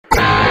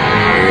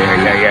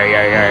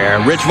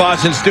Yeah. Rich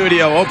Voss in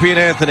studio. Opie and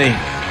Anthony.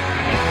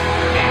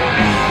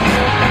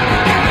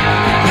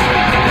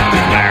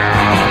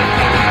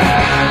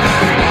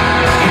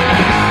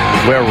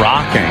 We're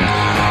rocking.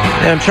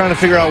 Yeah, I'm trying to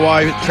figure out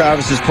why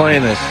Travis is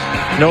playing this.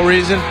 No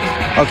reason?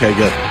 Okay,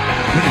 good.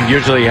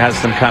 Usually he has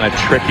some kind of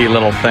tricky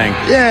little thing.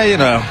 Yeah, you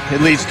know,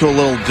 it leads to a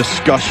little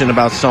discussion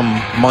about some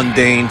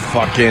mundane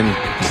fucking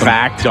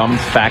Dumb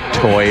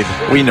factoid.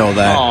 We know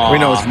that. Aww. We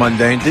know it's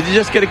mundane. Did you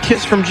just get a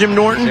kiss from Jim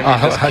Norton?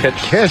 A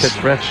kiss.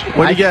 Rich.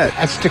 What'd you get?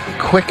 That's the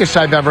quickest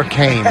I've ever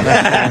came.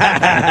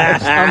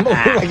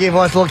 I gave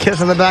us a little kiss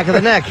on the back of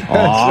the neck.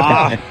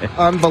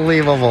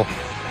 Unbelievable.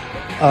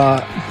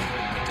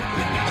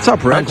 What's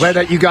up, Rich? I'm glad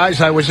that you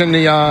guys. I was in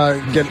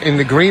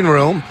the green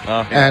room,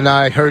 and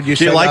I heard you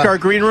say. Do you like our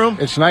green room?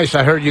 It's nice.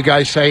 I heard you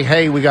guys say,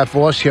 "Hey, we got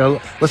Voss here.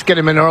 Let's get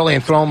him in early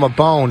and throw him a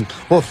bone."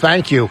 Well,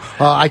 thank you.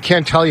 I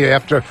can't tell you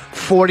after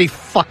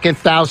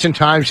 40,000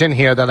 times in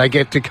here that I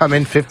get to come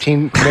in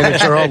 15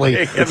 minutes early.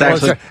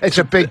 It's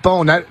a big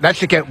bone. That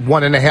should get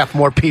 1.5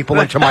 more people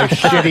into my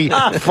shitty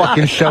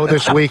fucking show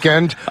this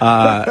weekend.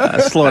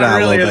 Slow down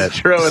really a little is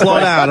bit. true. Slow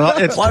down.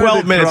 It's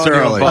 12 minutes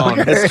eearly.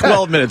 It's It's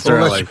 12 minutes Well,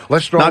 early.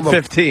 let's throw Not him a-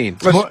 15.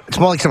 It's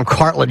more like some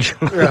cartilage.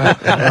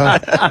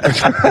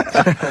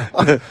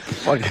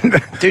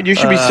 Dude, you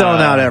should be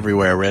selling out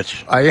everywhere,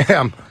 Rich. I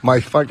am. My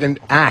fucking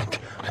act.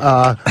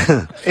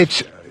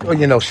 It's,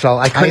 so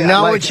I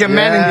know what you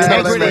meant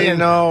integrity and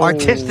know.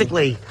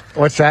 artistically.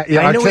 What's that?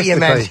 Yeah, I knew what you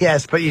meant, artistically.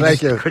 yes, but you Thank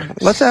just you. couldn't.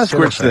 Let's ask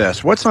Rich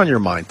this. What's on your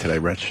mind today,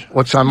 Rich?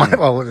 What's on my?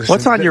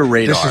 What's on your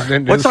radar?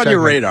 What's on your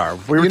radar?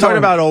 We were talking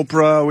about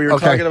Oprah. We were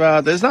talking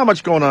about. There's not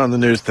much going on in the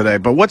news today,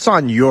 but what's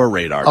on your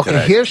radar Okay,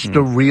 today? here's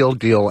the real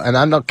deal, and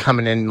I'm not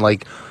coming in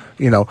like,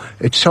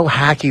 it's so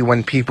hacky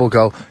when people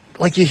go,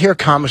 like you hear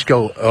comics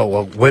go, oh,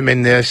 well,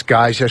 women this,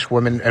 guys this,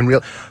 women, and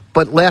real.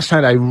 But last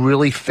night I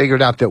really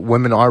figured out that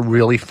women are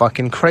really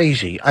fucking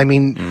crazy. I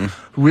mean,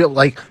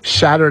 like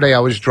Saturday I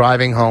was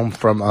driving home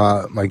from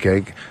my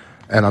gig,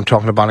 and I'm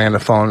talking to Bonnie on the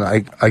phone.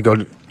 I go,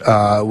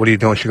 what are you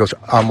doing? She goes,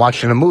 I'm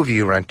watching a movie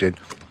you rented.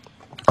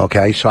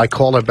 Okay, so I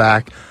call her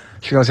back.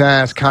 She goes,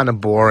 it's kind of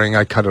boring.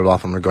 I cut it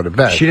off. I'm going to go to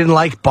bed. She didn't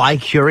like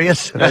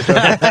Bi-Curious?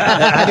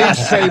 I didn't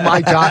say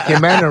my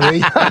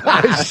documentary.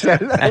 I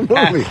said a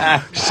movie.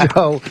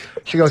 So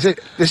she goes,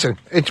 listen,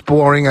 it's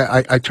boring.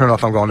 I turn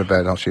off. I'm going to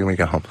bed. I'll see you when we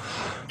get home.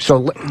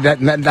 So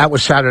that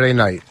was Saturday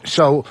night.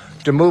 So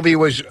the movie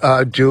was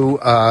due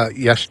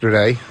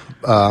yesterday,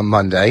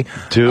 Monday.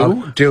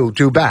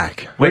 Due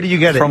back. Where did you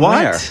get it? From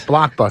where?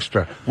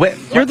 Blockbuster.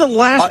 You're the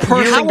last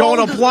person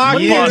going to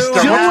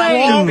Blockbuster.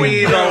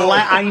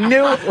 I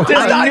knew.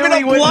 There's not even a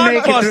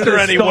Blockbuster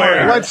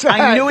anywhere. What's that?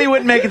 I knew he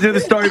wouldn't make it through the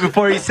story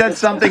before he said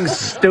something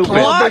stupid.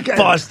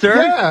 Blockbuster?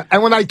 Yeah.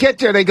 And when I get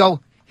there, they go,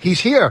 he's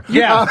here.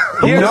 Yeah.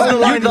 You're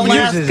the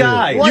last uses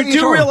guy. What? You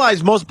do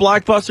realize most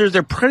Blockbusters,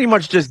 they're pretty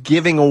much just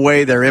giving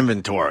away their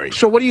inventory.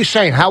 So what are you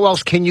saying? How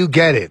else can you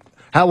get it?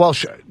 How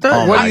else? What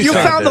are You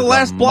saying? found the There's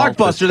last a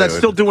Blockbuster that's multitude.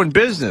 still doing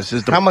business.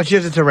 Is the How much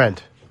is it to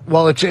rent?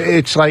 Well,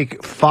 it's like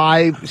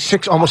 $5,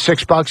 $6, almost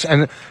 $6,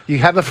 and you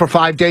have it for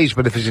 5 days.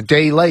 But if it's a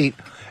day late,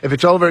 if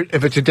it's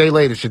a day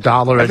late, it's $1 a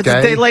day. If it's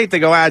a day late, they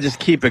go, just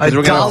keep it. $1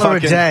 we're gonna a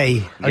fucking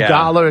day.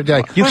 $1 a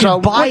day. You can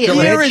buy it.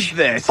 What year Rich. is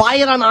this? Buy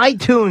it on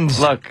iTunes.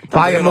 Look,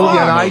 Buy a movie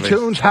on movies.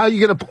 iTunes. How are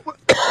you gonna?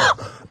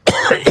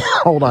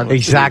 Hold on.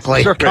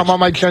 Exactly. Sir, come on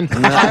my chin.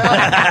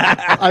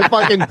 I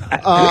fucking.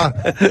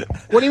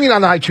 What do you mean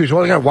on iTunes? What,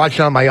 am I gonna watch it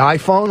on my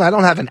iPhone? I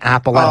don't have an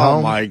Apple at Oh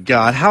home. my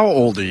God! How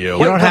old are you?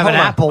 You don't have an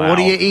Hold on. apple. What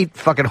do you eat?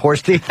 Fucking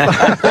horse teeth? No,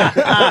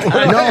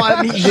 I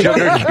mean,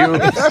 Sugar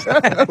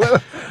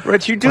cubes.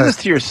 Rich, you do this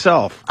to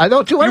yourself. I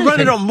don't do You anything.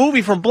 rented a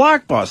movie from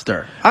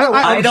Blockbuster.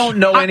 I don't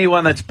know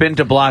anyone that's been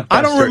to Blockbuster.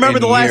 I don't remember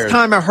in the last years.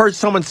 time I heard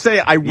someone say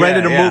I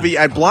rented a yeah. movie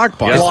at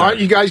Blockbuster. Yes, Well, sir. aren't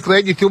you guys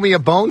glad you threw me a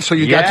bone so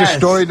you got this Yes.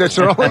 story this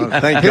early?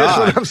 Thank Here's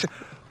God. what I'm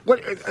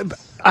saying.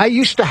 I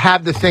used to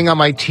have the thing on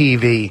my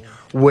TV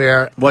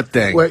where What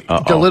thing? Where,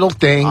 the little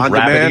thing. On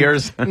Rabbit demand?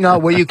 ears. No,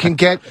 where you can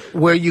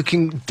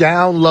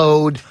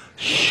download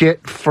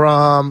shit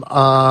from,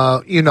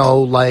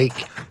 like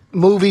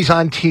movies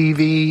on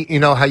TV. You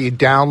know how you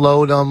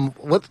download them.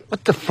 What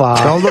the fuck?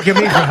 don't look at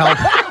me for help.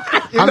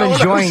 I'm know what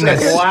enjoying I'm saying?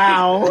 this.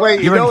 Wow.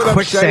 Wait, You're you know in what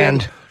quicksand. I'm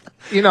saying?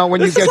 You know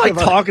when This you is get like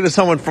to talking to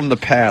someone from the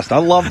past. I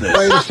love this.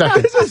 Wait a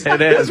second.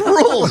 It is.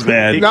 rules,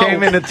 man. He No.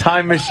 came in a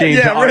time machine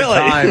Yeah, to our really.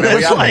 time. and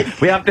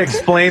It's we have to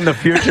explain the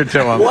future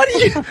to him. What do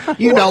you?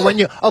 You know when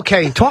you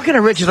Talking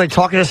to Rich is like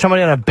talking to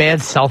somebody on a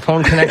bad cell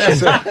phone connection.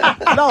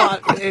 No,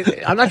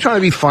 I'm not trying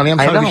to be funny. I'm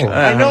I trying to know. be.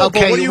 I know, but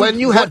Okay, what do you- when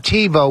you have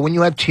TiVo,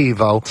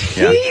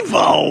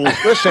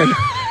 TiVo. listen,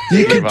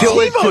 you could do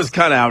it. TiVo's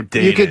kind of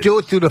outdated. You could do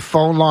it through the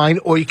phone line,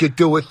 or you could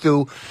do it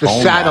through the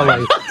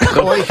satellite.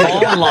 Or you could-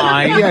 phone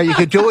line. Yeah, you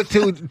could do it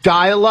through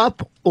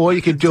dial-up, Or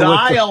you could do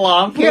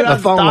Dial-up? the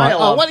phone line.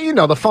 Dial-up? Oh, what do you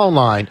know? The phone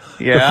line.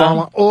 Yeah. The phone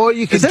line. Or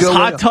you could Is this do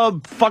hot it.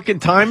 tub fucking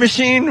time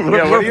machine? Yeah, what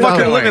are We're you fucking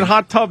doing? living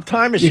hot tub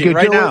time You machine could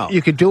right do now. it.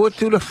 You could do it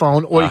through the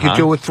phone, or you could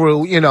do it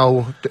through,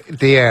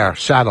 the air,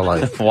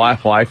 satellite,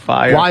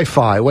 Wi-Fi.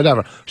 Wi-Fi,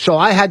 whatever. So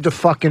I had the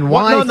fucking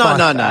Wi-Fi.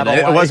 No.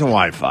 It wasn't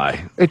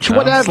Wi-Fi. It's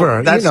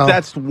whatever.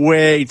 That's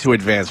way too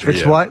advanced for you.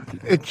 It's what?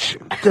 It's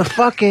the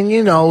fucking,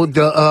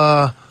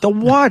 The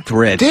what,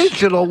 Rich?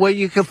 digital where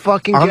you can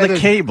fucking On get the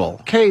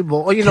cable. Cable,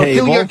 or through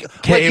Cable? your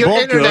Cable,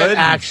 internet good.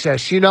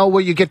 access.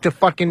 Where you get the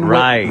fucking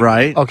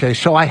Right. Okay,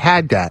 so I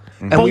had that,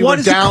 and But we what would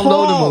is it download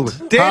called? a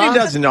movie. Danny Huh?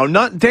 doesn't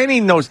know. Danny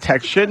knows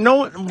tech shit.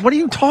 No, what are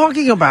you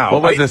talking about?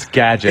 What was this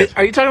gadget?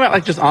 Are you talking about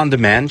like just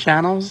on-demand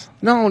channels?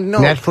 No.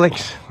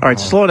 Netflix. All right,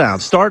 slow down.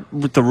 Start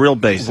with the real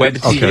basics. Did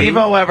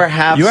TiVo ever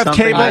have You have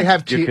something cable? like I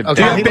have you T- could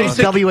okay. download?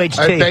 Basic-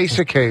 WHT.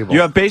 Basic cable.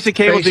 You have basic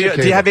cable. Basic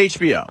Do you have cable.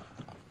 HBO?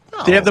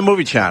 Do you have the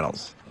movie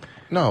channels?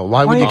 No,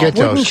 why would you get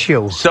those? Wouldn't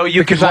you? So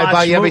you Because can I watch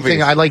buy everything.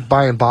 movies. I like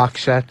buying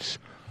box sets.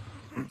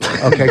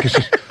 Okay, because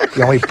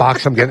the only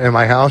box I'm getting in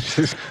my house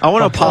is. I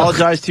want to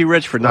apologize to you,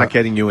 Rich, for not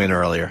getting you in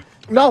earlier.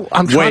 No,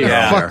 I'm Way trying to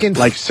after, fucking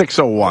like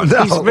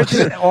 6:01. Rich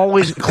is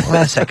always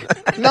classic.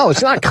 No,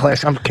 it's not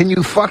class. Can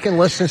you fucking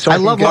listen? So I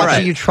can love get-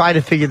 watching you try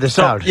to figure this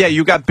So out. yeah,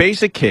 you got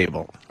basic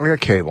cable, I got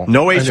cable.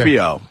 no And then-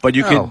 HBO, but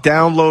you No. can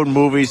download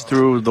movies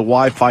through the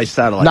Wi-Fi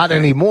satellite. Not thing.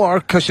 anymore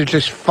because it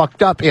just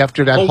fucked up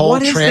after that Well, whole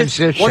what is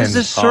transition. This, what is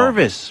this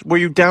service where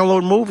you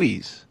download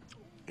movies?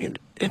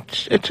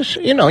 It's just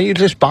you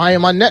just buy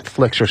them on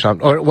Netflix or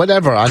something or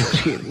whatever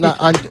not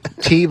on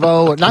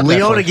TiVo or not.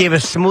 Leona Netflix. gave a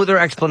smoother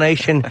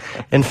explanation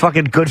in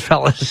fucking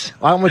Goodfellas.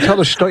 I'm gonna tell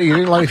the story. You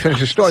didn't let me finish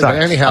the story, but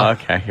anyhow.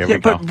 Okay, here Yeah,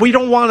 we go. but we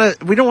don't want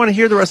to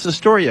hear the rest of the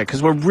story yet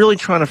because we're really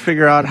trying to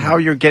figure out how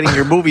you're getting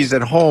your movies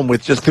at home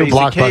with just Through basic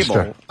Blockbuster.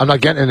 cable. I'm not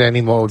getting it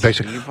anymore with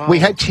basic. We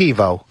had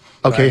TiVo.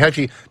 Okay,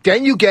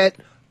 then you get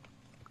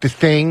the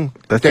thing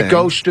that thing.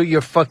 goes through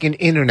your fucking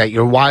internet,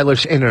 your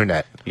wireless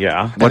internet.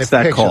 Yeah. What's it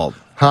that picks called?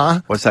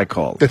 Huh? What's that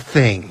called? The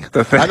thing.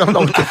 The thing. I don't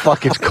know what the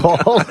fuck it's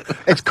called.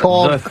 It's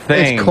called. The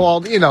thing. It's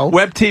called.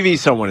 Web TV.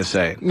 Someone is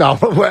saying. No,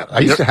 well,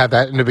 I used to have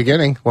that in the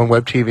beginning when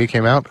Web TV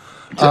came out.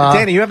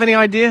 Danny, you have any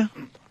idea?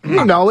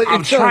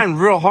 I'm trying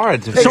real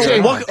hard to. So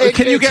figure what- out.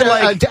 can you get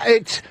like?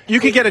 It's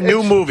You could get a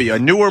new movie, a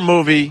newer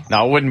movie.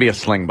 No, it wouldn't be a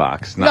sling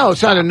box. no,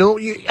 it's not a new.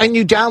 And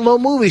you download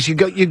movies. You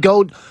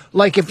go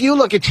like if you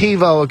look at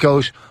TiVo, it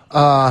goes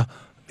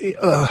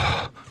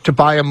to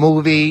buy a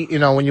movie.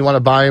 When you want to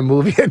buy a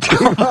movie at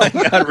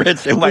TiVo. God,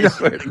 Rich, I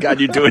swear to God,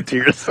 you do it to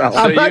yourself. So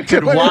I'm you not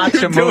could doing it. watch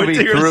You a do it movie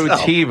to through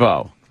yourself.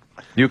 TiVo.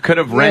 You could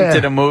have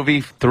rented Yeah. a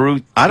movie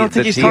through. I don't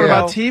think the he's talking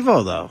about TiVo.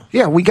 TiVo though.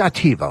 Yeah, we got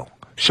TiVo.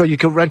 So you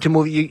can rent a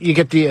movie. You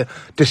get the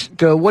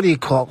what do you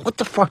call? What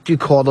the fuck do you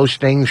call those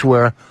things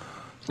where,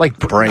 like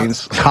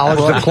Brains.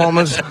 college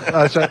diplomas?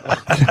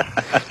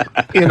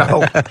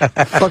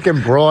 Fucking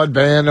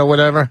broadband or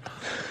whatever.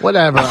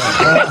 Whatever.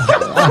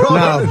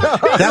 No,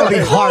 that would be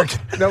heart.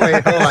 No,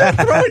 wait, hold on.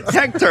 Throwing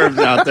tech terms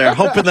out there,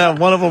 hoping that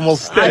one of them will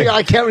stick.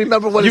 I can't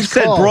remember what You've it's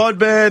said called.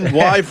 broadband,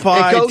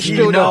 Wi-Fi. It goes TV.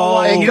 through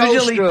No, It goes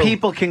usually through.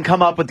 people can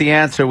come up with the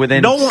answer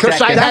within No one- seconds.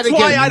 Because I had That's to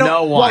why get, I don't-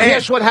 No Well, one.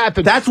 here's what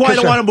happened. That's why I don't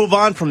 'Cause, want to move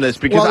on from this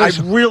because Well, I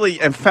listen- really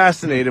am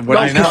fascinated with.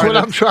 No, because what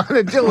I'm trying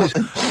to do is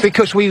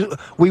because we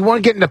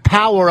weren't getting the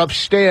power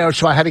upstairs,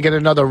 so I had to get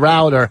another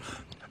router.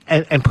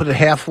 And put it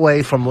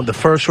halfway from the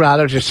first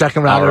router to the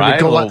second router. All right,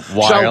 to go a up.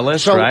 little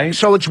wireless, right?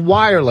 So it's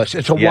wireless.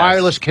 It's a Yes.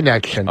 wireless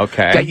connection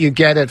Okay. that you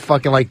get at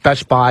fucking like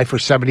Best Buy for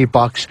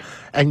 $70,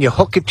 and you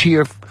hook it to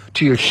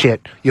your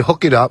shit. You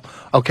hook it up,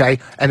 okay,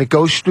 and it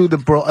goes through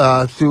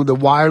the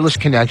wireless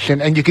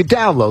connection, and you can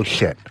download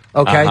shit,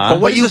 okay. Uh-huh.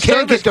 But you What's the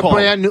can't service get the called?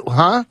 brand new,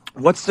 huh?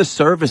 What's the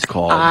service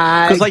called?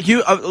 I- Because like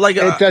you,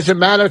 It doesn't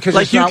matter because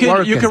like it's you not can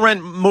working. you can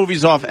rent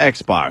movies off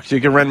Xbox. You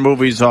can rent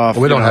movies off.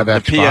 We don't have the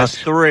Xbox.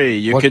 PS3.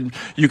 You What- could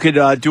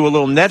do a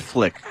little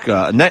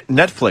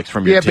Netflix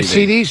from your Yeah, TV. but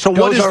see, these- so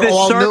what those is are this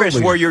all service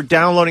newly. where you're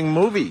downloading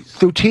movies?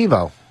 through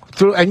TiVo.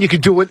 And you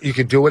could do it. You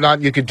could do it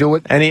on. You could do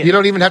it. You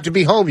don't even have to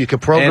be home. You can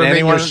program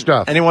in your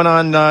stuff. Anyone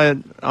on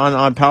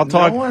Pal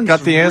Talk No one's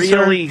got the answer?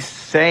 really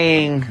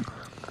saying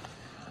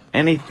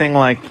anything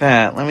like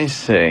that. Let me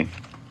see.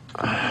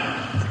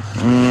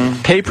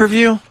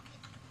 Pay-per-view?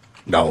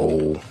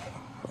 No.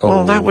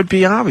 Well, that would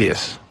be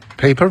obvious.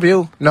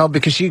 Pay-per-view? No,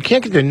 because you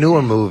can't get the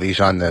newer movies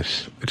on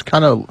this. It's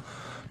kind of...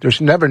 There's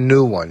never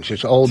new ones.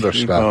 It's older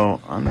stuff.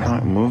 TiVo,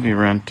 unlock movie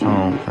rental.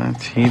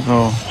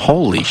 TiVo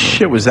Holy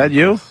shit, was that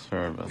you?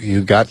 service.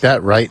 You got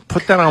that right.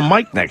 Put that on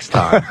mic next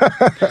time.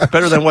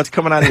 Better than what's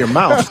coming out of your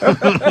mouth.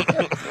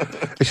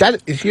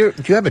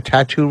 Do you have a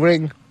tattoo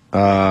ring?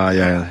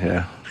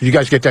 Yeah. Did you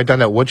guys get that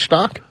done at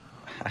Woodstock?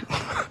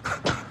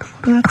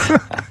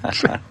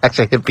 That's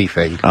a hippie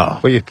thing. Oh.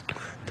 Well, you,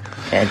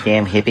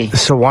 Goddamn hippie.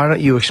 So why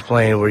don't you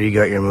explain where you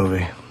got your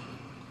movie?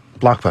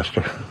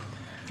 Blockbuster.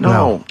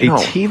 No. A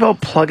TiVo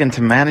plugin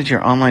to manage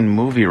your online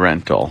movie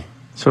rental.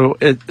 So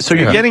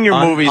you're getting your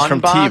movies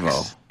from Unbox?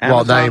 TiVo.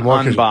 Amazon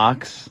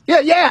Unbox.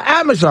 Yeah,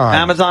 Amazon.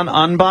 Amazon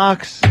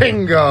Unbox.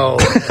 Bingo.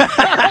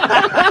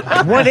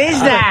 What is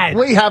that?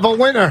 We have a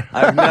winner.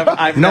 I've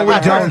no, never we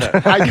don't.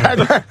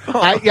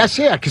 Yes,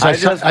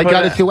 because I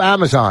got it through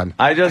Amazon.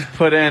 I just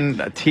put in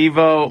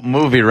TiVo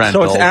movie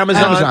rental. So it's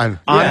Amazon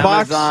Unbox?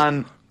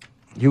 Amazon.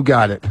 You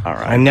got it. All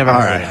right. I never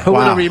heard Who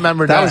would have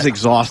remembered that? That was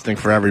exhausting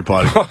for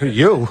everybody.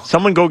 You.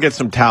 Someone go get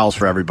some towels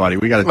for everybody.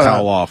 We got to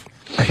towel off.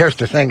 Here's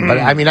the thing, but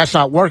I mean that's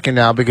not working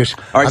now because all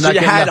right. I'm So not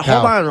you had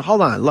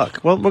hold on. Look,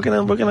 well we're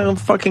gonna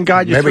fucking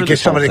guide you. Maybe through get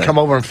somebody to come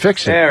over and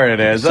fix it. There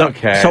it is.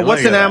 Okay. So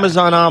what's an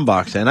Amazon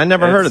unboxing? I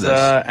never heard of this.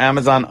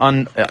 Amazon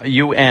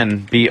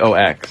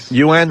UNBOX.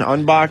 UN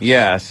Unbox.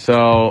 Yeah.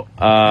 So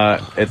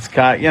it's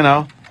got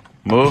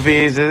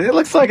movies. It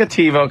looks like a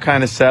TiVo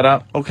kind of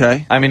setup.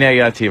 Okay. I mean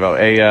TiVo,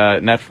 a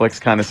Netflix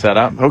kind of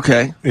setup.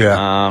 Okay.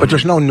 Yeah. But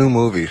there's no new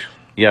movies.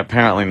 Yeah,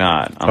 apparently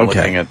not. I'm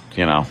looking at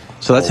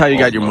So that's how you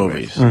got your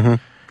movies. Mm-hmm.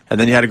 And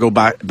then you had to go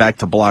back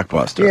to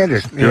Blockbuster. Yeah,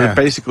 You're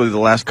basically the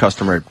last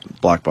customer at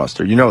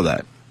Blockbuster. You know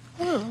that.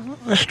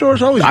 The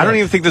store's always. I don't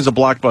even think there's a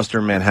Blockbuster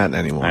in Manhattan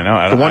anymore. I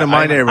know. The one in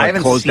my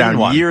neighborhood closed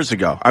down years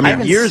ago. I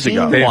mean, years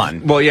ago.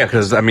 Well, yeah,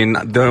 because I mean,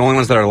 the only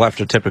ones that are left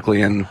are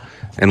typically in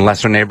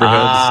lesser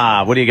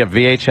neighborhoods. What do you get?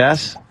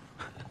 VHS.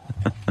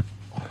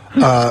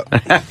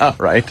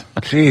 Right.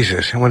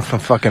 Jesus, it went from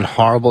fucking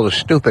horrible to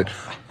stupid.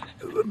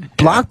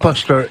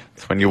 Blockbuster.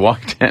 It's when you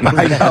walked in.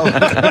 I know.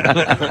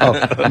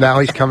 Now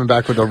he's coming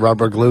back with the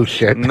rubber glue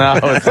shit. No,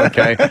 it's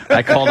okay.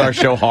 I called our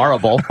show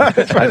horrible.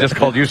 I just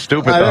called you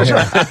stupid, though. So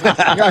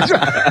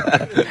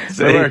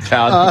it worked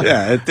out.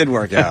 Yeah, it did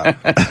work out.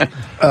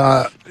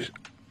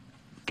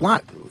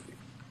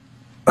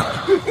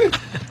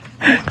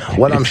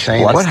 What I'm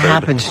saying. What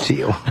happens to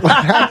you?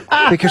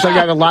 Because I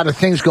got a lot of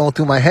things going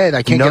through my head.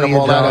 I can't get them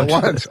all out at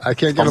once. I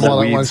can't get them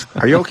all at once.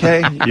 Are you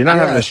okay? You're not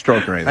having a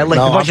stroke or anything. I like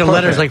a bunch of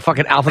letters like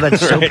fucking alphabet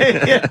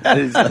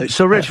soup.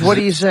 So, Rich, what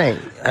are you saying?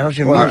 I don't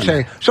know what I'm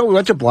saying. So we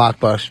went to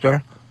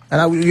Blockbuster,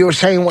 and you were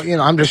saying what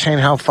I'm just saying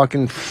how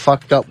fucking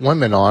fucked up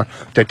women are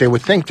that they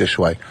would think this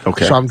way.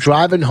 Okay. So I'm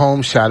driving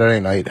home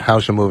Saturday night.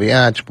 How's the movie?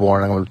 It's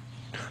boring.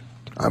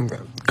 I'm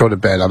gonna go to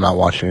bed. I'm not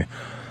watching it.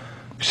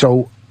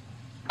 So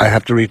I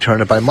have to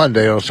return it by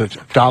Monday, or else it's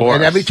 $1.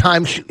 And every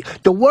time,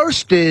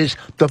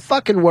 the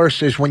fucking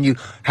worst is when you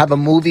have a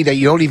movie that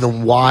you don't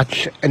even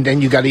watch, and then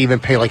you got to even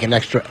pay like an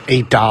extra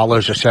 $8 or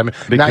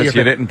 $7. Because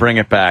you didn't bring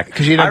it back.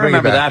 I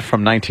remember that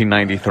from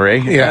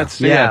 1993.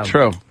 Yeah,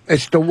 true.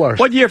 It's the worst.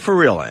 What year for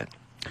real, Ed?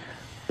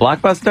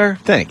 Blockbuster?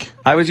 Think.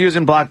 I was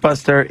using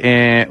Blockbuster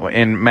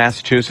in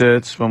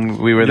Massachusetts when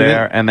we were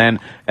there, and then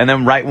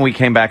right when we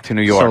came back to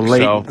New York. So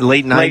late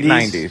 90s? Late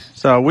 90s.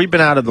 So we've been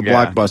out of the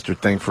Blockbuster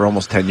thing for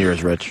almost 10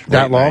 years, Rich.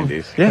 That long?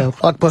 90s. Yeah.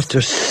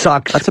 Blockbuster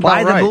sucks. That's about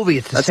buy right. the movie.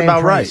 It's the That's same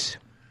about price. right.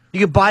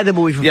 You can buy the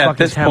movie for at fucking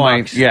this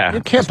point, $10. yeah.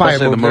 You can't buy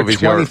a movie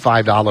for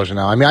 $25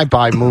 now. I mean, I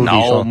buy movies.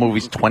 No,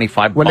 movies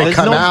 $25. When they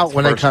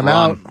come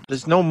out,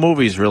 there's no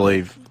movies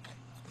really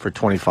for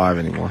 $25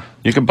 anymore.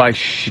 You can buy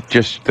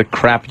just the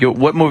crap.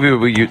 What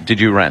movie did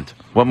you rent?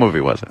 What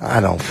movie was it? I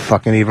don't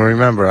fucking even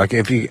remember. Like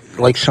if you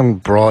like some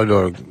broad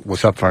or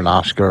was up for an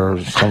Oscar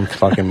or some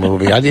fucking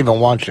movie, I didn't even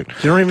watch it.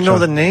 You don't even know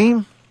the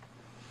name?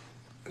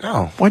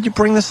 No. Why'd you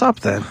bring this up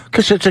then?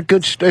 Because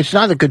it's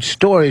not a good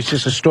story. It's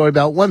just a story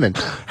about women.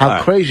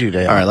 How crazy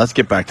they are. All right, let's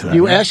get back to that.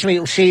 You asked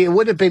me, see, it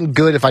would have been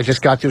good if I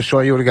just got to the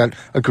story. You would have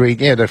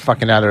agreed, yeah, they're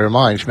fucking out of their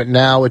minds. But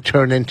now it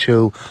turned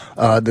into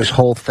this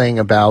whole thing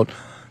about,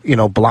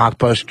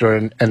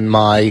 Blockbuster and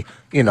my,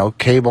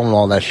 cable and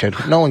all that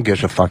shit. No one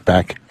gives a fuck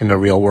back in the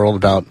real world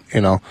about,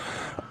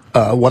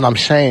 what I'm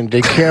saying.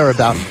 They care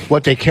about,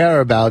 what they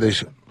care about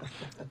is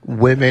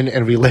women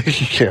and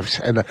relationships.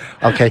 And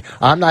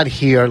I'm not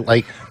here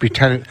like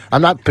pretending.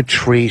 I'm not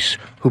Patrice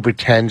who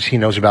pretends he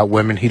knows about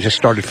women. He just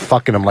started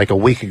fucking them like a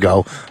week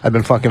ago. I've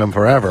been fucking them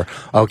forever.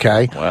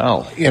 Okay.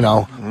 Well,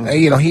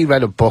 he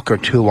read a book or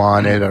two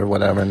on it or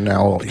whatever. And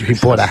now he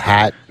bought a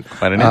hat.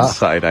 Quite an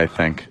insight, I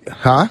think.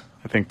 Huh?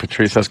 I think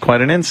Patrice has quite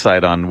an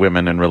insight on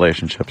women and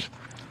relationships.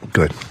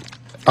 Good.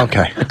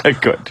 Okay.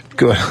 Good.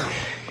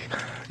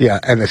 Yeah,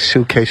 and a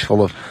suitcase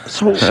full of.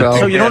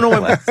 So you don't know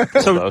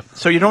what.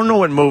 So you don't know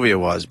what movie it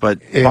was, but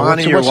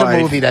Bonnie, your what's wife.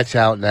 a movie that's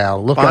out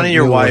now? Bonnie,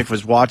 your wife,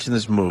 was watching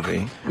this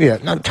movie. Yeah,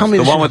 now tell me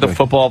the one with the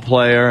football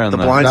player and The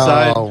Blind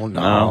Side.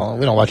 No,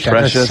 we don't watch that.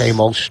 Precious. That's the same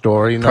old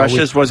story. No,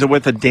 Precious, was it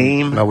with a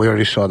dame? No, we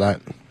already saw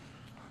that.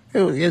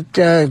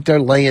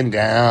 They're laying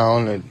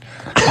down and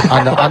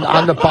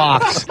on the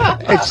box.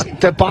 It's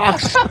the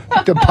box.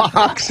 The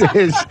box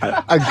is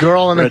a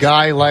girl and a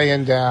guy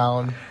laying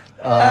down.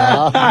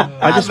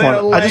 I just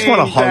want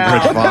to hug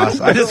Rich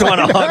Voss. I just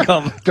want to hug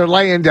him. They're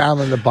laying down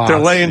in the box. They're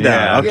laying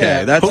down. Okay,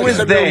 Yeah. that's Who is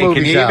they?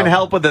 Can you even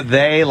help with the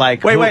they?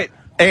 Like, Wait.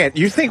 Ant,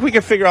 you think we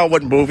can figure out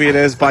what movie it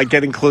is by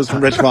getting clues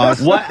from Rich Voss?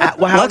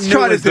 Let's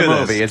try to do do the this.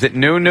 movie. Is it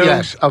new?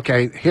 Yes.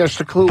 Okay. Here's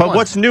the clue. But one.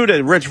 what's new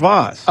to Rich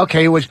Voss?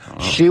 Okay,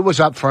 she was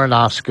up for an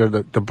Oscar.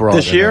 The broad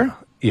This year?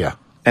 Yeah.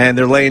 And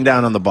they're laying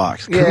down on the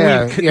box. You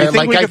think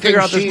like we I can figure think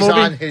out this she's movie?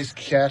 on his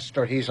chest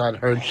or he's on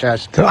her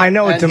chest. I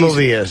know what And the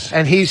movie is.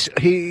 And he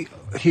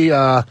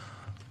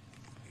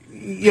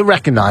You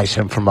recognize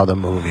him from other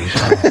movies.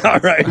 All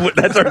right,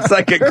 that's our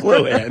second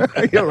clue, Ed.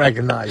 You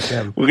recognize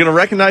him. We're going to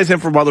recognize him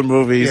from other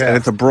movies, and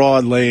it's a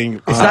broad laying.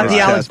 It's not the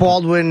Alec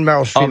Baldwin,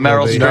 Meryl Streep. Oh,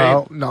 Meryl movie.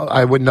 Streep. No,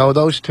 I would know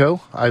those two.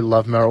 I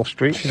love Meryl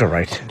Streep. She's all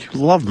right. You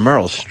love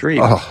Meryl Streep.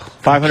 Oh,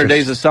 500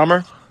 Days of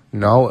Summer?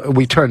 No,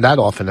 we turned that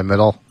off in the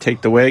middle.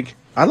 Take the Wig?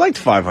 I liked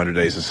 500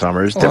 Days of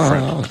Summer. It's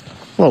different.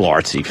 A little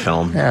artsy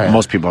film. Yeah.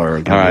 Most people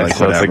are going to be All right, like,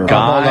 so it's a whatever.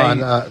 guy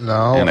Hold on,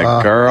 no. and a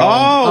girl.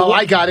 Oh,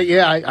 I got it.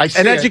 Yeah, I see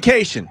An it.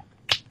 Education.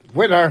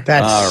 Winner.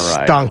 That All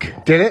right. stunk.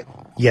 Did it?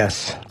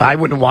 Yes. I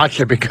wouldn't watch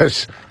it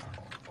because,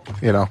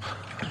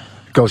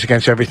 goes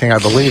against everything I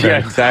believe Yeah,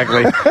 in.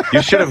 exactly.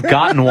 You should have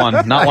gotten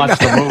one, not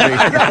watched the movie.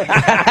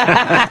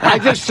 I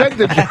just said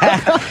the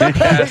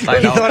Yes, I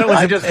know.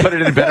 I just put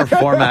it in better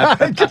format.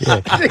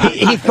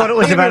 He thought it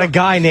was about a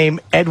guy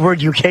named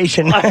Edward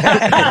Ucation.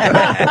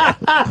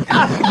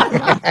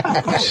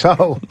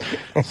 So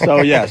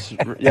yes,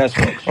 Rich.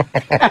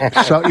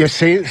 So you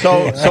see,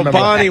 So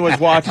Bonnie was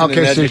watching. Okay,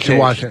 An so Education. you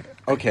watch it.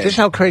 Okay. This is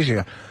how crazy.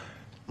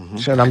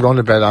 So I'm going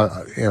to bed.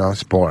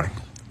 It's boring.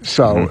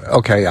 So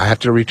okay, I have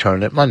to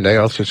return it Monday,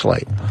 or else it's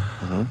late.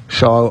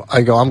 So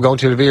I go. I'm going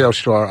to the video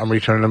store. I'm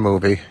returning the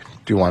movie.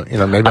 Do you want?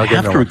 Maybe I I'll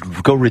get have to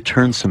go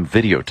return some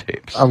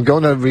videotapes. I'm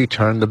going to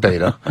return the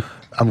beta.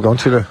 I'm going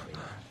to the.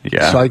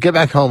 Yeah. So I get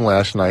back home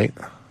last night.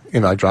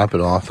 I drop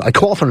it off. I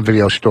call from the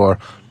video store.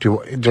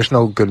 There's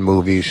no good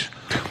movies.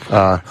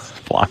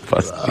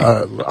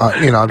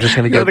 Blockbuster. I'm just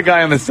going to You're get. the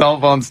guy on the cell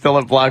phone still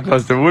at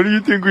Blockbuster. What do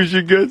you think we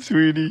should get,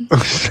 sweetie?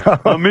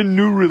 I'm in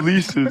new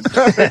releases.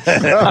 So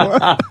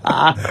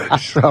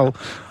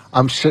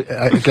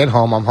I get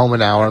home. I'm home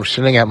an hour. I'm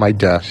sitting at my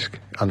desk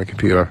on the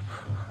computer.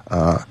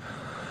 And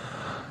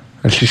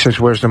she says,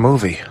 "Where's the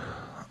movie?"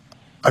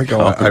 I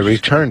go, I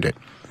returned it.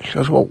 She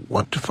goes, "Well,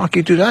 what the fuck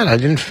you do that? I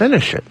didn't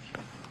finish it.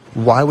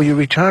 Why will you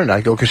return it?"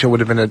 I go, "Because it would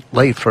have been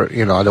late for, I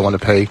don't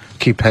want to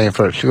keep paying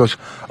for it." She goes,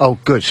 "Oh,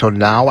 good. So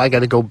now I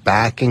got to go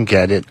back and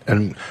get it,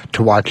 and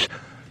to watch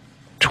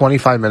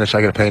 25 minutes,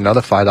 I got to pay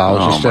another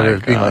 $5 instead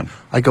of being like."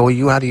 I go, "Are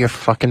you out of your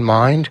fucking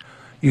mind?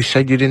 You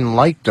said you didn't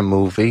like the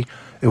movie.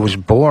 It was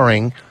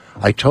boring.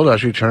 I told her I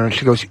was returning."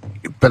 She goes,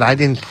 "But I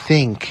didn't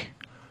think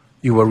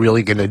you were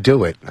really going to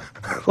do it."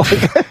 It was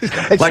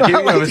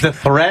a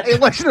threat?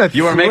 It wasn't a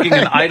You were making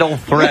an idle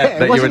threat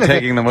that you were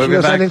taking the movie She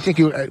goes, back? "I didn't think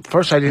you." At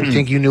first, I didn't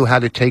think you knew how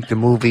to take the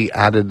movie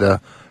out of the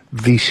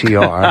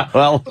VCR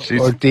Well,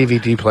 or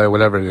DVD player,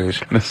 whatever it is.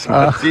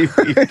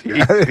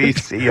 DVD,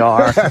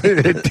 VCR.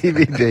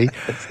 DVD.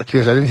 She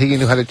goes, "I didn't think you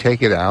knew how to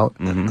take it out,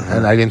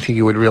 and I didn't think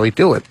you would really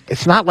do it."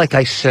 It's not like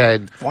I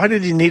said. Why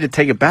did you need to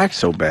take it back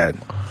so bad?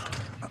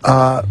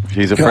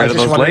 She's afraid of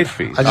those late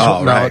fees. I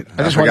just, right.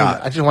 I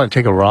just want to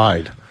take a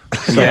ride.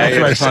 Yeah, you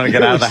just want to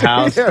get out of the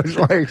house. Yeah, it's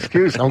my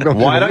excuse. I'm going.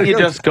 Why don't you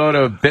just go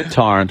to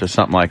BitTorrent or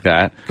something like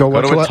that? Go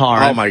to a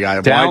torrent. Oh my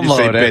God! Why did you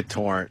say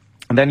BitTorrent?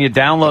 And then you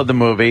download the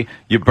movie,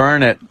 you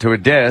burn it to a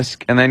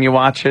disc, and then you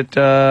watch it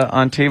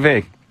on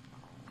TV.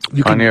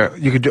 You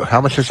could do.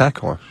 How much does that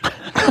cost?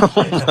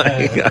 Oh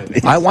my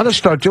God! I want to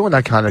start doing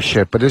that kind of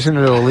shit, but isn't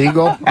it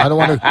illegal? I don't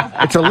want to.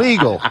 It's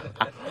illegal.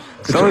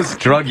 So is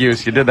drug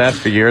use. You did that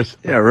for years.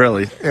 Yeah,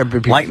 really. Yeah,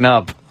 Lighten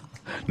up.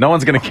 No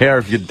one's going to care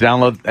if you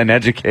download An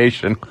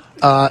Education.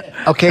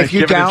 Okay, if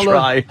you Give it a download,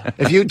 try.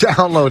 if you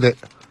download it,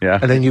 Yeah.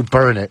 and then you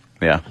burn it,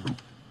 Yeah.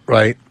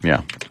 right?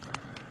 Yeah.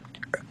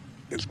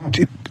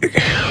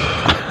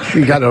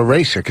 You got to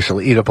erase it because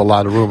it'll eat up a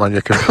lot of room on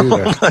your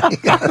computer.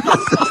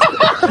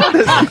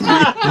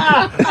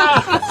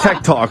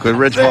 Tech Talk with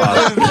Rich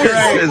Voss.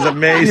 This is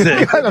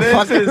amazing.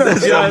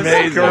 This is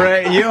amazing.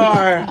 Great. You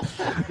are.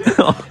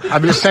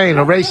 I'm just saying,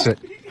 erase it.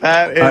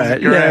 That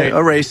is great. Yeah,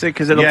 erase it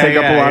because it'll take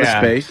up a lot of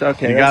space.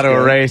 Okay, you got to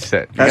erase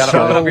it. You got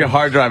to open up your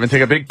hard drive and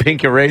take a big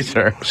pink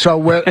eraser. So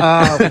where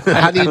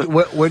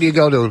do you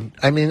go to?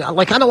 I mean,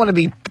 like, I don't want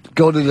to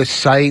go to the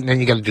site and then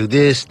you got to do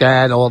this,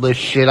 that, all this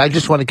shit. I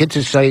just want to get to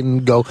the site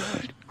and go,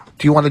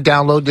 do you want to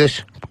download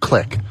this?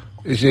 Click.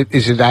 Is it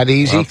that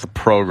easy? Well, it's a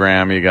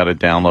program you got to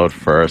download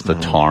first, a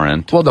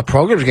torrent. Well, the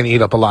program's going to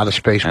eat up a lot of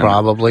space,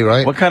 probably,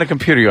 right? What kind of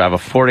computer you have? A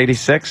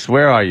 486?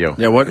 Where are you?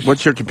 Yeah,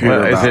 what's your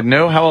computer? Is it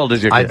new? How old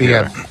is your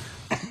computer?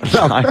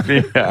 IBM.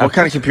 IBM. What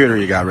kind of computer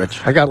you got,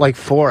 Rich? I got like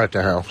 4 at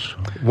the house.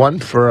 One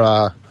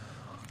for,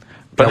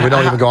 but we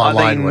don't even go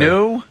online Are they with.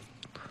 new?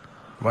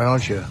 Why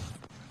don't you?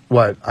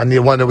 What? I need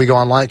one that we go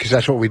online because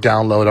that's what we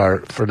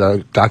download for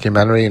the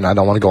documentary, and I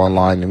don't want to go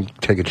online and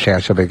take a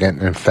chance of it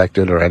getting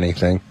infected or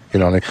anything. You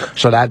know what I mean?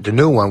 So the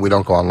new one, we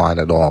don't go online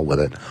at all with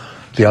it.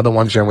 The other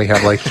ones, then we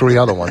have like 3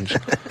 other ones.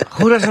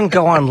 Who doesn't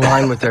go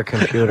online with their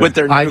computer? With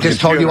their I just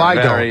told you I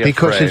Very don't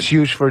because afraid. it's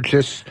used for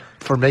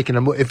making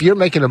a movie. If you're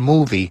making a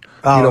movie, you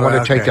don't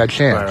want to take that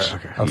chance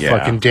of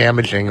fucking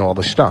damaging all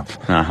the stuff.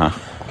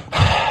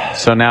 Uh-huh.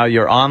 So now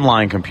your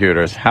online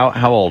computers,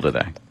 how old are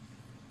they?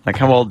 Like,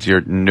 how old's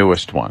your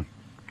newest one?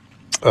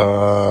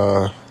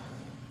 The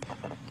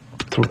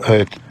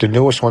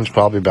newest one's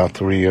probably about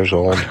 3 years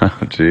old.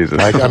 Jesus.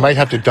 I might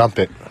have to dump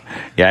it.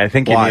 Yeah, I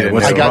think you need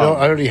I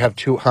already have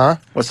two, huh?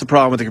 What's the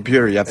problem with the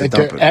computer? You have to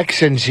dump it.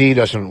 X and Z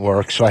doesn't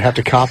work, so I have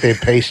to copy and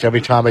paste every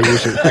time I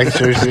use it.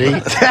 X or Z. Do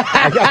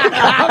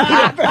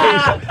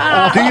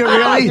you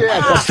really?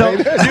 Yeah, so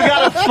you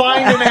got to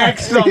find an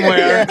X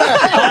somewhere.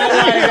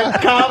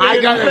 I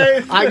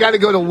got to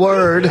go to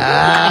Word.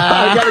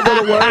 I got to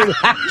go to Word.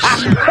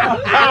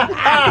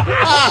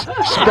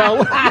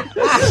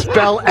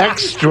 Spell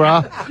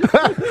extra.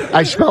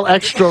 I spell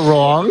extra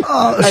wrong.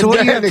 So what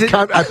do you have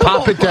to... I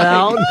pop it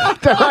down.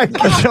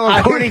 So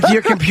according to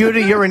your computer,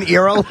 you're an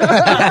Eero?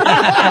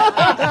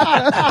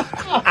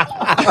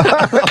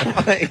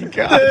 Oh my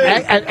God.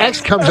 And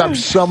X comes up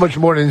so much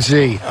more than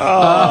Z.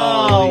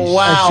 Oh,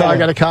 wow. So I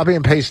got to copy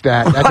and paste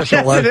that. That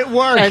doesn't work. It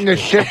work? And the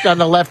shift on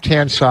the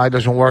left-hand side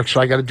doesn't work, so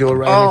I got to do it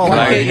right. Oh,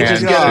 Right you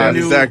just got a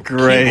new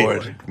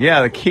keyboard.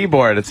 Yeah, the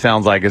keyboard, it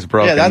sounds like, is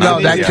broken. Yeah,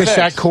 that's just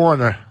that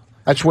corner.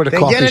 That's where the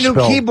coffee Get a new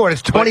spilled. keyboard.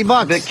 It's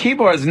 $20. The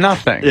keyboard is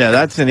nothing. Yeah,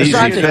 that's an easy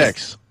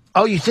fix.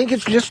 Oh, you think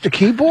it's just the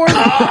keyboard?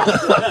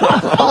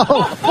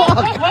 Oh,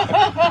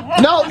 fuck.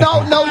 No,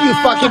 you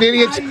fucking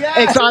idiots.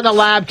 It's on a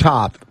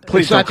laptop.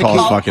 Please don't call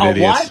us fucking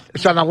idiots. What?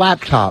 It's on a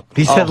laptop.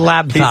 He said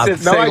laptop. He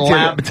said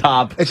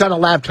laptop. It's on a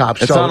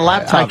laptop. It's on a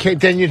laptop.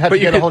 Then you'd have to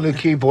get a whole new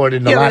keyboard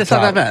in the laptop. But it's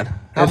not that bad.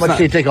 How much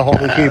do you think a whole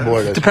new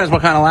keyboard is? Depends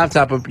what kind of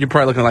laptop, but you're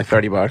probably looking at like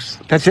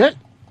 $30. That's it?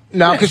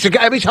 No, because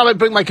every time I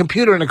bring my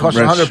computer in, it costs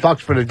 $100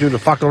 for the dude to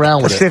fuck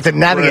around with Let's see if the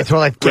navigate through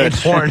like gay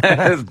porn.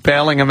 Is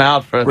bailing him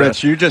out for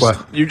Rich, you just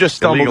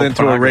stumbled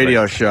into a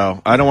radio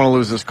show. I don't want to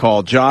lose this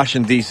call. Josh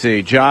in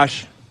D.C.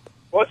 Josh?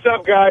 What's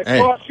up, guys? Hey.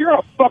 Boss, you're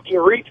a fucking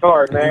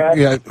retard, man.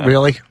 Yeah,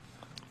 really?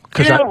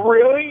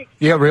 Really?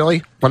 Yeah,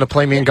 really? Want to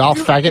play me in golf,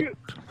 faggot?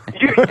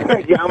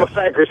 Yeah, I'm a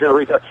fat Christian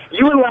retard.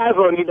 You and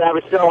Laszlo need to have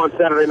a show on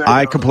Saturday night.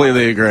 I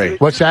completely agree.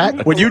 What's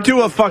that? Would you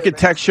do a fucking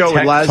tech show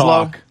with Laszlo?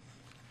 Talk.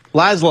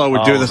 Laszlo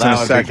would do this in a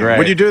second.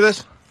 Would you do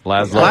this?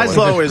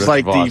 Laszlo is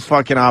like the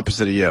fucking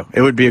opposite of you.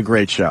 It would be a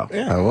great show.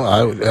 Yeah,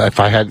 well,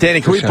 if I had...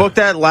 Danny, can we book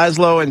that?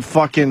 Laszlo and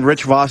fucking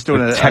Rich Voss doing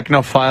a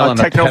technophile and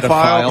a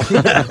pedophile.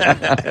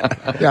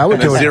 Yeah, I would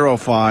do a zero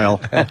file.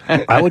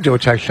 I would do a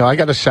tech show. I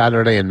got a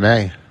Saturday in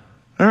May.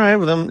 All right,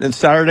 well then it's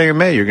Saturday in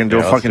May. You're going to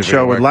do a fucking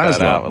show with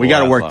Laszlo. We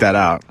got to work that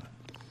out.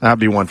 That'd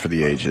be one for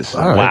the ages.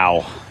 Right.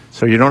 Wow.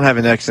 So you don't have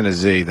an X and a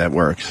Z that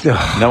works. No,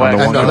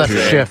 and a left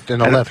shift,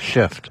 and a left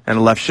shift. And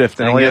a left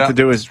shift. And all you have to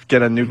do is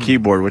get a new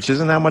keyboard, which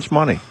isn't that much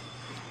money.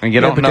 And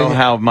you don't know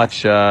how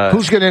much...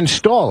 who's going to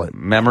install it?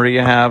 Memory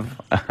you have.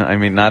 I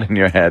mean, not in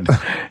your head.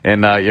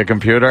 In your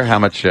computer, how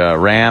much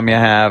RAM you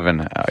have,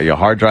 and your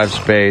hard drive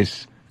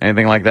space.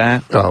 Anything like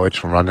that? Oh,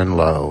 it's running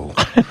low.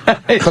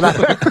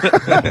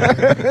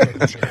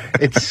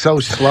 It's so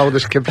slow,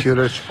 this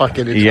computer. It's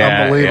fucking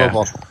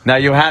unbelievable. Yeah. Now,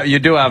 you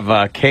do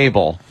have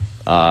cable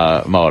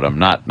modem,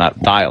 not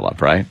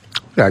dial-up, right?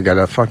 Yeah, I got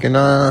a fucking,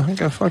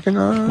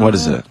 what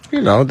is it?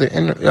 You know,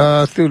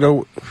 through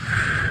the...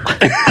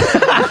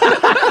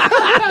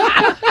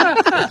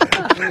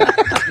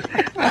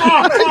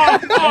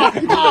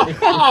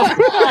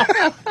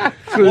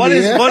 What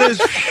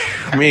does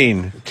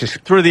mean?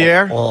 Just through the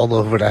air? All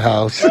over the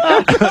house.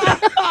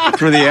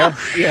 Through the air?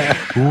 Yeah.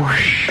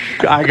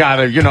 I got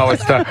it. You know,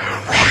 it's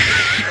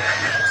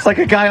like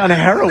a guy on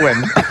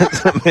heroin.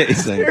 That's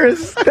amazing. You're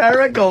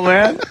hysterical,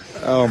 man.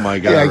 Oh my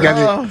God! Yeah, I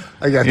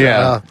got.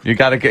 You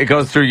got to. It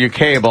goes through your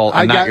cable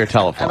and not your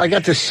telephone. And I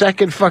got the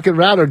second fucking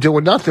router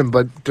doing nothing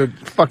but the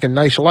fucking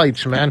nice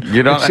lights, man.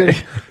 You don't.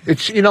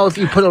 It's you know, if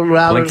you put a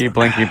router,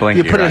 blinky.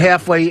 You put it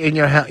halfway in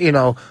your house. You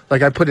know,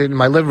 like I put it in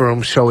my living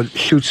room, so it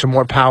shoots some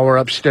more power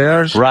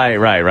upstairs. Right.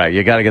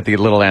 You got to get the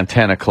little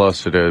antenna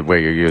closer to where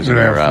you're using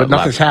your. But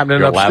nothing's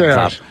happening upstairs.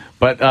 Laptop.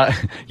 But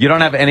you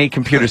don't have any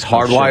computers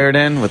hardwired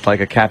in with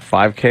like a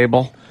Cat5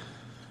 cable.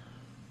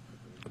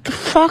 The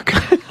fuck?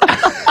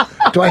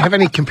 Do I have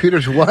any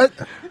computers? What?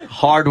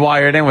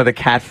 Hardwired in with a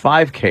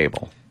Cat5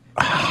 cable.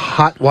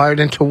 Hot wired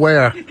into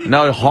where?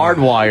 No,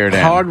 hardwired in.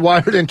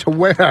 Hardwired into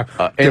where?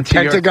 The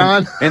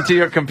Pentagon? Into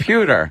your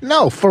computer.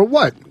 No, for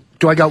what?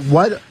 Do I got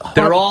what?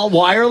 They're all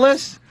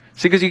wireless?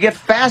 See, because you get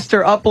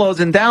faster uploads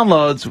and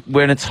downloads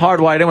when it's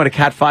hardwired in with a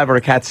Cat5 or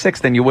a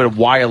Cat6 than you would a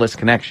wireless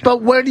connection.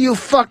 But where do you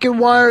fucking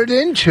wire it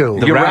into?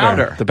 Your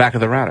router. The back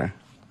of the router.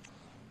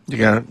 You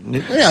got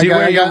the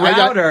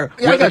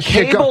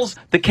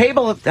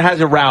cable has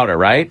a router,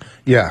 right?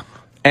 Yeah.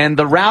 And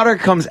the router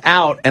comes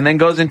out and then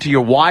goes into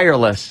your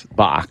wireless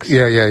box.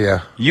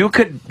 Yeah. You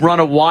could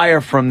run a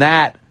wire from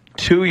that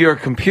to your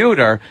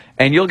computer,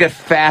 and you'll get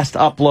fast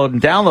upload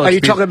and download. Are you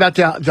talking about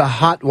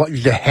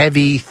the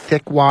heavy,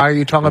 thick wire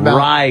you're talking about?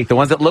 Right, the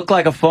ones that look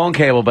like a phone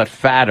cable but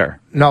fatter.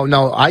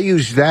 No, I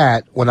use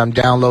that when I'm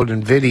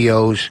downloading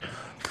videos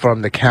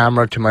from the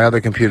camera to my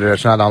other computer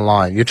that's not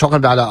online. You're talking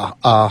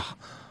about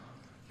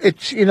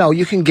it's, you know,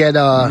 you can get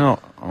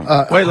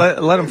wait,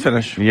 let him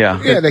finish.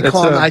 Yeah. Yeah,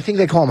 I think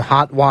they call them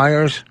hot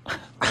wires.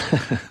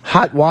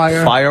 Hot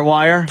wire.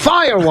 Firewire?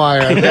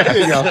 Firewire. There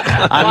you go.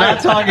 I'm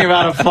not talking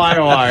about a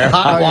firewire.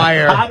 Hot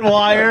wire. Hot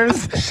wires?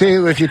 See,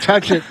 if you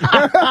touch it,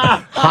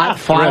 hot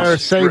fire,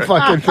 same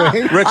fucking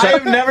thing. Rich, I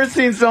have never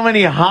seen so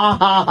many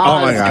ha-ha-ha's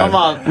Oh, my God. come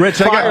up. Rich,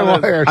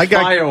 Firewire. I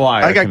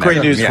Firewire got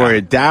great news connection. for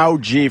you. Dow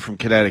G from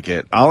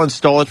Connecticut. I'll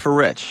install it for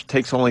Rich.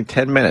 Takes only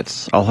 10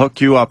 minutes. I'll hook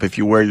you up if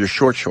you wear your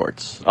short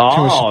shorts.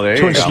 Oh, there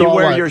to you If go. install- you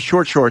wear what? your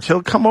short shorts,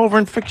 he'll come over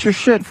and fix your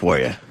shit for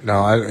you.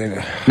 No,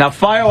 Now,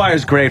 Firewire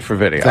is great for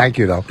video. Thank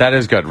you, though. That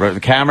is good. The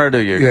camera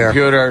to your Yeah.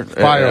 computer.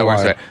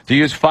 Firewire. Do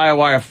you use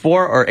Firewire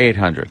 4 or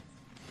 800?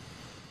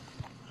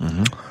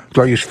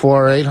 do I use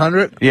 4 or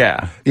 800?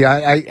 Yeah. Yeah,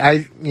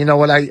 I you know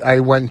what? I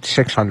went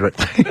 600.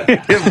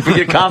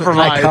 You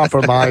compromise. I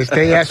compromised.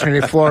 They asked me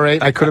to 4 or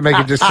 8. I couldn't make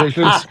a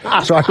decision,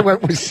 so I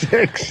went with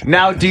 6.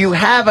 Now, do you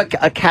have a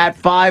Cat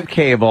 5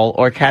 cable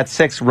or Cat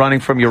 6 running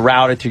from your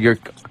router to your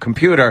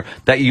computer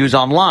that you use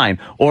online?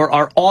 Or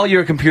are all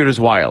your computers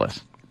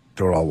wireless?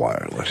 They're all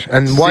wireless,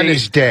 and one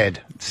is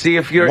dead. See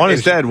if you're... One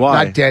is dead.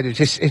 Why? Not dead.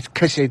 It's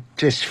because it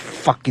just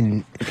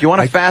fucking. If you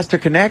want a faster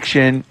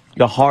connection,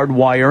 you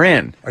hardwire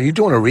in Are you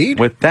doing a read?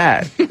 with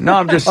that. No,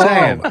 I'm just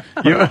saying.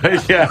 Yeah,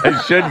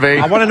 it should be.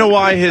 I want to know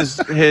why his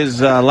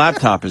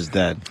laptop is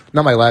dead.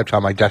 Not my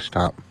laptop, my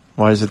desktop.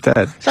 Why is it dead?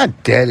 It's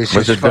not dead. It's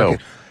What's just it do?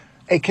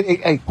 fucking.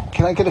 Hey,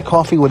 can I get a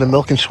coffee with a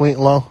milk and sweet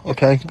and low?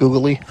 Okay,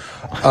 googly.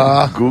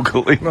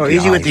 Googly. Oh,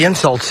 easy with the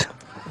insults.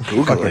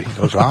 Googly.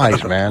 Those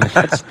eyes, man.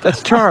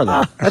 That's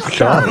Charlie. That's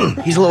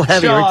Charlie. He's a little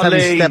heavy. Every time he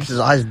Charlie. steps, his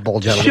eyes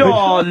bulge out.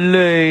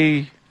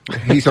 Charlie.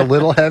 He's a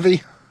little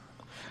heavy.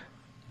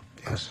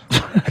 Yes.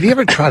 Have you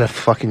ever tried to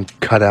fucking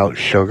cut out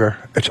sugar?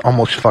 It's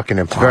almost fucking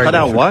impossible. Cut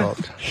out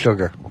what?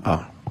 Sugar.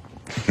 Oh.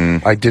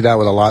 I did that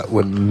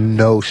with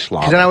no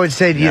slop. Then I would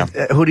say,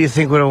 who do you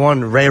think would have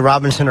won, Ray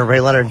Robinson or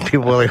Ray Leonard? And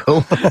people were like,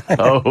 who?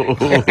 Oh,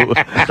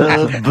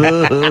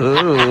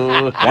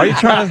 boo. Why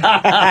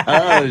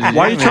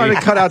are you trying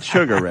to cut out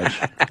sugar, Rich?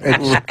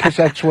 It's because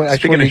that's what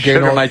Speaking you of gain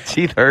sugar, all- my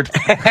teeth hurt.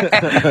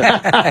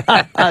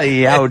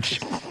 Ouch.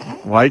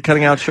 Why are you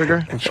cutting out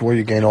sugar? That's where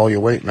you gain all your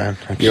weight, man.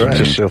 You're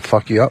right. Just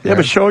fuck you up. Yeah, man.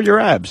 but show your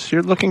abs.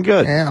 You're looking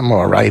good. Yeah, I'm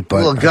all right, but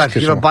Little gut. it's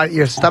 'cause You have a bite,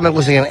 your stomach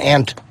looks like an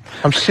ant.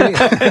 I'm sitting. You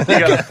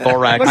got a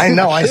thorax. I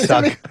know, I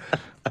suck.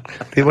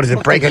 What is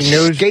it, breaking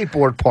news?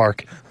 Skateboard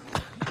park.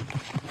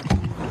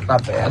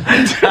 Not bad.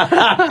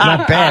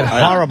 Not bad.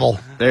 Horrible.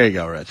 There you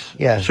go, Rich.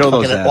 Yeah. Show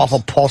those fucking abs.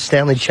 awful Paul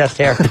Stanley chest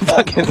hair.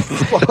 Fucking.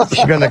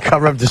 You're going to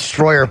cover up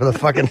Destroyer with a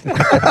fucking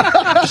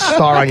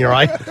star on your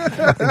eye.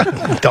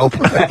 Dope.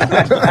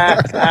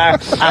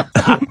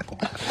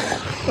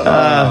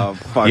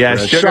 Fuck, Yeah,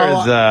 Rich.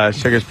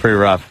 sugar's pretty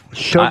rough.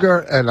 Sugar,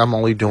 and I'm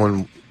only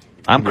doing.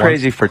 I'm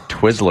crazy for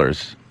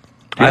Twizzlers.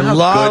 Do you I know how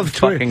love good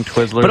fucking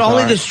Twizzlers But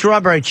only are? the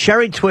strawberry.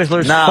 Cherry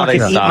Twizzlers No, they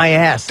fucking eat suck. my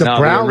ass. The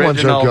brown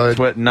ones are original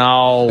good.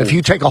 No. If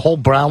you take a whole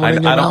brown one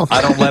in your mouth,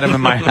 I don't let them in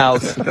my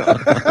house.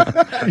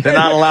 They're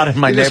not allowed in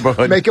my you just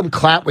neighborhood. make them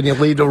clap when you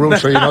leave the room,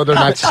 so you know they're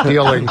not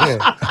stealing.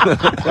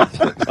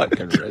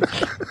 Fucking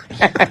Rich.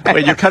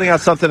 Wait, you're cutting out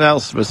something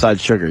else besides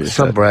sugar, you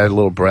Some said. bread, a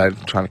little bread.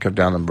 Trying to cut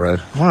down on bread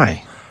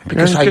Why?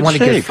 because You're in I good want to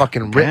get shape.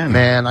 fucking ripped, Man.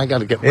 man. I got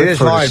to get It ripped is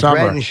for the hard. summer.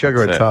 Bread and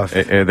sugar are tough.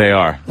 They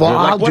are. Well,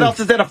 Like, I'll what do- else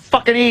is there to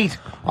fucking eat?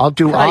 I'll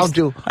do. Christ.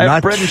 I have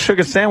Nuts. bread and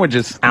sugar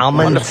sandwiches.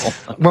 Almonds.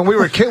 Wonderful. When we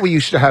were a kid, we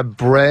used to have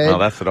bread, Oh,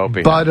 that's what Opie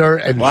had. butter,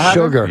 and What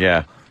happened? sugar.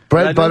 Yeah.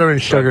 Bread, I butter, did.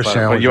 and sugar But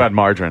sandwiches. you had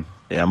margarine.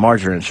 Yeah,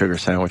 margarine and sugar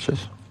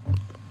sandwiches.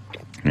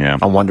 Yeah.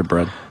 On Wonder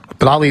Bread.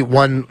 But I'll eat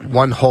one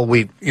whole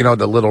wheat. You know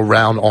the little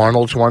round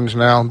Arnold's ones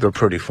now. They're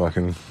pretty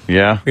fucking.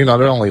 Yeah. You know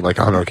they're only like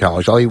 100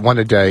 calories. I'll eat one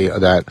a day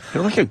of that.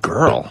 You're like a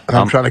girl. And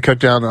I'm trying to cut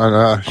down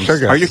on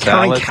sugar. Are you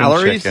counting Salads and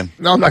calories? chicken.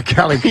 No, I'm not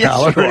counting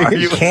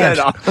calories. You can't.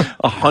 said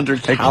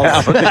 100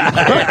 calories.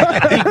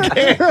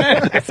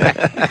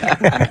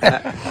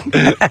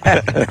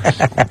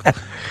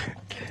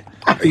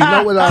 You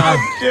know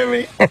what?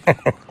 Jimmy.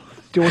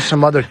 There was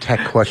some other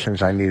tech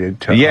questions I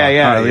needed to.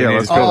 Yeah.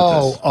 let's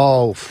go with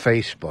this.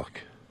 Facebook.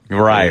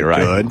 Right.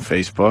 Good.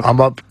 Facebook. I'm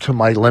up to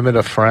my limit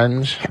of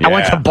friends. I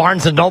went to Yeah.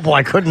 Barnes & Noble.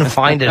 I couldn't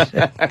find it.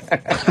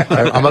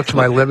 I'm up to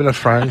my limit of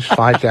friends,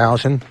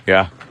 5,000.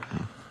 Yeah.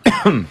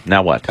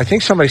 Now what? I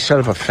think somebody set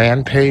up a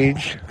fan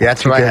page. Yeah,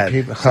 that's to what I get had.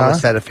 people- Someone Huh?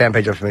 set a fan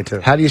page up for me,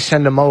 too. How do you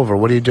send them over?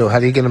 What do you do? How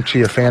do you get them to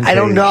your fan page? I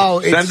don't know.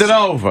 Send it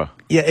over.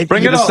 Yeah,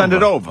 Bring you it just over. Send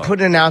it over. Put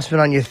an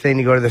announcement on your thing.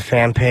 You go to the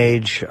fan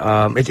page.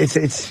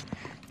 It's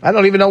I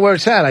don't even know where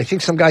it's at. I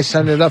think some guy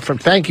sent it up from.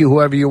 Thank you,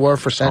 whoever you were,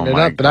 for sending Oh, it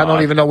my up. But I don't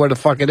God. even know where the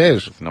fuck it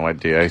is. No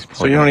idea.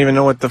 So you don't even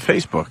know what the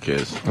Facebook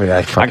is.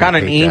 Yeah, I got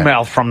an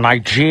email from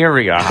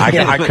Nigeria.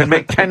 I could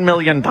make $10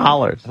 million.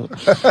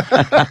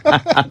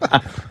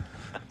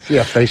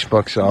 Yeah,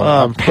 Facebook. So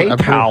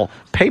PayPal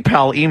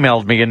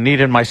emailed me and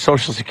needed my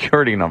social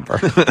security number.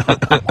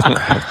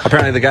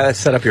 Apparently, the guy that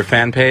set up your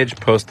fan page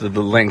posted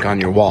the link on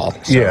your wall.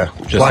 So Yeah.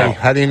 Just Why?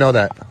 How do you know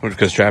that?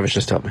 Because Travis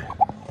just told me.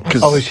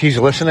 Oh, he's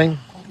listening.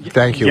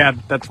 Thank you. Yeah,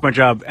 that's my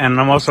job, and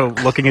I'm also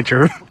looking at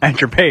your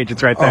page.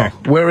 It's right Oh, there.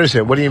 where is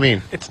it? What do you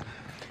mean?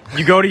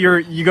 You go to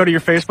your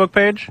Facebook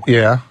page,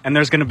 Yeah. and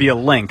there's going to be a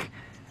link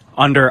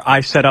under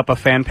 "I set up a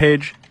fan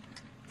page."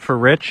 for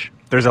Rich,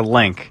 there's a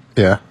link.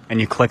 Yeah. And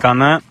you click on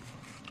that,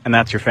 and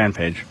that's your fan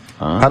page.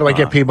 How do I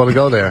get people to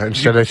go there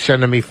instead of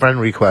sending me friend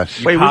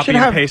requests? Wait, we should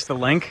have paste the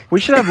link. We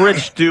should have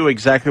Rich do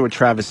exactly what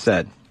Travis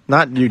said.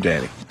 Not you,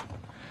 Danny.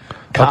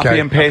 Copy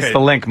and paste the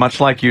link, much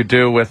like you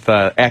do with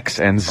X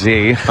and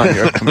Z on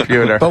your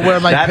computer. But where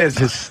am I? That is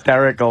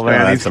hysterical, man.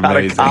 That's He's got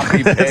amazing. to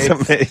copy paste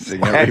That's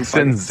amazing. X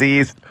and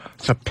Z's.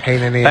 It's a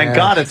pain in the Thank ass.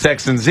 God it's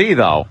X and Z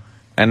though,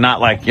 and not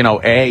like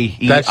A,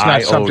 E, That's not I,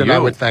 something O, I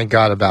U. would thank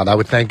God about. I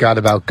would thank God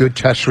about good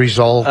test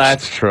results.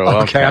 That's true.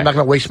 Okay, I'm not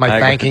going to waste my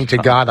thanking to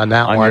God on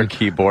that on one. your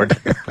keyboard.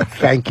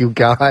 Thank you,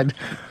 God.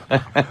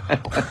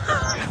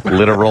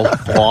 Literal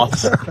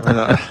thoughts.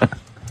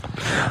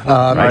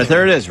 All right,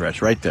 there it is,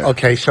 Rich, right there.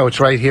 Okay, so it's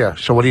right here.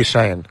 So what are you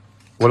saying?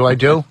 What do I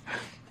do?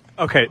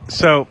 Okay,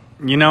 so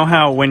you know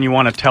how when you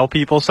want to tell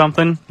people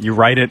something, you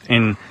write it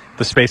in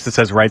the space that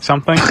says write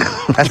something?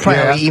 That's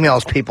probably how he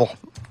emails people.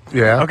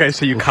 Yeah. Okay,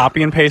 so you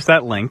copy and paste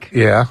that link.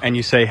 Yeah. And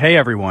you say, hey,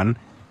 everyone.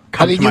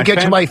 How did you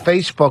get to my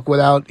Facebook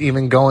without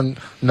even going?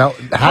 No,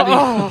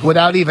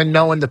 without even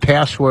knowing the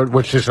password,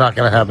 which is not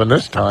going to happen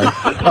this time.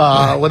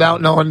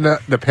 Without knowing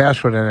the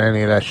password and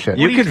any of that shit.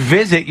 You could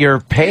visit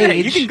your page. Yeah,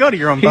 you can go to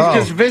your own He's page.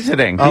 just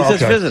visiting. He's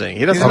just visiting.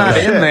 He doesn't He's not know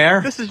in shit.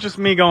 there. This is just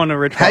me going to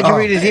Rich. How'd you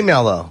read his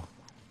email, though?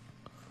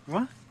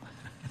 What?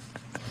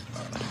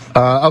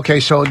 Okay,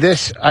 so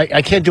this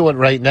I can't do it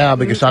right now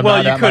because I'm Well,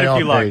 not you at could my if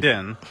you own logged page.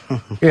 in.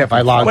 Yeah, if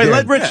I log Wait, in.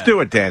 let Rich do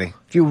it, Danny.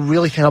 Do you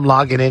really think I'm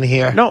logging in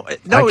here? No,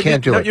 I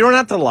can't do it. You don't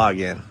have to log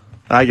in.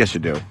 I guess you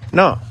do.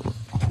 No,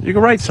 you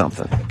can write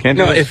something. Can't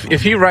do No, this.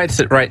 if he writes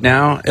it right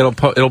now,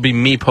 it'll be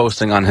me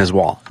posting on his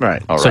wall.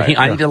 Right. All So right.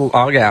 I need to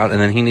log out,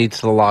 and then he needs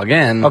to log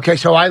in. Okay,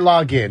 so I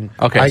log in.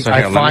 Okay, so here,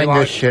 I let me find log-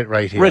 this shit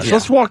right here. Rich,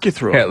 let's walk you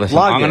through Here, it. listen.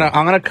 Log in. I'm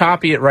gonna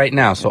copy it right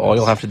now. So all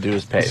you'll have to do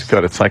is It's paste.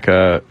 good. It's like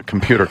a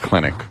computer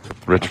clinic.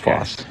 Rich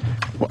Foss.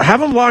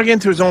 Have him log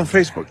into his own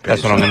Facebook page.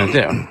 That's what I'm gonna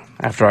do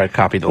after I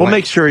copy the We'll link.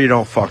 make sure you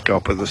don't fuck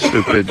up with a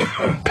stupid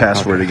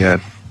password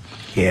again.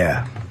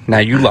 Yeah. Now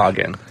you log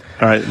in.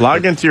 All right,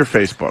 log into your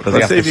Facebook. Does he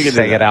Let's have see to if you can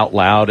say do it that. out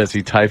loud as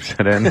he types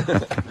it in?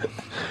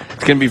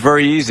 It's going to be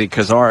very easy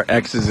because our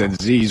X's and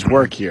Z's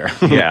work here.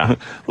 Yeah.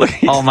 Look,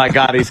 Oh my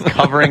God, he's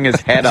covering his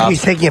head up.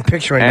 He's taking a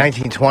picture in And-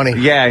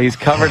 1920. Yeah, he's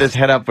covered his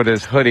head up with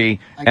his hoodie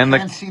and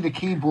the see the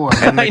keyboard.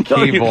 and the I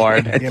know you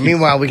keyboard. can't. Yeah,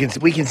 meanwhile, we can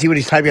see what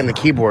he's typing on the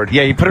keyboard.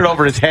 Yeah, he put it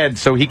over his head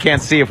so he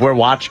can't see if we're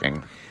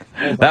watching.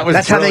 That was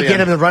That's how they brilliant. get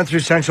him to run through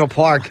Central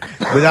Park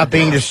without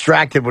being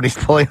distracted when he's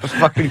pulling a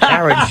fucking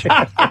carriage.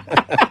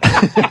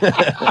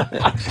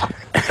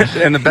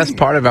 And the best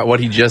part about what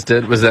he just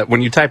did was that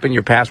when you type in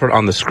your password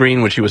on the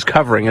screen, which he was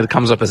covering, it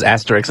comes up as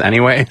asterisk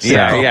anyway. So.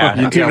 Yeah.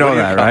 You do Yeah, know what are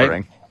you that, right?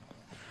 covering?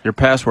 Your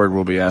password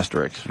will be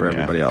asterisk for Yeah.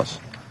 everybody else.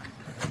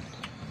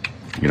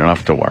 You don't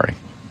have to worry.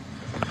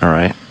 All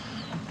right.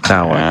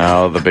 Now what?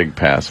 Now the big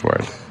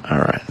password. All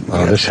right.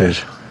 Oh, this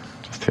is.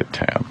 Just hit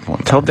tab.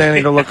 Tell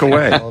Danny to look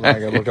away. Hold on, I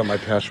gotta look at my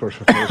password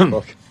for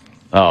Facebook.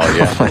 Oh,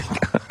 yeah.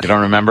 You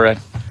don't remember it?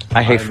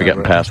 I hate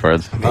forgetting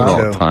passwords all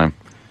the too. time.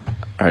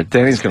 All right,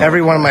 Danny's going to...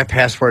 Every one of my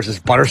passwords is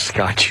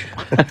butterscotch.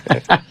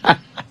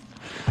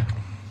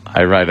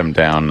 I write them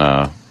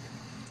down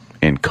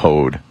in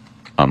code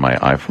on my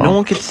iPhone No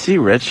one can see,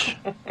 Rich.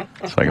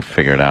 so I can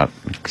figure it out.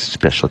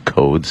 Special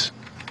codes.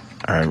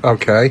 All right.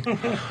 Okay.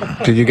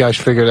 Did you guys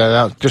figure that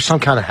out? There's some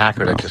kind of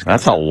hacker that just.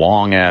 That's a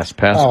long ass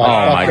password. Oh,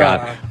 I Oh, my fucked God.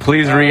 up.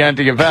 Please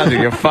re-enter your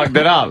password. You fucked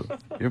it up.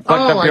 You fucked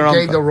up your I own.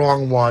 gave the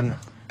wrong one.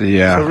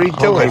 Yeah. So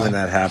redo I'll it. hate when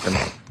that happens.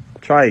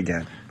 Try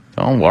again.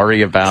 Don't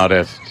worry about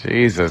it.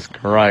 Jesus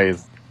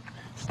Christ.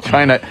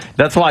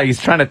 That's why he's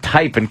trying to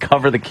type and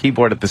cover the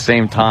keyboard at the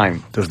same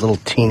time. Those little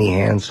teeny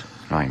hands.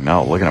 I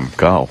know. Look at him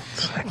go.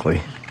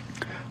 Exactly.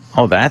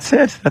 Oh, that's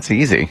it? That's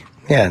easy.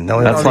 Yeah,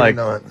 no, That's don't like, even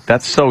know it.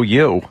 that's so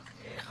you.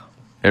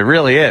 It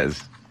really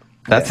is.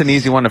 That's an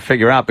easy one to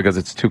figure out because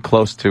it's too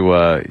close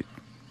to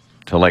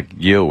like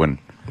you. And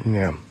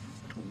yeah.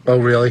 Oh,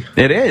 really?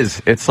 it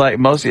is. It's like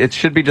it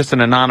should be just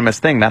an anonymous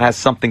thing that has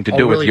something to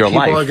do with really? your People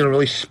life. are going to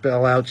really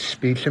spell out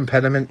speech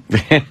impediment?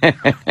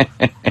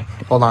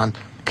 Hold on.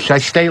 Should I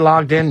stay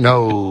logged in?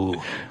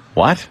 No.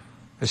 What?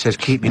 It says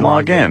keep me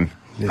Log logged in.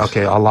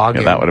 Okay, I'll log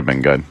Yeah, in. that would have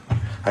been good.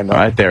 I know. All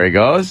right, there he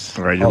goes.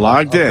 All right, you're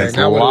logged in. Okay,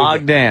 now what do we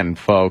Logged in,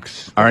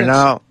 folks. All right,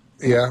 now...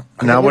 Yeah.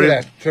 Now Look what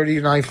at do- that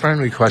 39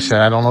 friend requests that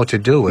I don't know what to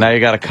do with. Now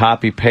you got to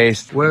copy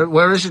paste.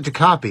 Where is it to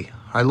copy?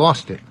 I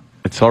lost it.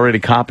 It's already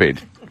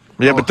copied.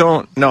 Yeah, but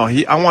don't... No,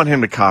 I want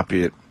him to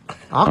copy it.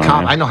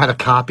 I know how to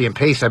copy and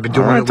paste. I've been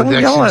doing All right, it with don't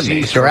X yell and at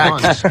me. Z's for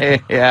months.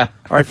 Yeah.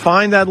 All right,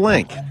 find that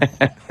link.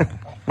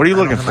 What are you I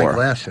don't looking have my for?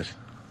 glasses.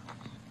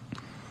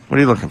 What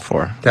are you looking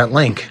for? That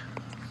link.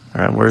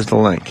 All right, where's the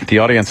link? The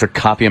audience are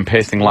copy and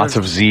pasting lots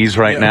of Z's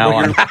right now.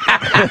 Where's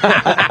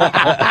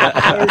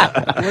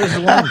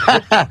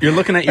the link? You're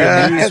looking at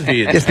your news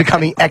feed. It's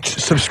becoming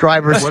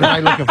ex-subscribers. What am I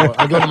looking for?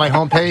 I go to my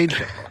home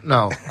page?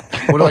 No.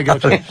 What do I go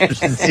to?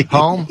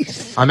 Home?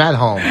 I'm at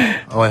home.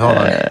 Oh, wait, hold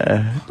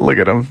on. Look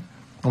at him.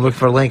 I'm looking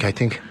for a link, I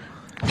think.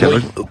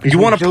 You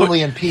want to put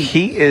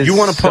He is you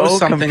want to post so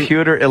something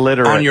computer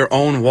illiterate on your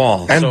own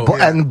wall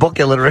and book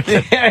illiterate.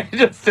 Yeah,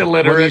 just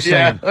illiterate.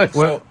 Saying?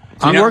 Do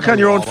you work on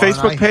your own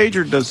Facebook page,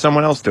 or does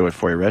someone else do it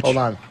for you, Rich? Hold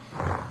on.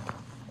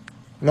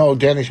 No,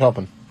 Danny's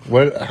helping.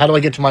 How do I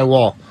get to my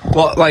wall?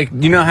 Well, like,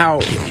 you know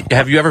how...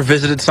 Have you ever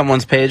visited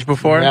someone's page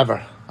before?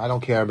 Never. I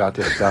don't care about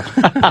this stuff.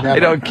 I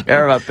don't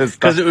care about this stuff.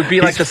 Because it would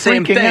be like the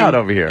same thing out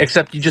over here.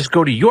 Except you just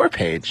go to your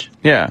page.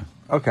 Yeah.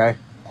 Okay.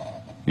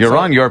 You're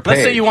on your page.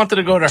 Let's say you wanted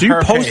to go to her Do you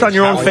post page. on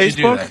your own How would you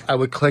do Facebook? that? I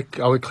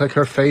would click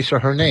her face or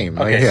her name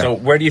right Okay, here. so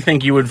where do you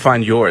think you would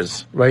find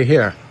yours? Right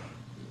here.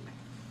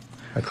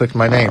 I clicked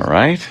my name. All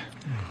right.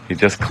 He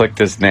just clicked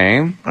his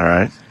name. All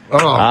right.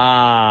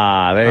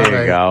 Oh.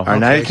 There you go. All right,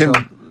 now you can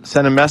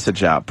send a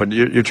message out, but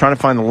you're trying to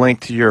find the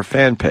link to your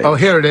fan page. Oh,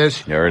 here it is.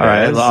 Here it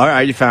All is.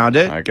 right, you found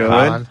it. All right,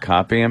 Good.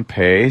 Copy and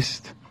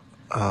paste.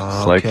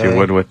 Just like okay. you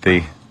would with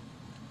the...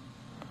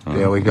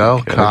 There we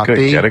go.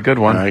 Copy. Get a good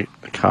one. All right.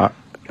 All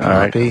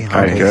right. Copy. All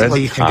right, Okay. good. What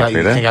do you think? Copied You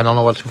it. think I don't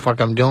know what the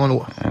fuck I'm doing?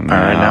 And All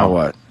right, now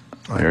what?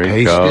 There he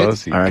Paste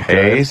goes. it. He All right,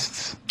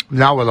 pastes.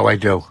 Now what do I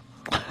do?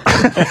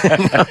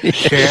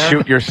 Share.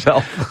 Shoot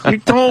yourself. You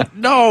don't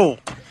know.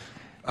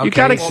 You Okay,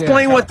 got to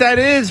explain what that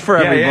is for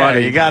Yeah,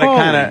 everybody. you gotta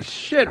Holy kinda-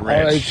 shit, All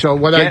right, Rich. so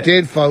what I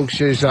did, folks,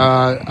 is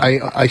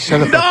I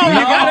set up. You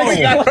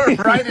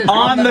gotta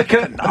on the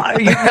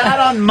not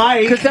on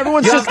mic. Because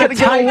everyone's You just have going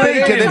to to get a type it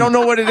link and in. they don't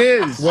know what it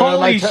is. What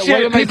am I Holy ty- what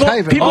shit! am I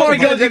typing? People Oh, are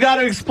because you got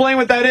to explain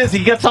what that is.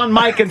 He gets on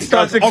mic and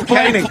starts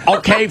explaining.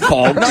 Okay,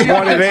 folks. No, you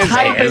what have it to is.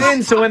 type it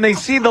in so when they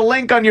see the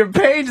link on your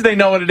page, they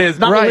know what it is.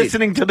 Not Right.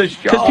 listening to the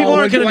show. Because people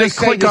aren't going do to I just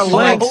say click this on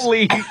line? links.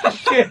 Holy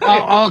shit!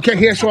 Okay,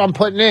 here's what I'm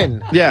putting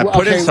in. Yeah,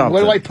 put in okay, something.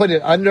 Where do I put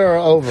it? Under or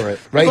over it?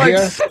 Right Like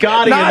here?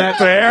 Scotty in Not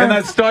there.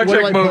 that Star Where do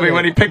Trek I put movie it?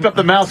 when he picked up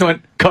the mouse and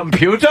went,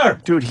 computer?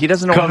 Dude, he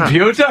doesn't know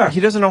Computer? He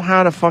doesn't know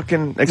how to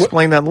fucking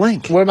explain that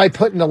link. Where am I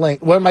putting the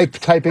link? Where am I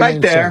typing Right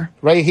into? there.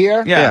 Right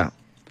here? Yeah.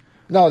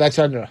 No, that's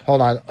under.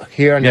 Hold on.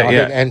 Here, and Yeah, now I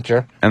yeah. hit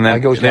enter. And then I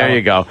goes there down.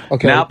 you go.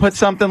 Okay. Now put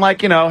something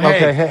like, hey,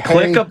 Okay,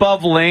 click hey,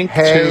 above link to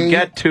hey.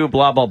 get to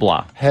blah, blah,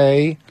 blah.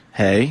 Hey.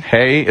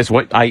 Hey is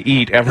what I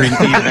eat every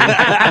evening.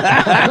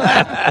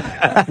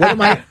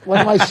 What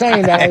am I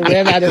saying? That I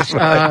ran out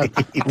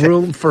of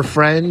room for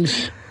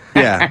friends?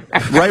 Yeah.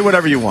 Write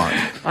whatever you want.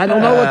 I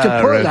don't know what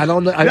to put. I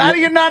don't know. How do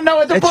you not know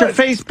what to It's put?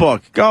 your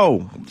Facebook.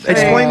 Go.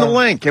 Explain the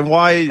link and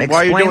why you're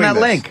Explain doing that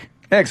this. link.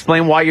 Yeah,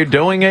 explain why you're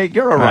doing it.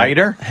 You're a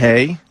writer.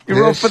 Hey. You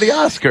wrote for the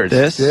Oscars.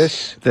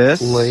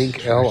 This.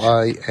 Link,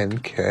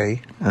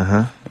 L-I-N-K.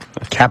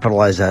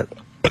 Capitalize that.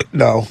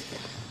 No.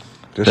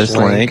 This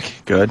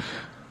link. Good.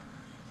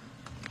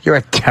 You're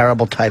a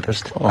terrible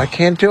typist. I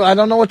can't do. I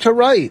don't know what to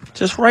write.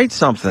 Just write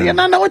something. You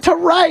don't know what to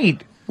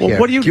write. Well,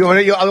 what do you?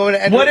 want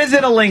to What is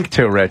it a link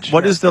to, Rich?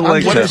 What is the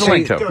link? What to? is the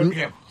link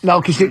to? No,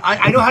 because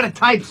I know how to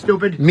type,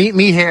 stupid. meet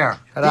me here.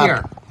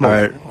 Here. All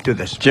right. Do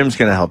this. Jim's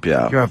gonna help you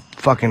out. You're a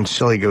fucking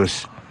silly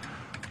goose.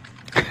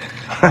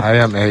 I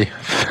am a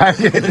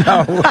faggot.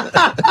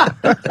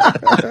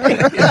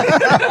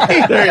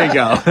 There you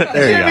go.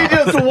 There you Jimmy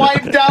just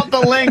wiped out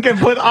the link and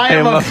put I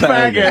am a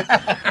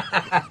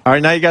faggot. All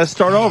right, now you got to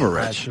start over,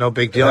 Rich. That's no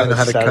big deal. I know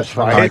how to cut.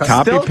 All right, It's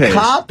copy, still paste.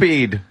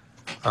 copied.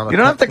 You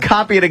don't have to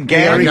copy it Yeah,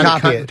 again. we Recopy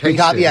gotta cut it. and paste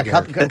Recopy, it yeah, again.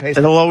 cut and paste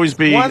it. It'll always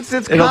be. Once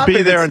it's it'll copied,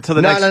 be there it's- until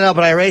the No, next. no,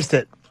 but I erased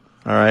it.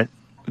 All right.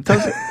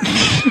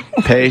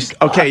 Paste.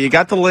 Okay, you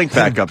got the link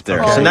back up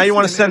there. So now you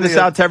want to send this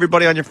out to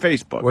everybody on your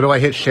Facebook. What do I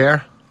hit?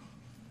 Share?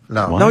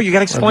 No. No, you got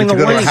to explain the to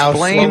go to a link. house.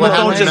 People Well,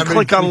 don't just Remember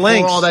click on before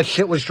links. all that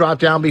shit was dropped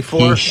down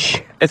before.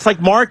 It's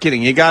like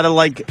marketing. You got to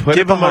Put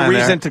give it them a behind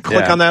reason there. to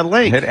click Yeah. on that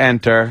link. Hit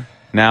enter.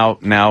 Now,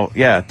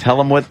 yeah, tell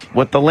them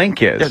what the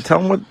link is. Yeah, tell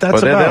them what that's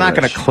But they're about. not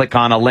going to Rich. click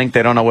on a link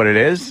they don't know what it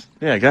is.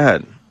 Yeah, go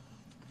ahead.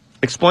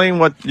 Explain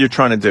what you're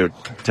trying to do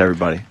to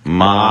everybody.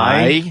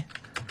 My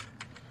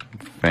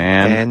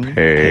fan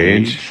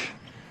page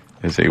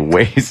is a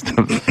waste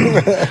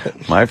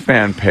of my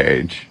fan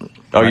page.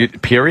 Oh, you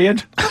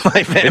period?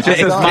 My fan It just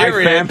says my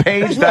fan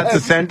page. That's a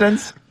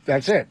sentence.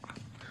 That's it.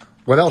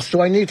 What else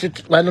do I need to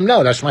let them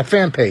know? That's my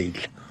fan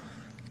page.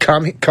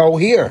 Go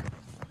here.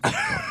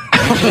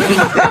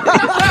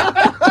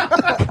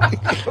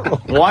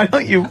 Why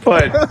don't you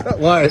put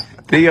What?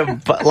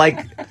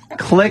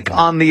 click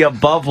on the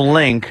above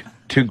link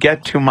to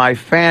get to my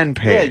fan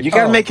Yeah, page? you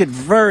got to make it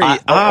very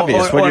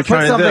obvious what you're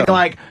trying put to something do.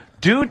 like,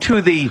 due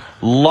to the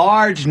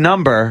large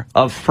number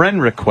of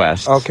friend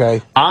requests,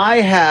 Okay.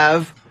 I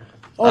have.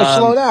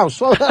 Slow down.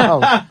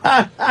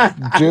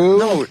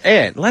 Do.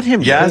 Ed, let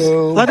him. Yes,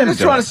 Let I him just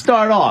do want it. to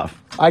start off.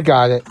 I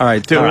got it. All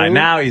right, do All it. right,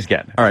 now he's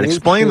getting it. All right,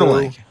 explain the To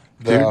link.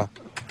 The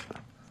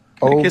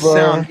Make it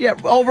sound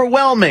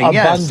overwhelming.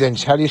 Yes.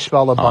 abundance. How do you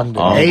spell abundance?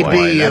 Oh, A, boy,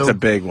 B, U. That's a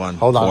big one.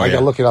 Hold on, for I you.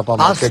 gotta look it up on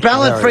my I'll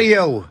spell it for dictionary.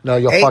 you. No,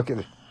 you'll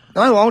fucking.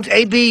 No, I won't.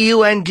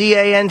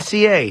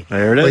 ABUNDANCA.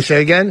 There it Wait, is.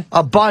 say again.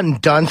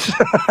 Abundance.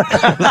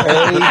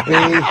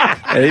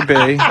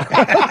 A-B.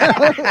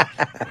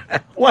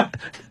 What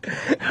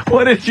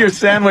did your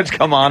sandwich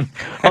come on?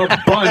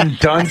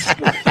 Abundance.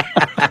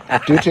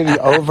 Due to the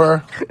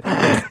over.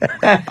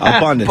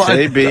 Abundance.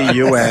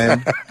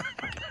 A-B-U-N.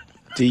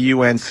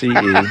 D-U-N-C-E.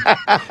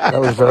 That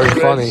was very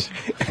funny.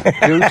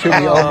 Due to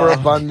the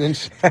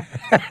overabundance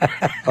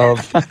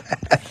of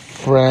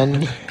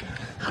friend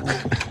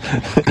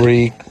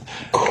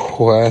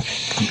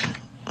requests.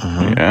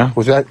 Yeah.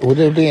 Would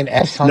there be an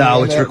S on No,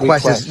 the it's end of that?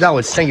 request. No,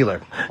 it's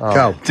singular.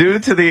 Go. Due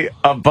to the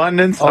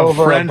abundance of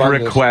friend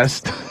Overabundance.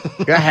 request.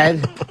 Go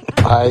ahead.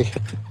 I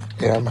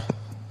am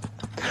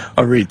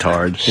A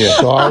retard.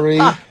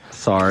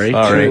 sorry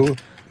Sorry.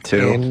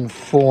 to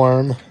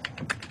inform.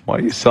 Why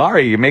are you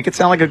sorry? You make it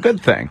sound like a good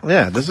thing.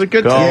 Yeah, this is a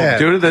good Go. thing. Yeah.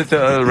 Due to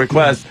the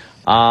request.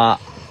 No,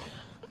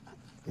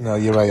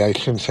 you're right. I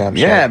shouldn't say I'm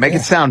Yeah, sorry. make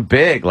it sound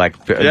big.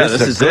 Like this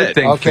this is is a good it.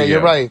 thing for Okay, you.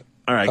 you're right.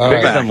 All right, All go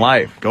right. back. Bigger than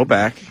life. Go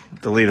back.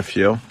 Delete a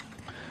few.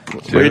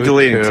 What are you Due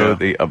deleting to to?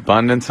 the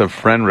abundance of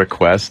friend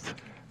request.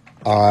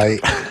 I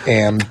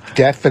am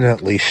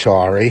definitely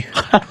sorry.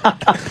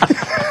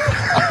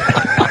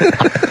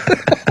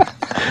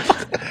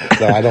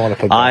 No, I don't want to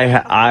put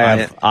that.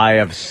 I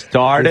have Due to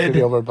started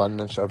the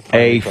overabundance of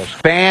friend a requests.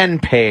 fan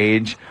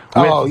page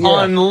with Oh,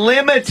 yeah.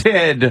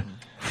 unlimited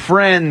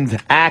friend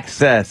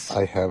access.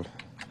 I have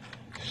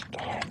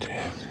started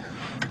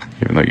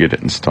Even though you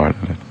didn't start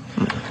it.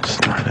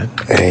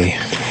 a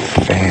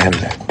fan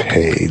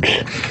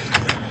page.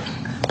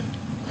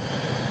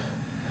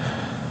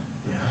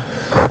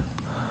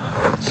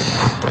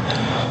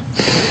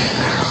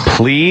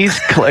 Please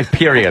click.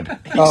 Period.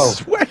 Oh,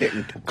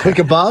 Sweating. Click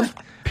above.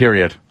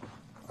 Period.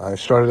 I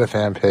started a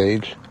fan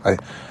page.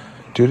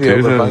 Due to the Due to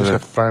overabundance the-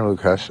 of friend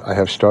requests, I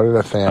have started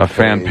a fan A page.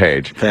 fan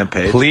page. Fan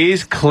page.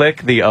 Please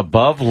click the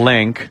above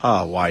link.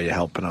 Oh, why are you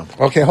helping him?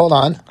 Okay, hold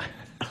on.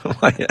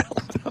 Why are you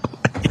helping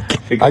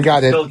him? I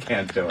got it. Still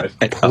can't do it.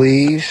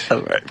 Please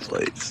All right,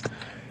 please.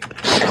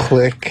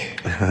 click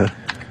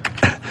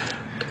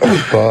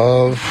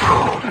above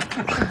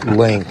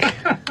link.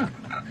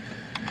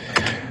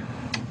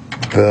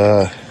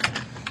 The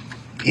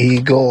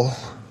Eagle.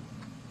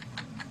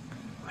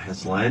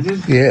 Has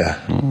landed? Yeah.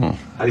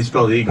 How do you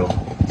spell eagle?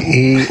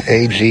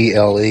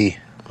 EAGLE.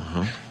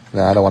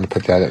 No, I don't want to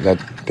put that.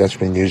 That's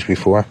been used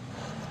before.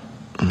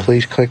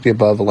 Please click the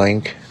above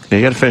link. Yeah,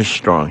 you got to finish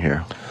strong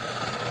here.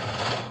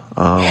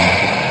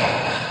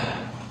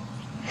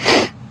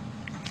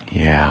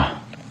 Yeah.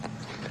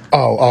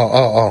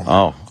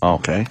 Oh. Oh.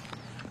 Okay.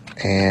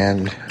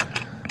 And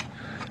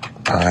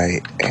I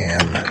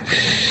am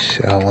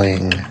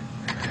selling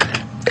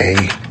a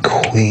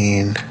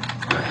queen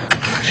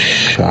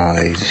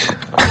size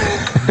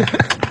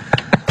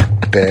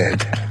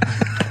bed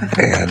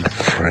and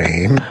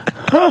frame.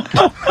 Why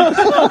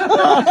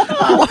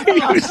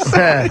are you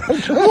sad?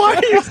 Why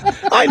are you?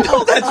 I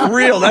know that's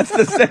real. That's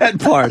the sad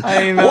part.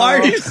 I know. Why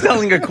are you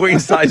selling a queen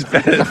size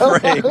bed and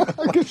frame?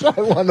 Because I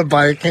want to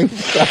buy a king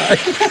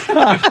size.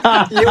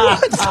 You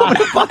want someone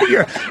to buy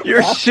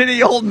your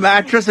shitty old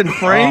mattress and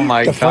frame? Oh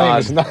my The frame God.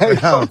 is nice.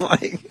 Oh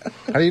my.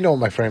 How do you know what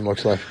my frame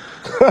looks like?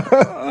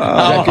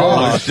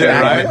 Oh, shit,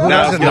 right?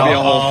 Now it's gonna be a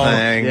whole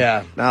thing.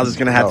 Yeah. Now there's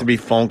gonna have to be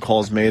phone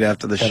calls made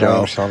after the And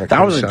show. I'm selling a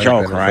That was a queen-size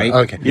joke, bed and right?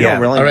 frame. Okay. You Yeah.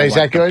 don't really All right, know is what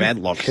that the good? bed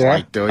looks Yeah.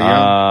 like, do you?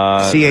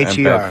 CHER.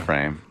 and bed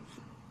frame.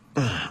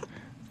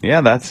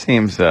 Yeah, that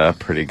seems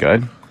pretty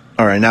good.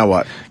 All right, now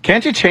what?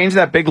 Can't you change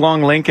that big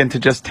long link into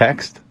just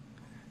text?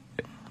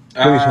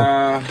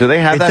 Do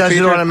they have It that does it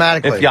feature?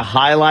 automatically. If you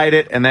highlight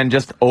it and then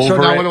just over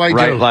now it, what do I do?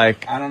 right?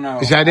 Like I don't know.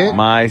 Is that it?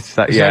 my, Is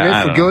yeah, that I it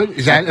don't for know. good?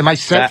 Is that? Am I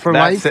set for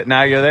that's life? it.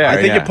 Now you're there. I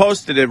think yeah. you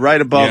posted it right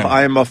above. Yeah.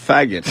 I am a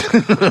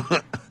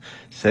faggot.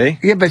 See?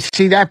 Yeah, but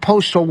see, that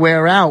post will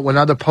wear out when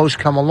other posts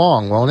come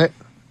along, won't it?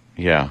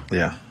 Yeah,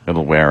 Yeah.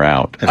 it'll wear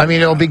out. I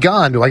mean, it'll be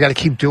gone. Do I got to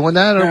keep doing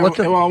that, or Yeah, what?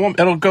 well, it won't-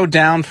 it'll go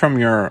down from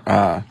your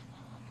on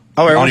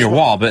your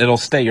wall, but it'll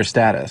stay your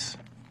status.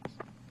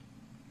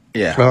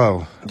 Yeah.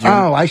 Oh,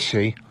 I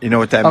see. You know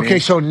what that means? Okay,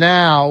 so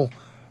now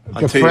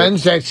the Until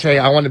friends that say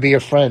I want to be your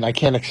friend, I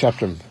can't accept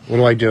them.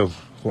 What do?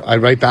 I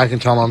write back and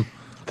tell them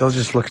They'll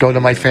just look. go to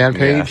my fan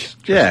page. Yes,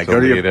 Yeah, just go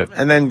to delete your it.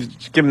 and then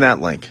just give them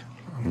that link.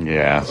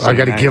 Yeah, I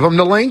got to give them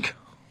the link.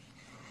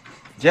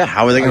 Yeah,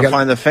 how are they going to gotta-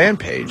 find the fan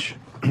page?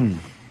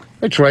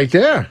 It's right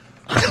there.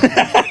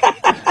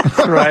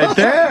 right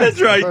there.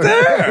 That's right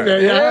there.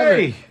 There you have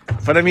it. Hey.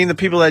 But I mean, the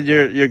people that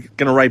you're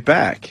going to write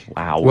back,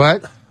 Wow.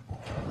 What?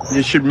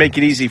 you should make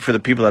it easy for the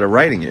people that are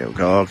writing you.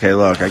 Go, okay,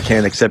 look, I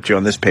can't accept you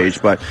on this page,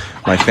 but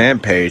my fan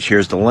page,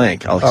 here's the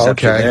link. I'll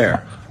accept you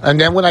there. And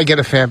then when I get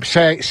a fan,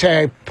 say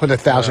I put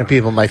 1,000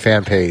 people on my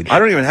fan page. I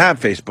don't even have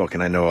Facebook,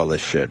 and I know all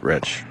this shit,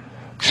 Rich.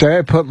 Say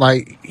I put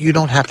my. You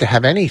don't have to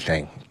have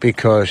anything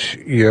because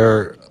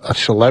you're a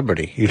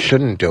celebrity. You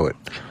shouldn't do it.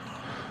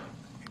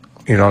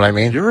 You know what I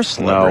mean? You're a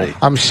celebrity.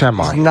 I'm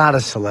semi. Not a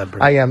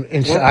celebrity. I am.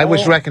 I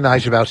was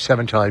recognized about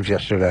 7 times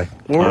yesterday.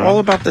 We're all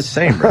about the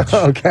same, Rich.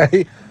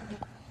 Okay.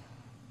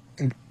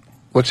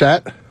 What's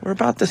that? We're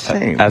about the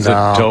same. As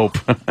a dope.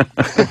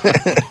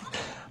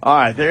 All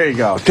right, there you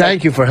go.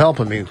 Thank you for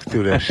helping me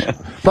through this.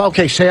 But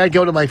okay, say I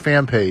go to my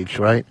fan page,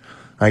 right?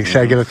 I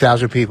say I get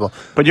 1,000 people.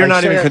 But you're I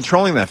not say even I-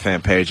 controlling that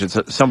fan page. It's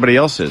somebody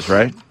else's,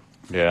 right?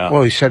 Yeah.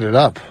 Well, he set it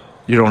up.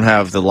 You don't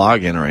have the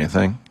login or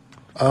anything.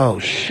 Oh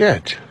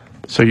shit!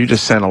 So you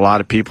just sent a lot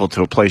of people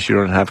to a place you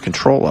don't have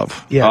control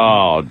of. Yeah.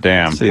 Oh,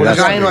 damn. See, Well, the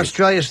that's guy in not-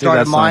 Australia see,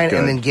 started that's not mine good.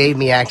 and then gave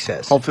me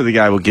access. Hopefully, the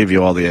guy will give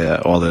you all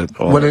the.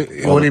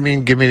 What do you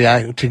mean? Give me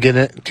the to get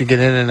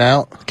in and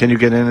out? Can you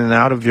get in and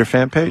out of your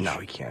fan page? No,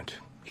 he can't.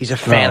 He's a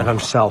fan of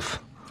himself.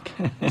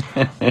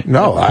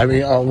 No, I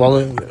mean,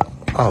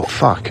 oh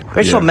fuck.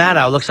 Rachel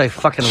Maddow looks like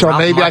fucking. So Ralph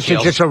maybe I should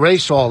Macchio. just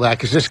erase all that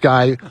because this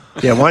guy.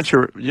 Yeah, why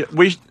don't you?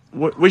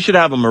 We should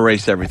have him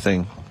erase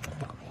everything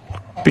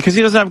because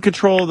he doesn't have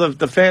control of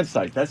the fan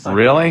site. That's not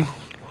Really?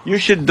 You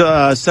should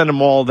send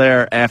them all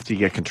there after you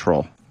get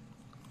control.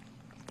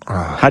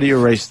 How do you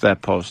erase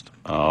that post?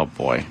 Oh,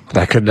 boy.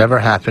 That could never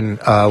happen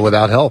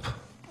without help.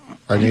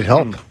 I need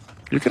help.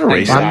 You can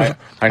erase it.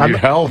 I need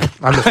help.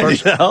 I'm the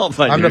first. Help,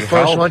 I'm the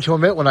first one to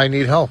admit when I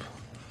need help.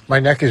 My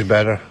neck is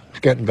better. It's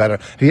getting better.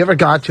 Have you ever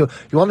got to?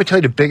 You want me to tell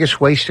you the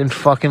biggest waste in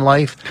fucking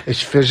life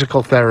is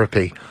physical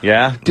therapy.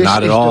 Yeah? This Not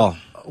at is all.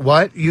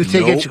 What you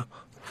think Nope. it's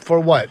for?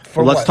 What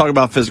for? Let's what? talk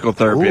about physical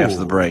therapy Ooh, after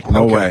the break.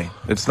 No okay. way.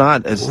 It's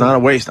not a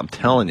waste. I'm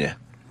telling you.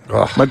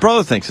 Ugh. My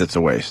brother thinks it's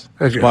a waste.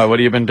 Why? What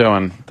have you been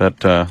doing?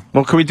 That.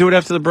 Well, can we do it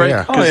after the break?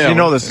 Yeah. Because Oh, yeah. you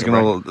know this is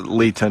going to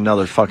lead to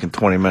another fucking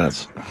 20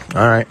 minutes.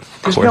 All right.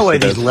 There's course no way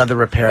it these is. leather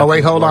repair. Oh wait,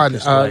 things hold work on.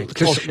 this way. It's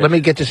Just bullshit. let me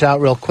get this out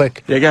real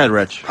quick. Yeah, go ahead,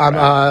 Rich.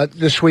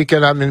 This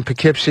weekend I'm in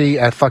Poughkeepsie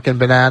at fucking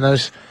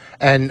Bananas,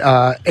 and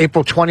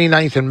April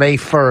 29th and May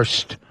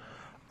 1st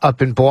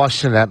up in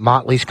Boston at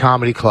Motley's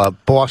Comedy Club,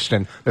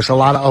 Boston. There's a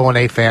lot of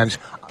O&A fans.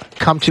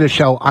 Come to the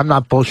show. I'm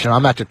not bullshitting.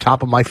 I'm at the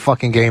top of my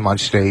fucking game on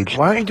stage.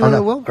 Why aren't you doing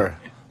the Wilbur?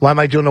 Why am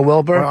I doing the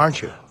Wilbur? Why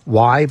aren't you?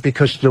 Why?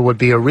 Because there would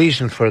be a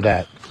reason for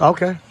that.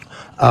 Okay.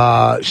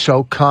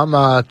 So come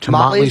to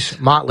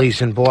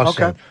Motley's in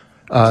Boston.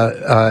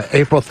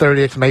 April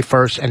 30th, May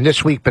 1st, and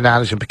this week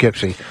Bananas in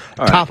Poughkeepsie.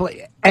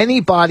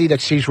 Anybody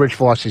that sees Rich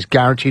Voss is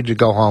guaranteed to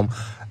go home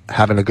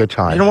having a good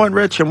time. You know what,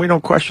 Rich? And we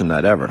don't question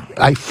that ever.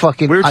 I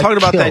fucking. We were I talking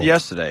about that kill.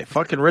 yesterday.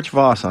 Fucking Rich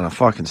Voss on a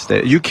fucking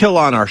stage. You kill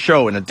on our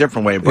show in a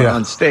different way, but Yeah.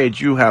 on stage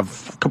you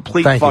have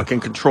complete Thank you. fucking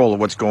control of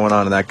what's going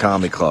on in that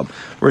comedy club.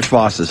 Rich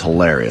Voss is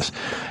hilarious.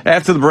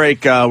 After the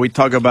break, we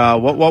talk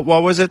about what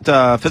was it?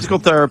 Physical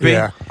therapy.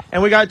 Yeah.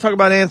 And we got to talk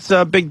about Ant's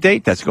big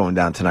date that's going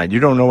down tonight. You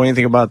don't know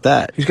anything about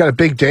that. He's got a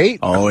big date.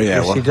 Oh yeah,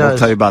 Yes, he we'll does.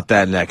 tell you about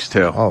that next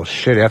too. Oh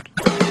shit! After.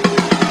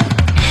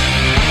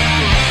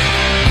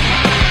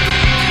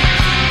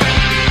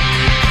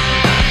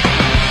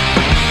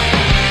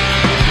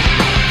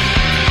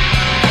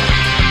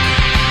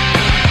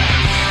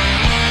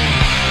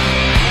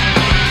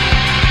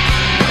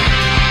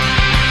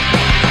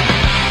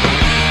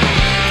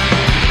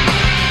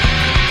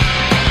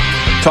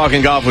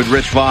 Talking golf with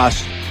Rich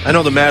Voss. I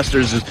know the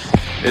Masters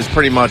is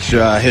pretty much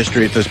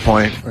history at this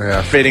point.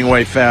 Yeah. Fading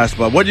away fast.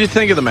 But what do you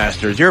think of the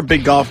Masters? You're a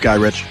big golf guy,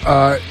 Rich.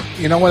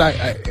 You know what?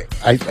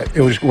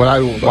 It was what I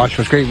watched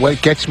was great.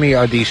 What gets me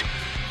are these.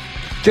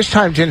 This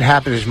time didn't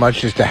happen as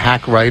much as the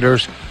hack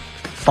writers.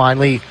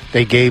 Finally,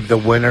 they gave the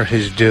winner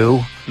his due.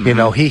 Mm-hmm. You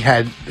know, he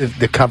had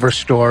the cover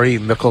story,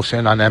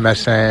 Mickelson on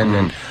MSN, Mm-hmm.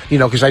 and you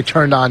know, because I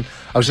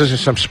was listening to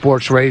some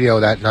sports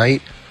radio that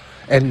night,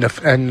 and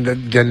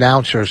the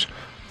announcers,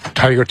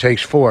 Tiger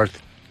takes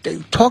fourth. They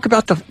talk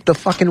about the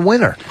fucking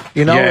winner.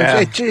 You know,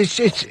 Yeah.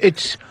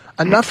 it's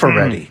enough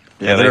already.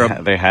 Yeah,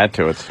 they had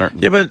to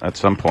at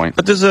some point.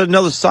 But there's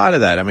another side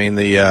of that. I mean,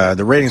 the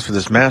ratings for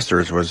this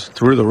Masters was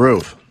through the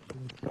roof.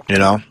 You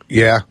know?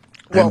 Yeah.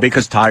 And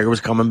because Tiger was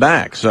coming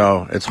back.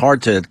 So it's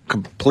hard to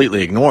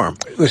completely ignore him.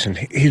 Listen,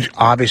 he's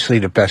obviously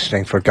the best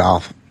thing for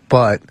golf,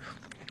 but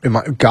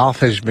golf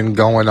has been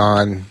going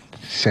on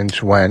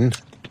since when?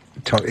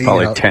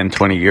 Probably 10,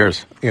 20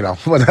 years. You know,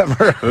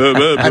 whatever.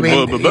 I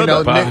mean, you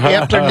know,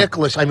 after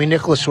Nicholas,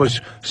 Nicholas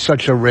was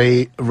such a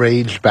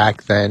rage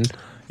back then,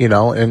 you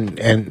know,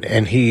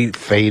 and he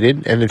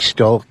faded, and it's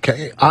still,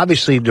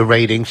 obviously the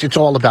ratings, it's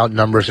all about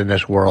numbers in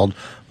this world,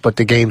 but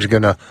the game's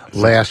going to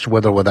last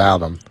with or without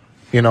them.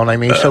 You know what I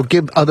mean? So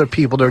give other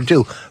people their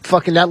due.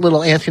 Fucking that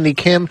little Anthony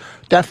Kim,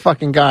 that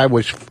fucking guy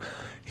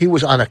he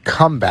was on a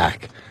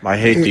comeback. I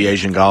hate the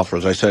Asian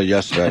golfers. I said it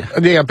yesterday.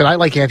 Yeah, but I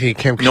like Anthony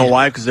Kim. You know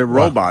why? Because they're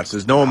robots.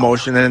 There's no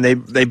emotion, and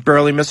they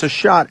barely miss a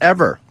shot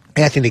ever.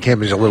 Anthony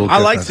Kim is a little I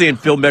different. like seeing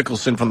Phil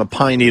Mickelson from the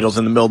Pine Needles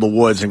in the middle of the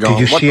woods and going,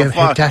 Did you what see the him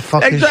fuck? hit that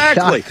fucking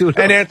exactly. shot, dude?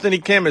 And Anthony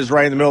Kim is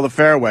right in the middle of the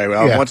fairway.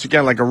 Yeah. Once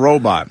again, like a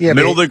robot. Yeah,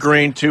 middle of but- the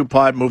green,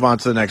 2-putt, move on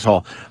to the next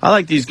hole. I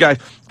like these guys.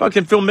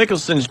 Fucking Phil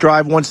Mickelson's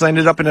drive once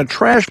ended up in a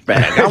trash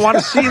bag. I want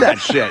to see that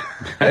shit.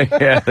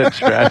 Yeah, the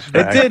trash It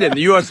bag. did in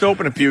the U.S.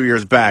 Open a few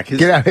years back.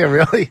 Get out of here,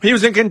 really? He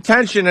was in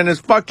contention, and his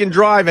fucking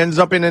drive ends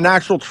up in an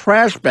actual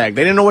trash bag.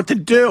 They didn't know what to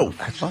do.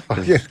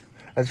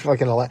 That's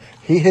fucking a lot.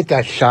 He hit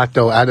that shot,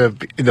 though, out of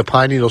the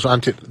Pine Needles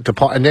onto the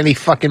putt, and then he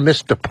fucking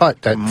missed the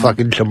putt, that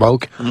fucking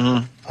jamoke.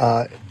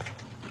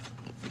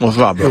 What's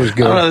up, It bro? was I don't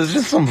know, good. there's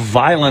just some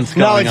violence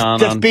No, going it's on.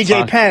 that's on BJ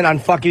Fox. Penn on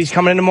fucking. He's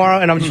coming in tomorrow,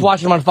 and I'm just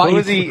watching him on Fox. Who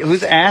is he?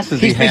 Whose ass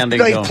is he He's handing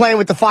like to? playing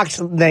with the Fox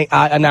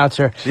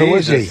announcer. Who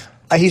is he?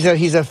 Jesus.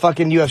 He's a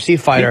fucking UFC He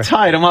fighter.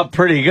 tied him up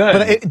pretty good.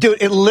 But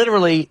dude, it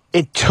literally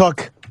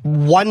took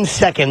 1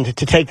 second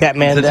to take that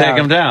man To down. take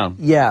him down.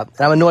 Yeah,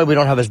 and I'm annoyed we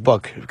don't have his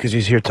book because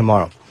he's here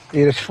tomorrow.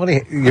 It's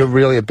funny. You're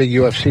really a big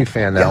UFC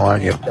fan now,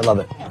 aren't you? I love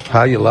it.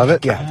 How you love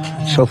it?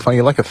 Yeah. It's so funny.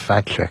 You're like a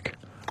fat chick.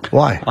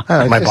 Why?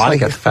 My body,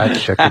 like a fat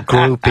chick, a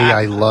groupie.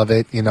 I love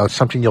it. You know, it's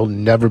something you'll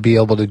never be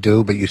able to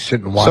do, but you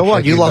sit and watch. So what?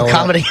 Like You love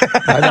comedy?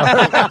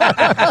 I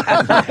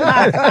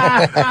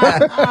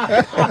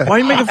Why are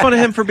you making fun of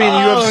him for being a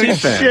UFC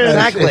fan? Shit,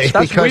 exactly.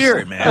 That's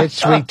weird, man.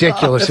 It's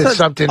ridiculous. It's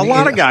something. A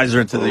lot of guys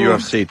are into the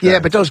UFC thing. Yeah,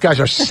 but those guys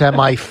are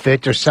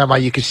semi-fit or semi.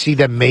 You can see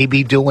them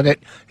maybe doing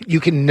it. You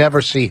can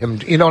never see him.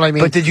 You know what I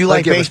mean? But did you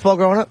like baseball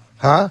growing up?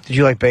 Huh? Did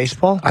you like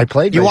baseball? I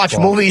played You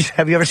baseball. watch movies?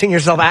 Have you ever seen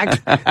yourself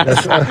act?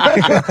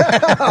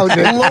 Oh,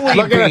 dude.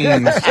 Look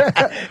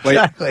at Wait,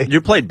 Exactly.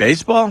 you played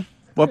baseball?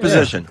 What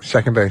position?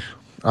 Second base.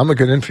 I'm a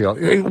good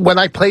infield. When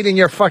I played in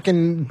your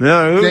fucking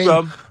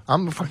Yeah,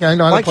 I'm fucking. I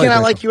know. how Why to play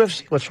can't I baseball. like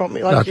UFC? What's wrong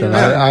with me? Like, Nothing.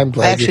 I'm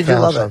glad I actually you do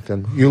found love it.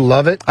 something. You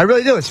love it? I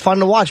really do. It's fun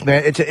to watch,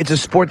 man. It's a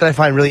sport that I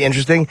find really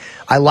interesting.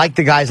 I like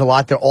the guys a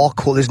lot. They're all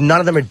cool. There's none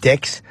of them are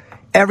dicks.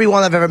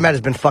 Everyone I've ever met has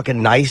been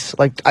fucking nice.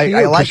 Like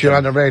I like you're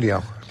them. on the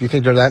radio. Do you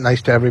think they're that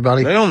nice to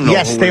everybody? They don't know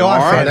Yes, who they we are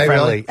fan they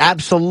friendly. really?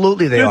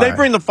 Absolutely, they Dude, are. they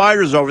bring the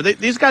fighters over.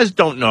 These guys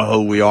don't know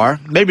who we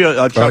are. Maybe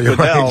Chuck You're Liddell.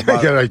 right.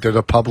 but- You're right. They're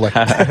the public.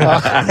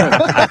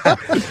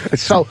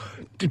 So,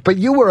 but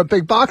you were a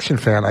big boxing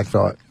fan, I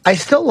thought. I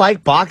still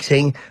like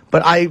boxing,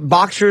 but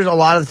boxers a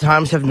lot of the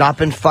times have not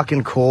been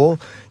fucking cool.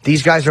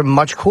 These guys are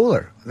much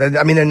cooler.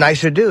 I mean, they're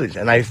nicer dudes,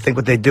 and I think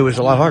what they do is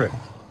a lot harder.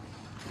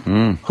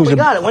 We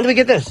got it. When did we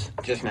get this?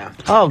 Just now.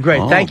 Oh,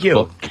 great. Thank you.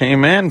 Book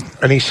came in.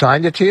 And he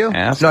signed it to you?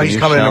 Ask No, and he's you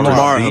coming shall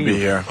Tomorrow receive. he'll be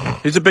here.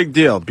 He's a big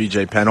deal,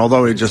 BJ Penn,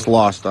 although he just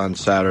lost on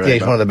Saturday. Yeah,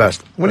 he's one of the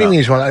best. What do you mean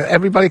he's one?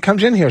 Everybody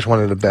comes in here is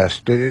one of the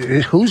best.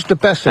 Who's the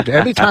best?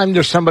 Every time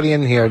there's somebody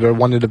in here, they're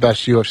one of the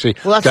best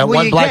UFC. Well, that's that what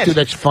one you black get. dude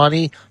that's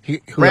funny.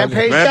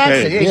 Rampage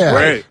Jackson. Yeah, he's Yeah,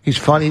 great. he's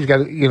funny. He's got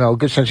a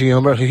good sense of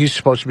humor. He's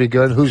supposed to be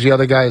good. Who's the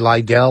other guy?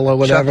 Lydell or Chuck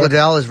whatever.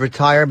 Liddell is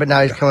retired, but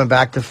now he's coming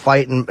back to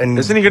fight. And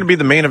Isn't he going to be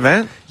the main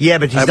event? yeah,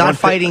 but he's At not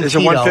fighting Is it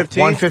Tito.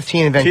 115?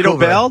 115 in Vancouver. Tito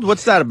bailed?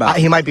 What's that about?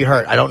 He might be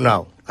hurt. I don't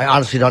know. I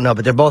honestly don't know.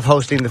 But they're both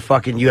hosting the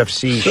fucking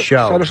UFC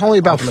show. So there's only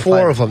about Ultimate 4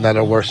 Fighter. of them that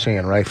are worth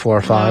seeing, right? 4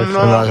 or 5. No,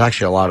 there's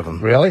actually a lot of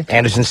them. Really?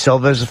 Anderson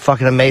Silva is a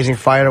fucking amazing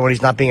fighter when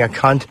he's not being a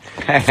cunt.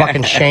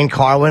 Fucking Shane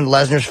Carwin.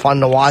 Lesnar's fun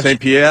to watch. St.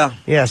 Pierre.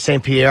 Yeah,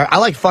 St. Pierre. I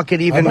like fucking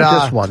How even.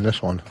 about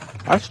this one.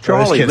 That's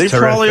Charlie. kid's Leave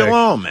Charlie terrific.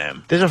 alone,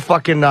 man. There's a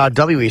fucking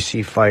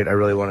WEC fight. I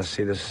really want to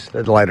see this.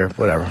 The lighter,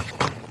 whatever.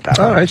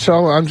 All right,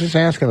 so I'm just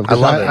asking him. I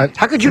love it.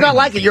 How could you not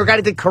like it? You're a guy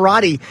that did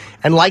karate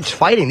and likes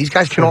fighting. These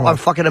guys can all are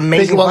fucking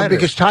amazing Well, fighters.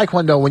 because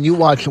Taekwondo, when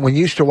you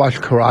used to watch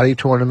karate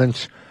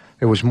tournaments,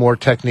 it was more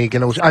technique,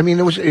 and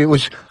it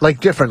was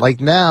like different.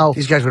 Like now,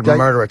 These guys would like,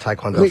 murder a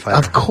Taekwondo fighter.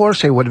 Of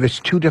course they would. If it's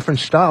 2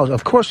 different styles,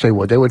 of course they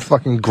would. They would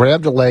fucking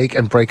grab the leg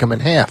and break them in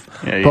half.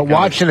 Yeah, you but gotta-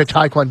 watching a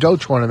Taekwondo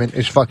tournament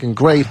is fucking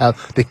great. How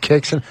the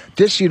kicks and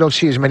this, you don't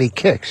see as many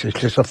kicks. It's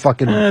just a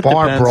fucking it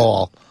bar depends.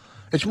 brawl.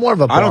 It's more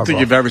of a bar I don't think brawl.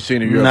 you've ever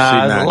seen a UFC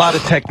Nah, there's match. a lot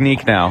of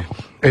technique now.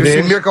 It You see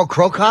is? Mirko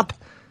Krokop?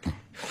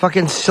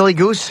 Fucking silly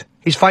goose.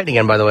 He's fighting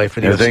again, by the way,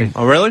 for the Is UFC. he?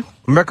 Oh, really?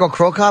 Mirko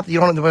Krokop?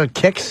 You don't know the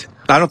kicks?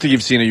 I don't think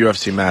you've seen a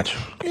UFC match.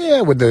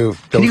 Yeah, with the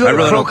Can you go I to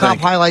really don't Krokop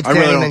think- highlights I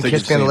really day don't and then think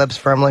kiss you've me on the seen- lips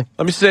firmly?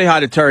 Let me say hi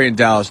to Terry in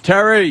Dallas.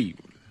 Terry!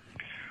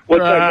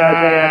 What's up,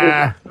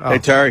 guys? Hey,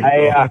 Terry.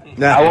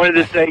 I wanted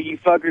to say you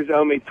fuckers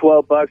owe me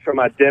 $12 for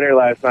my dinner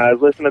last night. I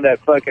was listening to that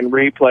fucking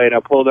replay, and I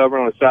pulled over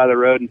on the side of the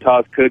road and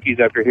tossed cookies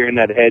after hearing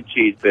that head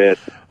cheese bit.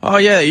 Oh,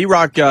 yeah,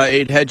 E-Rock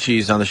ate head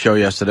cheese on the show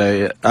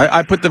yesterday.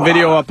 I put the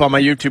video up on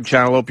my YouTube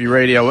channel, Opie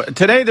Radio.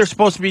 Today, they're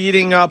supposed to be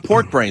eating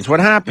pork brains.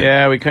 What happened?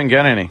 Yeah, we couldn't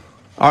get any.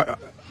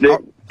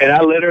 And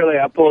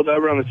I pulled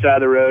over on the side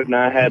of the road, and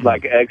I had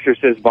like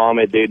exorcist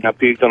vomit, dude, and I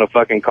puked on a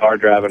fucking car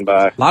driving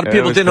by. A lot of Yeah, people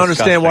it was didn't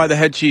understand disgusting. why the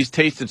head cheese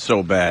tasted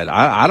so bad.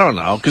 I don't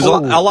know. Because a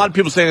lot of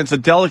people saying it's a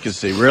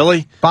delicacy.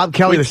 Really? Bob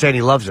Kelly was saying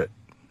he loves it.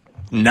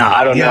 No.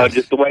 I don't know. Yes.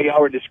 Just the way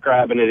y'all were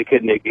describing it, it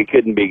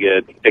couldn't be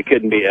good. It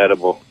couldn't be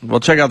edible. Well,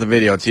 check out the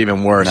video. It's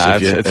even worse Nah,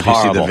 if you it's see the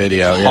horrible.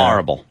 video. It's Yeah.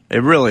 horrible.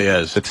 It really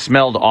is. It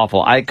smelled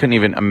awful. I couldn't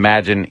even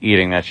imagine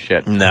eating that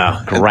shit. No.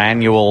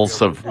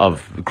 Granules of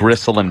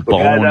gristle and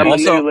Guys, I'm bone. a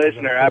Also- new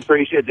listener. I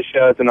appreciate the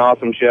show. It's an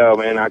awesome show,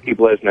 man. I'll keep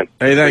listening.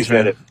 Hey, thanks, Appreciate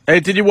man. it. Hey,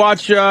 did you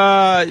watch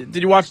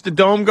the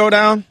Dome go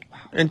down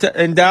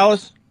in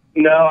Dallas?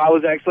 No,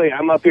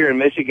 I'm up here in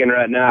Michigan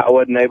right now. I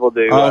wasn't able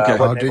to. Oh, okay. I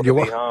wasn't Oh, did able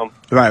you to be home.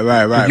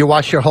 Right. Did you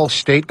watch your whole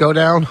state go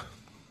down?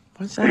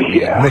 What's that?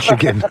 Yeah.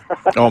 Michigan.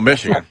 Oh,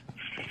 Michigan.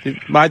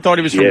 I thought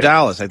he was from Yeah.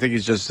 Dallas. I think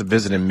he's just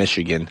visiting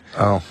Michigan.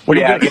 Oh. What do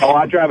you Yeah, do?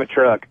 I drive a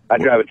truck. So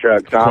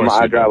course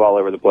I you drive do. all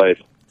over the place.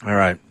 All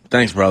right.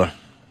 Thanks, brother.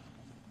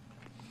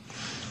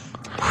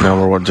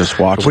 No, we're just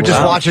watching. We're just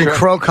Wow. watching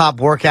Krokop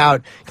work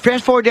out.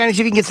 Fast forward, Danny,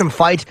 see if you can get some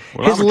fights.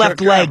 Well, His I'm a left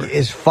truck leg driver.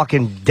 is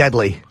fucking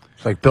deadly.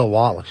 It's like Bill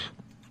Wallace.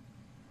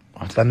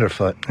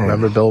 Thunderfoot.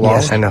 Remember Bill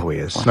Wallace? Yes, I know who he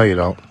is. No, you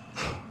don't.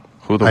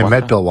 Who the I what?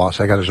 met Bill Wallace.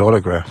 I got his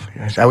autograph.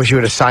 I wish you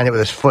would have signed it with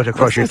his foot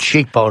across your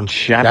cheekbone.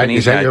 Japanese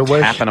Is that guy your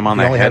wish? tapping him on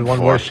You the only head had one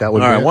for wish. That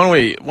would All be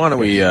right. it. Why don't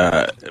we?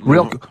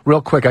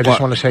 Real quick, I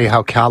just What? want to say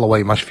how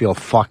Callaway must feel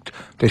fucked.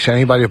 They say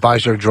anybody who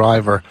buys their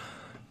driver,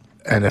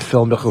 and if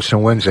Phil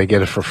Mickelson wins, they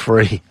get it for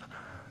free.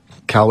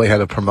 Callaway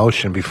had a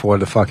promotion before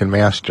the fucking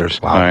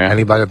Masters. Wow. Oh, yeah?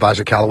 Anybody that buys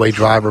a Callaway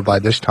driver by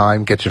this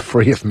time gets it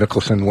free if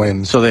Mickelson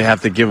wins. So they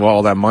have to give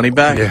all that money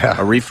back?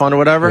 Yeah. A refund or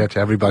whatever? Yeah, to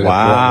everybody.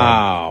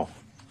 Wow.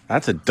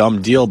 That's a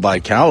dumb deal by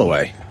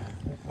Callaway.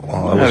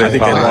 Well, I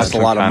think they lost a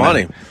lot of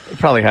money. They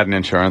probably had an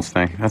insurance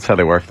thing. That's how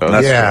they work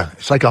those. yeah,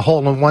 it's like a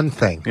hole-in-one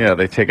thing. Yeah,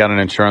 they take out an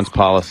insurance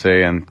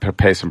policy and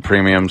pay some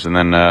premiums, and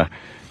then the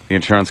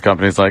insurance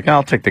company's like,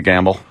 I'll take the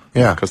gamble.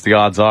 Yeah. Because the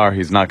odds are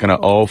he's not going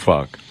to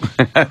fuck.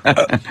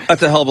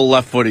 That's a hell of a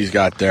left foot he's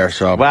got there.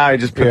 So Wow, he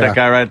just put that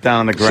guy right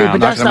down on the See, ground.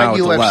 but that's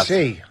knocking him not out with the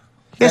left. UFC.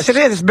 Yes, it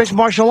is. It's mixed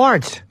martial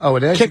arts. Oh,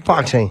 it is?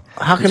 Kickboxing.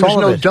 How come It's there's all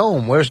no of it.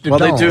 dome? Where's the Well,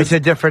 they dome? do- It's a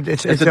different.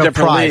 It's it's a their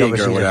different pride league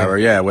overseas, or I whatever.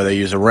 think. Yeah, where they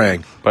use a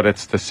ring, But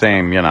it's the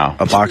same,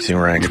 a boxing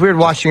ring. It's weird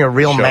watching a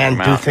real Show man him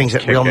do out, things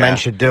that kick real men ass.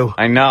 should do.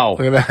 I know.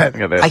 Look at that.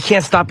 Look at this. I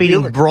can't stop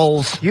eating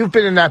rolls. You've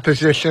been in that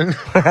position.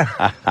 Look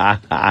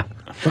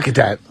at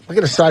that. Look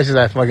at the size of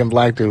that fucking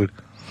black dude.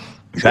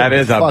 That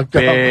is a Fucked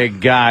up.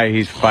 big guy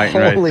he's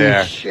fighting right Holy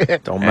there.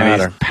 shit. Don't And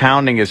matter. he's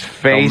pounding his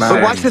face. matter.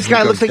 But watch this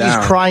guy. He Looks goes like down.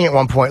 he's crying at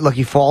one point. Look,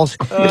 he falls.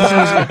 he's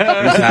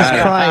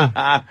crying.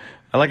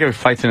 I like how he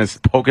fights in his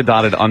polka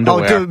dotted Oh,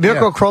 underwear. dude,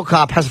 Mirko Cro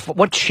Cop has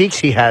what cheeks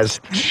he has.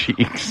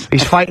 Cheeks.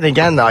 He's fighting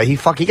again though. He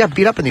got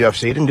beat up in the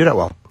UFC. He didn't do that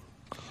well.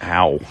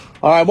 Ow.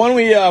 All right, why don't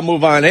we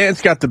move on?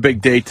 Ant's got the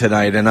big date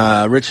tonight,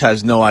 and Rich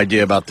has no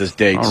idea about this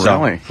date. Oh,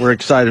 so really? we're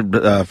excited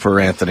for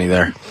Anthony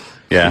there.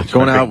 Yeah, it's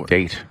Going my out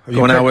big date.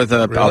 Going out with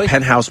a Really?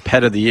 Penthouse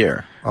Pet of the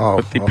Year.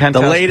 Oh, The, oh.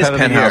 penthouse The latest pet of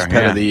Penthouse year,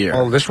 Pet yeah. of the Year.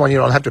 Oh, this one you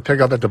don't have to pick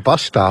up at the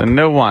bus stop. The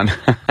new one.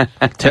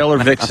 Taylor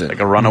Vixen.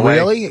 Like a runaway.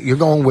 Really? You're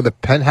going with a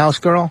penthouse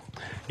girl?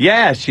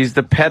 Yeah, she's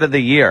the pet of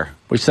the year.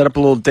 We set up a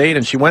little date,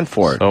 and she went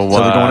for it. So,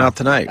 So they're going out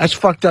tonight. That's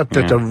fucked up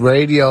that the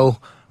radio,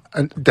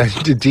 that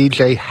the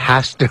DJ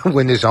has to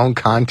win his own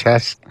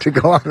contest to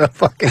go on a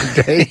fucking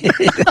date.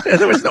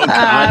 There was no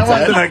It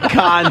wasn't a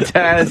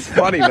contest.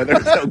 funny, but there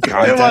was no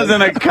contest. It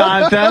wasn't a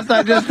contest.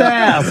 I just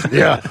asked.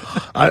 Yeah.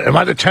 Am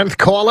I the 10th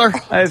caller?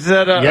 I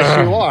said,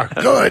 Yes, you are.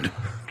 Good.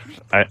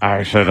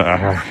 I said,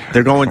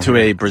 They're going to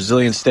a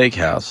Brazilian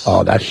steakhouse.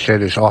 Oh, that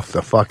shit is off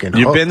the fucking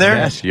You've hook. been there?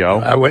 yes, yo.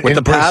 I went With in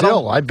the paddle?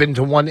 Brazil. I've been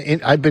to one.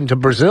 I've been to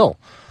Brazil,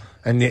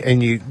 and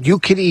you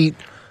could eat.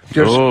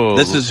 Just, Ooh.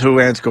 This is who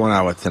Ant's going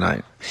out with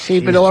tonight. see,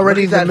 but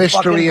already the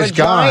mystery is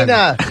gone.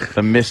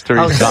 The mystery's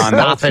Oh, gone. No,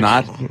 stop it's it.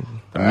 not.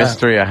 The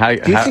mystery of how you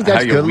think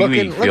that's your good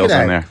wee looking? Look at feels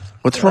that. in there.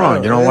 What's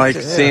wrong? You don't like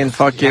seeing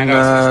fucking...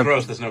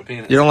 gross. There's no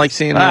penis. you don't like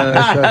seeing...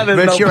 There's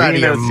Rich, no you're out of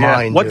your penis yet.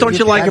 mind. what don't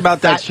you like That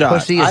about that fat shot?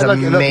 Pussy is I look-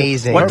 look-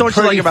 amazing. What don't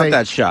you like pretty about face-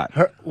 that shot?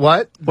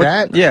 What?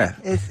 That? Yeah.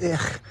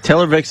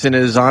 Taylor Vixen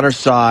is on her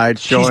side,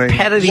 showing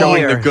pet of the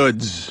showing year. the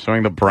goods.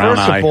 Showing the brown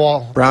First eye. of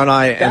all, Brown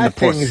eye and the that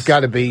thing puss. has got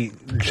to be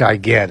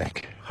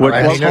gigantic. What,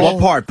 I mean, what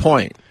part?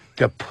 Point.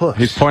 the puss.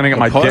 He's pointing at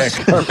my puss?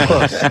 dick. Her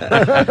puss.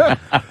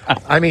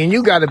 I mean,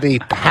 you got to be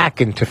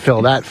packing to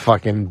fill that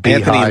fucking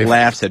beehive. Anthony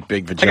laughs at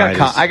big vaginas.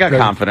 I got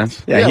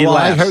confidence. Yeah, he well,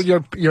 laughs. I heard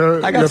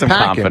you're I got some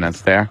packing.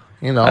 confidence there.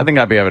 You know. I think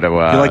I'd be able to. You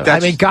like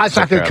that? I mean, God's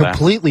not going to Take care of that.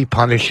 completely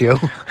punish you.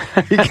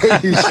 He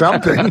gave you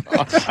something.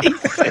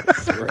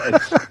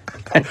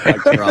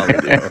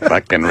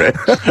 Fucking rich.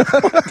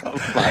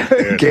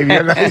 Gave you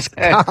a nice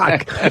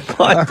cock.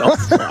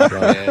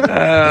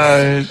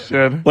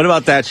 Shit. What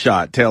about that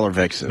shot, Taylor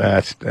Vixen?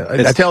 That's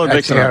Taylor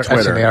Vixen on Twitter.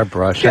 That's an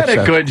airbrush. Get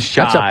That's a good That's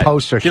shot. a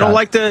poster You don't shot.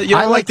 like the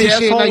I like the to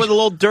see a asshole nice- with a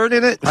little dirt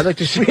in it? I'd like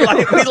to see. we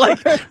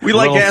like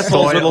Little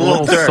assholes soil- with a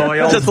little dirt.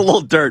 soil. Just a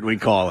little dirt, we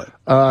call it.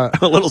 A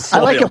little I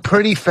soil. like a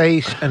pretty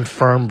face and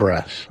firm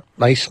breasts.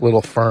 Nice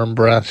little firm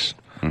breasts.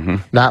 Mm-hmm.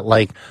 Not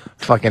like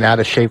fucking out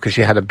of shape because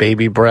you had a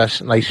baby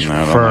breast. Nice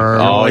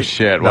firm. Oh, like-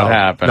 shit, No, what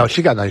happened? No,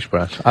 she got nice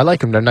breasts. I like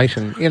them. They're nice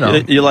and you know.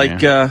 You like you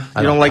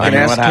don't like an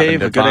ass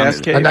cave, a good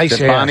ass cave? A nice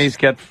Did ass. Bonnie's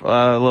get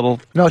a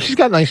little? No, she's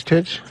got nice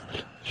tits.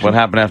 What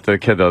happened after the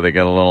kid though? They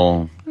get a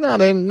little. No,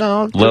 they're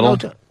Little?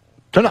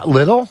 They're not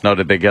little. No,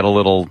 did they get a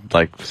little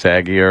like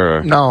saggier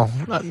or No,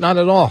 not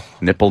at all.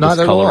 nipple Not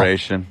at all.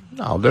 discoloration?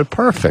 No, they're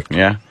perfect.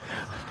 Yeah,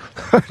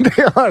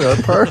 They are. They're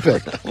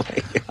perfect.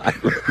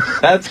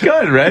 that's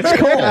good, Rich.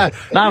 Cool. No,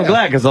 I'm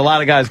glad because a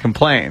lot of guys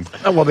complain.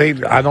 Well,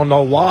 I don't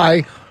know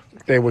why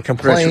they would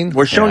complain.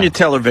 We're showing Yeah. you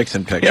Taylor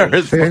Vixen You're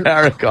pictures.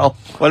 hysterical.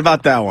 What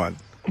about that one?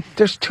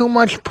 There's too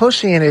much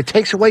pussy in it. It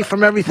takes away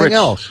from everything Rich,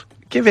 else.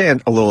 Give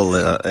Ant a little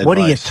advice. What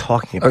are you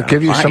talking about? I'll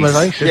give you some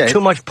advice. There's Yeah. too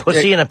much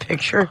pussy in a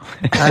picture.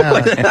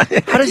 How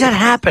does that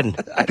happen?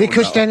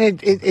 Because then it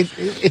Just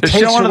takes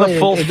show one of away. the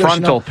full There's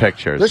frontal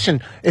pictures.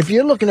 Listen, if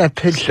you're looking at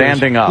pictures,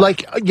 Standing up.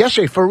 like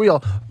yesterday for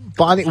real.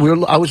 Bonnie,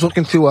 I was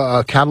looking through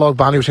a catalog.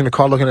 Bonnie was in the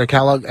car looking at a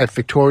catalog at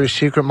Victoria's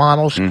Secret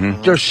models.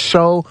 They're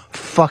so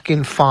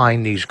fucking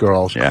fine, these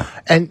girls. Yeah.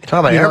 And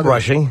Talk about you know,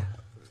 airbrushing.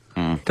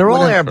 They're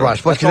all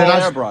airbrushed. But they're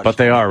not. But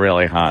they are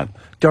really hot.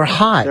 They're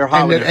hot. They're hot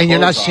and, with their and you're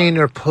not clothes on. seeing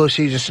their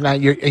pussy, just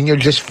not. You're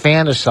just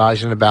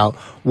fantasizing about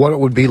what it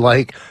would be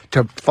like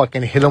to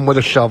fucking hit them with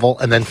a shovel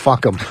and then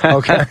fuck them.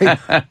 Okay,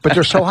 but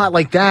they're so hot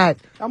like that.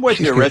 I'm with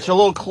She's you, good. Rich. A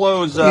little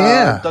clothes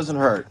Yeah. doesn't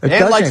hurt. It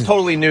Ant likes doesn't.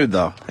 totally nude,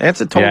 though. Ant's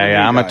a totally nude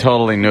I'm a guy.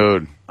 totally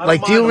nude.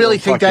 Like, do you really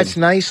think that's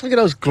nice? Look at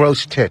those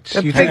gross tits.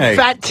 The You big think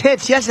fat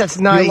tits. Yes, that's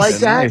nice. you like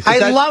that?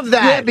 I love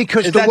that. Yeah,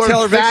 because Is the that word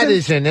Taylor fat Vixen?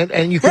 is in it,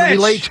 and you can Rich,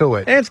 relate to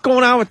it. And it's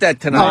going on with that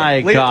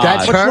tonight. My God.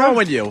 That's What's her? wrong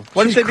with you?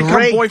 What if She's they become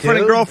great, boyfriend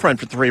and dude. girlfriend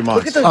for 3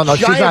 months? Look at those Oh, no,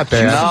 she's giant not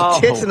bad. juicy No.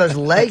 tits and those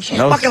legs. She's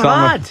No fucking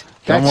summer. hot.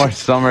 No more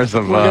summers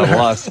of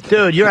lust.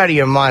 Dude, you're out of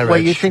your mind, Rich.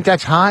 Wait, you think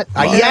that's hot?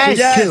 Yes.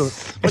 Yes. Dude.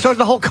 And so is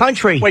the whole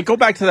country. Wait, go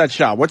back to that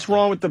shot. What's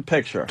wrong with the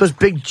picture? Those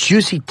big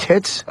juicy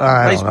tits.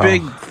 Nice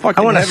big fucking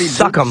I want to heavy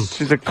suck them.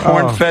 She's a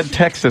corn-fed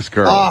Texas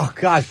girl. Oh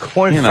God,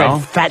 corn-fed You know.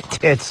 fat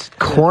tits.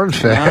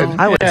 Corn-fed.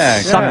 I would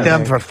Yeah, suck yeah.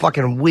 them for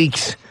fucking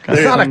weeks.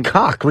 It's not a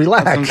cock.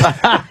 Relax.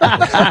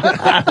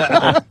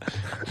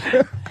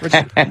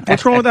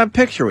 What's wrong with that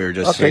picture we were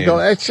just Okay, seeing? go.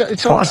 It's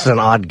all. Boss is an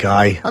odd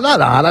guy. I'm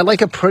not odd. I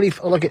like a pretty.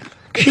 Look at.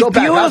 She's Go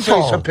back. I'll show you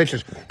beautiful. some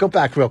pictures. Go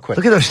back real quick.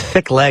 Look at those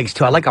thick legs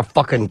too. I like a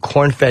fucking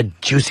corn-fed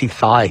juicy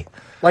thigh.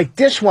 Like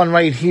this one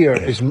right here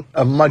is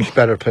a much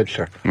better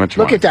picture. Which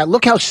Look one? at that.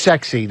 Look how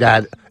sexy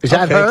that is.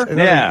 That her?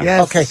 Yeah.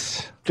 Yes. Okay.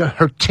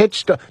 Her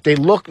tits, they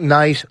look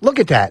nice. Look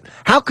at that.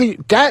 How could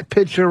you, that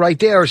picture right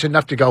there is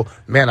enough to go,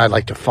 man, I'd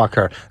like to fuck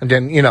her. And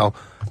then,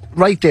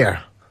 right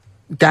there.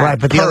 That, Right,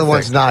 but the other perfect.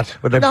 one's not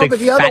with their No, big but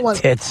the other fat one-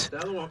 tits.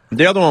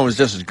 The other one was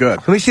just as good.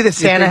 Let me see the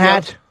Santa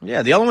hat.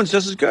 Yeah, the other one's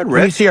just as good, Let me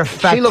Rich. see her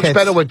fat She looks tits.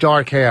 better with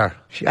dark hair.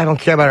 I don't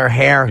care about her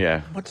hair.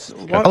 Yeah.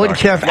 I wouldn't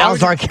care if Al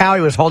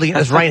Zarqawi was holding it in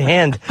his right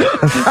hand. The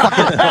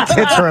fucking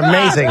tits are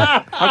amazing.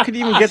 How could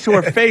you even get to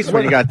her face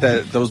when you got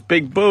those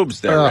big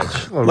boobs there,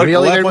 Rich? Well, Look,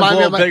 really? the left They one's a remind me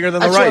little of my- bigger than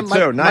the That's right, what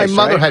too. Nice, My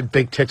mother right? had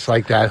big tits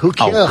like that. Who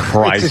cares?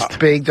 Christ. It's just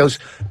big, those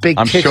big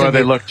I'm tits. sure and they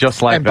you- look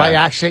just like and by that.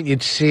 accident,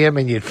 you'd see them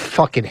and you'd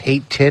fucking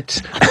hate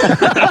tits.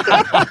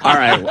 All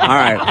right.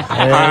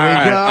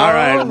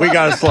 We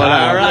got to slow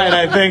down. All right,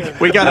 I think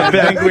We got a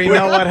bad. we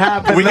know what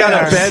happened. We got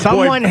there. a bad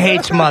Someone boy.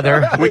 hates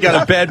mother. We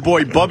got a bad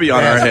boy Bubby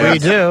on Yes, our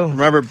hands. we do.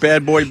 Remember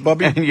bad boy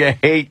Bubby? And you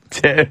hate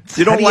tits.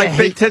 You How don't do you like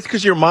big hate- tits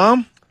because your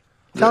mom?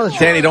 Tell the truth.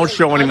 Danny, don't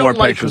show any I more don't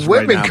like pictures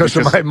women right now 'cause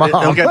of my mom.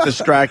 They'll get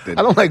distracted.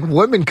 I don't like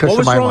women because What of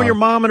was my wrong mom. with your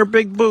mom and her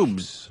big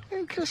boobs?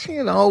 Because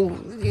you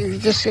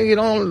just you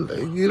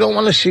don't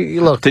want to see.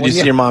 Look, Did you when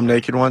see your mom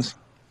naked once?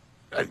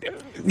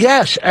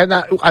 Yes, and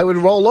I would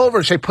roll over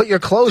and say, "Put your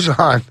clothes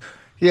on."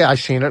 Yeah, I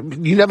seen it.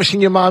 You never seen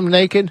your mom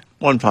naked?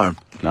 One time.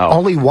 No.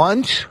 Only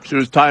once? She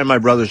was tying my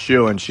brother's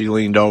shoe and she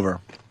leaned over.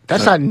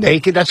 That's not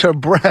naked. That's her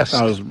breast.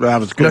 That was good No,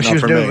 enough she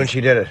was for doing me. when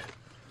she did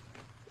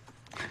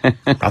it.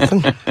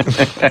 Nothing.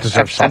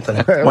 Deserves something.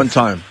 One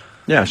time.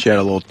 Yeah, she had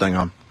a little thing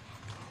on.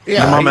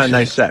 Yeah, My mom I had a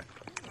nice set.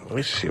 Let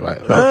me see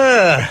what.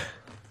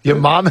 Your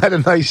mom had a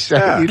nice set.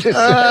 Yeah. You just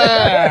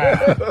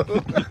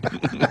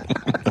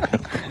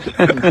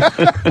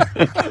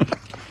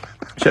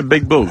She had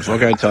big boobs. What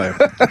can I tell you?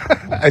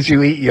 as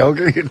you eat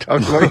yogurt, you're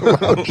talking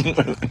about your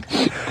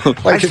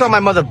mouth. I saw my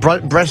mother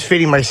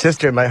breastfeeding my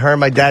sister. Her and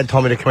my dad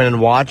told me to come in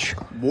and watch.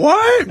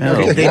 What?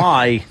 Oh,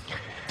 why?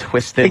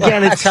 Twisted.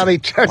 Again, That's how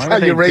would you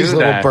they raise do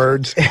little that?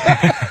 birds.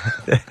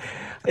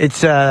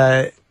 It's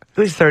it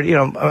was 30.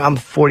 I'm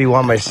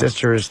 41. My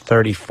sister is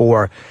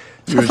 34.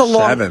 So You're it's a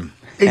long, 7.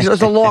 It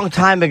was a long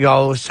time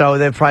ago. So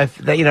they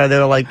probably they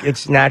were like,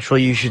 it's natural.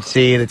 You should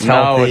see it. It's No,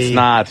 healthy. it's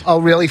not. Oh,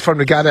 really? From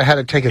the guy that had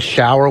to take a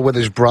shower with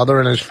his brother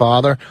and his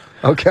father?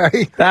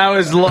 Okay. That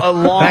was a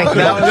long. Thank you.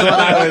 That was when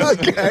I was.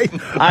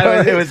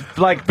 Okay. It was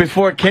like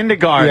before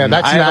kindergarten. Yeah,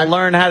 that's I had not- to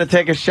learn how to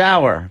take a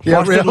shower. Yeah,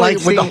 Foster didn't really?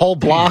 like With the seeing- whole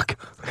block?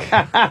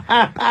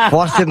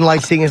 Boss didn't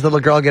like seeing his little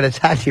girl get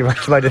attacked. He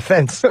rushed to my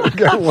defense.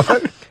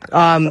 What?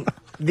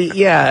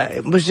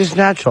 It was just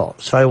natural.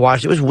 So I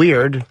watched. It was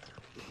weird.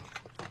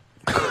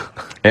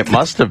 It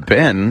must have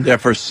been. Yeah,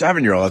 for a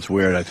 7-year-old, that's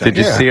weird, I think.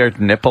 Did you Yeah. see her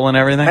nipple and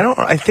everything?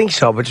 I think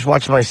so, but just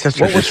watching my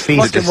sister What was just feed.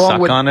 fucking Did you wrong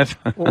suck with on it?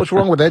 What was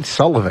wrong with Ed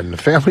Sullivan? The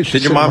family should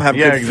Did your sit mom around- have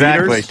Yeah, good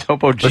exactly. feeders?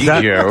 Topo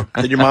Gigio.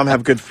 Did your mom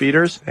have good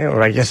feeders? They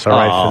were, I guess, all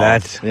right Oh, for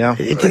that. yeah.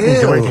 It didn't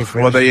do anything for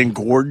me. Were they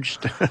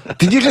engorged?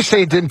 Did you just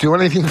say it didn't do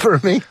anything for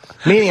me?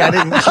 Meaning I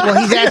didn't.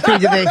 Well, he's asking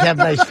did they have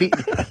nice feet.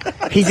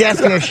 He's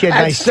asking if she had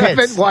At nice 7?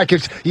 tits. Why?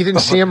 'Cause you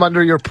didn't see him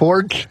under your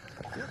porch?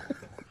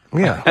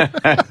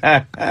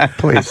 Yeah.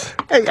 Please.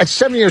 Hey, at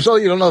 7 years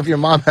old, you don't know if your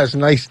mom has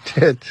nice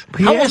tits.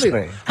 He asked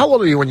me. How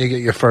old are you when you get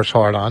your first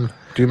hard on?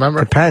 Do you remember?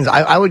 Depends.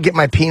 I would get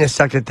my penis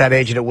sucked at that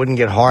age and it wouldn't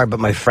get hard,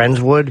 but my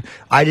friends would.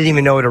 I didn't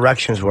even know what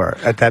erections were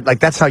at that. Like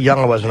that's how young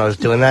I was when I was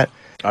doing that.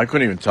 I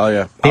couldn't even tell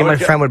you. Me and my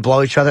friend would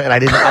blow each other, and I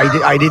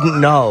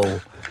didn't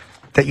know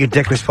that your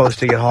dick was supposed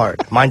to get hard.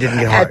 Mine didn't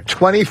get At hard.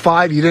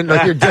 25, you didn't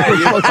know your dick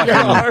was supposed to get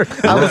hard.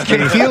 I was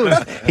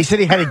confused. He said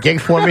he had a gig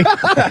for me. So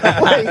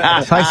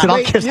I said,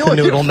 I'll kiss you the and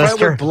your noodle, friend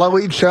mister. would blow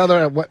each other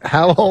at what,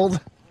 how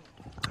old?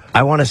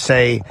 I want to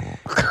say,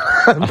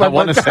 I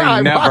want to say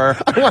never,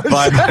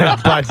 but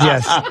but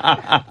yes.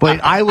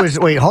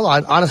 Wait, hold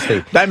on.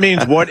 Honestly, That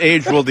means what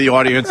age will the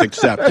audience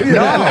accept? he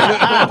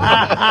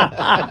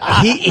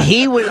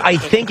was, I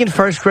think, in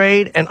first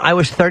grade, and I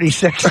was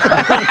 36.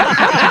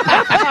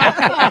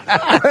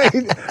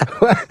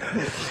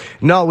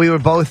 No, we were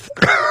both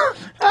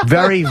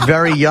very,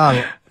 very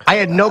young. I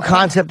had no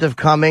concept of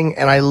coming,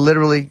 and I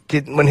literally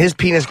did. When his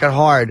penis got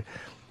hard,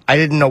 I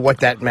didn't know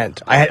what that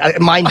meant.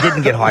 Mine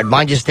didn't get hard.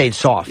 Mine just stayed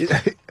soft. You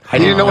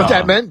didn't know what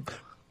that meant?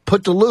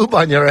 Put the lube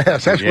on your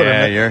ass. That's what it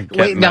meant.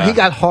 Wait, now he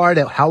got hard.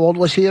 How old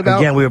was he about?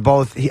 Again, we were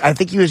both. I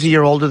think he was a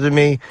year older than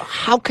me.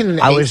 How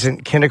can I was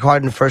in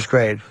kindergarten, first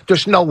grade.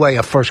 There's no way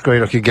a first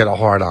grader could get a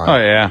hard on. Oh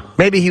yeah.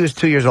 Maybe he was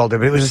 2 years older,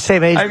 but it was the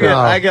same age.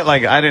 I get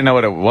like I didn't know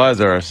what it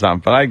was or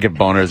something, but I get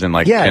boners in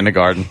like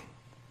kindergarten.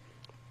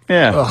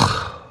 Yeah.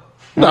 Ugh.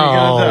 What are you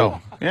gonna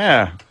do?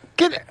 Yeah.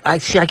 I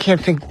can't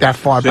think that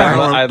far back.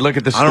 I'd look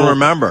at the school. I don't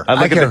remember. I'd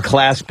look at the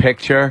class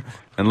picture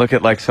and look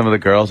at like some of the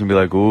girls and be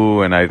like,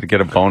 ooh, and I'd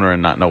get a boner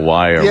and not know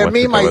why or what to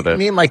do with it.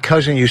 Me and my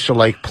cousin used to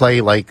like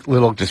play like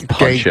little just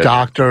gay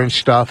doctor and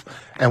stuff,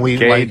 and we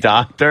gay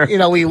doctor. You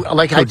know, we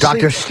like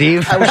Dr.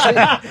 Steve.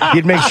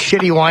 You'd make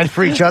shitty wine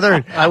for each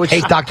other. I would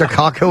hate Dr.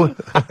 Kaku.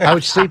 I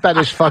would sleep at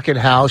his fucking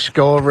house,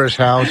 go over his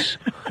house,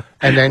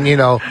 and then we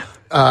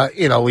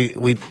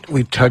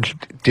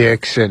touched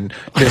dicks and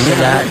this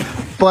and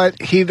that.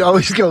 But he'd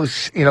always go,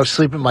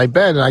 sleep in my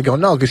bed, and I go,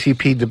 no, because he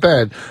peed the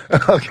bed.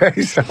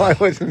 Okay, so I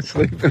wasn't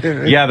sleeping in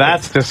it. Yeah,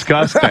 that's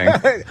disgusting.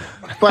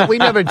 But we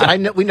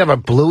never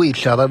blew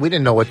each other. We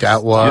didn't know what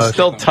that was. You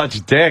still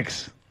touch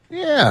dicks.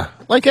 Yeah,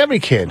 like every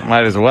kid.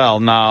 Might as well.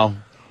 No.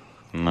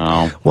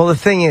 Well, the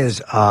thing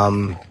is,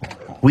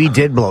 we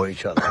did blow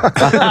each other.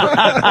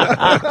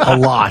 A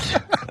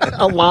lot.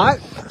 A lot?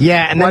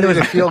 Yeah. And then did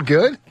it feel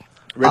good?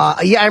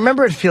 Yeah, I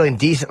remember it feeling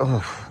decent.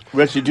 Oh.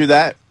 Rich, you do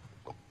that?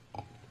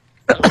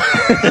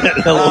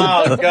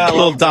 Oh, God, a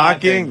little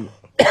docking.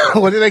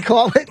 What do they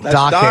call it? That's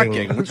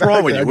docking. What's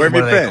wrong with you? Where have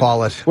you been? What do they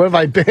call it? Where have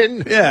I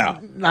been? Yeah.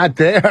 Not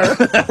there.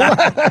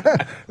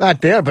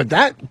 Not there, but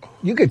that,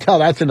 you can tell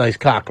that's a nice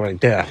cock right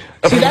there.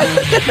 See,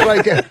 that's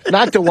right there.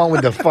 Not the one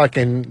with the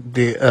fucking,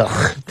 the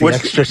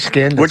extra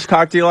skin. Which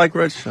cock do you like,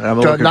 Rich?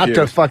 Not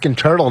the fucking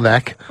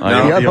turtleneck.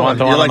 No, you want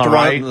the one on the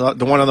right?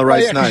 The one on the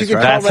right's nice,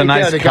 right? That's a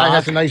nice The cock. guy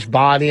has a nice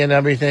body and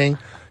everything.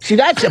 See,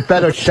 that's a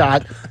better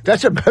shot.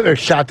 That's a better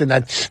shot than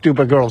that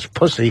stupid girl's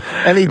pussy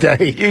any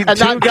day. And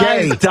two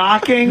guys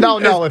docking? No,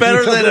 it's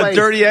better than a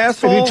dirty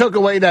asshole. If you took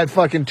away that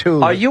fucking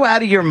tube. Are you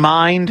out of your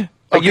mind?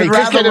 Okay, You'd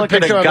just rather get a look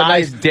at picture a of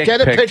guy's dick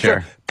get a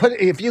picture.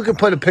 If you could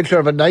put a picture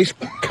of a nice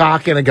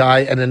cock and a guy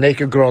and a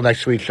naked girl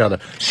next to each other.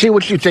 See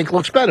what you think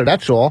looks better.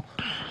 That's all.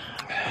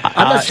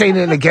 I'm not saying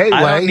it in a gay way.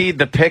 I don't need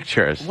the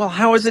pictures. Well,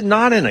 how is it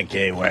not in a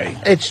gay way?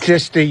 It's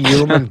just the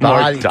human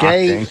body.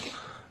 Gay.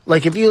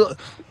 Like if you.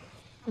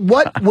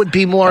 What would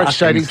be more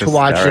exciting to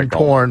watch in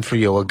porn for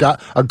you?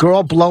 A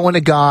girl blowing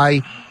a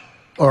guy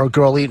or a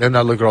girl eating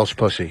another girl's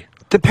pussy?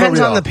 Depends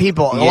on the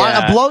people.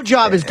 Yeah. A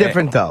blowjob is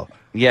different, though.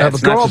 Yeah, a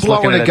girl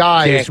blowing a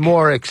guy is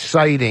more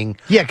exciting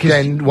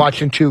than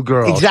watching two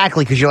girls.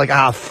 Exactly, because you're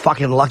like,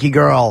 fucking lucky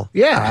girl.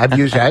 Yeah, I've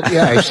used that.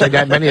 Yeah, I've said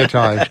that many a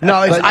time. No,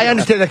 I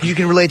understand that because you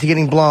can relate to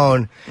getting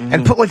blown.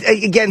 And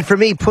again, for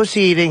me,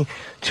 pussy eating,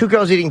 two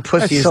girls eating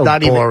pussy is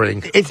not boring.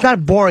 Even. It's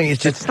not boring.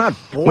 It's just not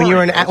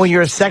boring. When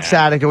you're a sex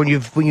addict or when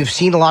you've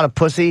seen a lot of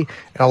pussy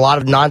and a lot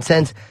of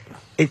nonsense,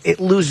 it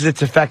loses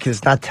its effect because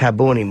it's not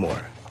taboo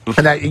anymore.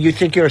 And you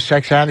think you're a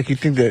sex addict? You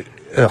think that?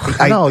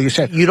 No, you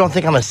said you don't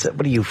think I'm a.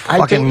 What are you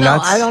fucking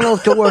nuts? I don't know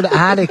if the word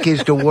addict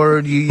is the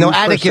word you use. No,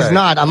 addict is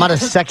not. I'm not a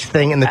sex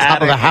thing in the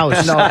top of the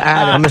house. No,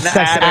 addict. I'm a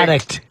sex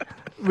addict.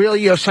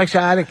 Really, you're a sex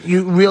addict?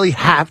 You really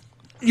have.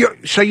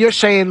 So you're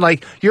saying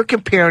like you're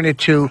comparing it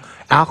to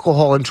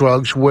alcohol and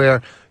drugs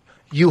where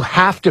you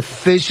have to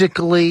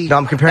physically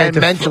I'm comparing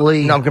and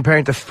mentally. I'm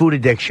comparing it to food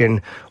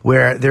addiction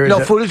where there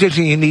is food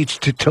addiction. You need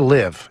to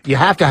live. You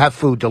have to have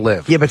food to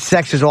live. Yeah, but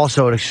sex is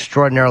also an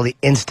extraordinarily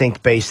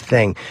instinct-based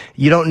thing.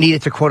 You don't need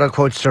it to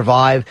quote-unquote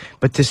survive,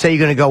 but to say you're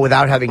going to go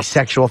without having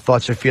sexual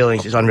thoughts or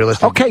feelings is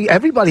unrealistic. Okay,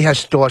 everybody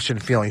has thoughts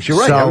and feelings. You're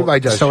right.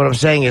 Everybody does. So what I'm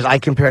saying is I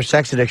compare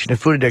sex addiction to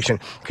food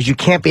addiction because you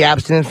can't be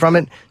abstinent from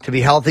it to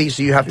be healthy,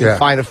 so you have to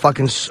find a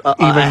fucking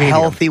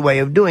healthy way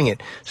of doing it.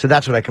 So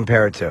that's what I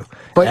compare it to.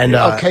 But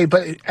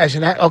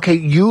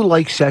you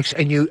like sex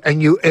and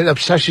it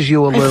obsesses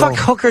you a little. Fuck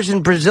hookers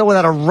in Brazil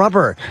without a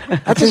rubber.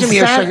 That doesn't mean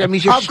you're sex. It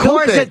means you're stupid. Of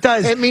course it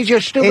does. It means you're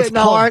stupid. It's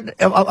part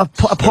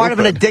of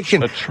an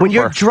addiction. When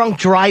you're drunk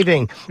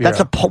driving, that's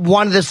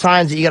one of the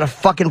signs that you got a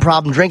fucking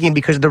problem drinking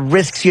because of the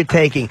risks you're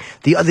taking,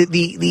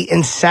 the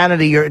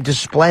insanity you're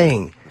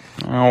displaying.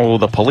 Oh,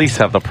 the police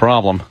have the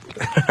problem.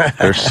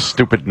 Their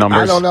stupid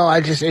numbers. I don't know.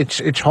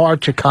 It's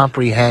hard to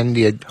comprehend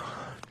it.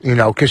 You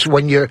know, because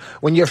when you're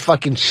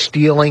fucking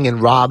stealing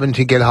and robbing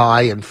to get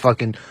high and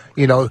fucking,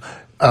 hitting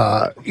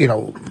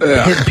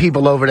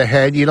people over the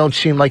head, you don't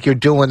seem like you're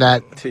doing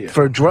that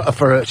for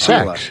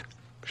sex.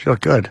 She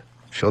looked good.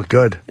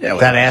 Yeah,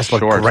 that ass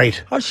looked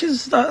great. Oh,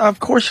 of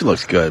course she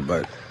looks good,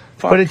 but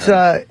it's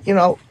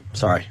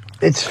sorry,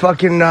 it's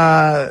fucking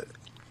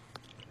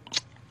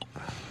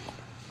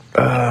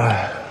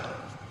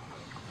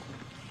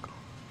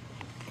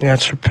yeah,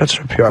 it's for pure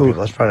people.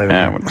 That's probably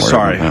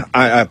sorry.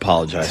 I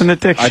apologize. It's an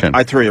addiction.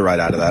 I threw you right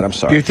out of that. I'm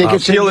sorry. Do you think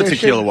it's Tequila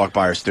Tequila walked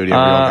by our studio?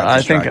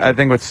 I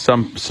think with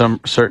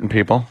some certain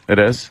people it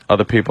is.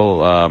 Other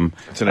people, I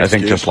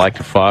think just like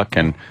to fuck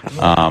and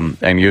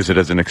use it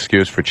as an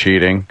excuse for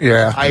cheating.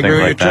 Yeah, I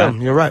agree with you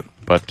too. You're right.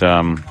 But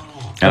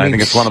And I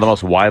think it's one of the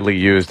most widely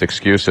used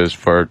excuses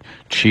for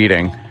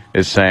cheating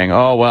is saying,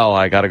 oh, well,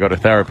 I got to go to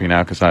therapy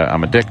now because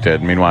I'm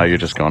addicted. Meanwhile, you're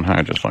just going,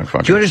 I just like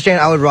fucking. Do you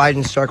understand? I would ride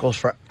in circles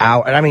for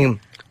hours, and I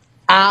mean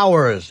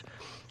hours,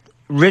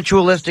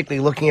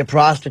 ritualistically looking at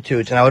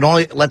prostitutes, and I would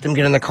only let them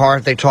get in the car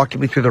if they talked to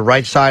me through the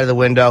right side of the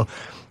window.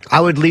 I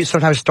would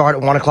sometimes start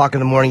at 1 o'clock in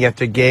the morning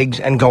after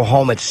gigs and go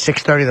home at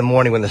 6:30 in the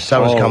morning when the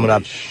sun was coming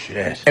up.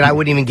 Shit. And I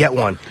wouldn't even get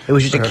one. It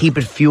was just to keep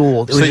it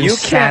fueled. It was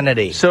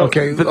insanity. So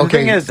the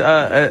thing is,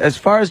 as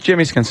far as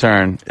Jimmy's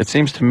concerned, it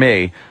seems to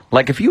me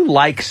like if you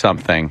like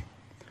something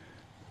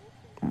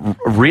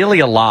really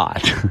a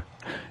lot,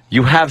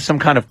 you have some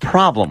kind of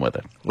problem with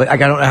it. Like I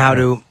don't know how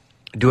to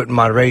do it in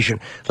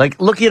moderation.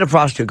 Like looking at a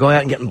prostitute, going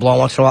out and getting blown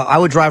once in a while. I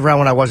would drive around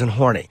when I wasn't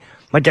horny.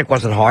 My dick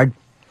wasn't hard.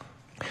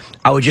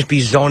 I would just be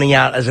zoning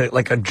out as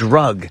like a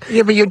drug.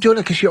 Yeah, but you're doing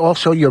it because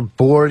you're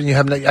bored and you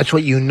have that's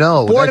what you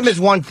know. Boredom is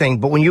one thing,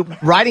 but when you're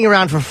riding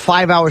around for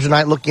 5 hours a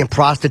night looking at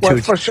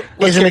prostitutes,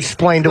 isn't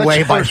explained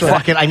away by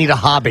fucking I need a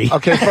hobby.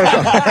 Okay,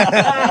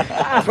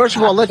 first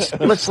of all,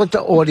 let's let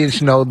the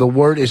audience know the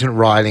word isn't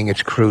riding,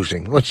 it's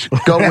cruising. Let's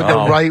go with the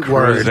right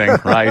cruising,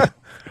 word. Right.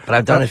 But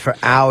I've done it for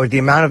hours. The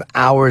amount of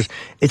hours,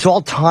 it's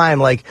all time.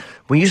 Like,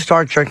 when you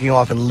start jerking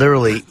off and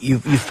literally you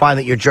find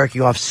that you're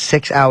jerking off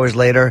 6 hours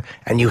later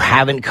and you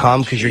haven't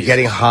come because you're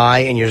getting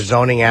high and you're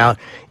zoning out,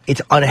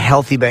 it's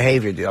unhealthy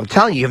behavior, dude. I'm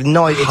telling you, you have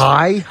no idea.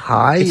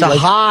 High? It's a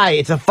high.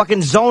 It's a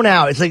fucking zone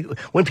out. It's like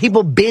when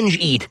people binge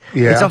eat.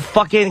 Yeah. It's a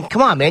fucking,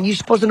 come on, man. You're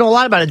supposed to know a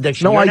lot about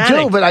addiction. No, You're an I do,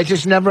 addict. but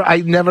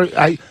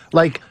I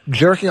like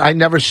jerking, I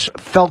never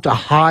felt a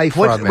high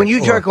from it. When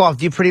you jerk off,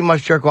 do you pretty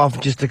much jerk off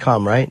just to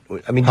come, right?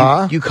 I mean,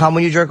 do you come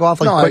when you jerk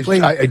off, like, no,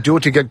 quickly? I do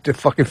it to get the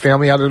fucking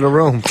family out of the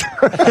room.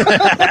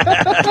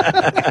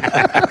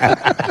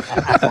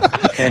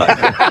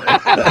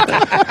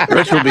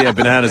 Rich will be at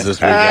Bananas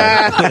this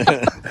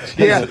weekend.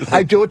 Yeah,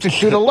 I do it to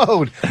shoot a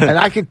load, and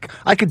I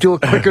could do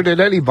it quicker than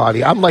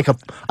anybody. I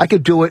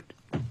could do it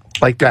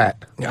like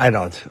that. I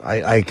don't.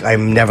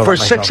 I'm never for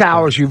 6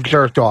 hours. You've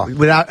jerked off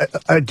without,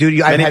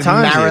 dude. I've had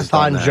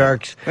marathon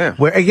jerks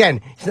where again,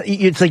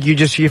 it's like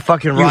you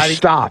fucking ride. You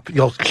stop.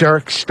 You'll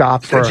jerk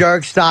stop for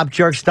jerk stop.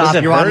 Does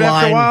it you're hurt online.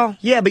 after a while?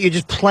 Yeah, but you're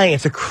just playing.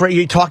 It's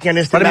you're talking on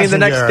instant But I mean, the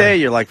messenger. next day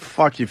you're like,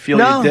 fuck. You feel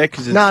your dick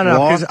because it's no,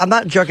 long? because I'm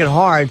not jerking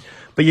hard.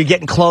 But you're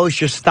getting close,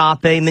 you're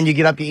stopping, then you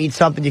get up, you eat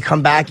something, you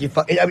come back,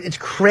 it's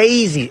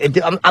crazy.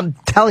 I'm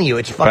telling you,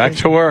 it's fucking... Back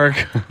to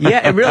work.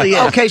 Yeah, it really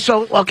is.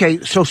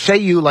 So say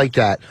you like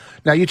that.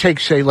 Now you take,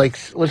 say, like,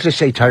 let's just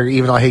say Tiger,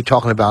 even though I hate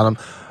talking about him,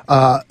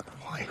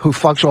 who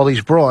fucks all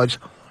these broads.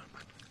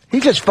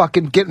 He's just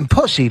fucking getting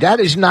pussy. That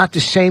is not the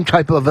same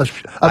type of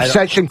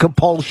obsession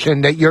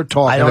compulsion that you're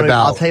talking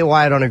about. I'll tell you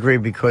why I don't agree,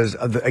 because,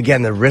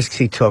 again, the risks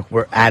he took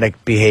were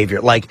addict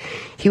behavior. Like,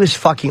 he was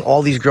fucking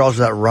all these girls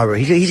without rubber.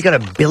 He's got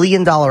 $1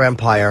 billion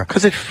empire.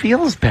 Because it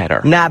feels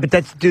better. Nah, but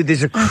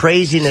there's a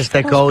craziness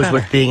that goes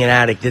with being an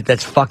addict.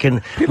 That's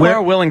fucking... People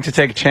are willing to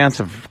take a chance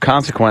of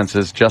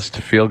consequences just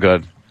to feel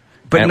good.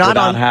 But not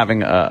without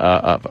having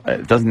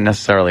it doesn't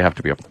necessarily have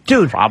to be a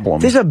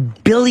problem. There's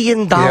 $1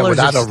 billion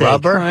without a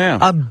rubber. Oh, yeah.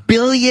 $1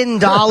 billion,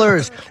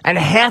 and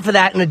half of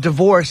that in a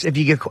divorce. If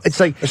you get, it's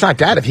not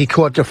that. If he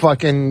caught the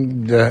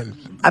fucking,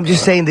 I'm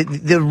just saying that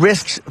the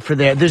risks for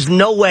there's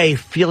no way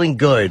feeling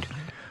good,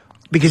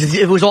 because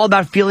if it was all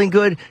about feeling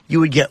good, you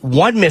would get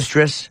one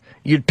mistress.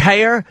 You'd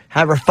pay her,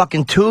 have her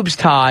fucking tubes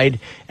tied,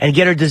 and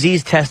get her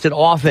disease tested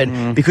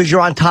often because you're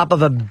on top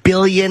of $1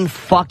 billion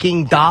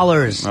fucking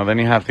dollars. Well, then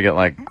you have to get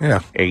like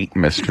 8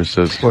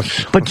 mistresses and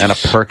a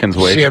Perkins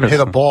waitress. See him hit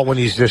a ball when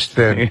he's this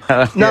thin.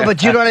 No,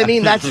 but you know what I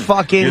mean? That's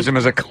fucking... Use him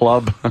as a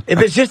club. If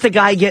it's just a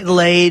guy getting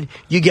laid,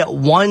 you get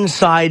one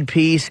side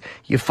piece,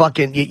 you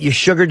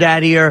sugar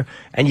daddy her,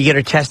 and you get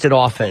her tested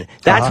often.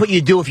 That's what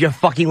you do if you're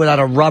fucking without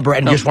a rubber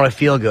and just want to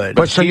feel good.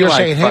 But so you're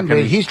saying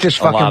he's just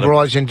fucking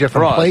broads in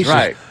different places.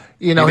 Right.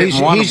 You know,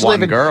 he's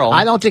living. Girl.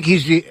 I don't think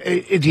he's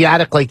the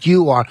addict like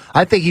you are.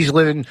 I think he's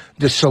living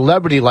the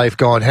celebrity life,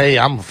 going, "Hey,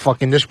 I'm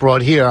fucking this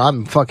broad here.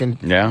 I'm fucking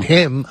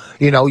him."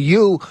 You know,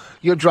 you're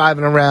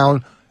driving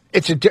around.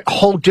 It's a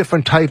whole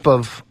different type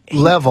of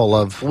level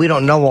of. We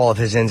don't know all of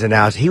his ins and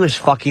outs. He was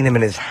fucking him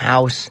in his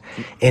house,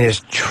 in his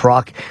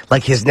truck,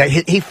 like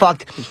he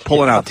fucked.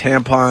 Pulling out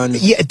tampons.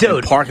 Yeah,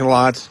 dude. In parking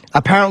lots.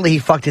 Apparently, he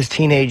fucked his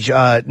teenage. She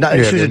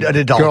was an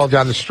adult girl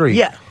down the street.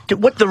 Yeah.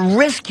 What the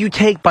risk you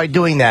take by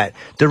doing that,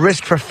 the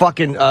risk for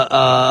fucking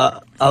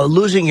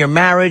losing your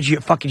marriage,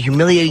 you're fucking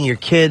humiliating your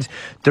kids,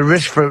 the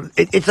risk for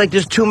it's like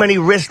there's too many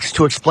risks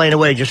to explain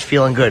away just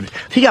feeling good.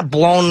 If he got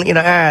blown,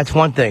 that's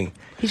one thing.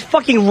 He's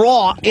fucking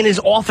raw in his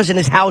office in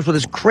his house with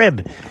his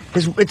crib.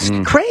 It's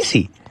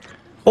crazy.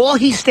 All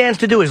he stands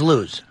to do is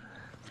lose.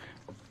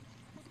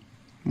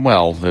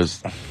 Well,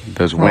 there's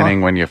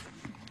winning when you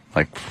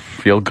like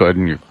feel good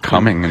and you're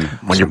coming and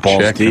when your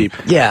balls deep.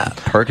 Yeah.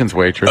 Perkins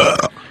waitress.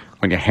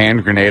 When you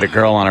hand grenade a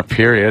girl on her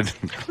period.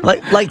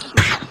 Like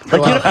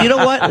Like, you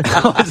know what?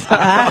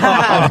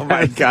 Oh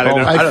my God!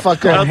 I don't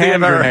think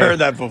I've ever heard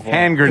that before.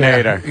 Hand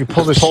grenader. Yeah, you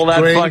pull the pull that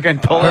string, fucking,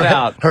 pull it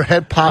out. Her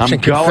head pops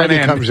and confetti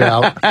comes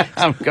out.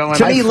 I'm going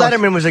To me,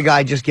 Letterman was a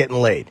guy just getting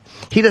laid.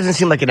 He doesn't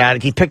seem like an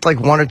addict. He picked like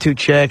 1 or 2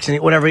 chicks and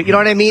whatever. You know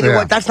what I mean?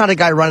 Yeah. That's not a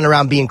guy running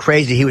around being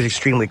crazy. He was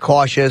extremely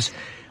cautious.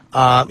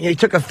 He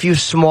took a few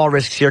small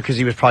risks here because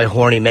he was probably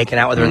horny. Making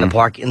out with her in the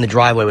park, in the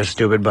driveway was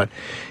stupid, but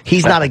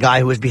he's not a guy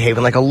who was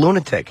behaving like a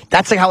lunatic.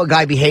 That's like how a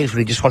guy behaves when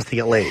he just wants to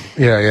get laid.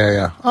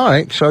 Yeah. All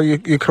right, so you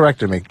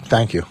corrected me.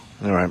 Thank you.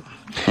 All right.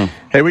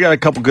 Hey, we got a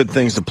couple good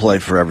things to play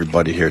for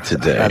everybody here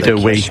today.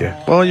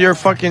 Well, you're a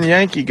fucking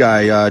Yankee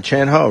guy,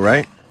 Chan Ho,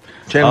 right?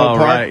 Chan Ho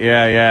Park? Right,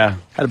 yeah.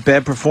 Had a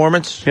bad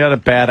performance? He had a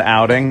bad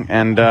outing,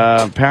 and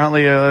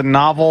apparently a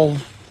novel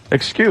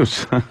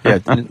excuse. Yeah,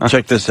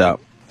 check this out.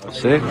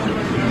 See?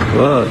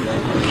 Well,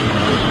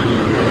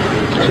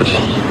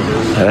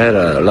 I had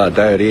a lot of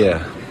diarrhea.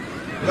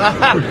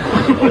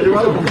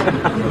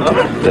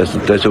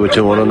 That's what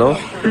you want to know?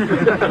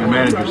 The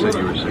manager said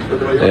you were sick.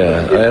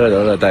 Yeah, I had a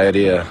lot of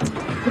diarrhea.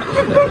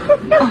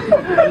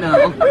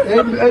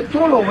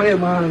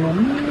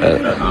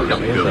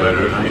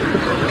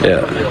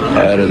 Yeah,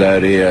 I had a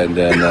diarrhea and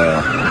then...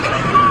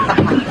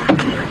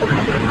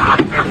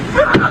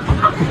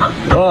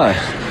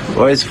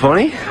 Why it's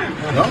funny?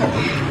 No.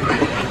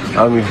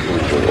 I mean,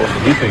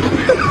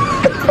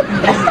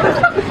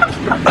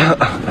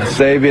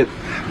 save it.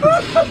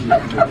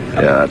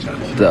 Yeah,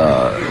 the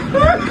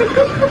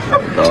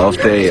off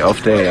day,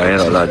 I had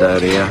a lot of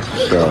diarrhea,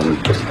 so,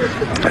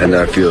 and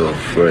I feel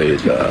afraid.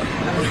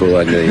 Flu,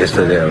 and then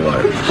yesterday I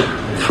got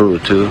flu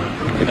too,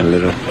 like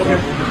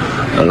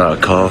a lot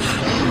of cough,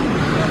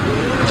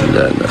 and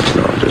then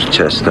just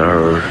chest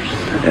hurt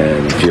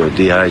and feel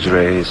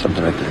dehydrated,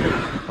 something like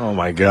that. Oh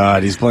my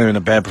God, he's blaming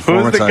a bad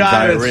performance Who's the on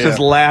guy diarrhea. that's just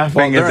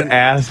laughing his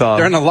ass off?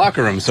 They're in the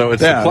locker room, so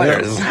it's the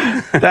players.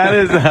 That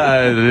is He's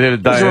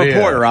a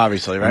reporter,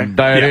 obviously, right?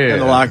 Diarrhea. Yeah, in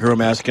the locker room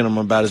asking him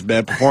about his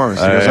bad performance.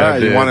 He goes, all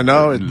right, you want to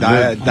know?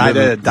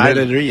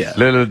 Diarrhea.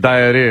 Little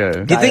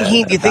diarrhea. Do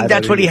you think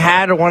that's what he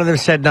had, or one of them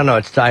said, no,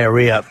 it's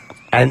diarrhea?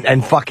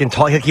 And fucking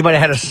talk. He might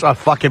have had a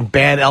fucking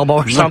bad elbow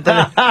or something.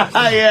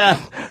 Yeah.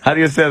 How do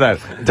you say that?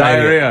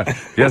 Diarrhea.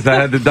 Yes, I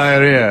had the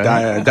diarrhea.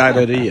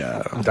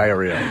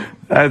 Diarrhea.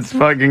 That's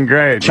fucking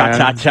great.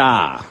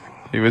 Cha-cha-cha.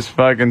 He was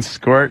fucking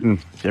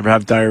squirting. You ever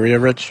have diarrhea,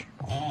 Rich?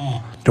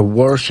 The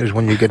worst is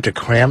when you get the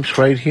cramps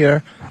right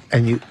here,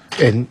 and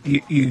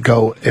you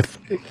go, if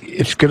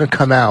it's gonna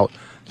come out,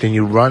 then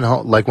you run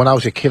home. Like when I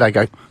was a kid, I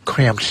got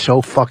cramps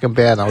so fucking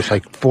bad. And I was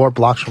like 4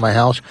 blocks from my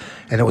house,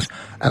 and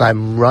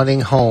I'm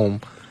running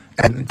home,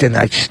 and then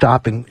I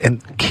stop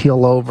and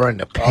keel over in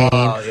the pain.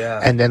 Oh,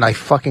 yeah. And then I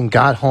fucking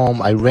got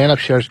home. I ran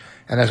upstairs,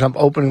 and as I'm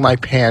opening my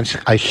pants,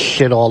 I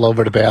shit all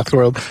over the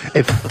bathroom.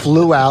 It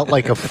flew out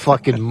like a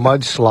fucking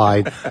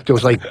mudslide. There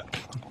was like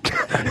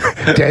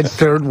dead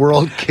third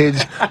world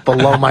kids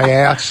below my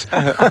ass.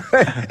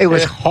 It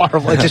was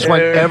horrible. It just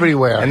went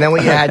everywhere. And then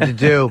what you had to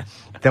do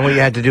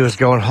is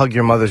go and hug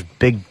your mother's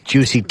big,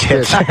 juicy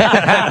tits.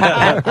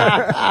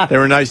 They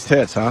were nice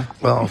tits, huh?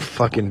 Well,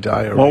 fucking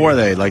diarrhea. What were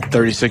they? Like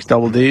 36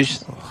 double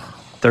Ds?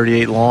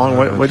 38 long?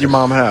 What'd your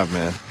mom have,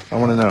 man? I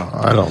want to know.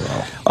 I don't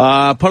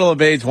know. Puddle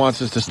of AIDS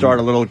wants us to start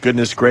a little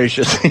goodness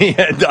gracious. He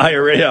had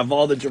diarrhea of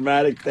all the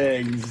dramatic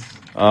things.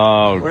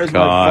 Oh, Where's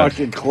God. my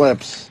fucking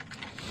clips?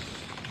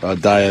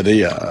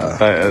 Diarrhea.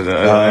 I had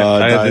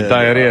the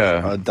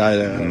diarrhea.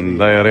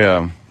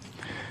 Diarrhea.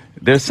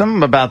 There's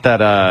something about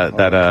that,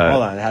 Hold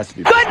on, it has to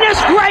be.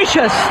 Goodness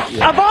gracious!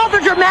 Of all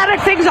the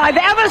dramatic things I've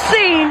ever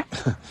seen!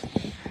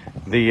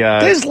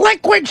 There's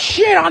liquid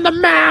shit on the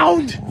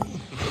mound!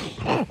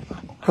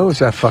 Who is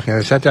that fucking?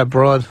 Is that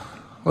broad?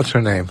 What's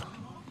her name?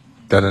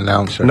 That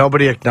announcer.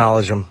 Nobody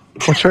acknowledged him.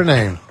 What's her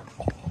name?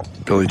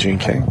 Billie Jean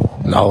King.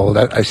 No,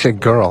 I said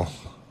girl.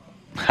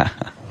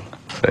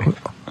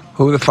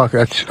 Who the fuck?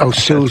 That's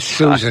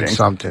Susan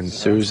something.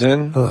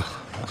 Susan? Ugh.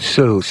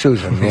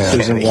 Susan, yeah.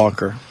 Susan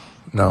Walker.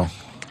 No.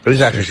 It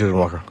was actually Susan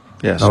Walker.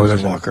 Yeah, No, it Susan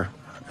isn't. Walker.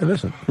 It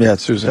isn't. Yeah,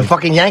 it's Susan. The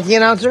fucking Yankee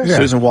announcer? Yeah.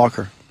 Susan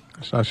Walker.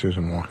 It's not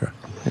Susan Walker.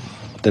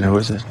 Then who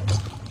is it?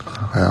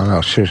 I don't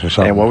know. Susan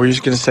something. And what were you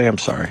just going to say? I'm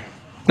sorry.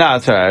 No,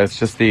 it's all right. It's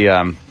just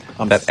the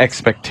that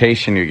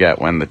expectation you get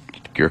when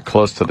you're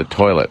close to the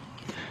toilet.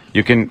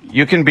 You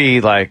can be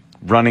like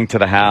running to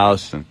the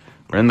house or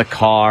in the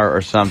car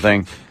or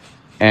something,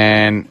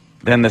 and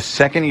then the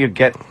second you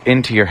get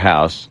into your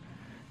house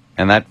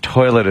and that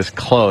toilet is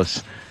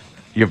close,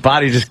 your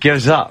body just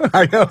gives up.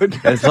 I know.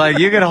 It's like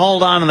you can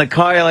hold on in the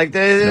car. You're like,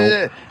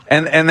 nope.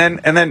 and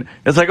then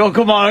it's like, oh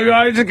come on,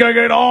 I just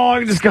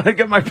gotta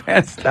get my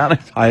pants down.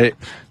 It's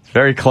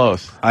very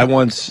close. I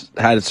once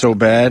had it so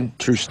bad.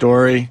 True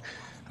story.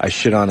 I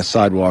shit on a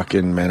sidewalk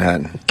in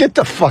Manhattan. Get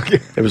the fuck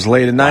in. It was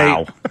late at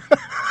night. Wow.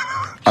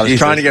 I was Jesus.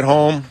 trying to get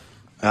home.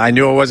 I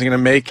knew I wasn't going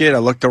to make it. I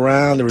looked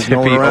around. There was no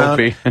one Tippy around.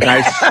 Opie. And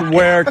I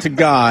swear to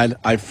God,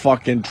 I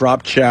fucking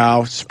dropped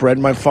chow, spread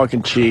my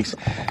fucking cheeks,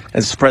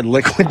 and spread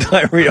liquid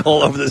diarrhea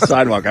all over the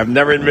sidewalk. I've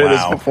never admitted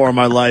this before in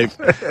my life,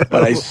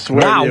 but I swear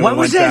to you, When it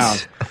was went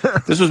this?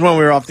 down. This was when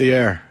we were off the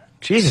air.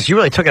 Jesus, you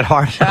really took it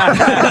hard.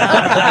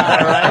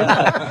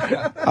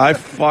 I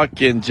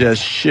fucking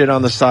just shit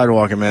on the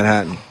sidewalk in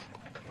Manhattan.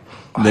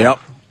 Yep.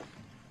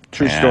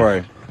 True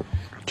story.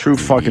 True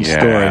fucking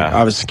story.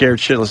 I was scared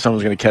shitless someone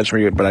was going to catch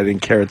me, but I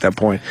didn't care at that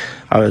point.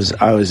 I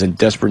was in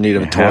desperate need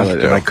of a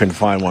toilet, and I couldn't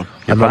find one.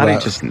 Your body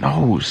just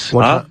knows.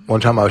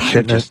 One time I was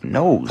shitting. Just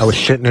knows. I was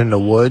shitting in the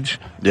woods.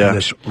 Yeah. And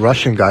this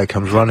Russian guy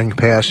comes running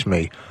past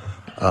me.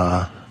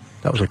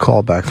 That was a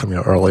callback from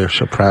your earlier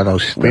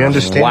Sopranos stuff. We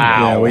understand.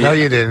 Wow. No,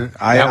 you didn't.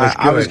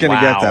 I was going to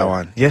get that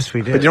one. Yes,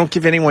 we did. But you don't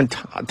give anyone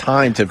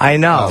time to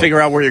figure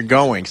out where you're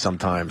going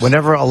sometimes.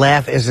 Whenever a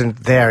laugh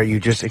isn't there, you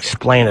just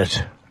explain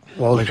it.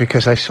 Well, it's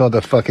because I saw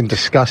the fucking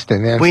disgust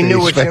in Anthony's We knew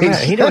what face. you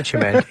meant. He knew what you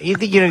meant. You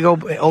think you're going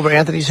to go over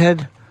Anthony's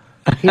head?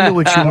 He knew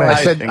what you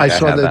meant. I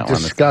saw the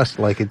disgust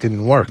like it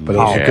didn't work, but it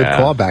was a good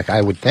callback,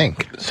 I would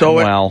think. So,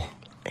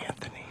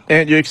 Anthony.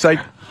 And you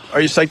excited? Are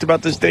you psyched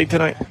about this date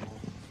tonight?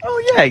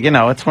 Oh,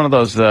 yeah, it's one of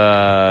those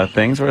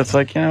things where it's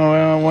like,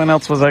 when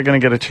else was I going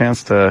to get a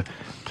chance to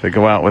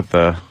go out with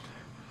the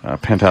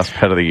Penthouse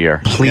Pet of the Year?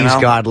 Please,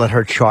 God, let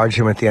her charge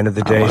him at the end of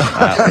the day. Would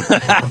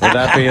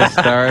that be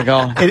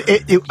hysterical?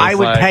 I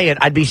would pay it.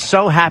 I'd be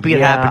so happy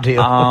it happened to you.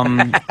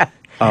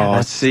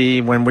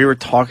 See, when we were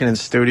talking in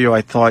studio,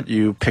 I thought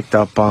you picked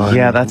up on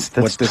that's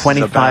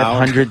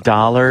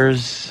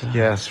 $2,500.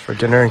 Yes, for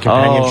dinner and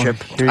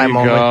companionship. Here you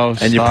go.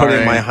 And you put it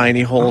in my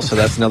hiney hole, so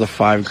that's another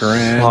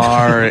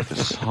 $5,000.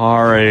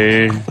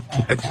 Sorry.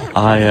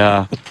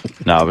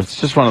 No, but it's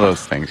just one of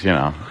those things,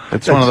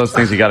 It's one of those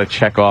things you got to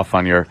check off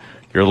on your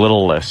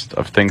little list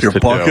of things to do.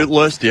 Your bucket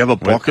list? Do you have a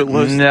bucket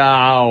list?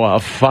 No, a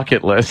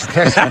fucket list.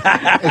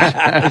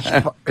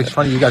 It's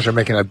funny, you guys are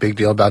making a big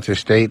deal about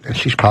this date, and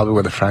she's probably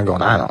with a friend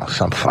going, I don't know,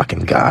 some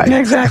fucking guy. Yeah,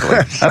 exactly.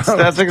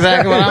 That's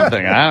exactly what I'm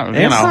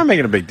thinking. It's not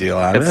making a big deal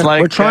out of it. Like,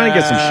 we're trying to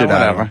get some shit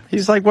out of him.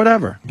 He's like,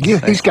 whatever.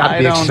 He's got to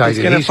be excited.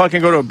 He's going to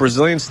fucking go to a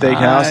Brazilian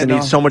steakhouse and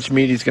eat so much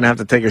meat he's going to have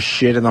to take a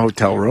shit in the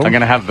hotel room. I'm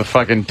going to have the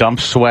fucking dump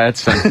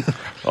sweats and,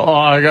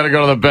 I got to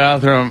go to the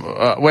bathroom.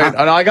 Wait,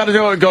 I got to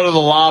go to the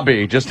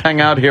lobby. Just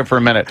hang out here for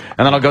a minute.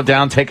 And then I'll go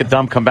down, take a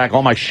dump, come back.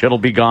 All my shit will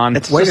be gone.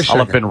 I'll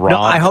have been robbed.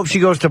 No, I hope she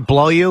goes to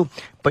blow you,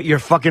 but your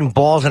fucking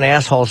balls and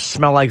assholes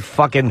smell like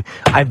fucking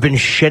I've been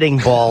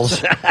shitting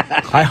balls.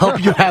 I hope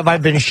you have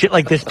I've been shit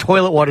like this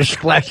toilet water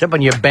splashed up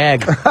on your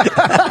bag.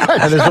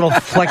 And there's little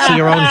flecks of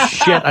your own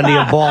shit under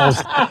your balls.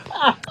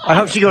 I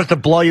hope she goes to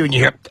blow you and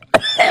you hear...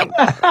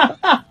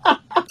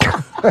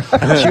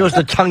 She goes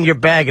to tongue your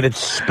bag and it's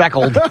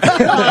speckled like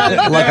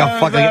a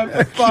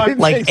fucking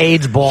like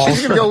AIDS balls.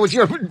 She's gonna go with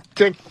your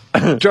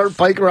dirt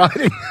bike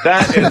riding.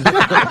 That is,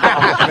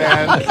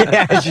 man.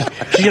 Yeah,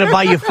 she's gonna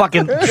buy you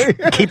fucking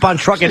keep on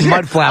trucking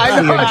mud flaps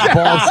for your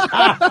balls.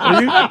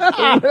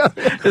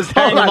 Just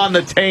hang them on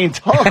the taint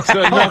so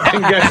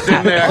nothing gets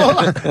in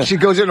there. She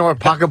goes into her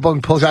pocketbook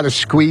and pulls out a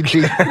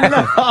squeegee.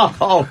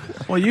 No.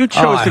 Well, you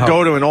chose to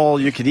go to an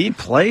all-you-could-eat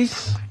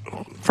place.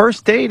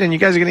 First date, and you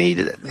guys are going to eat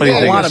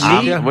a lot of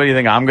meat. What do you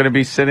think? I'm going to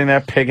be sitting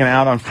there pigging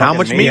out on how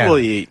much meat will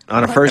you eat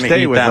on a first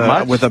date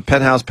with a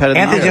penthouse pet of the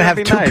year? Anthony's going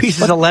to have 2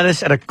 pieces of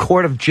lettuce and a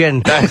quart of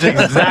gin. That's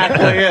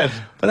exactly it.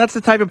 But that's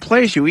the type of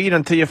place you eat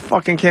until you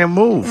fucking can't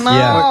move.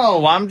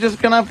 No, I'm just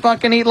going to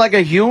fucking eat like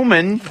a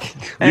human.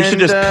 You should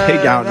just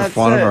pig out in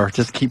front of her.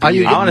 Just keep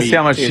eating. I want to see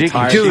how much she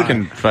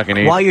can fucking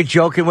eat. While you're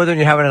joking with her and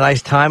you're having a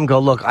nice time, go,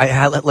 look,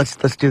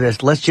 let's do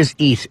this. Let's just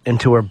eat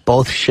until we're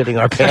both shitting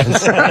our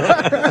pants.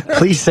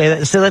 Please say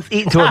that. So let's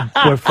eat until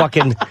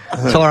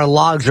until our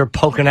logs are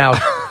poking out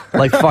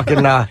like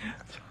fucking...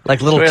 like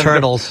little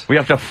turtles. We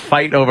have to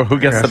fight over who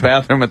gets the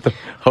bathroom at the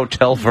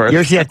hotel first. You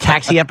ever see a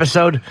Taxi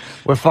episode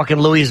where fucking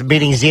Louis is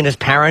meeting Zena's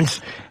parents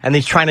and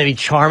he's trying to be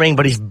charming,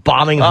 but he's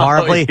bombing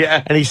horribly?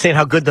 Yeah. And he's saying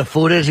how good the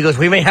food is. He goes,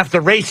 we may have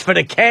to race for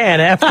the can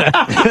after.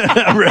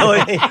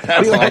 Really?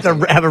 We will have to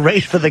have a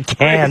race for the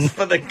can. Race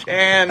for the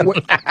can.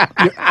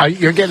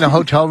 You're getting a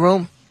hotel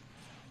room?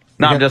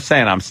 No, I'm just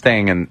saying I'm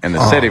staying in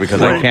the city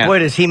because I can't. Boy,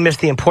 does he miss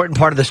the important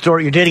part of the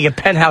story. You're dating a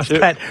penthouse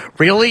pet.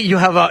 Really? You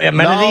have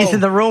amenities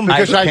in the room?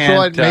 Because I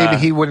thought maybe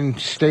he wouldn't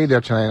stay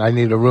there tonight. I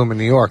need a room in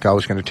New York. I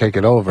was going to take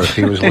it over if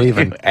he was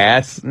leaving.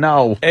 Ass?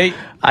 No. Hey,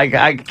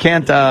 I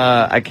can't.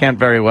 I can't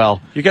very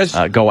well. You guys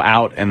go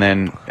out and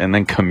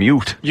then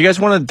commute. You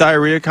guys want a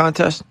diarrhea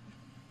contest?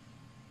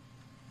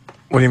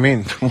 What do you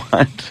mean?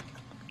 What?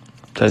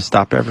 To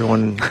stop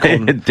everyone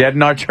dead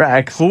in our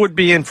tracks. Who would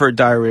be in for a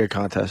diarrhea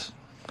contest?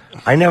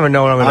 I never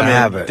know when I'm going to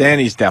have it.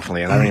 Danny's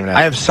definitely in. I don't even.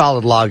 I have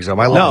solid logs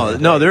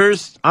though.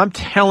 There's. I'm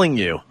telling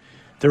you,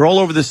 they're all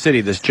over the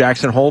city. This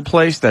Jackson Hole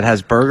place that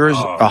has burgers,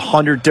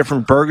 100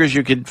 different burgers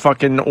you could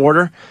fucking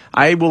order.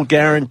 I will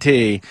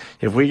guarantee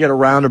if we get a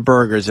round of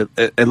burgers,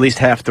 at least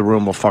half the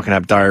room will fucking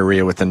have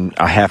diarrhea within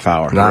a half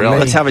hour. Really?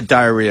 Let's have a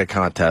diarrhea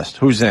contest.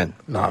 Who's in?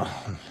 No.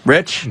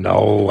 Rich?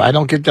 No, I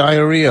don't get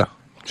diarrhea.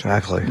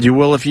 Exactly. You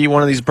will if you eat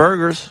one of these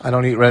burgers. I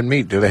don't eat red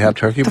meat. Do they have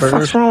turkey burgers?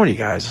 What's wrong with you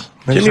guys?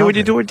 There's Jimmy, would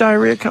you nothing. do a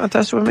diarrhea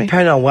contest with me?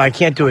 Depending on I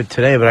can't do it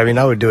today, but I mean,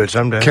 I would do it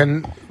someday.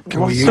 Can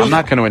we use? I'm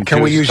not going to induce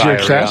Can we use your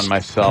diarrhea chest? on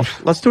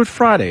myself. Let's do it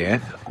Friday,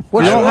 Ant.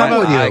 What's I- wrong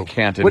with you? I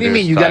can't What do you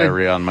mean? You induce got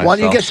diarrhea on Why don't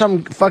you myself. get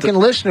some fucking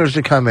listeners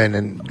to come in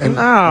and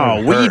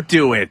No, we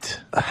do it.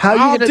 how you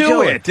I'll gonna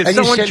do it if and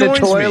you someone sit in the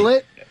joins me.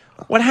 toilet?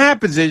 What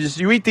happens is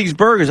you eat these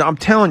burgers. I'm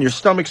telling you, your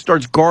stomach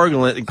starts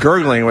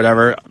gurgling,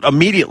 whatever,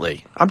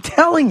 immediately. I'm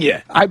telling you.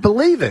 I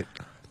believe it.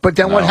 But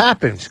then what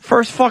happens?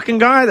 First fucking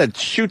guy that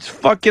shoots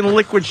fucking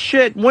liquid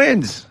shit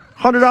wins.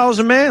 $100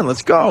 a man.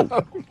 Let's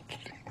go.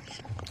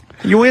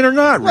 You in or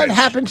not, What Rich?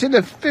 happened to the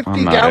I'm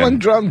not 50-gallon in.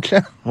 drum?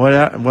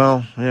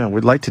 Well, yeah,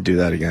 we'd like to do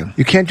that again.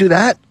 You can't do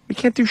that. We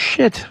can't do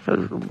shit.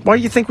 Why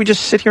do you think we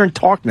just sit here and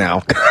talk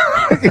now?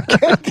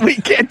 We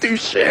can't do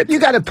shit. You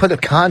got to put a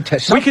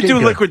contest. We could do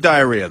something good. liquid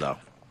diarrhea, though.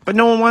 But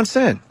no one wants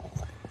in.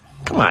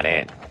 Come on,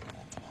 Ant.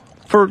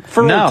 For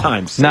No, old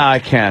times. no, I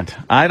can't.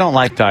 I don't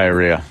like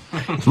diarrhea.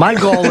 My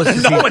goal is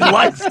to see. No one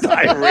likes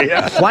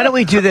diarrhea. Why don't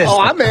we do this? Oh,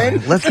 I'm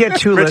in. Let's get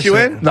two Rich, listeners. you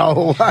in?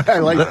 No, I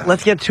like.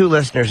 Let's get two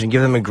listeners and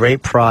give them a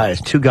great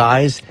prize. Two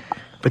guys,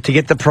 but to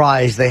get the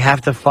prize, they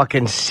have to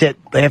fucking sit.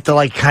 They have to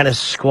like kind of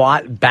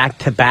squat back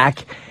to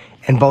back,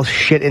 and both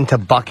shit into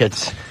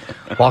buckets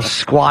while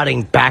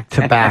squatting back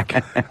to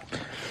back.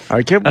 All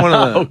right, get one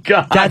of the. Oh,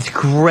 God. That's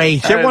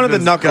great. Get one of the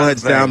That is knuckleheads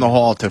disgusting. down the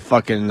hall to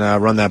fucking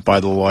run that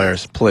by the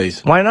lawyers, please.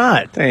 Why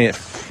not? Dang it.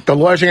 The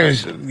lawyers are going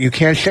to. You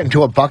can't shit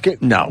into a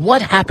bucket. No.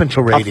 What happened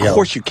to radio? Of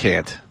course you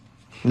can't.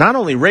 Not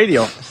only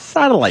radio,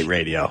 satellite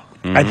radio.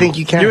 I think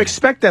you can. You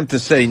expect them to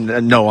say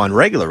no on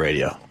regular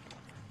radio.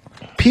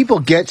 People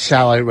get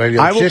satellite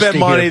radio. I will just bet to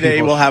money hear they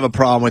people- will have a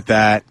problem with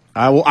that.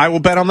 I will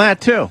bet on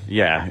that too.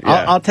 Yeah,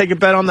 yeah. I'll take a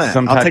bet on that.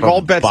 Some I'll type take of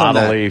all bets on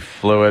that. bodily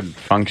fluid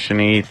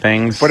functiony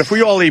things. But if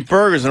we all eat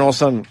burgers and all of a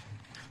sudden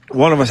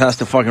one of us has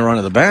to fucking run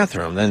to the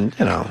bathroom, then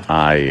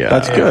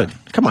that's good.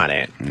 Come on,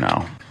 Ant.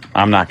 No,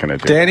 I'm not going to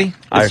do Danny? it.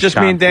 It's just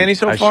me and Danny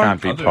so I far?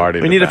 shan't be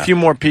party We to need a that. few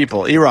more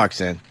people. E-Rock's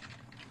in.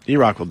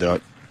 E-Rock will do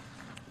it.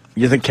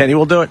 You think Kenny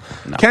will do it?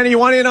 No. Kenny, you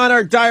want in on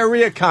our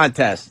diarrhea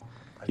contest?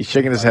 He's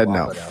shaking his head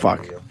no.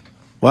 Fuck.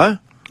 What?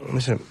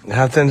 Listen,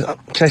 can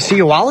I see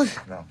your wallet?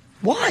 No.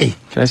 Why?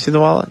 Can I see the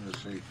wallet?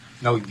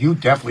 No, you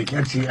definitely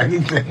can't see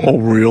anything. Oh,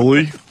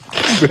 really?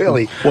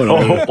 Really? What?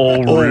 really?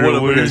 What,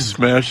 am I gonna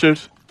smash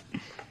it?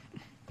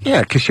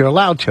 Yeah, because you're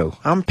allowed to.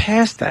 I'm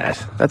past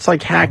that. That's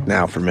like hack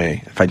now for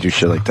me if I do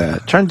shit like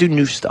that. Trying to do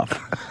new stuff.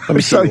 Let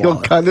me see So your you'll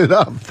wallet. cut it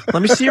up.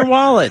 Let me see your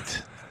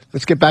wallet.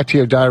 Let's get back to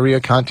your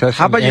diarrhea contest.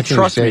 How about and you Anthony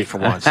trust me safe. for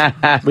once?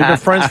 We've been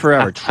friends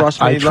forever. Trust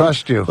me. I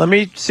trust you. Let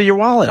me see your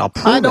wallet. I'll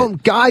prove I it.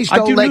 don't. Guys I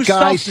don't do let new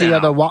guys stuff see now.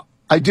 other.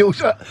 I do.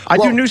 I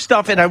well, do new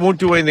stuff and I won't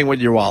do anything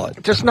with your wallet.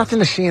 There's nothing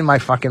to see in my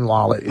fucking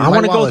wallet. I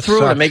want to go through it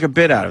sucks. and make a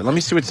bit out of it. Let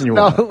me see what's in your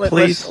No, wallet,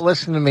 please.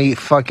 listen to me,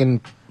 fucking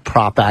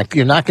prop act.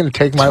 You're not going to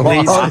take my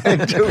Please. wallet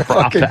and do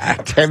fucking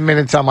 10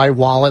 minutes on my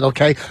wallet,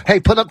 okay? Hey,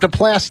 put up the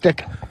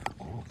plastic.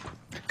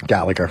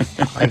 Gallagher.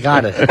 I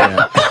got it.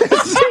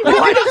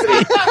 Why does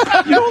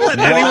he? You don't let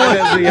Why anyone.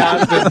 does he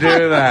have to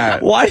do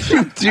that? Why do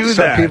you do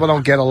Some that? people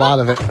don't get a lot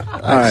of it.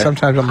 right.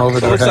 Sometimes I'm over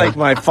It their looks head. like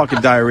my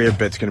fucking diarrhea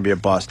bit's going to be a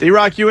bust.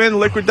 E-Rock, you in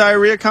liquid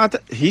diarrhea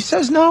contest? He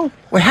says no.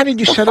 Wait, how did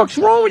you What the set up? fuck's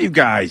wrong with you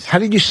guys? How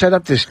did you set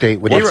up this date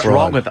with What's your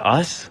wrong broad? with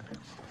us?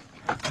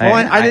 Well,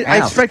 I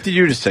asked. expected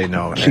you to say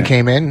no. She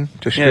came in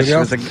to Yeah, she studio.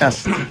 was a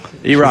guest.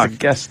 E-Rock. She was a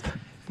guest.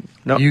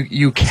 No.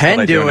 You what can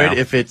I do do it now.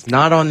 if it's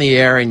not on the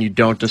air and you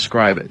don't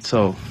describe it.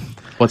 So,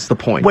 what's the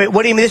point? Wait,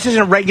 what do you mean? This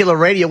isn't regular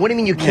radio. What do you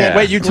mean you can't? Yeah.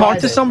 Wait, you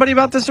talked to somebody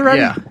about this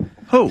already? Yeah.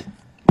 Who?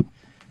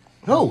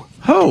 Who?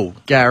 Who?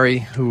 Gary,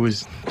 who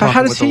was. How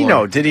talking does with the he lawyer.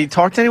 know? Did he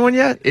talk to anyone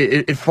yet?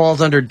 It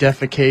falls under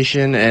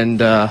defecation and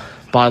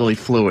bodily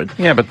fluid.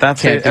 Yeah, but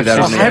that's Can't do that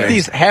Well, on the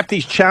air. half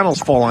these channels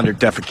fall under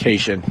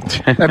defecation.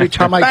 Every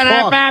time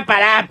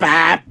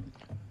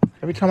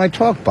I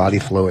talk, body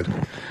fluid.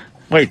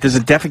 Wait, there's a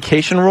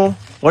defecation rule?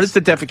 What is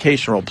the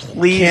defecation rule?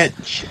 Please.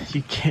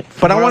 You can't.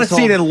 But I from want what to I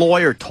see it saw, in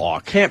lawyer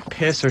talk. Can't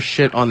piss or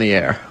shit on the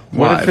air.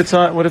 What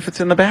Live. if it's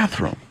in the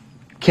bathroom?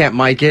 Can't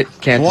mic it.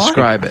 Can't Why?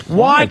 describe it.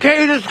 Why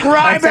can't you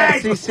describe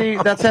That's it?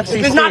 FCC. That's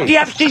FCC. It's not the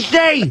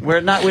FCC.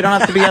 We don't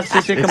have to be FCC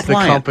It's the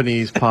compliant.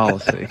 company's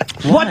policy.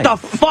 What the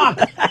fuck?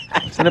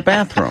 It's in a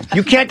bathroom.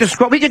 You can't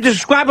describe. We can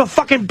describe a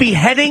fucking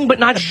beheading, but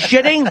not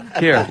shitting.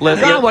 Here,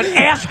 God, what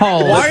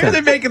asshole! Why are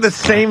they making the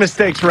same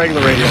mistakes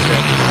regular radio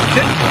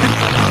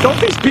do? Don't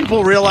these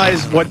people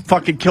realize what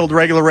fucking killed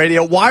regular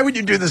radio? Why would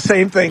you do the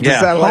same thing to Yeah.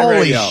 satellite Holy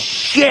radio?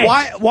 shit.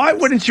 Why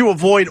wouldn't you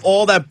avoid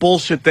all that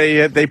bullshit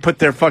they put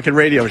their fucking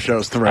radio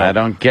shows through? I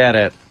don't get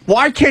it.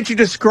 Why can't you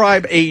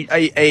describe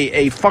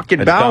a fucking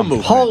A bowel dump.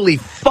 movement? Holy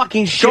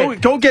fucking shit!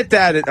 Go get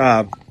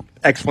that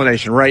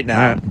explanation right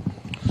now.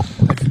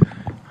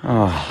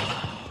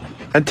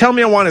 And tell him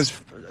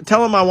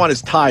I want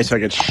his tie so I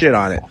can shit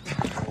on it.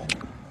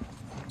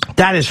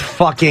 That is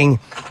fucking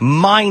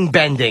mind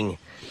bending.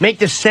 Make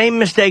the same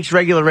mistakes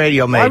regular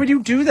radio made. Why would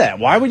you do that?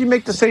 Why would you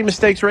make the same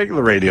mistakes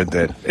regular radio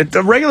did?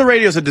 The regular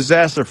radio is a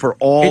disaster for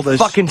all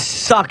this. It fucking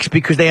sucks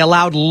because they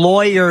allowed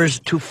lawyers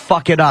to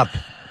fuck it up.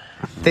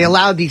 They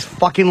allowed these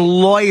fucking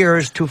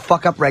lawyers to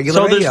fuck up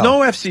regular radio. So there's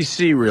no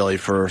FCC really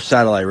for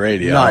satellite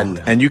radio. None.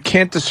 And you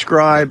can't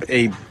describe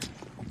a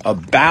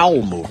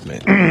bowel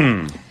movement.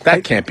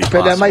 That can't be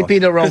possible. But that might be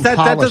their own policy.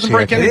 That doesn't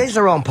break any... It is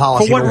their own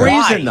policy. For what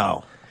Why? reason,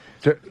 though?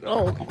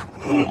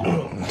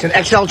 It's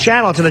an XL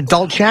channel. It's an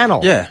adult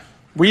channel. Yeah.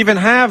 We even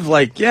have,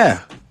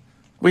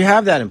 we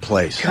have that in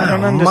place. God, I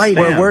don't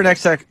understand. We're an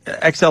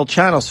XL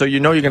channel, so you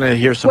know you're going to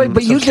hear some,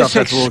 but you stuff just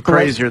that's a little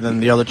crazier than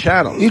the other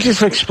channels. You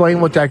just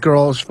explain what that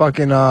girl's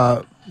fucking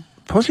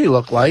pussy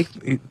looked like.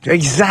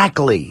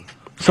 Exactly.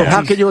 So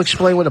how can you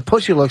explain what a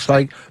pussy looks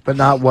like, but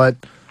not what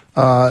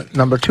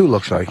number 2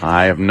 looks like?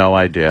 I have no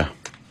idea.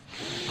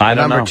 I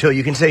don't know. Number 2,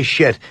 you can say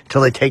shit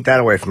until they take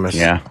that away from us.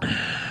 Yeah.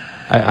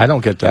 I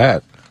don't get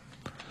that.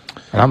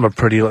 I'm a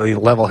pretty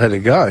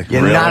level-headed guy.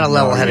 You're not a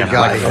level-headed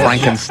guy. Like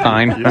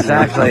Frankenstein.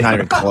 Exactly. I'm not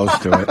even close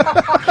to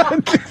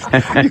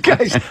it. You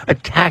guys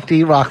attacked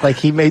E-Rock like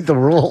he made the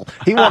rule.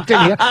 He walked in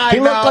here. He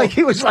looked like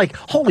he was like,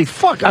 holy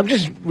fuck, I'm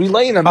just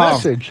relaying a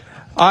message.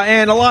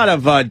 And a lot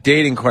of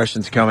dating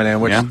questions coming in,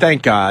 which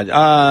thank God.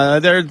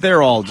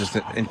 They're all just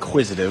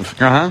inquisitive.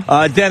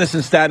 Dennis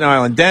in Staten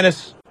Island.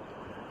 Dennis?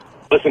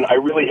 Listen, I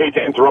really hate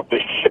to interrupt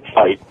this shit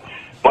fight,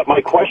 but my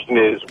question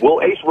is,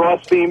 will Ace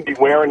Rothstein be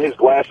wearing his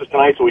glasses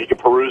tonight so he can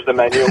peruse the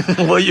menu?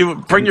 Well, you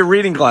bring your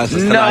reading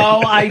glasses tonight.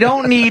 No, I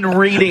don't need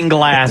reading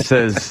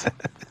glasses.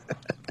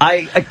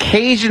 I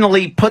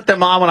occasionally put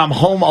them on when I'm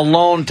home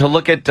alone to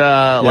look at,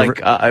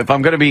 if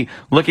I'm going to be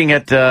looking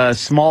at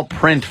small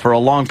print for a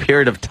long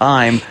period of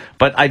time,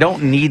 but I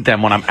don't need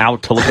them when I'm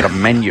out to look at a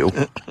menu.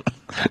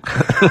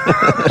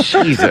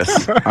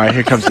 Jesus. All right,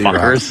 here comes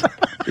E-Rock.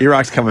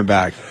 E-Rock's coming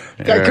back.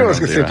 That girl's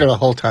going to sit there the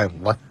whole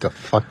time. What the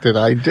fuck did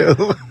I do?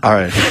 All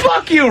right.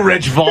 Fuck you,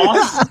 Rich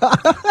Voss.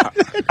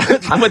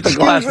 I'm with the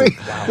glasses.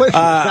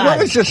 What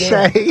did you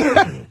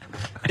say?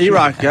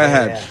 E-Rock, go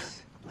ahead.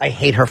 I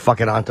hate her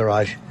fucking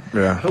entourage.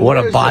 Yeah. What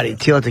a body.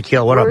 Tila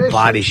Tequila, what a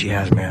body she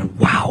has, man.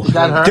 Wow.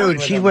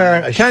 Dude, she's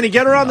wearing a... Kenny,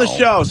 get her on the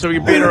show so we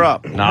can beat her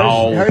up.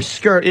 No. Her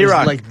skirt is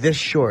E-Rock. like this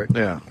short.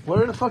 Yeah.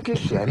 Where the fuck is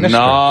she?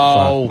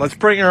 No. Let's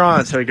bring her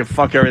on so we can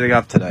fuck everything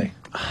up today.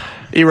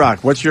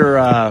 E-Rock, what's your...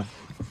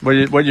 what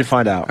did you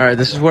find out? All right,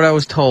 this is what I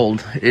was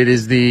told. It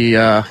is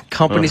the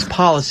company's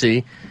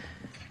policy.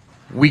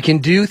 We can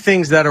do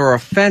things that are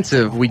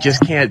offensive. We just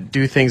can't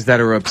do things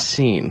that are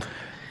obscene.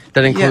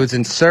 That includes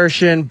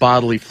insertion,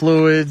 bodily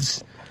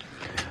fluids,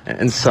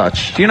 and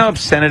such. Do you know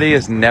obscenity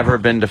has never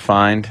been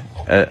defined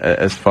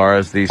as far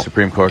as the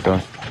Supreme Court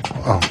goes?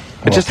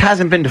 It just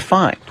hasn't been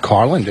defined.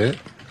 Carlin did.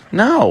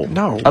 No.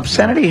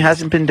 Obscenity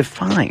hasn't been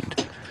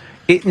defined.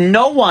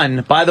 No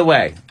one, by the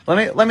way,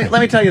 let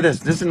me tell you this.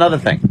 This is another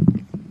thing.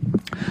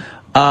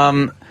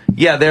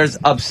 There's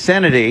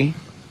obscenity,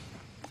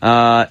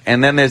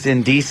 and then there's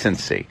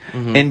indecency.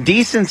 Mm-hmm.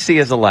 Indecency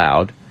is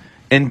allowed.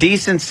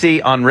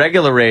 Indecency on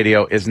regular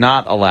radio is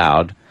not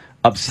allowed.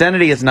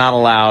 Obscenity is not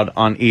allowed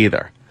on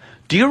either.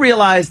 Do you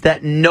realize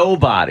that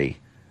nobody,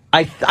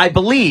 I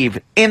believe,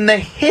 in the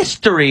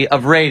history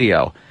of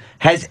radio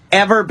has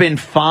ever been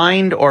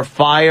fined or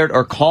fired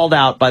or called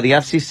out by the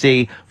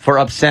FCC for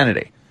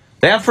obscenity?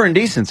 They have for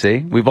indecency.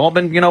 We've all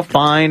been,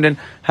 fined and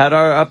had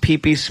our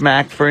pee-pee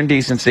smacked for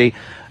indecency.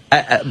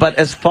 But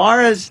as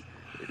far as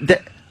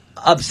the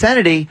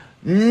obscenity,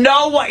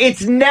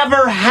 it's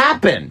never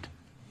happened.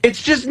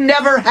 It's just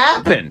never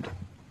happened.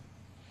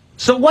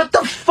 So what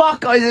the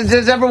fuck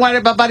is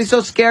everybody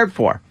so scared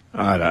for?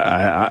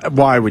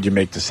 Why would you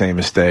make the same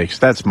mistakes?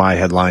 That's my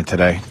headline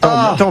today.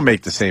 Don't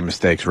make the same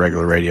mistakes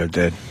regular radio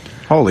did.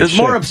 Holy There's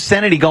shit. more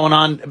obscenity going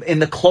on in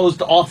the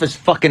closed office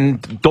fucking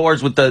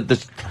doors with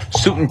the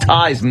suit and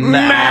ties,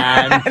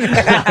 man.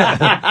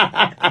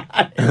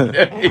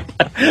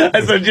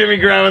 I saw Jimmy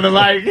grabbing the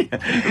mic.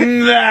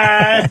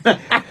 Man.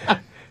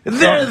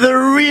 They're the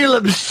real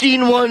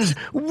obscene ones.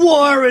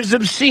 War is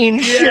obscene.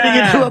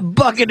 Shitting into a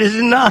bucket is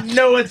not.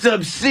 No, it's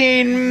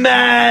obscene,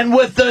 man.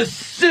 What the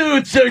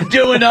suits are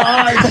doing to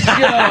our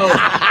show,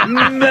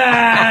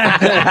 man.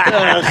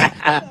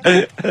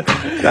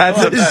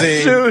 That's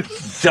obscene.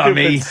 Suits,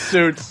 dummy.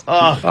 Suits.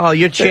 Oh,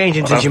 you're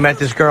changing since you met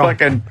this girl.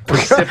 Fucking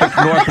Pacific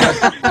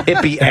Northwest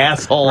hippie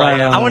asshole.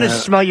 I want to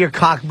smell your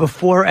cock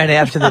before and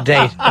after the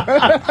date.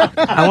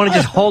 I want to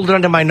just hold it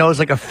under my nose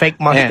like a fake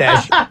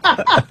mustache.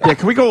 Yeah,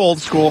 can we go old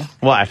school?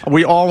 What?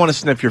 We all want to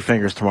sniff your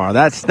fingers tomorrow.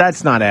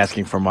 That's not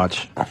asking for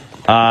much.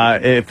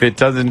 If it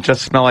doesn't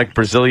just smell like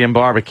Brazilian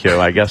barbecue,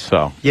 I guess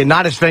so. Yeah,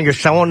 not his fingers.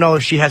 So I won't know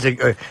if she has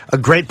a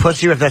great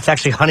pussy or if that's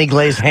actually honey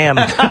glazed ham.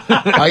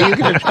 Are you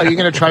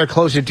gonna try to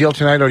close the deal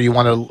tonight, or do you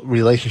want a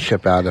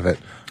relationship out of it?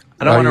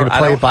 I don't want to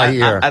play it by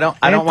ear. I don't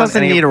want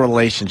doesn't need a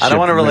relationship. I don't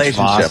want a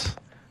relationship.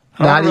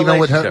 Not even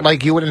with her.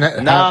 Like you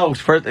wouldn't. No,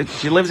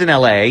 she lives in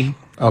L.A.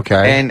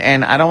 Okay.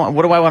 And I don't.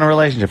 What do I want a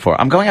relationship for?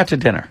 I'm going out to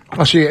dinner.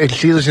 Oh, she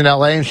lives in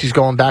L.A. and she's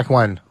going back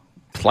when?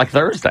 Like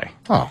Thursday.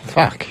 Oh,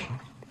 fuck.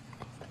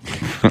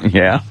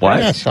 Yeah, what?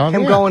 Yeah, son,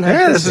 Him yeah. going.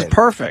 Yeah, this is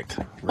perfect.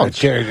 Oh,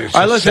 Jerry, it's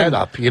All right, a listen.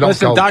 setup. You don't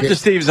Listen, go Dr. get-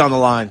 Steve's on the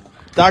line.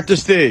 Dr.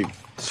 Steve.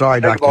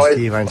 Sorry, Dr. boys.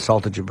 Steve. I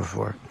insulted you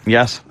before.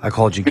 Yes. I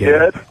called you You gay.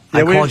 did?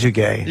 I we- called you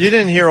gay. You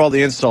didn't hear all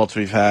the insults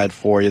we've had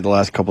for you the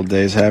last couple of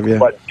days, have you?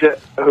 What,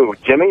 who,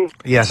 Jimmy?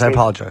 Yes, I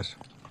apologize.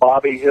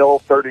 Bobby Hill,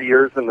 30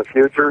 years in the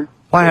future?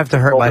 Why have to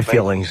hurt my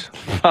feelings?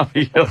 So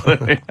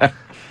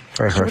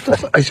Very what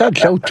hurtful. the is that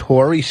Joe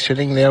Torre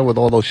sitting there with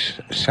all those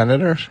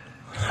senators?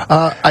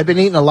 I've been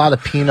eating a lot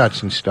of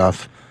peanuts and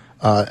stuff.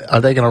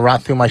 Are they going to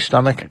rot through my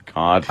stomach?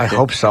 God, I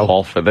hope so.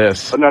 Call for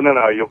this.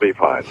 No, you'll be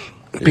fine.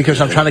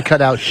 Because I'm trying to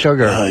cut out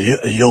sugar.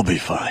 You'll be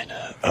fine.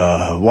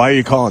 Why are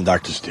you calling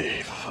Dr.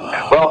 Steve?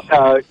 Well,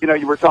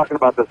 you were talking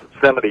about this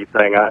Yosemite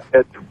thing.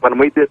 When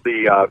we did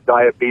the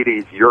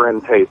diabetes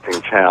urine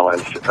tasting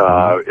challenge,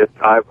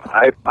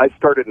 I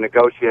started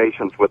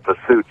negotiations with the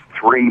suits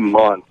 3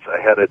 months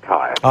ahead of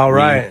time. All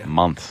right.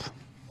 Months.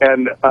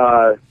 And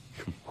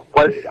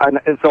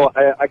so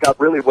I got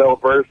really well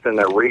versed in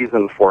their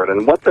reason for it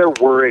and what they're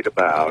worried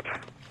about.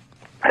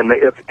 And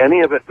if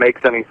any of it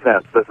makes any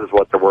sense, this is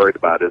what they're worried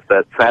about, is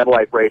that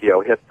satellite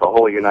radio hits the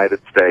whole United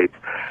States.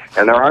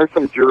 And there are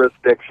some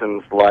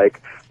jurisdictions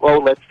like,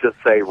 well, let's just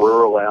say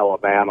rural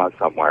Alabama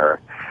somewhere,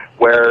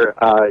 where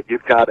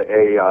you've got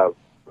a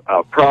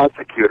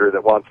prosecutor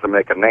that wants to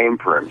make a name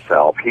for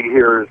himself. He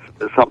hears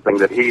something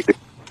that he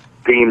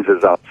deems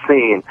as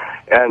obscene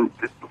and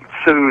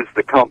sues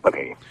the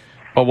company.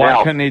 But why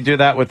Now- couldn't he do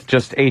that with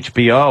just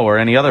HBO or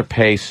any other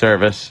pay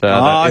service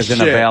that isn't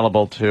shit.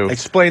 available to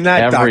Explain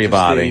that,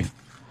 everybody? Dr. Steve.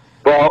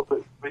 Well,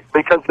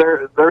 because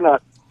they're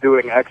not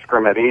doing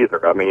excrement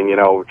either. I mean,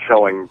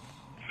 showing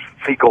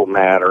fecal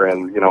matter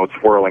and,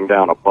 swirling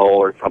down a bowl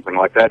or something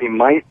like that. He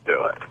might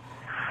do it.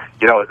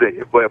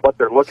 What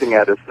they're looking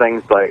at is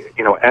things like,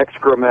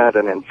 excrement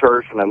and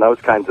insertion and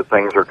those kinds of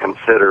things are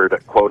considered,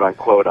 quote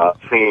unquote,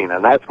 obscene.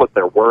 And that's what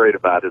they're worried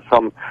about is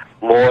some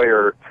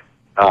lawyer,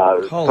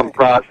 some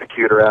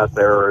prosecutor out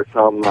there or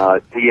some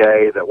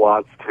DA that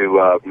wants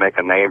to make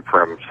a name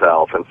for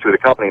himself and sue the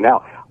company.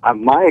 Now,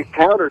 my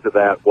counter to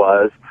that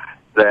was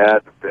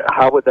that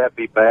how would that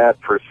be bad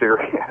for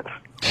Sirius?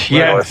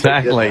 Yeah, if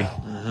they did exactly.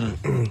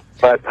 that.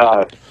 But,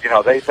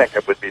 they think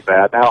it would be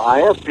bad. Now, I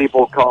have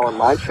people calling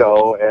my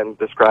show and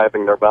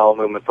describing their bowel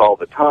movements all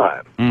the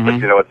time. But,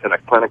 it's in a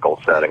clinical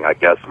setting. I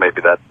guess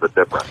maybe that's the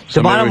difference.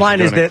 The bottom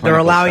line is that they're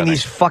allowing setting.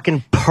 these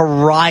fucking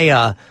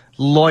pariah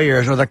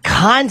lawyers or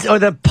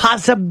the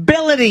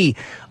possibility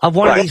of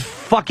one of these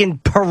fucking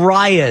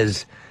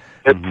pariahs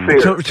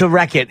to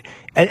wreck it.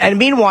 And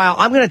meanwhile,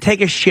 I'm going to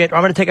take a shit or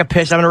I'm going to take a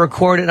piss. I'm going to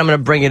record it and I'm going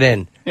to bring it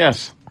in.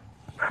 Yes.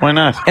 Why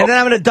not? And then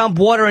I'm going to dump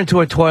water into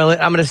a toilet.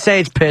 I'm going to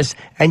say it's piss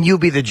and you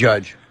be the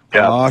judge.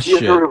 Yeah, Oh, shit.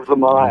 theater of the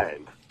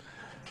mind.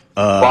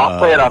 Well, I'll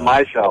play it on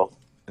my show.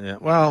 Yeah,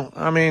 well,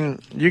 I mean,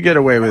 you get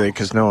away with it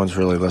because no one's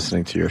really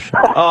listening to your show.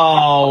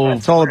 Oh,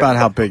 It's all about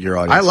how big your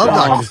audience I love is.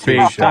 Dr.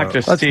 Steve's show.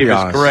 Dr. Let's Steve be is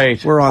honest.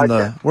 great. We're on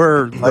I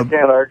the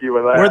can't argue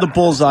with that. we're the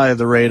bullseye of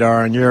the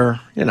radar, and you're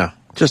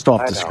just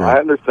off I the know, screen. I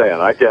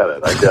understand. I get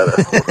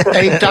it.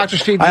 Hey, Dr.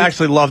 Steve, I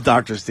actually love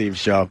Dr. Steve's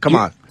show. Come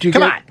on.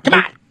 come on.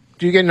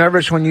 Do you get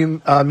nervous when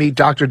you meet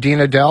Dr. Dean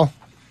Adele?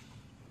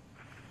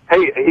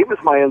 Hey, he was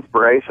my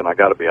inspiration, I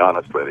got to be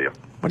honest with you.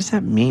 What does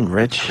that mean,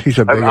 Rich? He's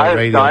a big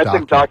radio I doctor.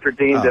 think Dr.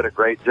 Dean did a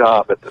great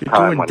job at the You're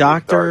time. doing when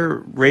doctor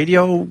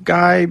radio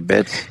guy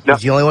bits? He's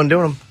the only one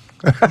doing them.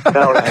 he started.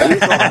 No,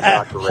 he's on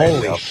Dr.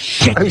 Radio. Holy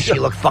shit, she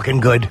looked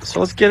fucking good.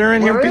 So let's get her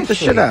in here and beat the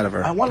shit out of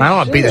her. I don't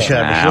want to beat the shit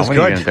out of her. She Nah, looks what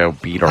are you good. going to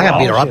do? Beat her I got up? to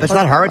beat her up. It's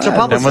not her. It's her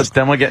publicist.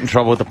 Then we'll get in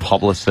trouble with the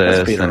publicist.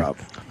 Let's beat her and- up.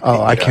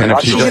 Oh, I can't. And if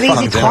she She's just an easy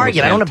comes in target.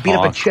 with I don't want to beat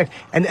up a talk. chick.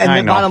 And I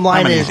the know. bottom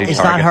line I'm an is, easy it's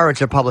not target. her. It's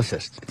her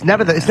publicist. It's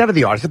never the artist.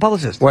 It's the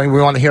publicist. When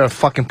we want to hear a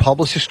fucking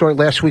publicist story,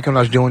 last week when I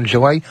was doing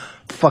Joy,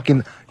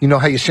 fucking, you know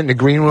how you sit in the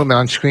green room and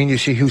on screen you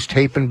see who's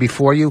taping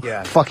before you?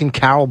 Yeah. Fucking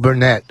Carol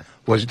Burnett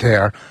was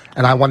there,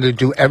 and I wanted to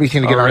do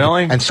everything to get Oh, her.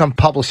 really? And some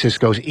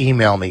publicist goes,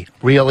 email me.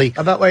 Really?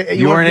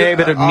 You weren't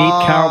able to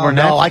meet Carol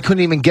Burnett? No, I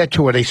couldn't even get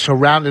to her. They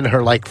surrounded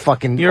her like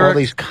fucking You're all a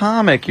these.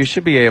 comic. You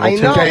should be able I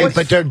to. know, Okay, what's-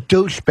 but they're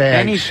douchebags.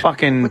 Any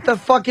fucking What the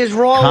fuck is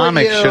wrong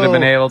comic with you? should have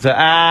been able to.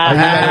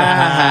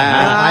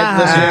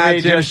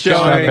 Jimmy just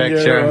showing a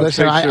picture.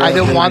 Listen, I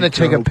didn't want to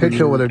take a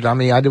picture with her,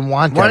 dummy. I didn't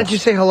want to. Why don't you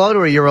say hello to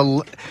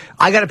her?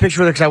 I got a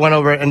picture with her because I went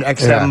over at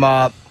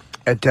XM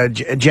at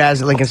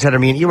Jazz at Lincoln Center.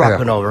 Me and E-Rock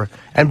went over.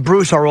 And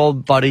Bruce, our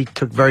old buddy,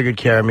 took very good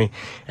care of me.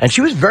 And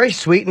she was very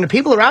sweet, and the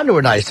people around her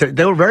were nice.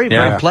 They were very,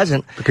 very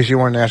pleasant. Because you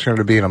weren't asking her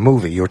to be in a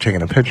movie. You were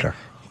taking a picture.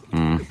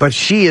 But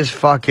she is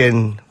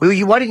fucking...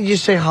 Why didn't you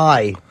just say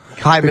hi?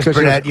 Hi, Miss Because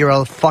Burnett. You're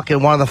a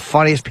fucking one of the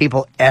funniest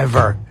people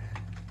ever.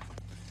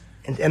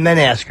 And then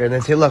ask her, and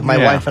then say, look, my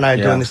wife and I are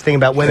doing this thing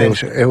about women.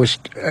 It was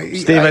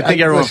Steve, I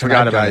think everyone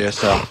forgot about you,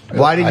 so.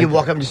 Why didn't you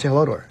walk up and just say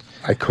hello to her?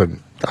 I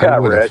couldn't. Yeah, I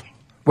would've. Rich.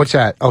 What's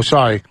that? Oh,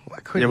 sorry.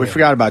 Yeah, we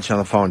forgot about you on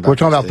the phone. We're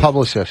talking about Steve.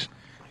 publicists.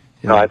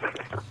 No, I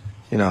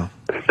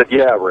said,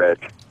 yeah,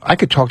 Rich. I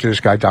could talk to this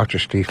guy, Dr.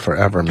 Steve,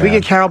 forever, man. Can we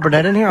get Carol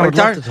Burnett in here? I would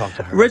love Doc- to talk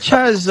to her. Rich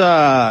has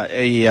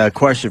a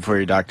question for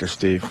you, Dr.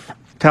 Steve.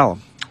 Tell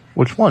him.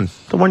 Which one?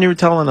 The one you were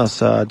telling us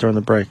during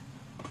the break.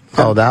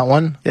 Oh, that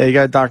one? Yeah, you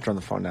got a doctor on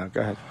the phone now.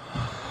 Go ahead.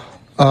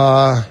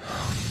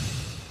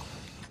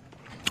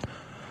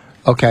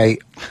 Okay.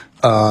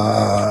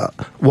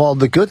 Well,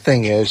 the good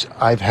thing is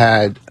I've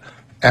had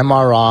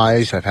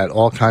MRIs. I've had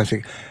all kinds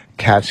of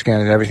CAT scan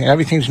and everything.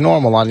 Everything's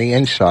normal on the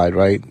inside,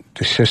 right?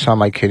 The cyst on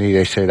my kidney,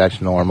 they say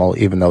that's normal,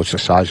 even though it's the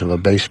size of a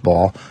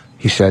baseball.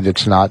 He said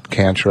it's not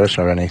cancerous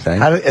or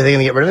anything. Are they going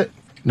to get rid of it?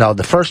 No,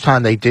 the first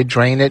time they did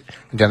drain it,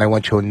 and then I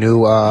went to a new,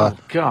 what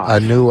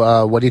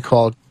do you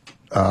call it?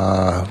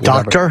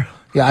 Doctor?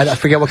 Yeah, I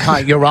forget what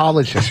kind.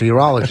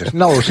 Urologist.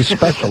 No, it was a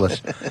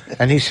specialist.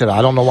 And he said,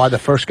 I don't know why the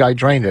first guy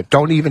drained it.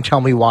 Don't even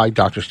tell me why,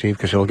 Dr. Steve,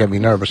 because it'll get me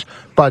nervous.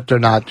 But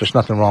there's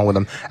nothing wrong with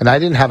them. And I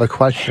didn't have a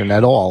question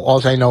at all.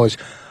 All I know is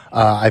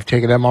I've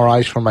taken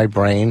MRIs for my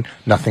brain,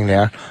 nothing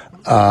there.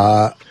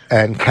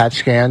 And CAT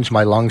scans,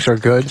 my lungs are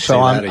good. So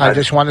I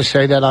just want to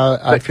say that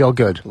I feel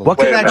good. What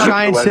could that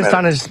giant cyst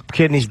on his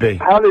kidneys be?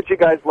 How did you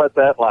guys let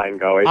that line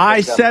go?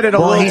 I said it a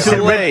little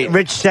too late.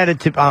 Rich said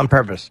it on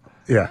purpose.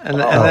 Yeah. And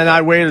then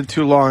I waited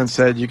too long and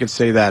said, you could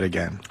say that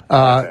again.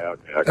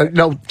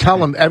 No, tell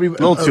them. A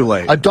little too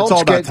late. Adults it's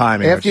all about get,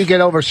 timing. after you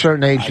get over a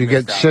certain age, you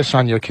get cysts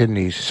on your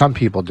kidneys. Some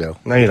people do.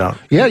 No, you don't.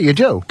 Yeah, you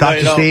do.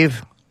 Dr.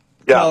 Steve?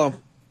 Tell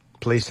him.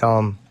 Please tell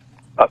him.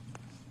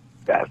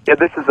 Yeah,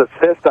 this is a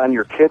cyst on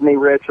your kidney,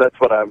 Rich. That's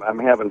what I'm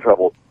having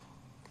trouble.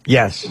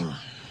 Yes.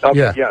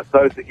 Okay, yeah.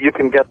 Those you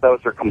can get those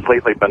are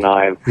completely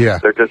benign. Yeah.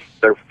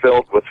 They're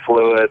filled with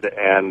fluid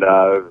and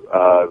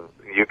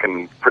you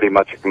can pretty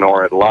much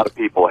ignore it. A lot of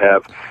people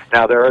have.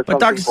 Now there are some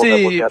Dr. people that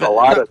will Steve, get a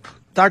lot of.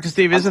 Dr.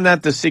 Steve, isn't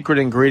that the secret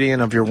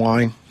ingredient of your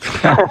wine?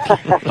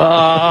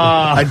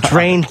 A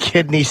drained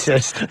kidney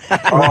cyst.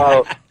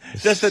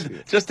 Just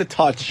a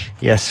touch.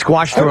 Yeah,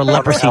 squash through a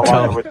leprosy How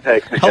long it toe. would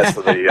take to get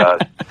to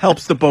the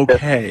helps the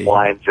bouquet.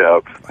 Wine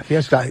jokes.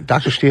 Yes,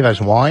 Dr. Steve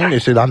has wine.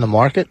 Is it on the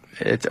market?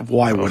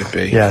 Why would it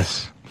be?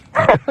 Yes.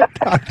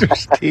 Dr.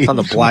 Steve. It's on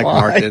the black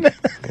market.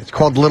 It's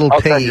called Little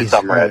I'll send you Piggies.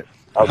 some, Rich.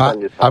 I'll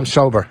send you some. I'm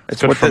sober.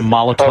 It's Good what for the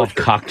Molotov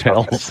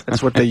cocktails.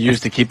 That's what they use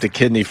to keep the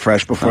kidney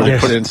fresh before they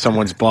put it in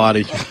someone's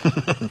body.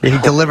 He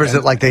delivers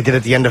it like they did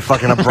at the end of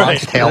fucking A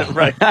Bronx Tale.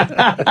 Right.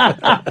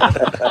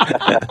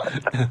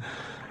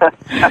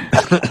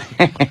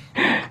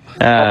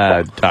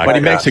 But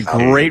he makes a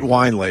great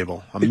wine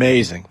label.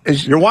 Amazing.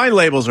 Your wine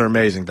labels are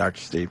amazing,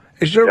 Dr. Steve.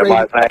 Is there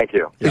thank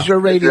you. Is there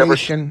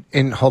radiation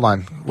in? Hold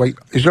on, wait.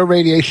 Is there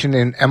radiation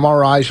in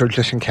MRIs or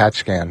just in CAT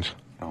scans?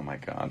 Oh my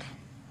God.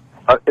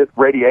 It's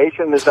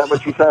radiation. Is that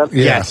what you said?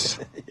 Yes.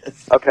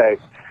 Okay.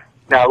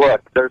 Now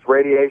look, there's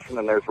radiation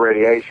and there's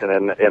radiation,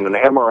 and in an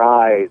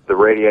MRI, the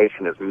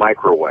radiation is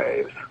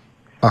microwaves.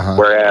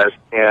 Whereas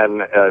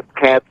in a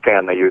CAT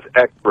scan, they use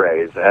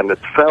X-rays, and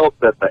it's felt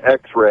that the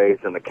X-rays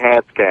in the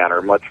CAT scan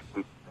are much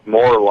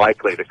more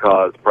likely to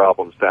cause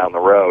problems down the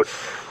road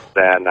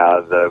than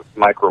the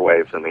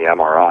microwaves in the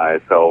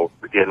MRI. So,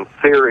 in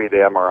theory, the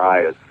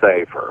MRI is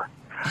safer.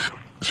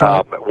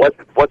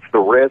 What's the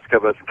risk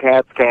of a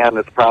CAT scan?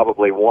 It's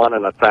probably 1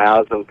 in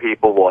 1,000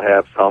 people will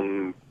have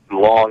some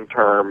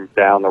long-term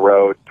down the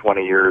road,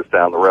 20 years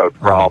down the road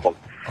problem.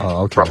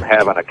 From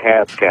having a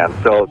CAT scan.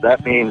 So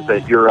that means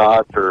that your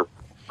odds are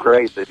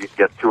great that you'd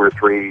get 2 or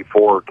 3,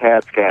 4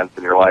 CAT scans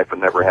in your life and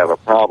never have a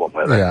problem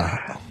with it.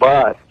 Yeah.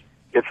 But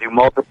if you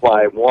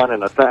multiply 1 in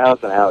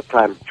 1,000 out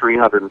times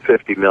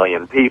 350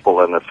 million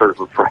people, and a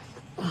certain,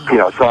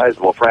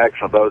 sizable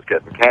fraction of those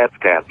getting CAT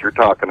scans, you're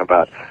talking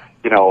about,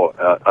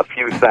 a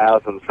few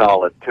thousand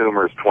solid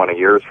tumors 20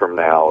 years from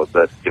now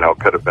that,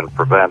 could have been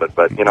prevented.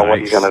 But, what are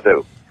you going to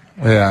do?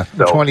 Yeah.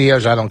 So, 20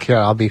 years, I don't care.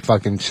 I'll be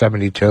fucking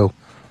 72.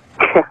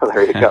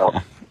 There you go.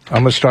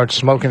 I'm going to start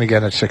smoking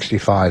again at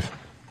 65.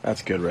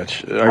 That's good,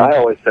 Rich. I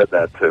always said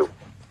that, too.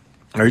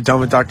 Are you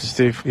done with Dr.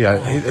 Steve?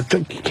 Yeah.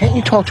 Can't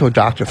you talk to a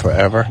doctor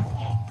forever?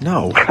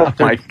 No. Oh,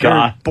 my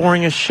God. They're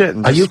boring as shit.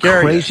 And Are you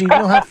scary. crazy? You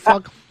know how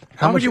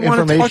would much you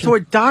want to talk information? to a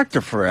doctor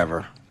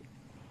forever?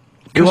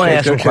 You want to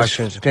ask They're him just-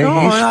 questions. He's I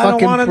don't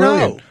fucking want to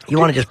brilliant. know. You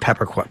want to just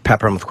pepper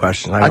him with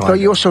questions. I thought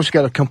you were supposed to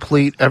get a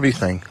complete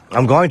everything.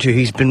 I'm going to.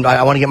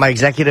 I want to get my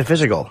executive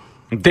physical.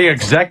 The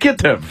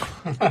executive.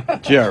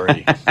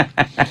 Jerry.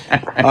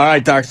 All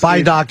right, Dr. Steve.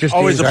 Bye, Dr. Steve.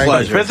 Always a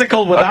pleasure.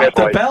 Physical without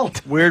the boys.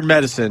 belt.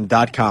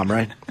 Weirdmedicine.com,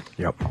 right?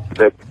 Yep.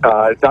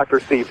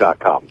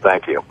 DrSteve.com.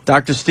 Thank you.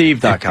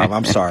 DrSteve.com.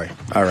 I'm sorry.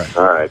 All right.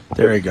 All right.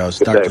 There he goes.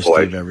 Good Dr. day,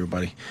 boys. Steve,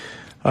 everybody.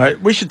 All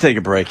right. We should take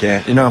a break,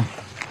 Ant.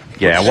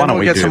 Yeah, why don't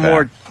we get do some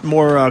that?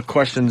 more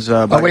questions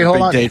about Oh, wait, your hold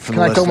big on. date from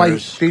Can the I throw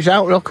listeners. these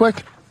out real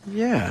quick?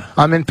 Yeah.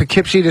 I'm in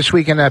Poughkeepsie this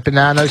weekend at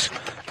Bananas,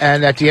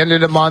 and at the end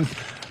of the month,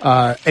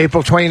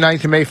 April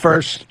 29th and May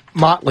 1st,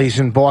 Motley's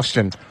in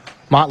Boston.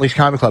 Motley's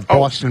Comedy Club,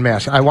 Boston,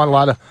 Mass. I want a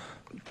lot of...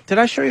 Did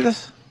I show you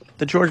this?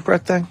 The George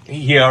Brett thing?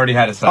 He already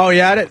had it. Oh,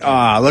 you had it?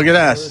 Ah, look at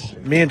us.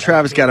 Me and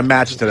Travis got a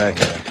match today.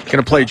 Going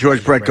to play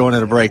George Brett going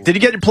into break. Did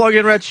you get your plug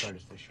in, Rich?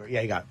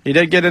 Yeah, you got it. You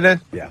did get it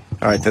in? Yeah.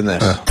 All right, then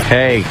this.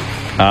 Hey,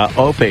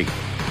 Opie.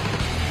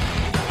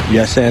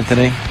 Yes,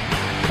 Anthony?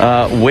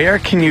 Where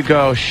can you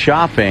go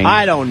shopping?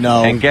 I don't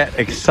know. And get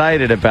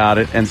excited about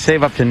it and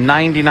save up to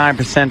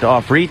 99%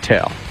 off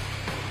retail?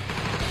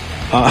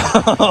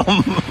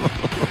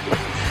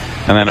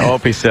 And then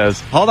Opie says,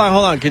 Hold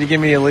on. Can you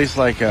give me at least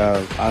like I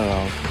don't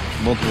know,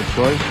 multiple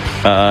choice?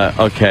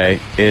 okay,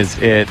 is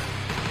it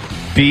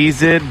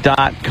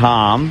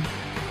Beezid.com?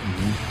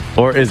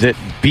 Or is it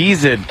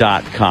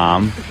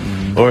Beezid.com?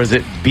 Or is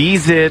it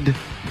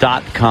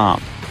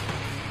Beezid.com?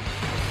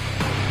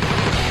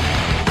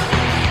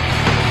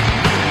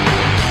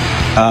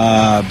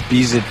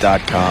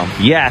 Beezid.com.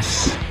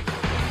 Yes,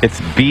 it's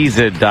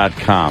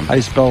Beezid.com. How do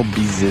you spell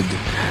Beezid?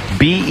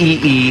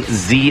 Beezid.com.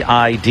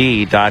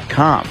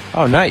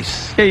 Oh,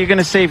 nice. Yeah, you're going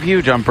to save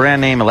huge on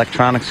brand name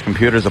electronics,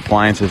 computers,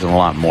 appliances, and a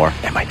lot more.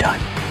 Am I done?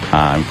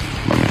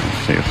 Let me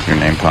see if your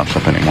name pops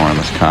up anymore on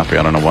this copy.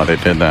 I don't know why they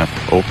did that.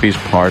 Opie's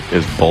part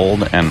is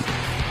bold and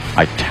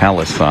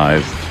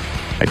italicized.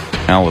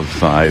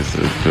 Italicized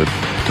is good.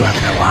 Do I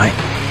have that line?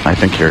 I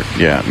think you're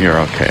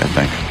okay, I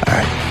think. All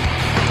right.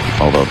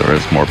 Although there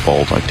is more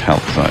bold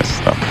italicized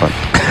stuff. But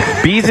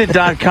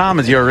Beezid.com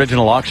is your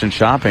original auction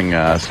shopping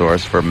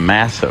source for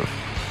massive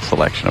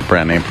selection of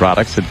brand name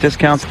products at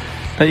discounts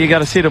that you got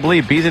to see to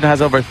believe. Beezid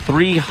has over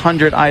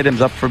 300 items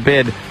up for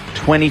bid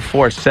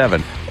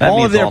 24/7.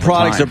 All of their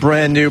products are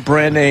brand new,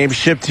 brand name,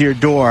 shipped to your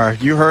door.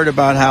 You heard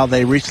about how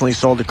they recently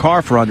sold a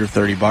car for under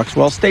 $30.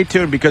 Well, stay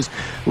tuned because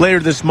later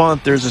this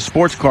month there's a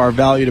sports car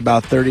valued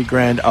about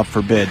 $30,000 up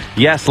for bid.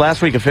 Yes,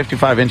 last week a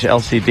 55-inch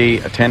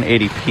LCD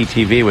 1080p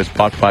TV was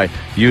bought by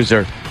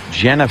user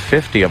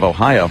Jenna50 of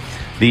Ohio.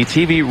 The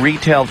TV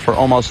retailed for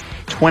almost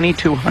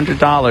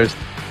 $2,200.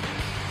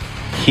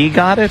 He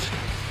got it?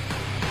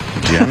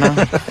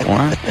 Jenna?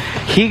 What?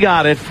 He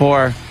got it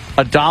for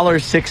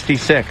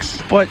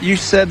 $1.66. But you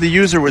said the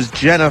user was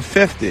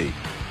Jenna50.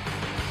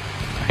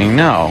 I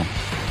know.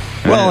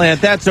 Well,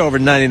 Ant, that's over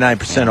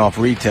 99% off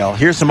retail.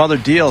 Here's some other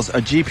deals.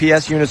 A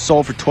GPS unit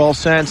sold for 12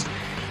 cents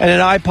and an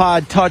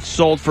iPod Touch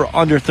sold for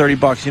under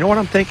 $30. You know what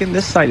I'm thinking?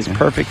 This site is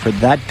perfect for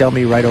that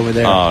dummy right over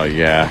there. Oh,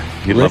 yeah.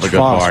 You'd love a good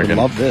Foss bargain. would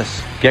love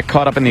this. Get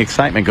caught up in the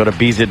excitement. Go to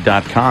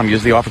Beezid.com.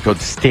 Use the offer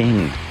code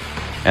STING,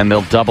 and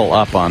they'll double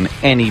up on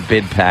any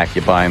bid pack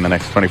you buy in the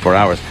next 24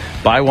 hours.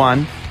 Buy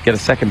one, get a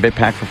second bid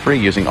pack for free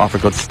using offer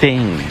code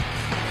STING.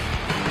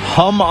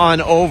 Hum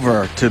on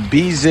over to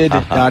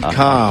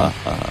Beezid.com.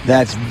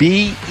 That's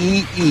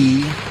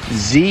BEEZID.com.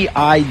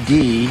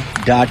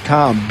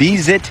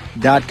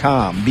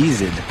 Beezid.com.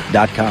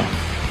 Beezid.com.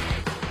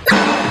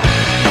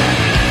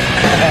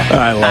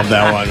 I love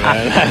that one,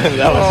 man.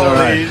 That was all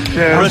right.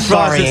 Rich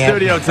Voss in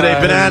studio today.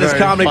 Bananas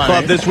Comedy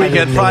Club this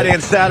weekend, Friday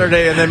and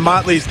Saturday, and then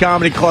Motley's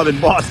Comedy Club in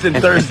Boston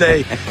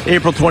Thursday,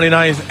 April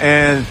 29th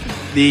and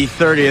the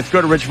 30th.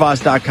 Go to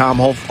richvoss.com.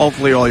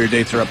 Hopefully all your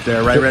dates are up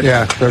there, right, Rich?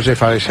 Yeah, Thursday,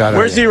 Friday, Saturday.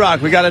 Where's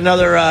E-Rock? We got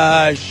another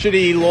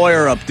shitty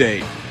lawyer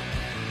update.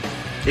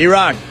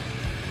 E-Rock.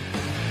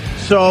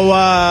 So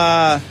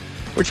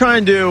we're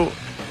trying to do,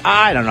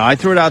 I don't know, I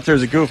threw it out there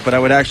as a goof, but I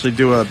would actually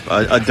do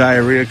a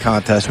diarrhea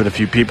contest with a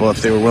few people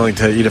if they were willing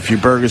to eat a few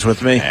burgers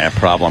with me. Yeah,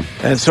 problem.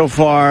 And so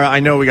far,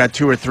 I know we got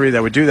 2 or 3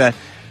 that would do that.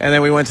 And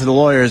then we went to the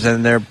lawyers,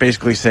 and they're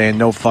basically saying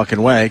no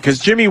fucking way. Because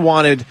Jimmy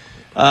wanted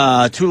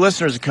 2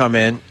 listeners to come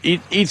in,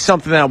 eat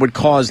something that would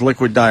cause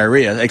liquid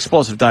diarrhea,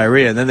 explosive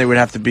diarrhea, and then they would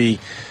have to be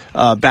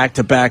back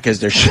to back as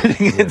they're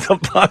shitting into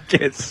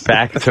buckets.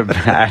 Back to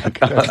back.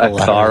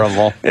 That's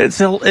horrible.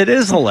 It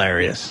is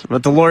hilarious.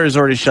 But the lawyers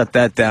already shut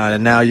that down,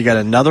 and now you got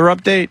another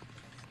update?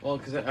 Well,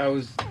 because I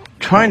was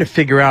trying to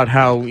figure out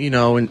how,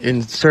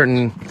 in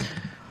certain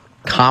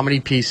comedy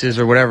pieces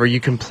or whatever, you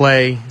can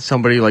play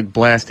somebody like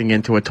blasting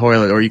into a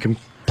toilet, or you can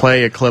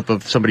play a clip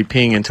of somebody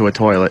peeing into a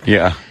toilet.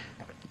 Yeah.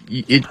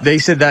 They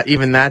said that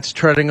even that's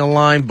treading a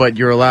line, but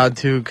you're allowed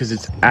to because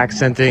it's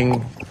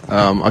accenting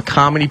a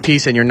comedy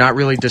piece and you're not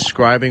really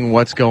describing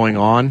what's going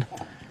on.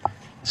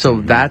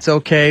 So that's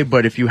okay,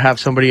 but if you have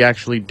somebody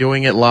actually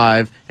doing it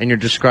live and you're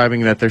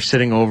describing that they're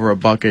sitting over a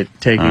bucket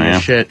taking a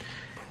shit,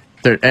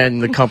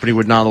 and the company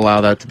would not allow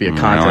that to be a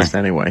contest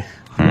anyway.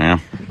 Yeah.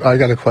 I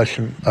got a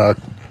question.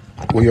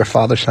 Will your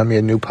father send me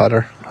a new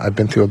putter? I've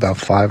been through about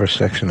 5 or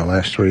 6 in the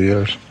last 3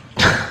 years.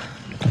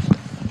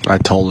 I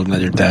told him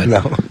that your dad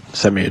No.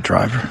 sent me a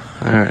driver.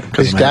 All right.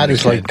 His dad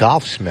is like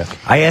Golfsmith.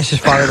 I asked his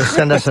father to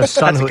send us a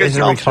son who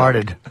isn't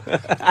retarded.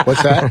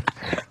 What's that?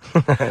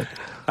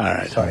 All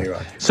right. Sorry,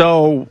 Rock.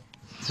 So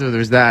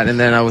there's that, and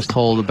then I was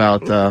told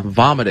about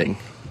vomiting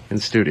in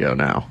studio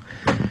now.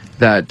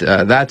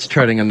 That's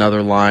treading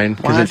another line.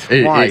 Why?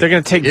 They're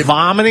going to take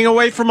vomiting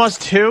away from us,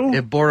 too?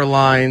 It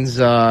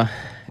borderlines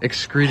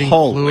excreting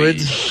Holy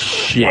fluids.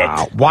 shit.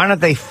 Wow. Why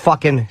don't they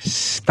fucking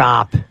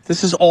stop?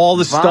 This is all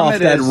the stuff Vomit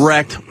that is-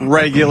 wrecked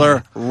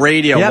regular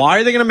radio. Yep. Why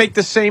are they going to make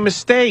the same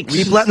mistakes?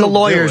 Keep letting the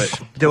lawyers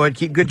do it.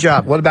 Keep good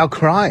job. What about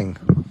crying?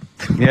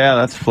 Yeah,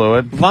 that's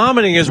fluid.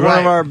 Vomiting is one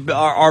of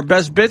our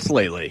best bits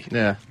lately.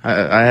 Yeah,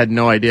 I had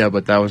no idea,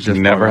 but that was just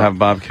Never have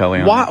Bob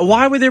Kelly on.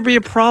 Why would there be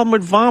a problem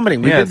with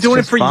vomiting? We've Yeah, been it's doing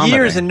it just for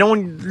years, vomiting.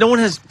 and no one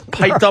has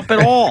piped up at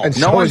all. And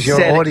No so one is your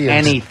said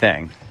audience.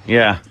 anything.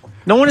 Yeah.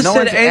 No one has no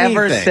said one's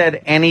ever anything.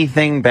 said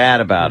anything bad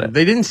about it.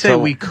 They didn't say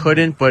we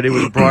couldn't, but it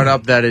was brought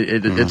up that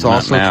it's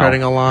also now.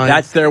 treading a line.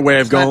 That's their way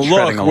of It's not going, look,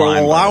 treading a we're line, by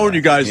the allowing way.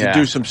 you guys Yeah. to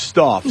do some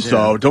stuff,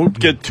 so don't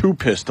get too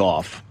pissed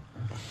off.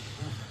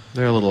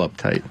 They're a little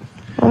uptight.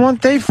 Why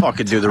won't they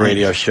fucking do the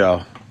radio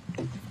show?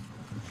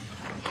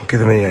 Don't give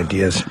them any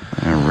ideas.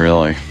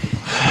 Really?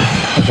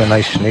 Those are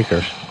nice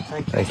sneakers.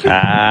 Thank you.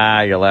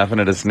 Ah, you're laughing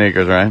at his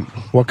sneakers, right?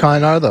 What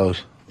kind are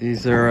those?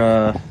 These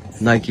are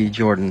Nike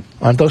Jordan.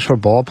 Aren't those for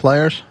ball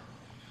players?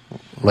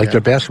 Like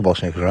they're basketball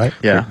sneakers, right?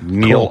 Yeah.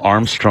 Neil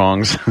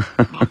Armstrong's.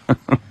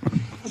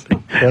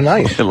 They're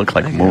nice. They look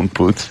like moon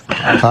boots.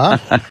 Huh?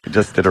 I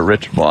just did a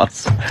Rich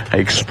Boss. I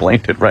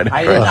explained it right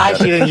I after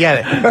actually didn't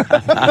get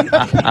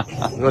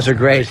it. Those are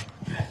great.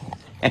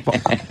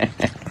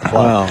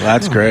 Wow,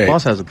 that's great.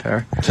 Boss has a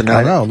pair. So I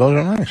now, know, those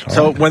are nice.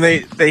 so when they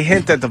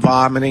hint that the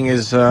vomiting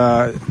is,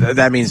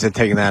 that means they're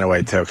taking that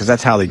away too, because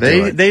that's how they do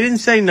They it. didn't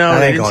say no. That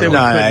They ain't didn't say going we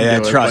on. couldn't No,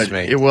 do it, trust but me.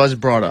 It was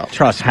brought up.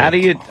 Trust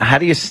me. How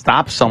do you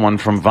stop someone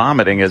from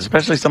vomiting,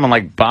 especially someone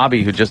like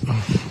Bobby who just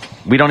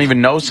we don't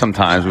even know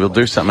sometimes. We'll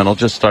do something and he'll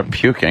just start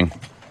puking.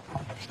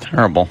 It's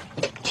terrible.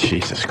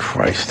 Jesus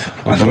Christ.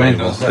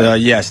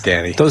 Yes,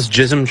 Danny. Those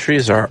jism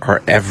trees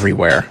are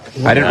everywhere.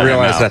 I didn't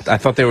realize that. I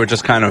thought they were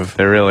just kind of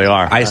They really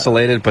are.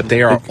 isolated, but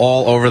they are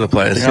all over the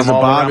place. Because of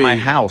all around Bobby. my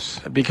house.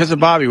 Because of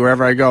Bobby,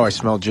 wherever I go, I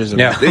smell jism.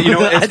 Yeah, you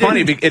know, I it's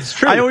funny. didn't- It's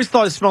true. I always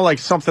thought it smelled like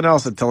something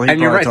else until he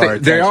And you're brought right. it to our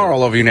They attention. are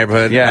all over your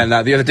neighborhood. Yeah. And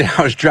the other day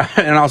I was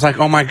driving, and I was like,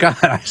 "Oh my god,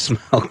 I smell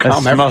I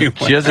cum smell everywhere."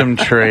 jism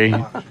tree.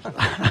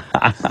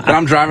 And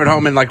I'm driving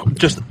home, and like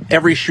just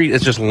every street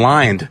is just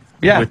lined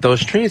with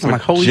those trees. I'm With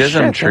like, "Holy jism shit,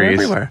 they're trees.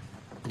 everywhere!"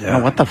 Yeah.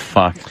 Oh, what the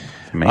fuck? It's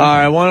amazing. All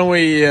right, why don't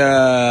we,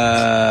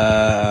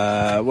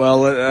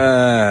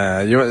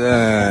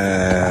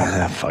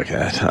 fuck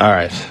it. All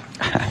right.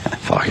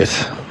 Fuck it.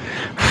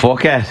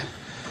 Fuck it.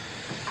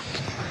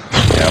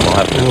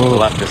 Yeah,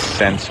 we'll have to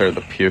censor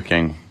the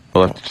puking.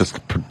 We'll have to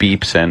just put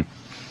beeps in.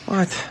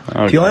 What?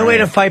 Okay. The only way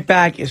to fight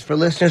back is for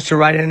listeners to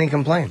write in and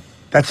complain.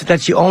 That's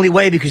the only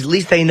way, because at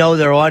least they know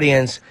their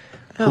audience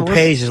who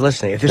pays is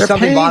listening. If there's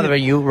something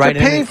bothering you, write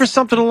They're in. paying for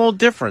something a little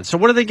different. So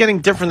what are they getting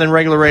different than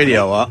regular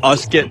radio?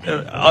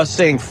 Us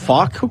saying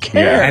fuck? Who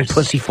cares? And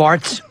pussy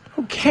farts.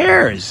 Who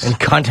cares? And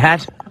cunt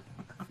hat.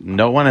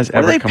 No one has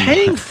What are ever they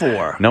paying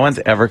for? No one's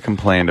ever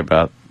complained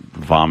about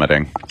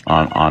vomiting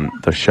on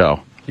the show.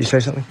 You say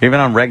something? Even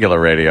on regular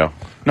radio.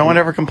 No one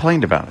ever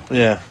complained about it.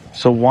 Yeah.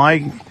 So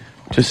why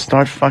just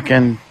start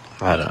fucking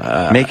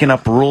making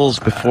up rules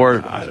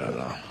before I don't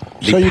know.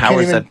 the So you can't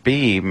powers even- that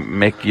be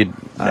make you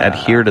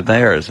adhere to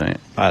theirs? I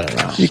don't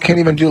know. You can't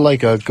even do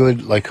like a good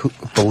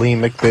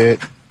bulimic bit.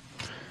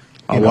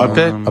 A what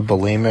bit? A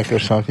bulimic or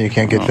something. You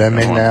can't get them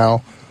in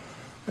now.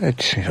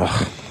 It's.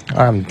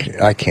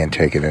 I can't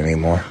take it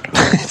anymore.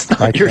 It's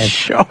not your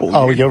show.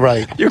 Oh, you're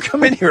right. You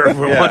come in here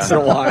every once in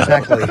a while.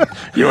 Exactly.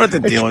 You don't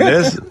have to deal with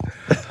this.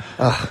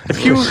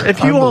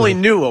 If you only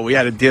knew what we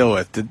had to deal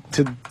with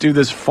to do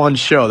this fun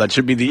show, that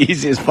should be the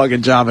easiest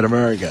fucking job in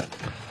America.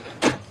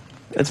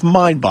 It's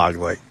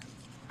mind-boggling.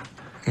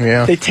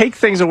 Yeah. They take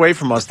things away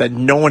from us that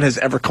no one has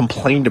ever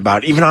complained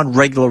about, even on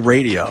regular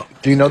radio.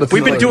 Do you know the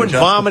We've been people doing that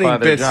vomiting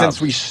justify their bits jobs?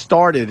 since we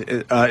started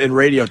in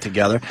radio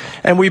together,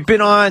 and we've been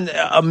on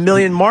a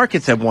million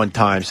markets at one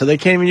time, so they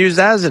can't even use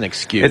that as an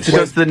excuse. It's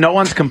just that no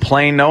one's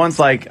complained. No one's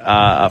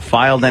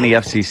filed any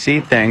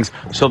FCC things.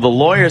 So the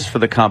lawyers for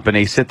the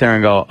company sit there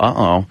and go,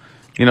 uh-oh.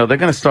 You know, they're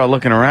going to start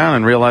looking around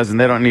and realizing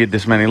they don't need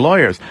this many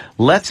lawyers.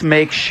 Let's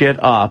make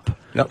shit up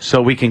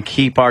so we can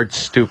keep our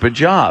stupid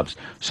jobs.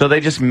 So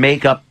they just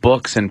make up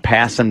books and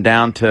pass them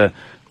down to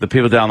the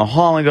people down the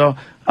hall and go,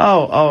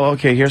 oh,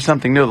 okay, here's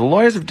something new. The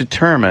lawyers have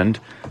determined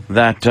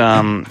that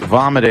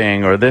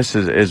vomiting or this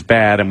is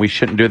bad and we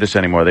shouldn't do this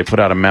anymore. They put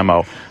out a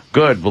memo.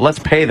 Good. Well, let's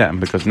pay them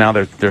because now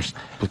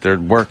they're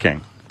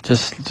working.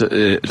 Just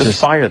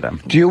fire them.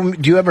 Do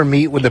you ever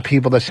meet with the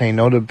people that say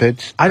no to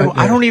bits? I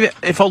don't even.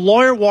 If a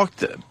lawyer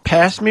walked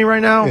past me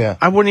right now,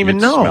 I wouldn't even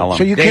know. smell 'em.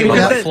 So you can't even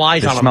have They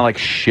smell like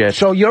shit.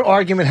 So your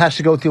argument has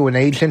to go through an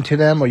agent to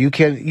them, or you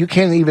can't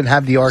even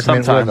have the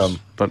argument Sometimes, with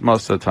them. but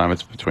most of the time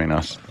it's between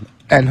us.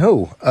 And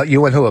who?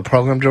 You and who? A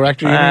program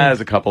director? You mean? There's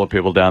a couple of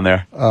people down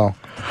there. Oh.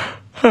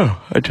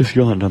 I just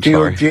yawned. I'm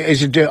sorry.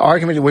 Is it the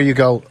argument where you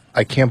go,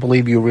 I can't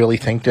believe you really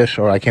think this,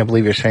 or I can't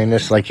believe you're saying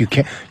this? Like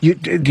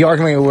the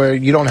argument where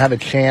you don't have a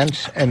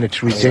chance and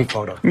it's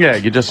ridiculous. Yeah,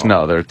 you just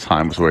know there are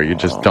times where you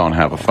just don't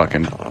have a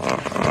fucking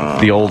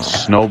the old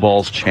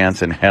snowball's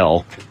chance in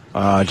hell.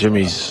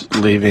 Jimmy's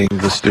leaving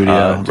the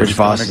studio. Rich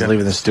Voss is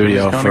leaving the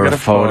studio he's for gonna a get a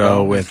photo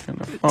photo. with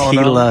Photo.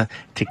 Tila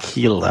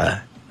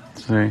Tequila.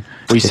 See?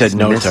 We It's said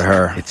no Miss- to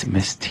her. It's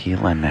Miss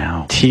Tila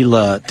now.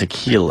 Tila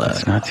Tequila.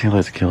 It's not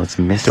Tila Tequila. It's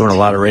Miss. Doing a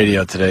lot of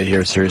radio today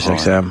here at Sirius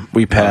XM.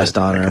 We passed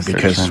on her guess they're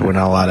because trying to- we're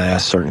not allowed to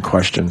ask certain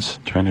questions.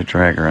 Trying to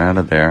drag her out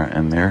of there,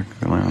 and they're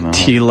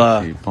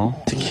Tila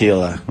people.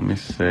 Tequila. Let me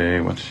see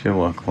what she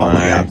look Oh like.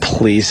 my God!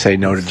 Please say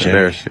no to So Jimmy.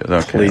 there she is.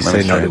 Okay, Please let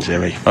me say no see. to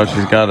Jimmy. Oh,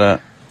 she's got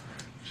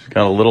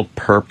a little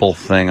purple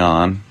thing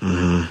on.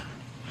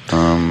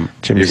 Mm-hmm. You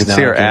Jimmy's can now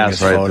see her doing ass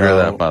his right photo. through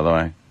that, by the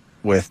way.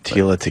 with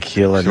Tila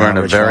Tequila. She's wearing now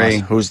a Rich very-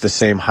 Voss, who's the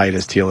same height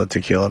as Tila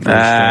Tequila. Very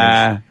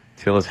strange.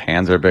 Tila's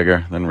hands are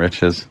bigger than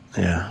Rich's.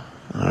 Yeah.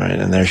 All right,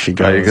 and there she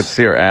goes. Oh, you could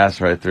see her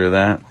ass right through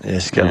that. Yeah,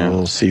 she's got a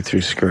little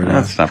see-through skirt on.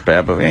 That's not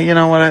bad, but you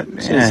know what?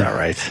 It's all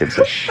right. Kids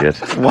are shit.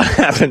 What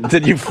happened?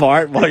 Did you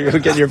fart while you were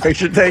getting your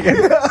picture taken?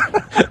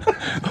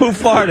 Who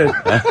farted?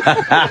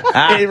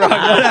 Hey, Rock,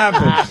 what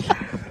happened?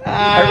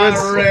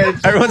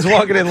 Everyone's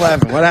walking in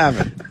laughing. What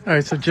happened? All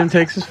right, so Jim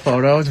takes his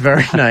photo. It's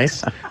very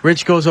nice.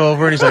 Rich goes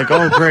over and he's like,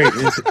 "Oh, great!"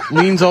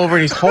 Leans over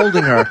and he's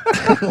holding her,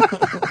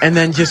 and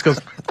then just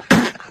goes.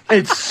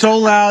 It's so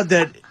loud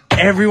that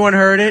everyone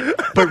heard it,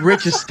 but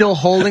Rich is still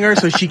holding her,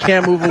 so she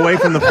can't move away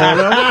from the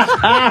photo.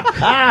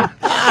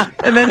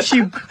 And then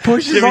she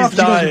pushes Jimmy's off. She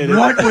dying. goes,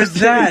 "What was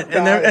that?"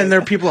 And there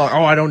are people like,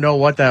 "Oh, I don't know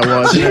what that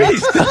was."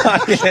 Jimmy's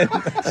dying.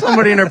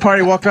 Somebody in her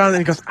party walked around and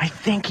he goes, "I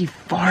think he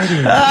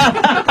farted."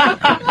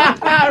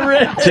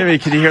 Jimmy,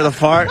 can you hear the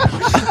fart?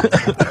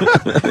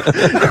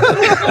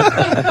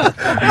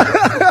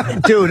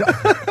 Dude,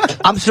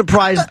 I'm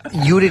surprised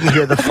you didn't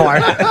hear the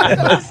fart.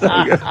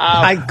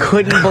 I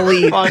couldn't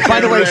believe. By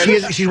the way,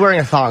 she's wearing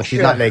a thong.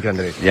 She's not naked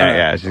underneath.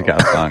 Yeah, she's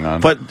got a song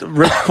on. But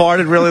Rich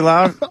farted really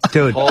loud?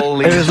 Dude,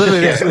 Holy it was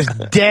literally shit. this. It was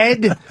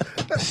dead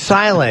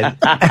silent.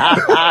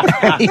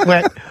 And he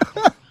went,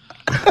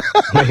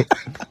 wait.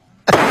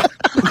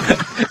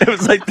 It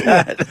was like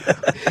that.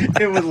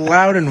 It was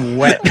loud and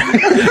wet.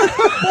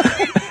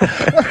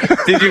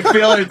 Did you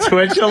feel her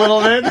twitch a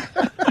little bit?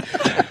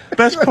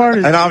 Best part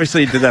is And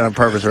obviously he did that on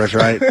purpose, Rich,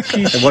 right?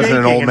 she's It wasn't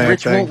an shaking old and man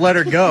Rich thing. won't let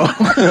her go.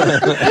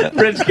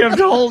 Rich kept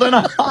holding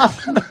on.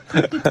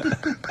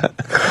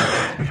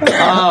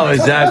 Oh,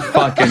 is that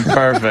fucking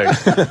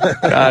perfect?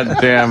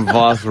 Goddamn,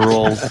 Voss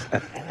rules.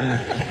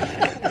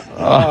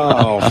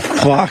 Oh,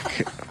 fuck.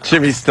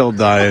 Jimmy's still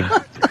dying.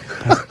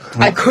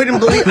 I couldn't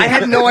believe. I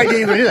had no idea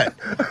you were going to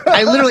do that.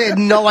 I literally had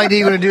no idea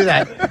you were going to do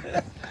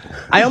that.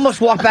 I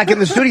almost walked back in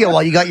the studio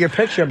while you got your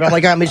picture, but I'm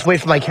like, I'm just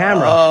waiting for my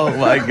camera. Oh,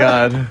 my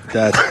God.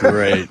 That's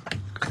great.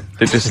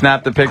 Did you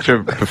snap the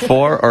picture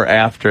before or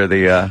after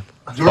the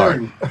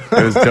During. part?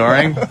 It was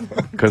during?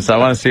 Because I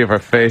want to see if her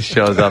face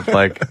shows up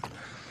like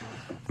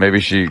maybe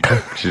she's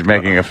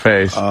making a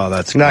face. Oh,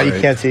 that's No, great.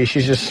 you can't see.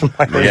 She's just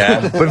smiling.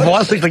 Yeah. But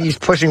Voss looks like he's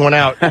pushing one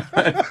out.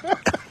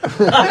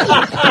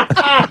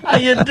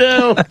 You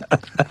do.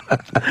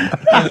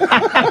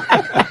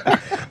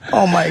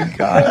 Oh, my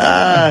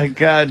God.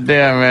 God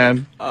damn,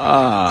 man.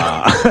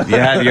 You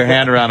had your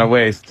hand around her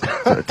waist.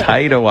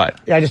 Tight or what?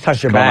 Yeah, I just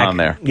touched her What's going back. on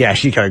there? Yeah,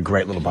 she's got a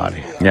great little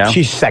body. Yeah?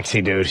 She's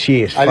sexy, dude.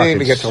 She is I didn't even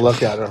fucking get to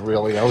look at her,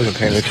 really. I wasn't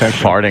paying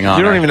attention. Farting on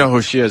You don't her. even know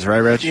who she is, right,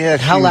 Rich? Yeah,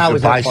 How she loud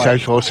was was a that fart?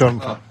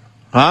 bisexual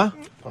Huh?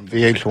 from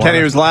VH1.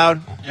 Kenny was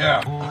loud?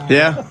 Yeah.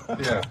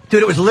 Yeah?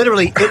 Dude, it was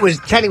literally, there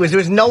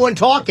was no one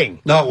talking.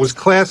 No, it was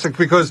classic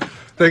because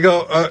they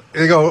go,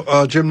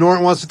 Jim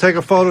Norton wants to take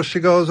a photo. She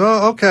goes,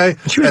 oh, okay.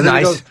 She was and then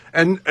he nice. goes,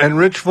 and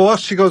Rich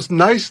Voss, she goes,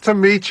 nice to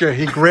meet you.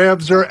 He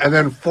grabs her and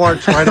then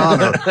farts right on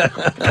her.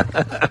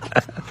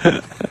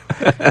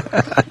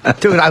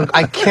 Dude,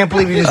 I can't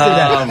believe you just did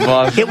that. Oh,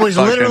 Voss, It was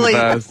fucking literally,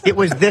 best. it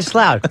was this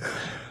loud.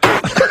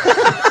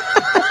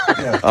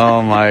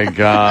 Oh, my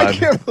God.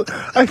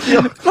 I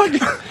feel fucking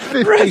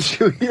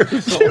 52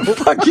 years old.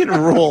 Fucking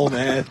rule,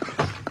 man.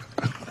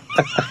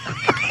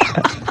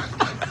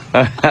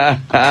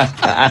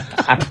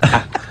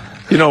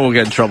 You know we'll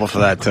get in trouble for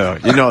that, too.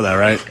 You know that,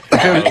 right?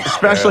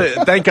 Especially,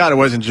 thank God it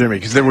wasn't Jimmy,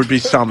 because there would be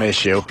some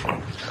issue.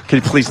 Can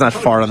you please not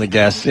fart on the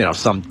guest? You know,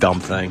 some dumb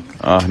thing.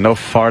 No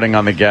farting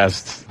on the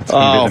guests. It's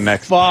going to be the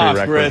next fuck,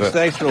 prerequisite. Rich.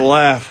 Thanks for the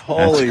laugh.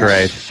 Holy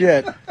great.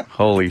 shit.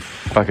 Holy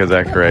fuck, is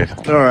that great?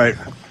 All right.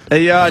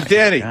 Hey,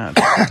 Danny. God.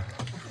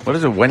 What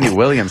is it, Wendy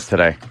Williams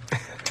today?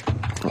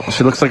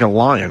 She looks like a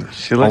lion.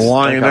 She looks a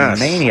like a lioness.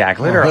 maniac.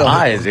 Look at her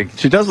eyes.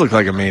 She does look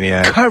like a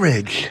maniac.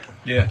 Courage.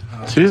 Yeah.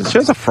 She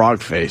has a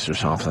frog face or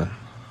something.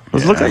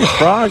 Does it look like a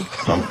frog?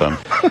 Something.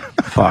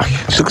 Fuck.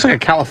 She looks like a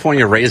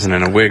California raisin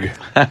in a wig.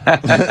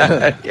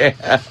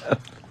 Yeah.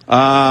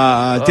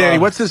 Danny,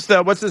 what's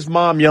this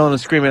mom yelling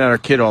and screaming at her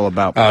kid all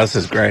about? Oh, this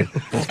is great.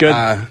 It's good.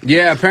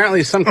 Yeah,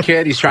 apparently some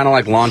kid, he's trying to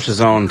like launch his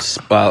own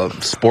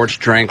sports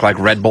drink, like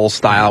Red Bull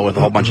style, with a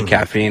whole bunch of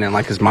caffeine, and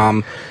like his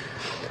mom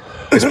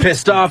is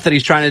pissed off that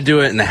he's trying to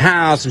do it in the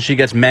house, and she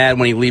gets mad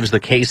when he leaves the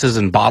cases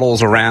and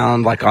bottles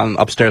around, like on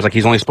upstairs, like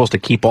he's only supposed to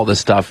keep all this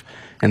stuff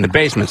in the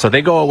basement. So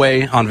they go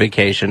away on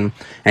vacation,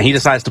 and he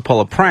decides to pull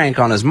a prank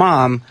on his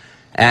mom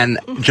and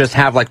just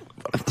have like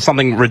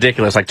something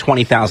ridiculous, like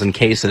 20,000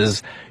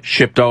 cases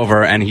shipped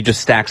over, and he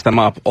just stacks them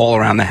up all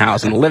around the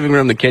house, in the living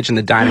room, the kitchen,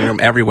 the dining room,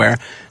 everywhere,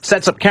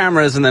 sets up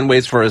cameras, and then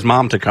waits for his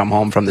mom to come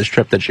home from this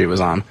trip that she was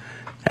on.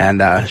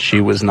 And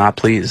she was not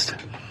pleased.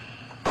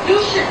 You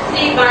should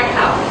see my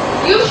house.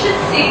 You should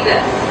see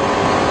this.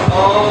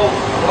 Oh,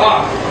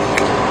 fuck.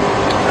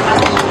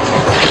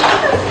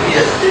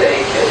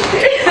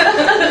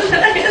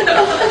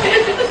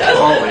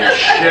 Holy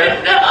shit.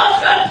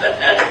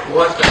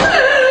 What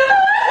the?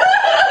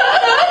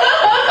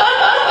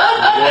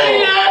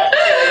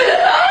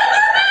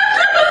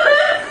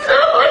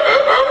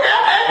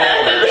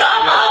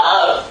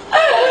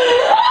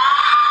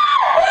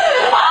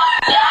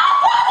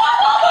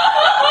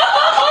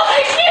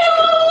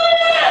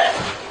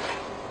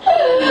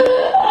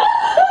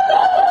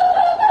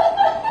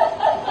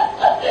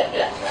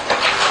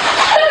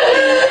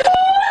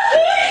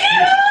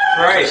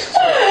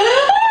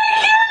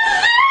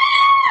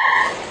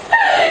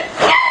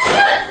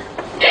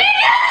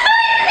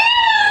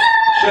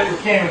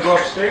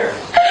 upstairs.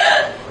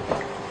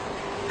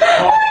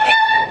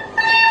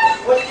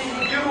 What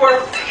did you do?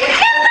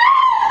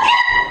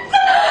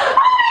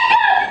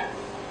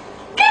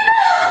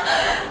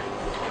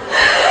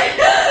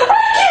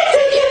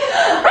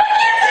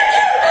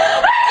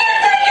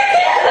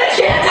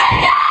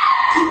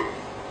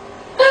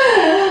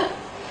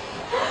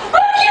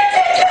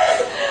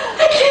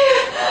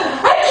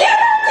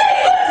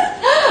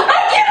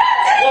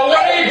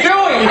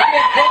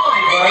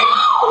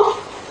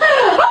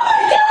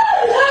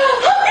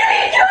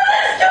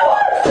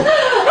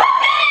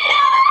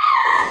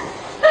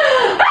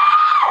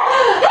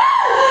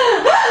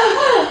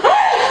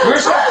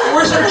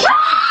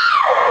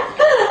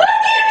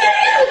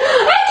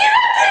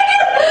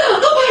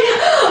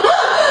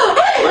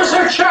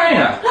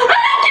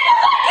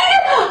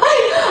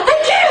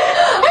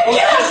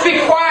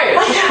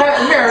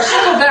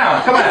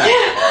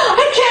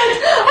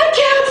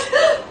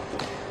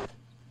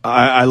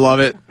 I love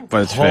it,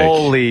 but it's fake.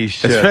 Holy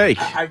shit. It's fake.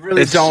 I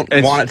really don't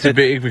want it to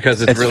be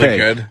because it's really fake.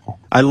 good.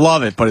 I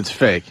love it, but it's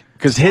fake.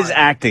 Because his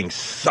acting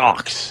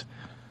sucks.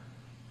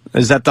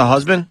 Is that the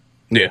husband?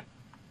 Yeah.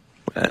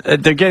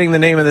 They're getting the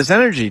name of this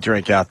energy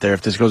drink out there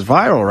if this goes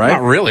viral, right?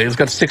 Not really. It's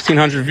got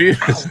 1,600 views.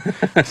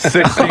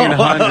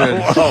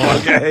 1,600. Oh,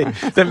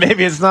 okay. Then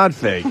maybe it's not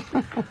fake.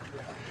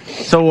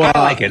 So I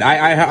like it.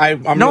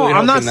 I'm really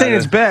I'm not hoping saying that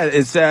it's bad.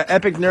 It's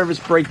epic nervous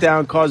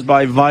breakdown caused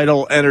by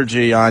Vital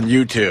Energy on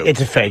YouTube.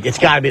 It's a fake. It's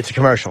got to be. It's a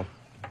commercial.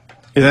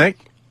 You think?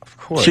 Of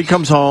course. She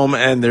comes home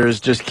and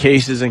there's just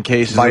cases and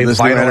cases By of this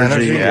new Vital energy.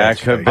 Energy? Yeah, it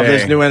could be. Of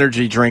this new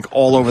energy drink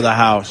all over the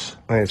house.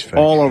 I think it's fake.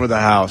 All over the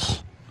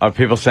house. Are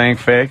people saying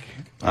fake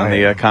on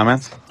the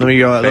comments? Let me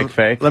go.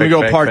 Fake. Let me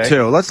go. Part fake.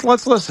 2.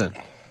 Let's listen.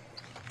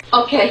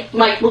 Okay,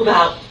 Mike, move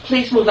out.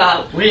 Please move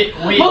out. We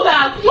Move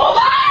out. Move out.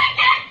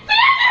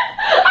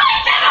 I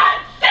cannot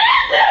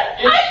stand it.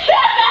 I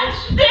cannot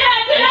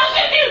stand it. How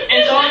can you do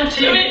It's on this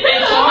to TV. me?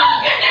 It's on.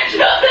 How can you do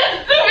this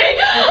to me?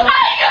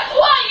 I just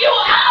want you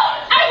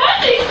out. I want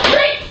these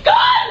streets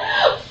gone.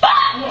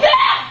 Fuck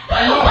this.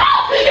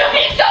 How can you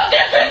be so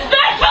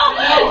disrespectful?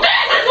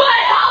 This is my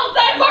house.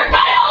 I worked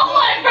my whole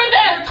life for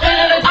this.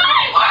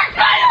 I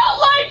worked my whole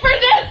life for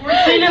this.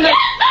 cleaning Get it.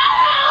 the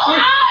hell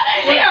out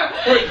of here.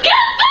 Get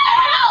the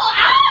hell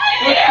out of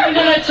We're here.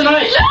 cleaning it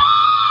tonight.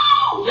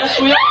 No. Yes,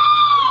 we are.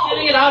 We're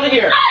getting it out of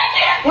here. I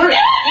can't We're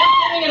stand it.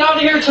 getting it out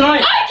of here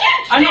tonight. I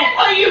can't I know. stand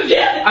what you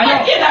did. I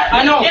know.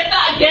 I know. Get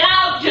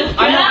out. Just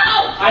I get know.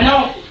 out. I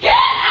know. Get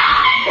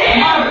out of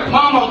here.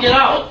 Mom, I'll get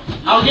out.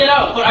 I'll get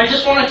out. But I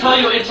just want to tell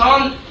you, it's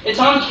on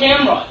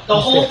camera. The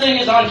whole thing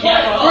is on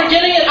camera. We're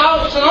getting it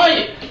out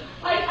tonight.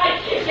 I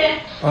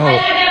can't. Oh. I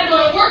have to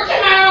go to work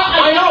tomorrow.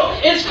 I know.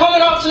 It's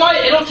coming out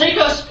tonight. It'll take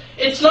us.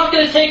 It's not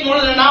going to take more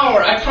than an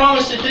hour. I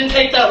promise. It didn't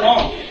take that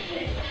long.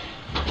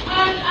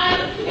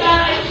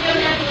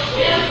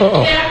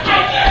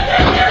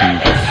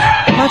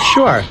 I'm not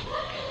sure.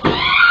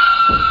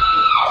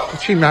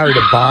 Is she married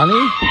to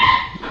Bonnie?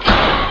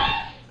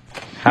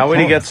 How would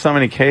he get so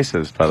many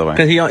cases, by the way?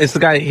 Because it's the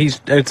guy.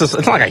 It's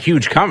not like a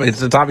huge company.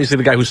 It's obviously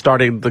the guy who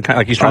started the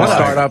like he's trying to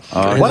start up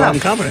his What own a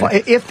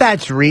company. if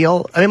that's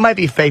real, I mean, it might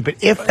be fake, but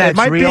if that's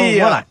might real, be,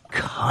 what a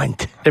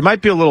cunt. It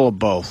might be a little of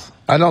both.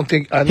 I don't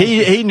think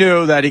He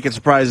knew that he could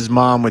surprise his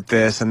mom with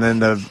this, and then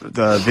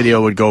the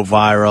video would go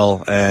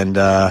viral, and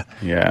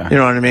yeah, you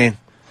know what I mean.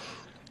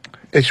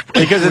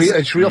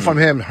 It's real from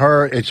him.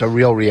 Her, it's a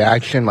real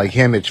reaction. Like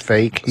him, it's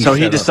fake. So he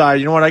set up- decided,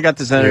 you know what, I got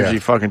this energy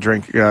fucking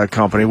drink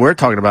company. We're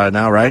talking about it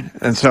now, right?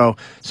 And so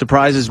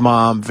surprises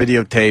mom,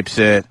 videotapes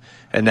it,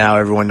 and now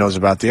everyone knows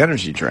about the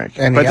energy drink.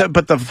 And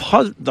But the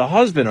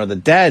husband or the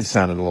dad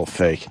sounded a little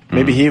fake.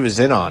 Maybe he was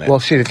in on it.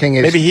 Well, see, the thing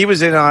is, maybe he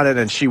was in on it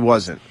and she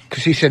wasn't.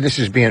 because he said this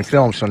is being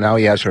filmed, so now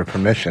he has her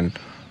permission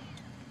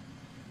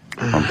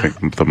I don't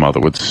think the mother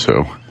would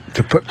sue.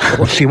 to put.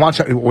 Well, she wants.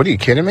 What are you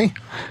kidding me?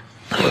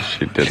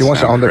 She did. She wants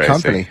to own sound the crazy.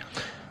 company.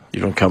 You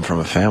don't come from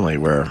a family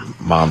where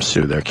moms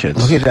sue their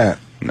kids. Look at that.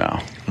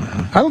 No.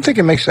 I don't think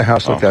it makes the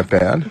house look that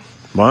bad.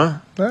 What?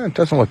 It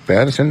doesn't look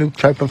bad. It's a new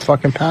type of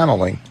fucking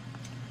paneling.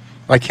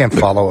 I can't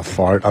follow a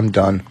fart. I'm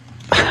done.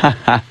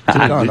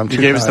 You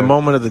gave us the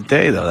moment of the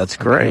day, though. That's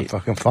I great. can't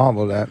fucking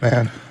follow that,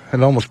 man.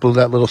 It almost blew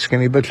that little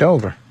skinny bitch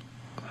over.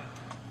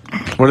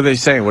 What are they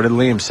saying? What did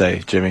Liam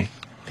say, Jimmy?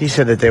 He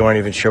said that they weren't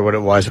even sure what it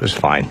was. It was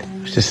fine.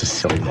 It was just a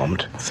silly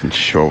moment. Wasn't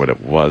sure what it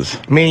was.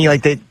 Meaning,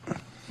 like,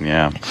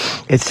 Yeah.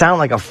 it sounded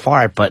like a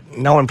fart, but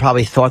no one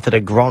probably thought that a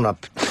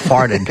grown-up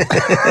farted.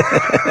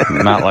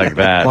 Not like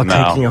that. While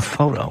no. taking a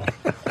photo.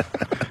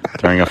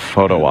 During a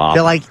photo op.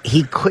 They're like,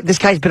 this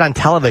guy's been on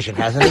television,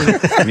 hasn't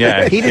he?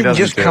 Yeah, he didn't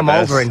doesn't just do come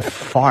this. over and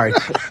fart.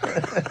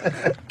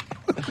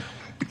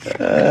 He's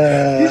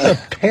a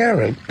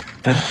parent.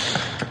 Oh,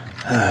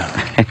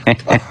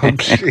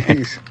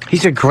 jeez.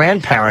 He's a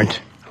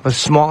grandparent of a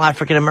small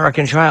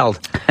African-American child.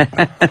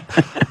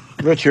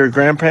 Rich, you're a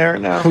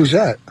grandparent now? Who's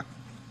that?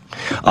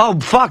 Oh,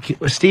 fuck.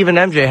 Steve and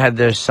MJ had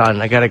their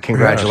son. I got to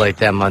congratulate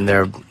them on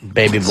their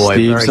baby boy.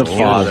 Steve's Very the cute.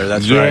 father.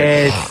 That's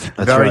yes, right.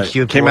 That's very right.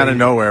 cute. Came boy. out of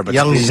nowhere, but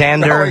young Steve-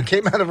 No, Xander. it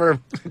came out of her.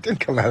 It didn't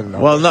come out of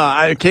nowhere. Well,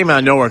 no, it came out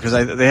of nowhere because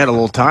they had a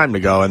little time to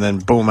go, and then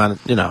boom,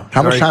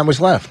 How much time was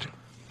left?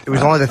 It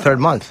was only the third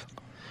month.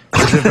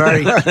 It's a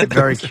very,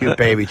 very cute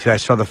baby too. I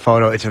saw the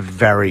photo. It's a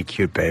very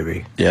cute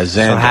baby. Yeah,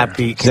 Xander. So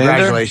happy!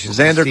 Congratulations,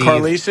 Xander Steve,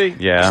 Carlisi.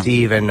 Yeah.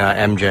 Steve and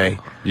MJ.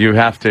 You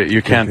have to.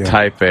 You can't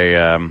type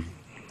a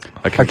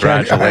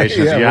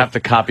congratulations. Yeah, you well- have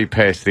to copy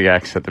paste the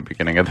X at the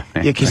beginning of the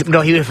name. Yeah, because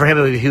for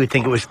him, he would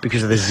think it was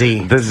because of the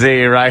Z. The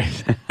Z, right?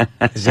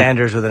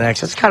 Xander's with an X.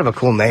 That's kind of a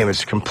cool name.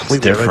 It's completely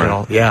different.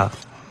 original. Yeah.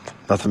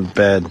 Nothing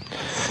bad.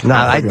 No,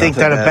 I think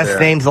that the bad best there.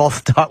 names all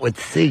start with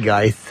C,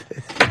 guys.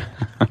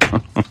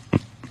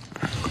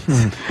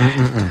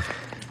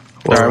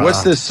 All right,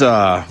 what's this?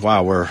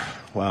 Wow,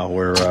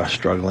 we're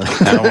struggling.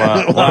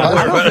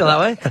 I don't feel that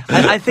way.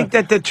 I think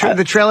that the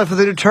trailer for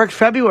the new Turk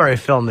February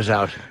film is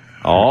out.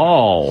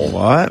 Oh,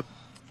 what?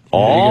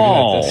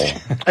 Oh,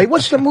 Hey,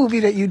 what's the movie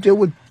that you did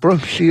with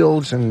Brooke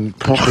Shields and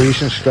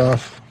Patrice and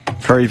stuff?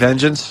 Furry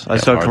Vengeance. I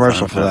saw a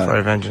commercial for that.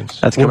 Furry Vengeance.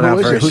 That's coming out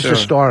very Who's soon. the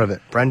star of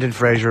it? Brendan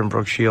Fraser and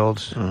Brooke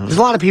Shields. There's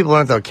a lot of people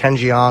in it though. Ken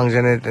Jeong's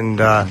in it,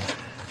 and I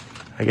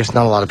guess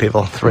not a lot of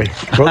people. 3.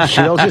 Brooke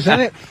Shields is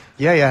in it?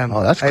 Yeah, yeah.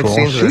 Oh, that's I've cool.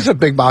 seen her. She's a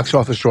big box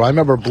office draw. I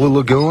remember Blue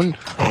Lagoon.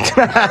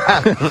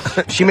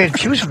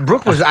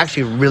 Brooke was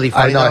actually really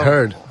funny. I know, I though.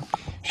 heard.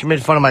 She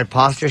made fun of my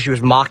posture. She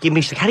was mocking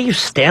me. She's like, "How do you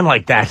stand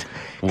like that?"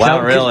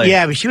 Wow, really?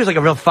 Yeah, but she was like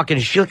a real fucking.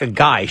 She's like a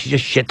guy. She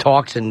just shit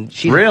talks and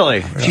she.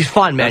 Really? She's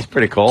fun, man. That's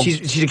pretty cool.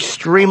 She's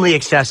extremely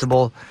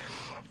accessible,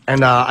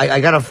 and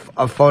I got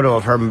a photo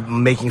of her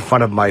making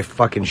fun of my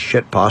fucking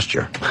shit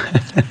posture.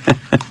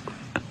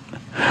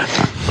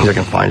 If I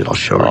can find it, I'll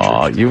show her.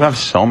 Oh, you have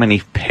so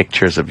many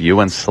pictures of you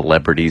and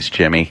celebrities,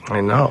 Jimmy. I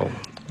know.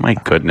 My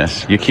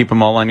goodness, you keep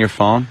them all on your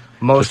phone,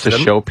 Most just of to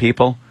them. show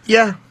people.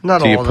 Yeah, not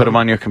Do all. you of put them them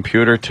on your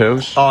computer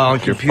too? Oh, on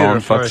If your computer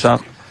phone fucks first.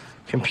 up.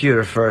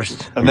 Computer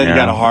first. And then you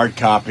Yeah. got a hard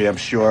copy, I'm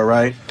sure,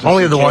 right? Just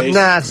Only in the one. case.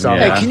 Nah, it's all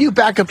Yeah. right. Hey, can you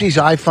back up these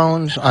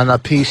iPhones on a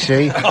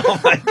PC? Oh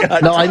my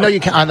God! No, I know you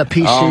can on a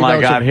PC. Oh my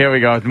though, God! so- Here we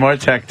go. More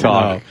tech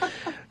talk.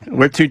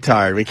 We're too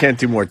tired. We can't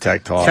do more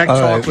tech talk. Tech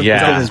talk with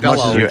Yeah, as much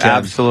as we you can.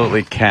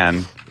 absolutely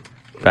can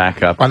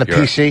back up On a your-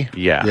 PC?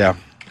 Yeah, Yeah.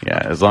 yeah.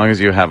 As long as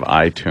you have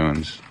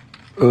iTunes.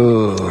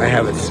 I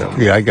have it. So.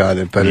 Yeah, I got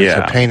it, but it's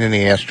Yeah. a pain in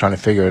the ass trying to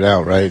figure it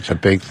out, right? It's a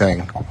big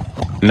thing.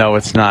 No,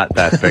 it's not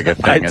that big a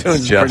thing. iTunes It's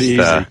is just pretty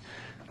easy.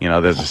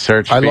 there's a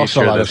search I feature. lost a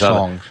lot of there's other-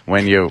 songs.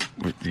 When you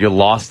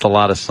lost a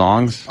lot of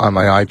songs. On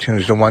my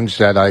iTunes, the ones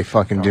that I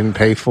fucking didn't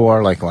pay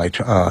for, like it's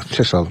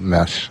just a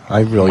mess.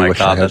 I really my wish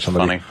God, I had that's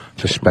somebody funny.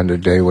 to spend a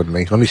day with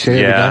me. Let me say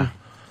it Yeah.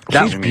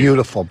 again. She's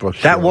beautiful, Brooke.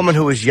 That Shields. woman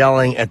who was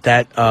yelling at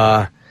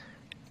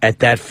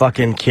that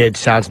fucking kid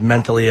sounds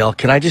mentally ill.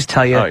 Can I just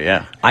tell you? Oh,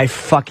 yeah. I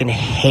fucking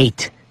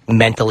hate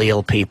mentally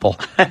ill people.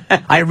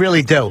 I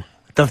really do.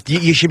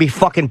 You should be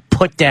fucking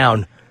put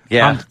down.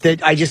 Yeah.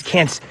 I just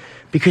can't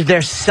because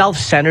their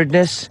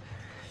self-centeredness,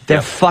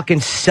 their fucking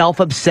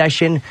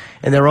self-obsession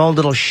in their own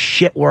little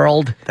shit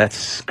world. That's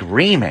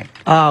screaming.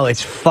 Oh,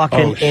 it's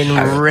fucking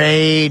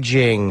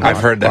enraging. I've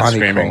heard that Bonnie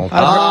screaming. called.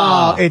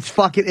 Oh,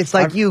 it's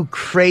like you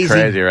crazy,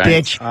 Crazy, right?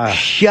 bitch.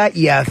 Shut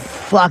your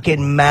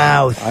fucking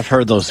mouth. I've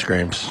heard those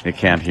screams. You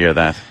can't hear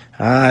that.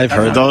 I've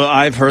heard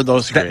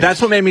those screams.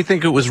 That's what made me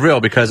think it was real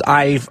because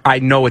I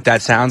know what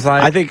that sounds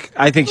like.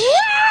 I think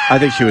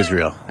she was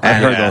real. I've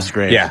heard those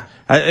screams. Yeah.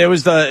 It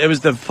was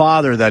the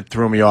father that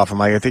threw me off. I'm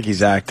like, I think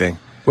he's acting.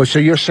 Well, so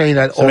you're saying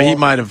that So he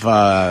might have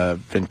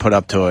been put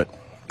up to it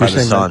by you're the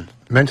saying son.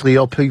 that mentally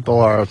ill people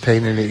are a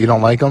pain in the. You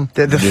don't like them?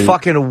 They're the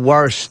fucking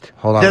worst.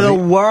 Hold on. They're let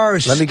the me-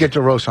 worst. Let me get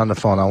DeRose on the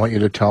phone. I want you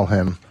to tell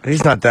him.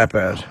 He's not that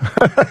bad.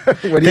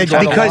 What are you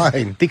trying to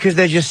lie? because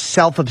they're just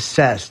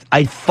self-obsessed.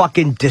 I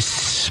fucking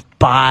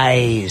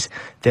despise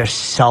their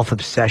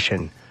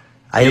self-obsession.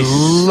 I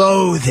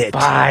loathe it.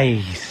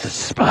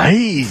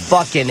 Despise.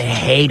 Fucking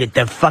hate it.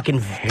 Their fucking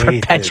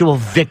perpetual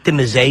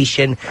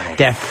victimization.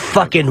 Their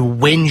fucking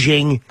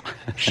whinging.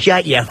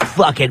 Shut your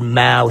fucking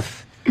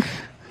mouth.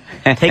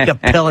 Take a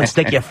pill and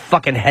stick your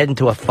fucking head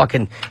into a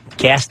fucking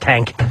gas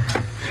tank.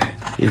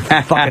 You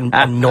fucking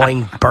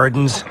annoying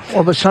burdens.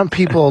 Well, but some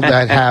people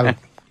that have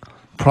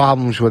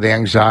problems with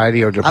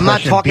anxiety or depression. I'm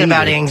not talking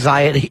about beat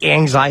it.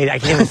 anxiety. I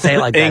can't even say it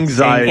like that.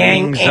 Anxiety.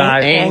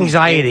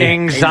 Anxiety.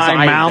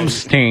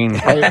 Malmsteen.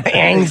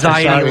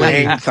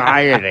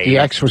 Anxiety. The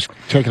X was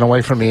taken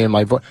away from me in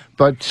my voice.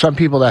 But some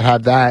people that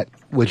have that,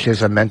 which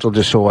is a mental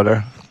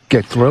disorder,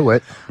 get through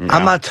it.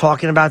 I'm not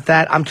talking about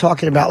that. I'm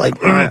talking about like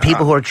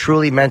people who are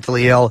truly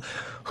mentally ill,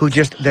 who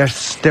just they're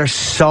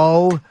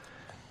so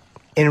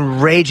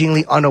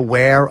enragingly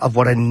unaware of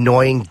what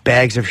annoying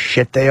bags of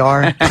shit they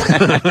are.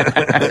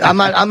 I'm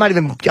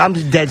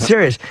dead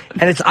serious.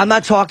 And I'm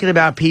not talking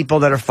about people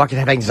that are fucking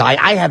have anxiety.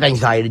 I have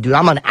anxiety, dude.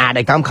 I'm an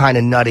addict. I'm kind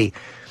of nutty.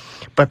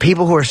 But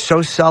people who are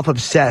so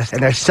self-obsessed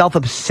and their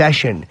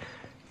self-obsession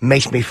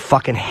makes me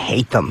fucking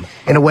hate them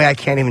in a way I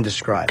can't even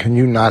describe. Can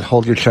you not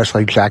hold your chest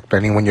like Jack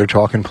Benny when you're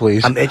talking,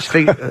 please? Hold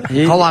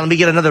on, let me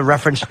get another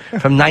reference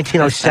from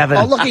 1907.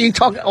 Oh, look at you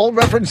talking old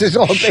references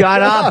all day.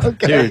 Shut up.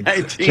 Okay.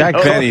 Dude, Jack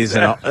Benny's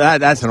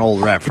that's an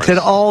old reference. It's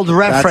an old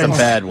reference. That's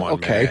a bad one,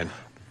 Okay. man.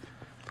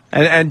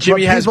 And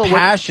Jimmy has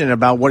passion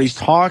about what he's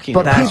talking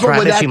But about. people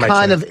with that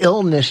kind of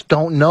illness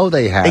don't know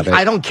they have it.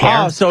 I don't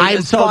care. Oh, so they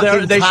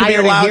should be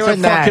allowed to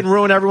fucking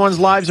ruin everyone's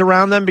lives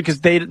around them because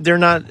they're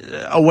not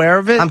aware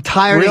of it? I'm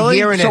tired of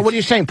hearing it. So what are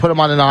you saying? Put them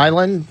on an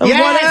island?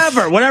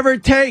 Whatever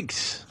it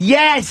takes.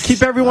 Yes.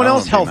 Keep everyone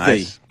else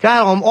healthy.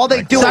 God, all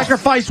they do is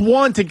sacrifice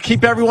one to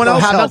keep everyone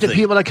else How about healthy. the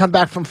people that come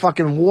back from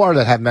fucking war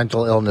that have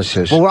mental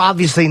illnesses? Well, we're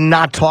obviously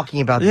not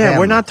talking about them.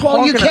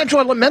 Well, you can't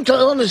draw mental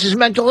illness is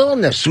mental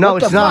illness. No,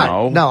 What it's the not.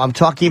 fuck? No, I'm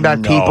talking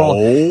about people.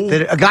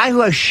 A guy who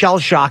has shell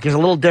shock is a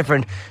little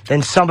different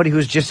than somebody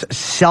who's just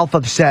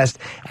self-obsessed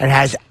and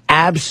has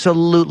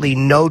absolutely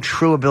no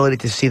true ability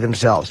to see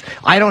themselves.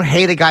 I don't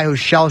hate a guy who's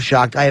shell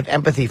shocked. I have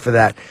empathy for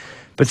that.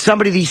 But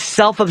these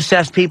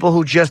self-obsessed people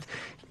who just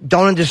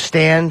don't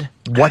understand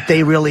what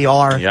they really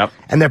are. Yep.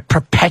 And they're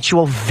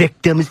perpetual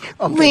victims.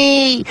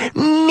 Me.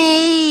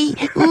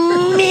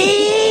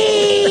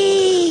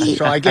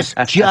 So I guess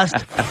just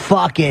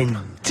fucking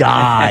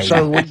die.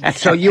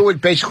 So you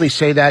would basically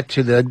say that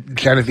to the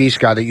Genovese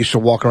guy that used to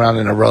walk around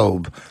in a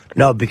robe?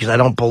 No, because I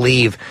don't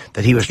believe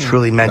that he was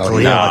truly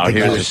mentally ill. I think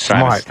he was just trying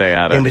smart. to stay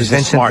out of It it. was He's a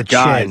Vincent smart the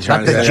guy Chin, trying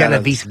not to the stay out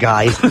of it. Genovese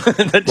guy.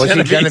 Was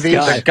he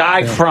Genovese? The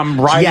guy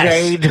from Rite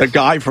Aid. The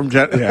guy from Was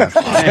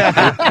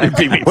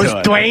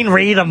Dwayne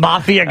Reed a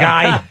mafia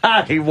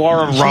guy? He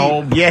wore a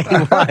robe. Yeah, he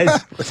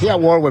was. Was he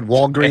at war with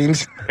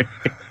Walgreens?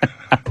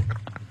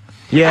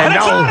 Yeah, And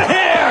it's no. out of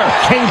here.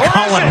 King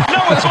Cullen.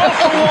 No, it's off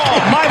the wall.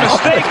 My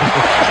mistake.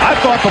 I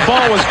thought the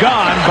ball was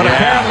gone, but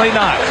apparently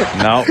not.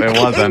 No, it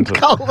wasn't.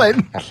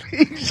 Cullen.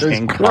 Jesus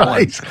King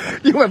Christ.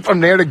 You went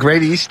from there to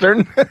Great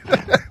Eastern?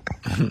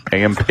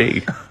 AMP.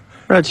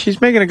 Red, she's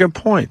making a good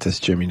point, this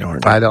Jimmy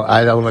Norton. I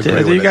don't agree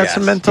with You it. got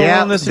some mental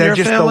illness in they're your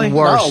just family? the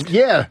worst. No,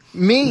 yeah,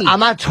 me. I'm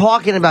not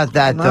talking about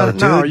that, though,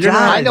 dude. no, you're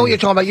not. I know what you're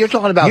talking about. You're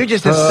talking about... You're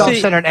just a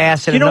self-centered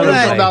ass in another You're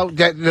way. talking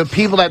about the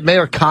people that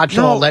Mayor Koch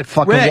all let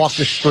fucking Rich, walk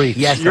the streets.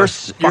 Yes, You're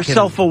fucking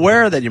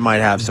self-aware that you might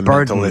have some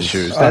mental burdens.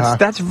 issues.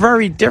 That's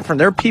very different.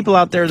 There are people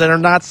out there that are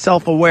not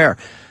self-aware.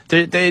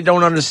 They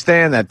don't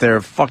understand that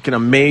they're fucking a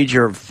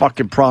major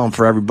fucking problem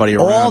for everybody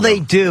around All they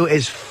them. do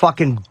is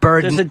fucking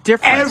burden There's a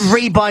difference.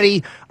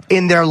 everybody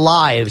in their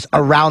lives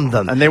around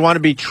them. And they want to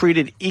be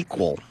treated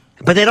equal.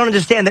 But they don't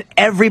understand that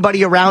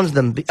everybody around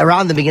them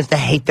begins to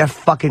hate their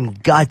fucking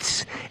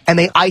guts, and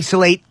they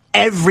isolate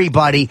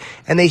everybody,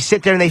 and they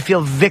sit there and they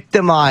feel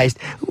victimized.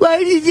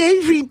 Why does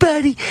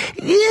everybody?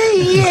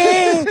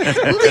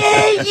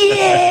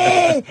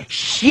 Yeah.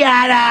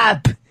 Shut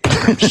up.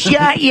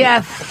 Shut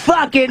your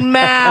fucking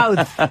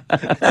mouth.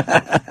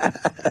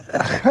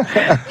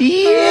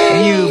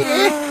 You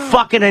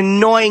fucking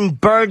annoying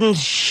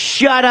burdens.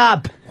 Shut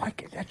up.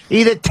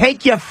 Either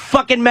take your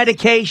fucking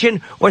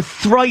medication or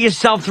throw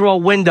yourself through a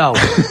window.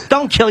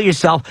 Don't kill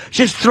yourself.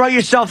 Just throw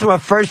yourself through a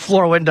first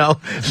floor window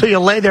so you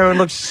lay there and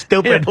look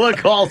stupid. You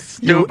look all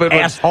stupid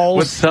assholes.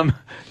 with some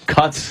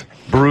cuts,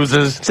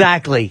 bruises.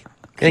 Exactly.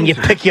 And you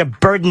pick your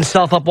burdened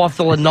self up off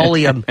the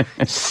linoleum.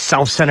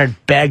 Self-centered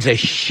bags of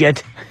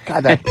shit.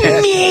 God, that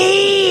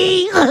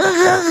Me.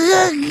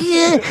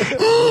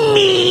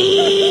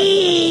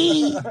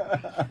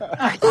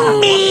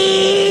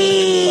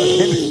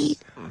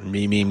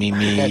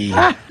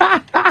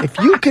 If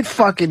you could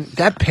fucking,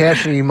 that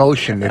passion and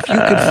emotion, if you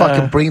could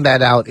fucking bring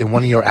that out in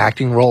one of your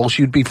acting roles,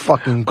 you'd be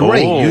fucking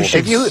great. Oh.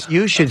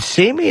 You should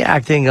see me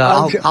acting.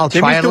 I'll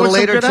try it a little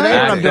later today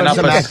when I'm doing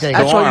some acting.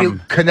 That's why you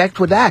connect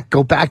with that.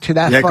 Go back to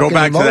that Yeah, fucking go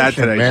back to emotion, that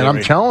today, man. Jimmy.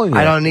 I'm telling you.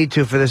 I don't need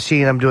to for the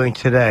scene I'm doing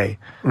today.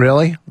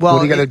 Really? Well,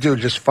 what are you going to do?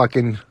 Just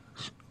fucking,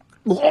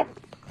 What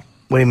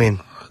do you mean?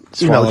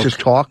 just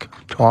talk?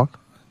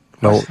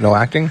 No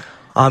acting?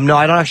 No,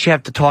 I don't actually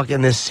have to talk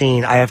in this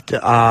scene. I have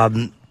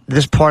to.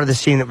 This part of the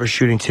scene that we're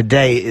shooting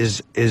today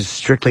is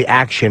strictly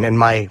action, and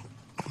my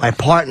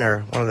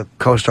partner, one of the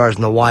co-stars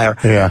in The Wire,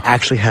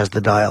 actually has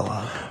the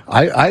dialogue.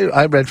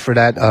 I read for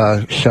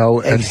that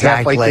show, and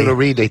halfway through the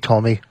read, they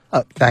told me,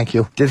 thank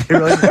you. Did they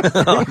really?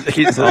 Oh,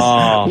 Jesus.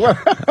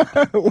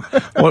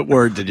 What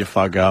word did you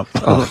fuck up?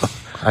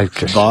 I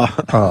just...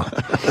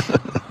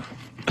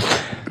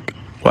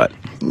 What?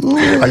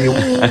 Are you...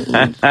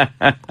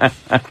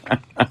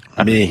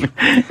 Me.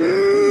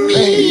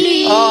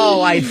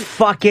 Oh, I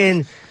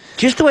fucking...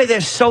 Just the way they're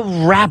so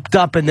wrapped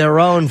up in their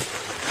own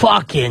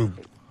fucking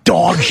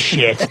dog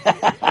shit.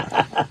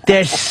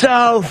 They're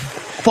so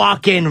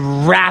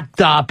fucking wrapped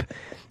up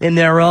in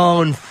their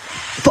own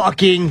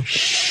fucking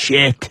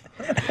shit.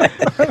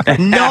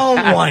 No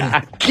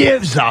one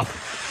gives a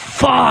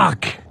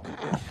fuck.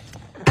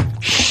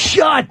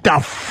 Shut the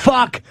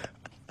fuck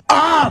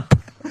up.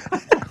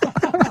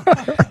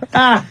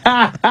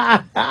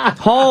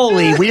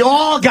 Holy, we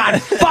all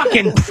got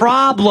fucking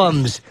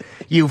problems.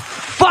 You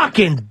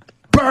fucking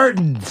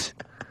burdens.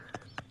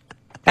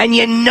 And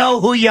you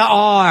know who you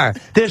are.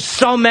 There's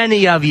so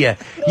many of you.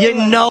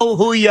 You know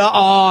who you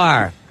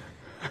are.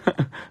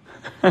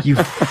 You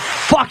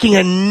fucking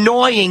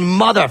annoying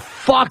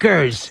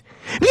motherfuckers.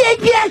 But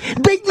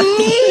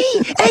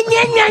me,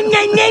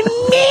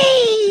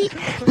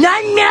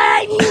 not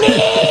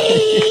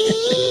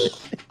me.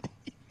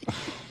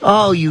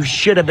 Oh, you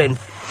should have been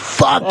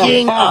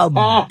fucking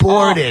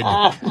aborted.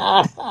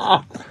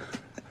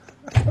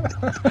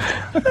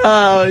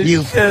 Oh,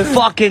 you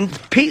fucking.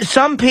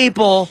 Some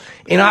people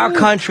in our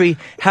country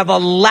have a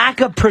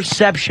lack of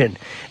perception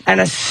and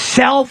a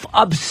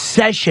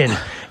self-obsession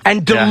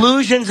and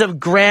delusions of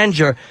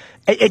grandeur.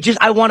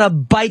 I want to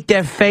bite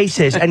their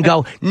faces and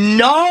go,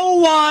 no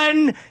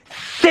one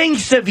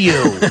thinks of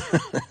you.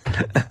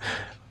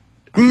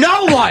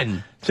 No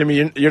one.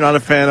 Jimmy, you're not a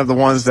fan of the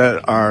ones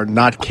that are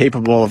not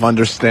capable of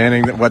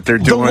understanding what they're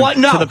doing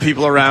to the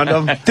people around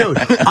them? Dude,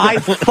 I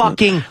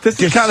fucking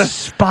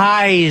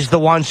despise the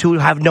ones who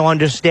have no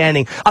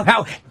understanding of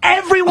how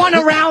everyone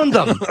around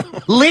them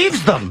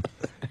leaves them.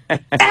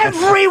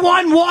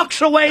 Everyone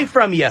walks away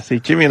from you. See,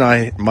 Jimmy and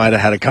I might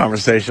have had a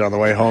conversation on the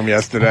way home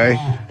yesterday.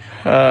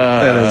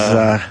 That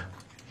is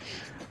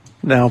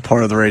now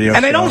part of the radio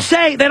and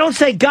show. They don't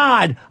say,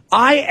 God,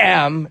 I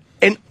am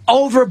an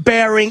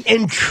overbearing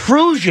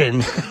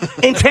intrusion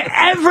into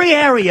every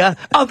area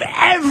of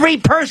every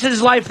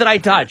person's life that I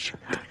touch.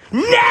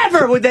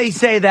 Never would they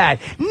say that.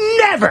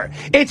 Never.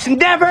 It's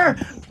never,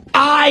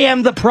 I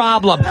am the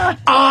problem.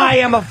 I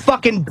am a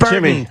fucking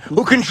burden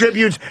who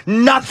contributes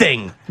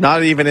nothing.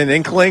 Not even an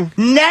inkling?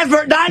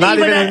 Never. Not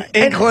even an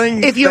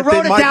inkling. If you that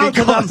wrote they it down might be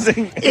to them,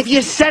 causing. if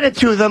you said it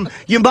to them,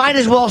 you might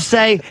as well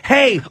say,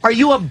 hey, are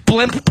you a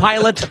blimp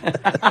pilot?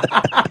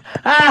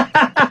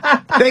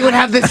 They would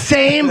have the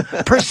same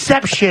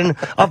perception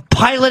of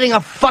piloting a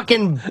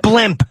fucking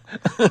blimp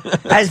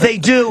as they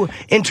do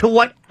into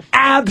what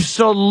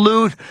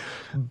absolute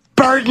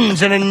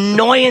burdens and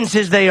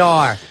annoyances they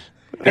are.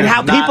 And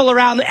how people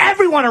around them,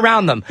 everyone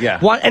around them,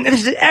 and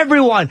this is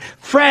everyone,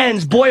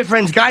 friends,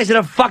 boyfriends, guys that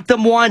have fucked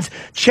them once,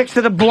 chicks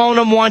that have blown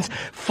them once,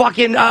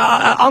 fucking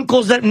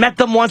uncles that met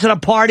them once at a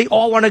party,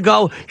 all want to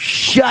go,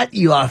 shut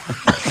your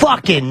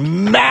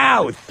fucking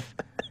mouth.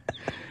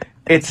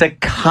 It's a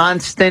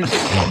constant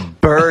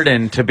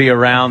burden to be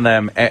around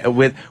them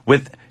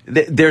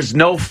there's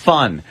no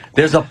fun.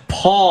 There's a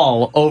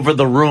pall over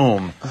the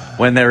room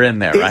when they're in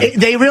there, right?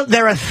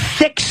 They're a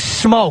thick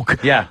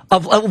smoke. Yeah.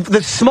 Of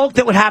the smoke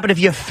that would happen if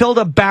you filled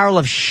a barrel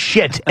of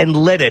shit and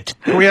lit it.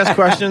 Can we ask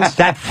questions?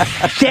 That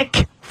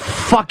thick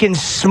fucking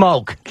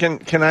smoke.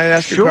 Can I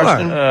ask you a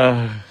question?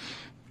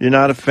 You're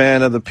not a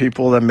fan of the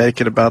people that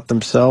make it about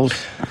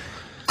themselves?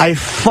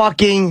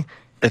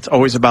 It's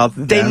always about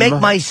them. They make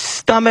my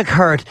stomach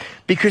hurt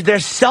because their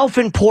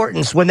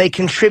self-importance, when they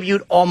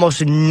contribute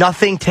almost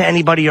nothing to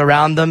anybody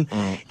around them,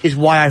 is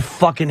why I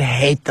fucking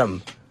hate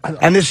them.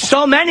 And there's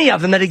so many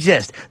of them that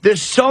exist.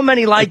 There's so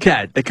many like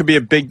that. It could be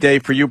a big day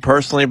for you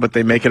personally, but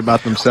they make it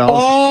about themselves.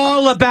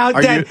 All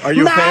about them. Are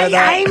you a fan of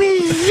that? I'm a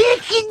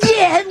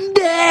victim.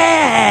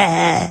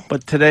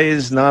 But today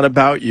is not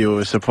about you. It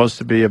was supposed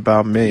to be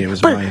about me. It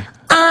was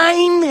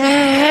I'm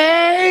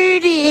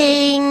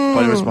hurting.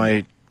 But it was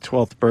my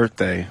 12th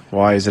birthday.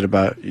 Why is it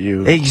about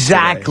you?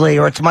 Exactly. Today?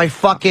 Or it's my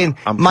fucking,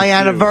 my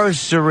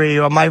anniversary,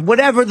 or my,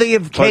 whatever the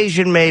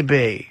occasion may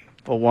be.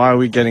 But why are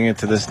we getting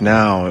into this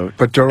now?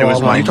 But they're it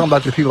was all, you talking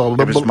about the people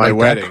it was my like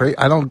wedding.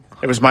 I don't.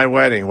 It was my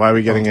wedding. Why are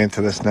we getting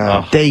into this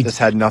now? This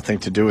had nothing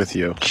to do with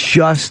you.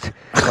 Just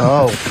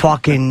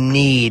fucking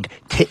need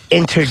to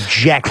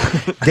interject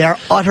their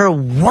utter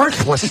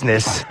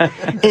worthlessness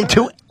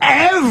into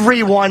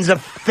everyone's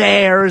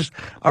affairs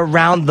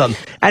around them.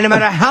 And no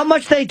matter how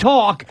much they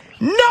talk,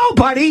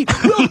 nobody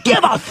will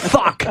give a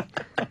fuck.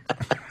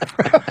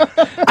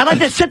 I'd like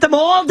to sit them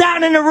all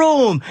down in a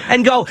room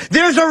and go,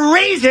 there's a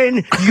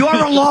reason you're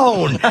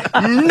alone.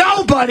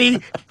 Nobody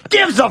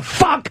gives a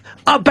fuck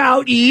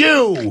about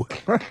you.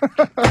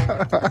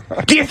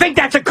 Do you think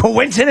that's a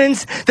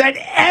coincidence that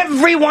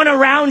everyone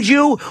around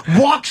you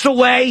walks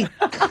away?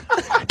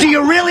 Do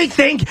you really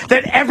think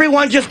that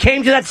everyone just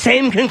came to that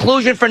same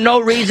conclusion for no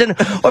reason?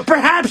 Or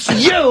perhaps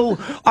you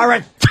are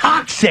a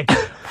toxic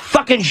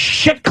fucking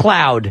shit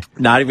cloud.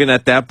 Not even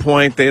at that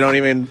point. They don't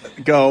even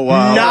go.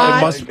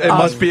 It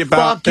must be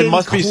about. It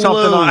must be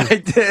something I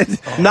did.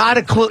 Not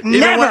a clue.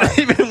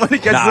 Never. Even when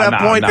it gets to that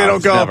point, they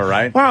don't go. Never,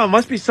 right? Wow, it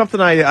must be something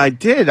I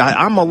did.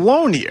 I'm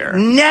alone here.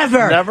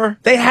 Never.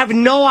 They have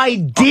no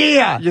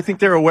idea. You think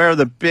they're aware of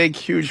the big,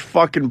 huge,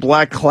 fucking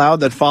black cloud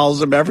that follows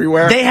them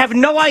everywhere? They have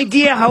no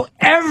idea how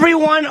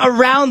everyone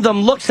around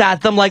them looks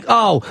at them like,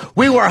 oh,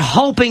 we were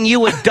hoping you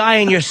would die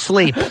in your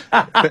sleep.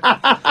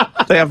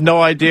 They have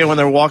no idea when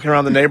they're walking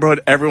around the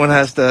neighborhood, everyone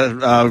has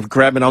to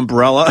grab an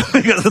umbrella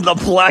because of the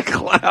black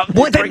cloud.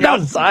 What they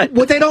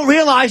don't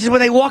realize is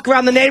when they walk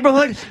around the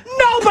neighborhood,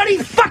 nobody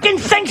fucking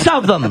thinks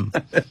of them.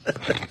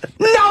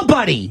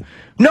 Nobody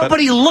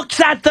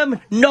looks at them.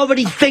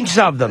 Nobody thinks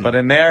of them. But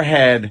in their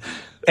head,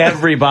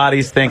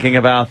 Everybody's thinking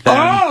about them.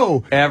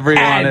 Oh!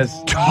 Everyone and is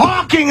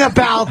talking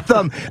about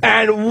them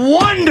and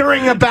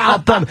wondering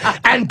about them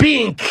and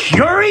being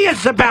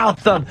curious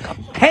about them.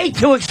 Hate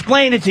to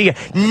explain it to you.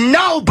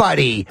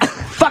 Nobody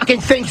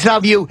fucking thinks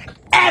of you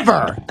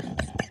ever.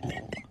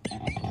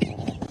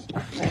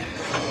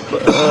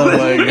 Oh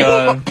my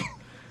God.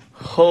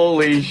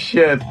 Holy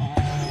shit.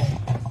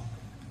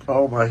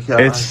 Oh my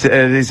God. It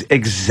is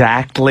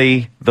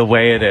exactly the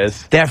way it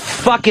is. They're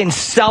fucking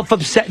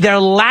self-obsessed.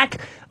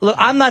 Look,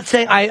 I'm not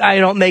saying I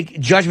don't make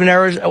judgment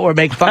errors or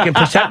make fucking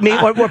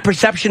or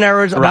perception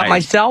errors about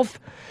myself.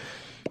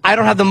 I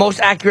don't have the most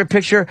accurate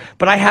picture,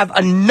 but I have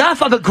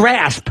enough of a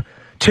grasp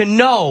to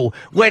know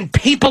when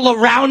people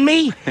around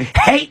me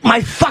hate my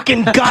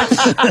fucking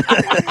guts.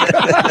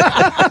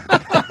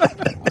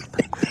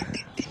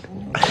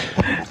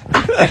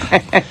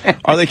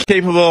 Are they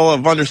capable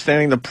of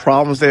understanding the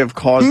problems they have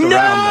caused around them?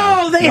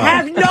 No, they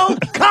have no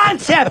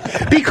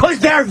concept because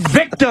they're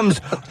victims.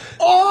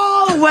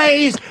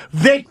 Always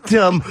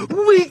victim.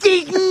 It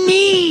is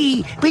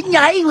me, but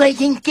I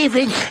wasn't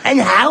given. And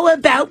how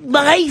about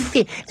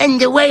and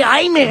the way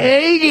I'm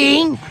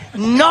hurting?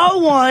 No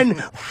one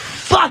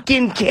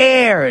fucking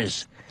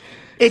cares.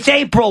 It's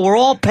April. We're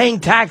all paying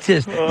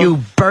taxes. You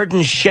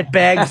burdened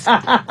shitbags.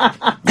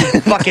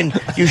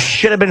 You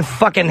should have been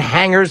fucking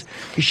hangers.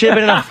 You should have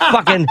been in a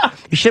fucking.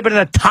 You should have been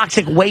in a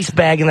toxic waste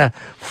bag in the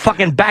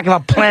fucking back of a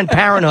Planned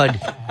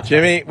Parenthood.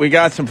 Jimmy, we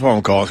got some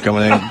phone calls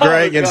coming in.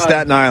 Greg in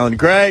Staten Island.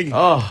 Greg.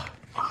 Oh.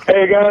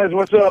 Hey guys,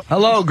 what's up?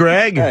 Hello,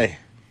 Greg. Hey.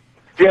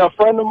 Yeah, a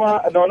friend of mine.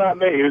 No, not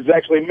me. It was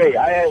actually me.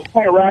 I was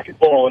playing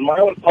racquetball, and my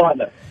own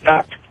partner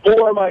knocked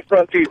 4 of my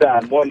front teeth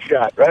out in one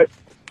shot. Right.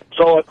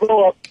 So I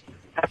call up.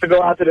 Have to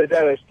go out to the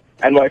dentist,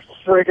 and my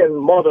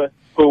freaking mother,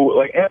 who,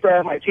 like, after I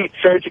had my teeth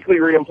surgically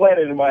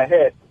reimplanted in my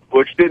head,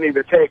 which didn't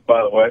even take,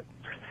 by the way,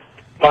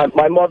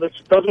 my mother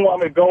doesn't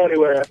want me to go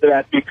anywhere after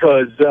that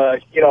because,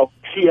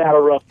 she had a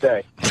rough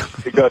day.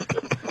 Because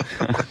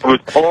it was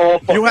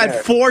all You had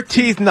 4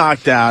 teeth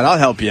knocked out. I'll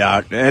help you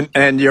out.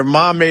 And your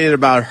mom made it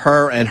about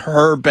her and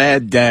her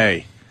bad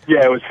day.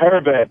 Yeah, it was her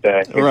bad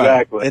day.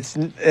 Exactly.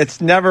 Right. It's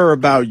never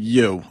about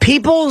you.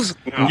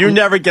 You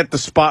never get the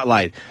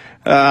spotlight.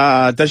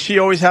 Does she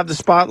always have the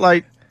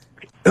spotlight?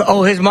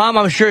 Oh, his mom,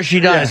 I'm sure she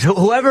does. Yeah.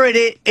 Whoever it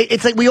is,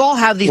 it's like we all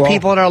have these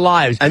people in our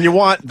lives. And you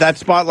want that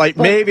spotlight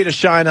maybe to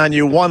shine on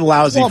you one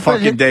lousy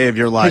fucking day of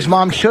your life. His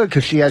mom should,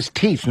 because she has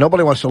teeth.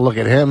 Nobody wants to look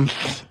at him.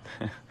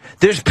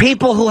 There's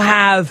people who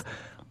have,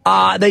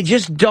 they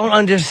just don't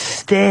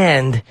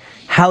understand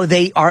how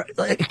they are.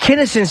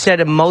 Kinnison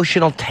said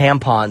emotional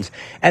tampons.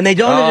 And they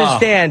don't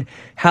understand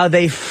how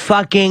they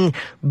fucking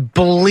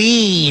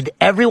bleed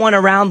everyone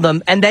around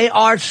them. And they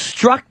are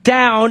struck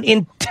down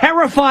in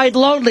terrified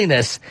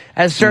loneliness,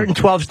 as certain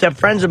 12-step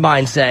friends of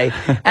mine say.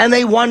 And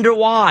they wonder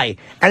why.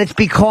 And it's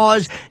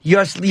because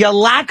your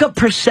lack of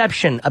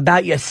perception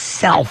about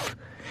yourself.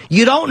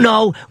 You don't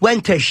know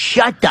when to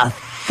shut the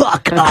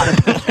fuck up.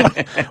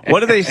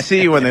 What do they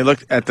see when they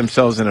look at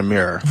themselves in a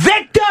mirror?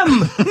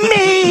 Victim!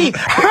 Me!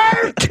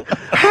 Hurt!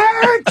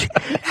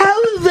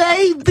 How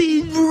they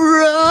been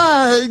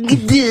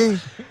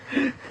wronged?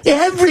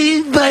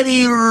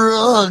 Everybody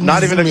wrongs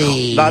not even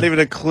me. Not even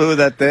a clue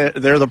that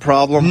they're the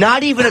problem?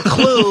 Not even a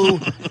clue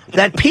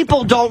that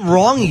people don't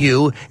wrong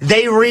you.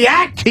 They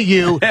react to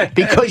you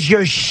because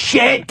you're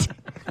shit.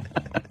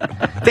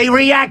 They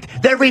react.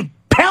 They're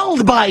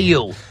repelled by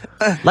you.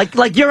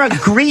 Like you're a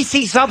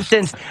greasy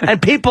substance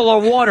and people are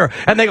water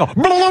and they go blah,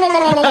 blah,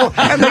 blah, blah,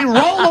 and they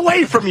roll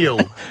away from you.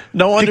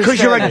 No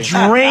because you're a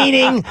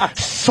draining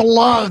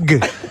slug.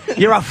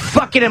 You're a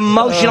fucking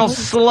emotional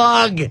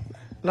slug.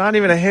 Not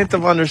even a hint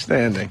of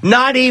understanding.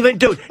 Not even,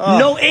 dude.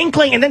 No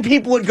inkling. And then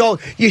people would go,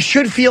 you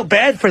should feel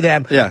bad for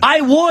them. Yeah.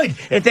 I would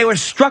if they were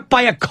struck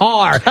by a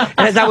car and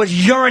as I was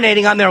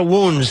urinating on their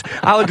wounds.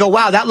 I would go,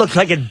 wow, that looks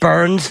like it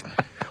burns.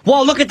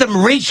 Well, look at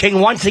them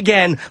reaching once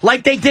again,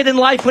 like they did in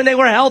life when they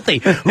were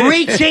healthy.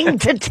 Reaching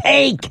to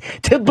take,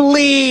 to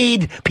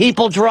bleed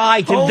people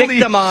dry, to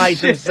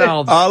victimize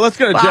themselves. Let's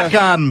go to Jeff.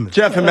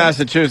 Jeff in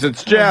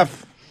Massachusetts.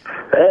 Jeff.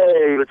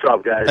 Hey, what's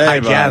up, guys?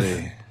 Hey, Jeff.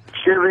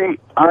 Jimmy,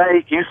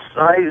 I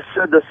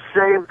said the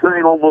same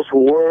thing almost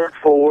word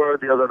for word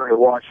the other night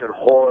watching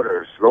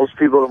Hoarders. Those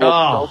people are the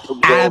most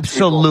self-absorbed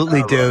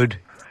absolutely, people ever. dude.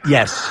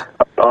 Yes.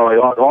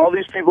 All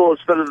these people are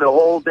spending the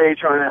whole day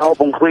trying to help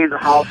them clean the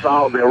house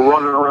out. They're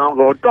running around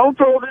going, don't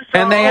throw this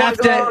out. And they have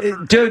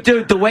to,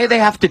 dude, the way they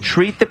have to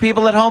treat the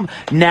people at home.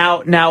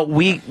 Now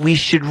we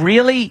should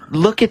really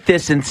look at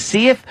this and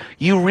see if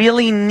you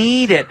really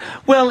need it.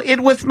 Well, it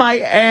was my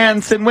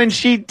aunt's, and when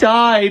she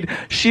died,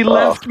 she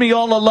left me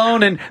all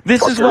alone, and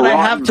this is what I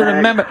have to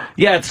remember.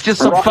 Yeah, it's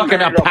just some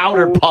fucking a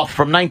powder puff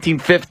from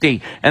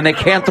 1950, and they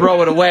can't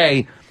throw it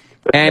away.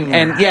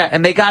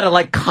 And they gotta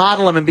like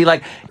coddle him and be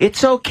like,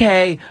 it's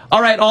okay.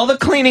 All right, all the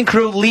cleaning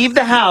crew, leave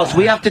the house.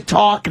 We have to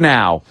talk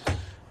now.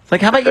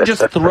 Like, how about you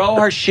just throw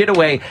her shit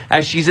away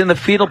as she's in the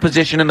fetal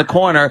position in the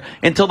corner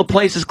until the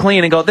place is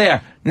clean and go,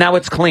 there, now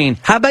it's clean.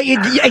 How about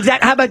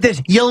how about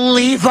this? You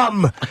leave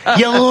them.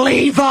 You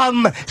leave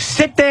them.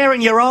 Sit there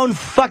in your own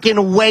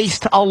fucking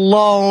waste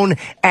alone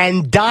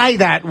and die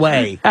that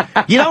way.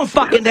 You don't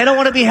fucking, they don't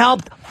want to be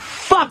helped.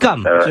 Fuck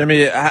them.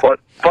 Jimmy, But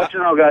you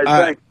know, guys,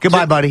 thanks.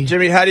 Goodbye, buddy.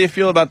 Jimmy, how do you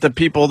feel about the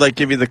people that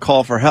give you the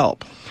call for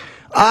help?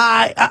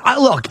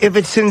 Look, if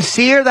it's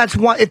sincere, that's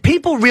one. If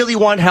people really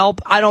want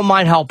help, I don't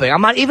mind helping.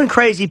 I'm not even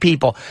crazy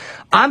people.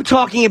 I'm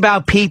talking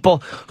about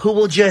people who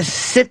will just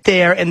sit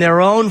there in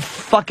their own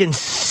fucking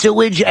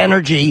sewage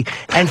energy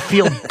and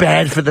feel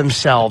bad for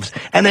themselves.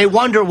 And they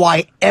wonder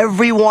why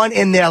everyone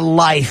in their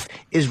life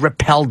is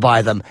repelled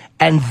by them.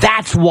 And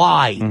that's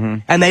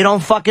why. And they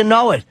don't fucking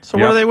know it. So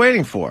what are they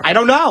waiting for? I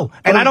don't know.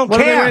 And I don't care.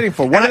 What are they waiting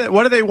for?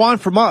 What do they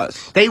want from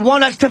us? They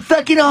want us to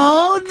fucking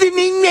hold them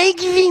and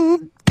make me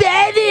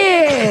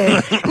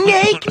better.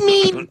 Make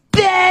me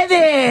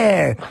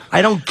better.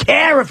 I don't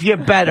care if you're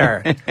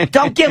better.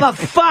 Don't give a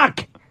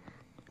fuck.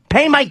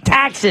 Pay my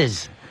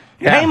taxes.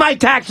 Pay my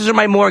taxes or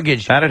my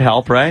mortgage. That'd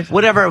help, right?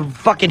 Whatever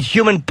fucking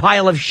human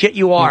pile of shit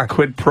you are.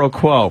 Quid pro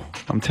quo.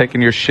 I'm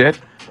taking your shit.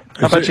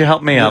 How about you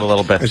help me out a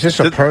little bit? Is this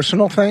a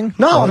personal thing?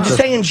 No, I'm just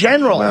saying in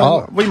general.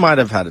 Well, we might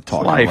have had a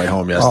talk on the way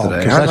home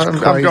yesterday.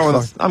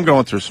 'cause I'm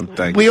going through some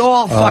things. We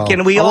all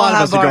fucking, we a all lot of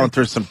have us are our, going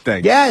through some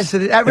things. Yes,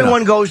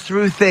 everyone goes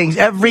through things.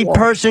 Every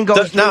person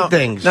goes through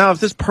things. Now, if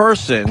this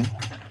person,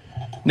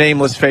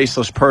 nameless,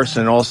 faceless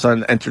person, all of a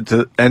sudden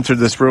entered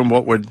this room,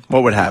 what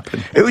would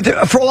happen?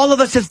 For all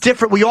of us, it's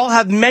different. We all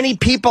have many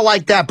people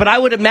like that. But I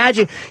would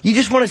imagine you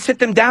just want to sit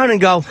them down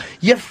and go,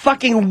 "You're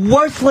fucking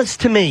worthless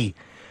to me."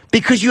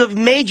 Because you have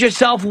made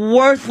yourself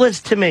worthless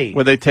to me.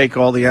 Would they take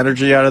all the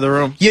energy out of the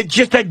room? You're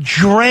just a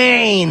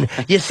drain.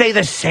 You say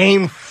the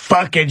same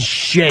fucking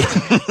shit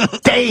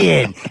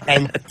day in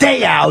and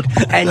day out,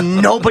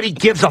 and nobody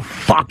gives a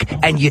fuck,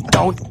 and you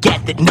don't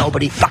get that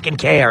nobody fucking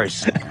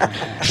cares.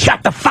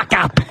 Shut the fuck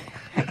up.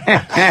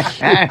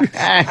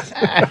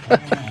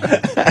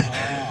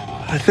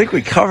 I think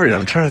we covered it.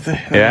 I'm trying to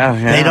think. Yeah.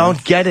 They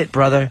don't get it,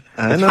 brother.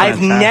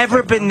 I've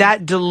never been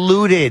that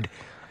deluded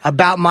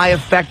about my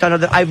effect on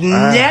other. I've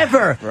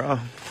never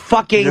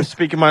fucking. You're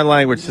speaking my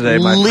language today,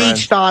 my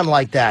leached friend. on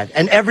like that,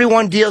 and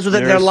everyone deals with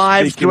it in their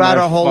lives speaking throughout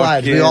my our whole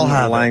lives. We all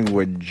have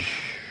language.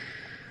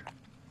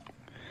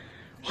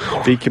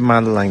 Speaking my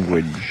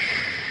language.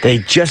 They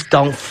just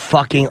don't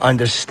fucking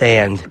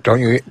understand.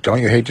 Don't you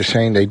hate the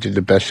saying they did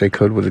the best they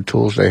could with the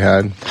tools they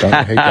had? Don't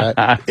you hate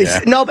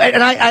that? No,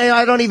 and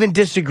I don't even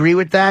disagree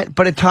with that.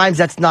 But at times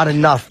that's not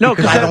enough. No,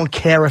 because I don't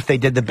care if they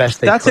did the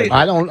best they could.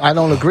 I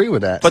don't agree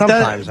with that. But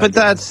Sometimes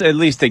that's at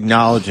least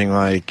acknowledging,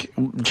 like,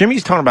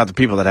 Jimmy's talking about the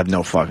people that have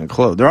no fucking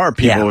clue. There are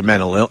people with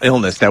mental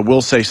illness that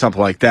will say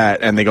something like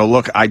that, and they go,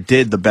 look, I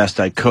did the best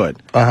I could,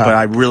 but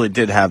I really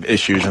did have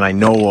issues, and I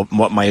know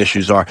what my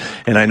issues are,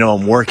 and I know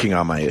I'm working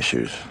on my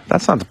issues.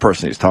 That's not the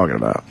person he's talking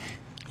about.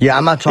 Yeah,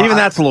 I'm not talking. Even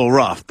that's a little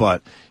rough,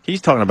 but he's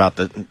talking about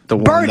the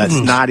one that's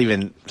not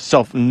even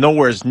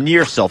nowhere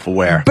near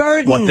self-aware.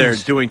 What they're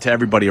doing to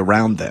everybody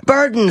around them.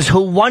 Burdens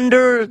who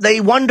wonder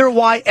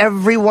why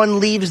everyone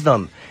leaves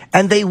them,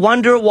 and they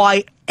wonder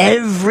why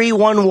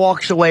everyone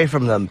walks away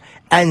from them,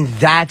 and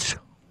that's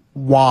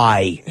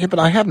why. Yeah, but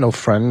I have no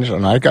friends,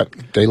 and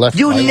they left.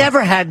 You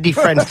never had any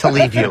friends to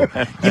leave you.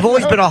 You've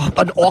always been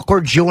an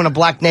awkward Jew in a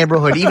black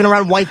neighborhood, even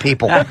around white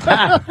people.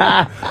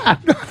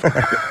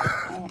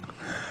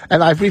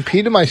 And I've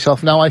repeated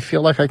myself. Now I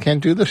feel like I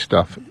can't do this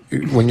stuff.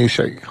 When you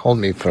say, hold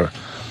me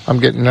I'm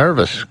getting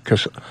nervous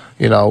because,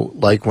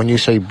 like when you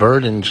say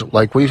burdens,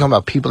 like what are you talking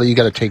about? People that you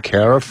got to take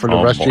care of for the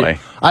rest of your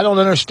life? I don't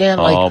understand.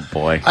 Oh,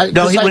 boy.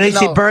 No, when they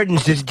say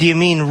burdens, do you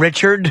mean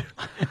Richard?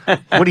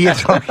 What are you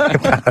talking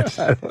about?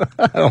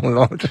 I don't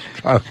know. I'm just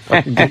trying to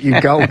fucking get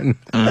you going.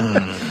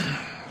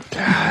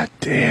 God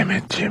damn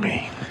it,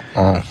 Jimmy.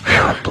 Oh,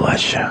 God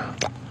bless you.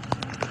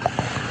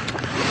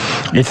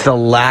 It's the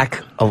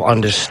lack of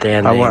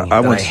understanding that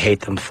I hate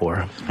them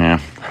for.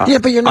 Yeah. Yeah,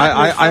 but you're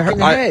not in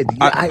the head.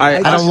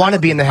 I don't want to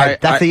be in the head.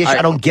 That's the issue.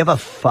 I don't give a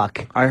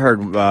fuck. I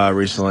heard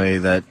recently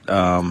that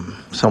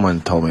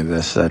someone told me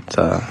this, that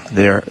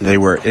they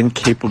were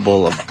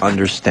incapable of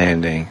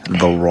understanding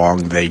the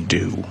wrong they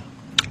do.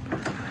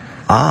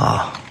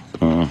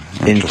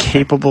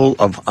 Incapable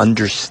of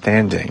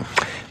understanding.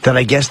 Then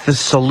I guess the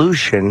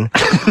solution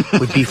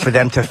would be for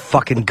them to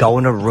fucking go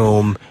in a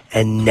room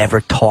and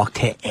never talk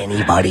to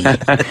anybody.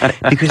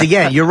 Because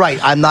again, you're right,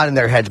 I'm not in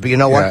their heads, but you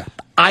know what?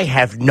 I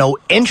have no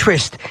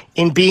interest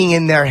in being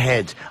in their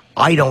heads.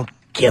 I don't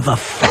give a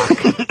fuck.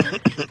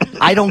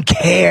 I don't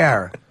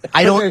care.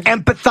 I don't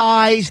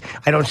empathize.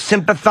 I don't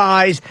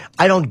sympathize.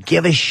 I don't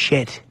give a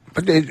shit.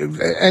 But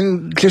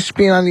and just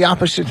being on the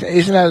opposite,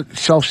 isn't that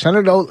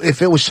self-centered? Though,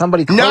 if it was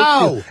somebody close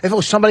to you, if it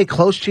was somebody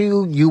close to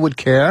you, you would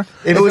care.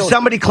 If it was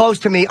somebody close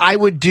to me, I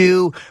would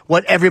do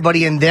what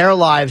everybody in their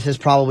lives has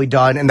probably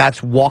done, and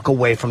that's walk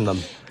away from them.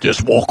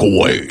 Just walk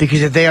away.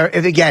 Because if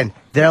again,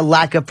 Their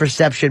lack of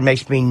perception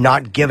makes me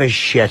not give a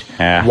shit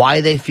Yeah.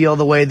 why they feel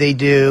the way they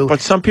do. But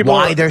some people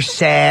why are- they're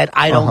sad.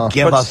 I don't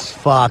give a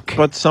fuck.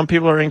 But some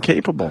people are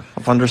incapable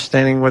of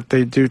understanding what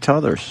they do to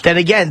others. Then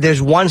again,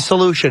 there's one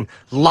solution.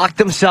 Lock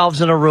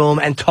themselves in a room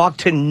and talk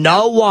to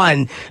no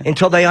one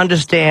until they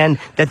understand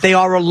that they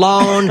are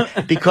alone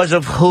because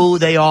of who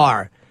they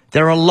are.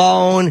 They're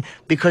alone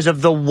because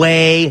of the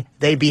way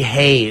they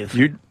behave.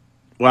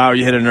 Wow,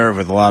 you hit a nerve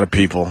with a lot of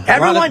people.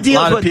 Everyone deals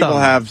A lot of with people them.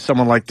 have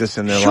someone like this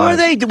in their Sure lives.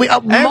 they do.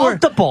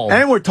 Multiple.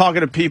 And we're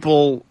talking to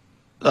people.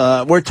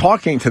 We're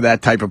talking to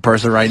that type of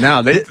person right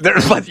now.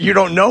 But you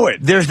don't know it.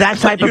 There's that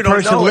type You of don't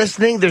person know it.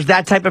 listening. There's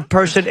that type of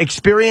person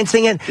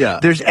experiencing it. Yeah.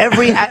 There's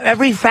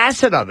every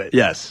facet of it.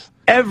 Yes.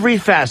 Every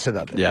facet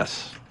of it.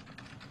 Yes.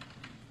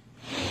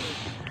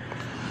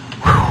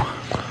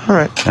 All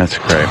right. That's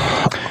great.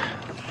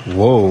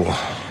 Whoa.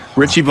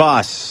 Richie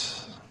Voss.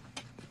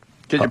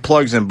 Get your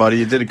plugs in, buddy.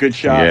 You did a good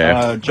job.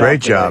 Yeah.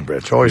 Great today. job,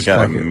 Rich. Always got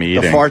a thank you.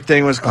 meeting. The fart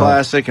thing was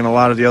classic, and a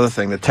lot of the other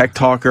thing. The tech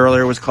talk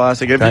earlier was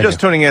classic. If Thank you're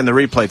just you. tuning in, the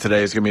replay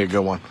today is going to be a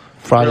good one.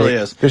 Friday. It really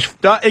is.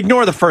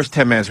 Ignore the first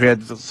 10 minutes. We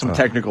had some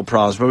technical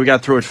problems, but we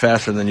got through it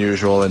faster than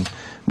usual and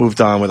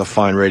moved on with a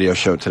fine radio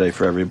show today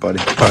for everybody.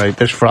 All right,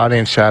 this Friday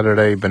and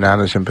Saturday,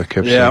 Bananas in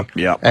Poughkeepsie.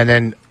 Yep. And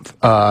then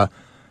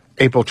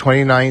April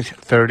 29th,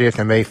 30th,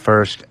 and May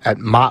 1st at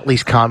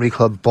Motley's Comedy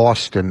Club,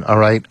 Boston. All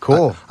right?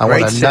 Cool. I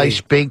Great want a city.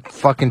 nice, big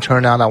fucking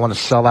turnout. I want to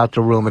sell out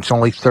the room. It's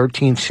only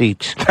 13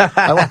 seats.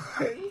 All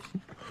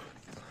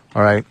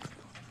right?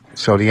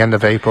 So the end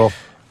of April,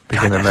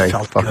 beginning of May,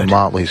 fucking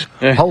Motley's.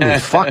 Holy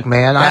fuck,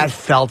 man. That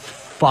felt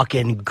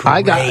fucking great.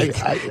 I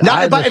got- Now,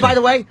 I by listen.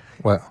 the way,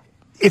 What?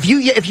 if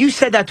you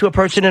said that to a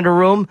person in a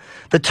room,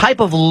 the type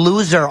of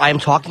loser I'm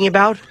talking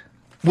about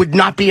would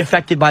not be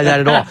affected by that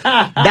at all.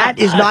 That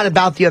is not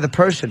about the other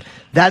person.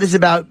 That is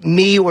about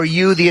me or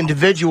you, the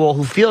individual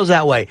who feels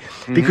that way.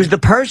 Because the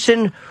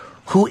person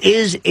who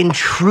is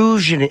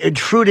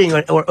intruding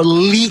or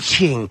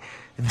leeching,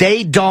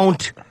 they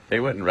don't They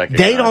wouldn't recognize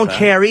They don't that.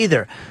 care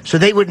either. So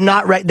they would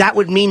not, that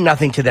would mean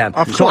nothing to them.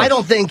 Of So I course.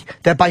 don't think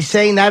that by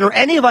saying that, or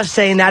any of us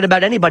saying that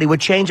about anybody,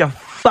 would change a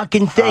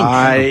fucking thing.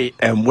 I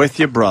am with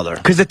you, brother.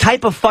 Because the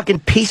type of fucking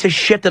piece of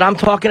shit that I'm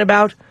talking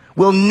about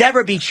will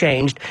never be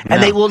changed,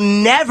 and No. they will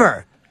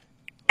never,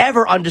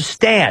 ever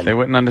understand. They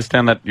wouldn't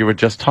understand that you were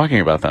just talking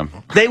about them.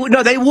 They would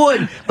no, they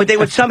would, but they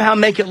would somehow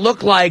make it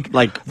look like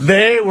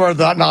they were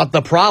not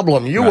the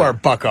problem. You were,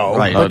 Bucko.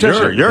 Right. Oh, But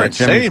you're that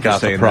insane Jimmy's for got the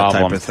saying that type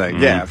problem. of thing.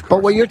 Mhm. Yeah, of course.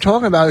 But what you're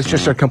talking about is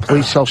just a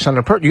complete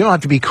self-centered person. You don't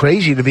have to be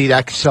crazy to be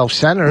that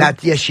self-centered.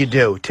 Yes, you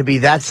do. To be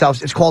that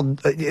it's called.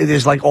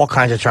 There's like all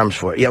kinds of terms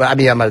for it. Yeah, I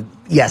mean,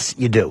 yes,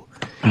 you do.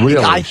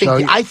 Really? I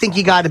think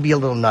you got to be a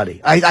little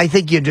nutty. I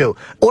think you do.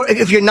 Or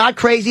if you're not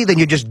crazy, then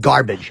you're just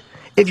garbage.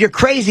 If you're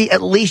crazy,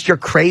 at least you're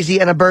crazy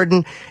and a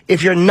burden.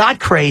 If you're not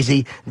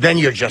crazy, then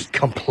you're just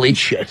complete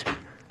shit.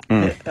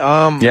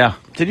 Yeah.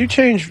 Did you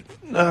change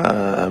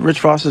Rich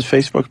Voss's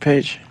Facebook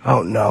page?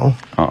 Oh, no.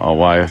 Uh-oh,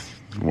 why?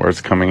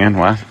 Words coming in?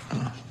 What?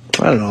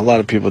 I don't know. A lot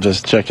of people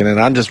just checking in.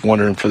 I'm just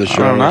wondering for the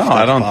show. I don't know. if that's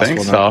I don't possible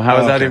think now. so. How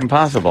is that Okay. even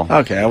possible?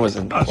 Okay, I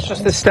wasn't. It's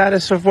just the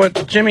status of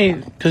what Jimmy,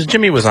 because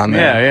Jimmy was on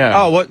there. Yeah,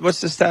 yeah. Oh,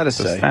 what's the status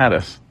The say?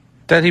 status.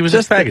 That he was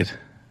Just a faggot.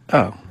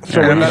 Oh,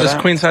 So Yeah, about his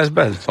that- queen size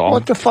bed. That's all.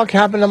 What the fuck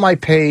happened to my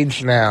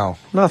page now?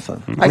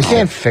 nothing. I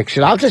can't fix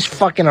it. I'll just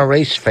fucking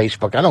erase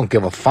Facebook. I don't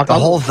give a fuck. The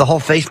whole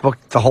Facebook,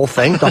 the whole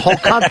thing. the whole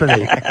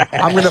company.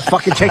 I'm gonna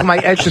fucking take my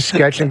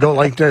Etch-a-Sketch and go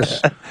like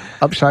this,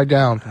 upside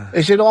down.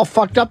 Is it all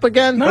fucked up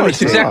again? No,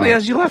 it's exactly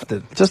as you left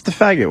it. Just the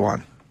faggot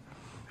one.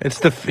 It's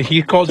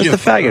he called Just you the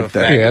faggot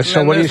thing. Yeah, And so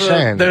then what are you there's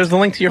saying? There's the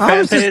link to your I fan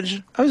was just-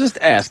 page. I was just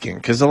asking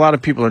because a lot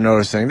of people are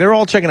noticing. They're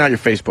all checking out your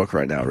Facebook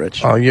right now,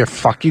 Rich. Oh, you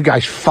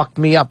guys fucked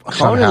me up Conan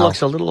somehow.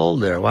 looks a little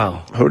old there.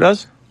 Wow. Who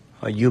does?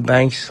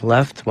 Eubanks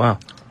left. Wow.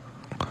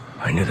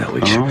 I knew that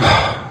was.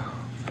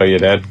 But you're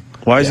dead.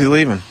 Why is he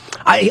leaving?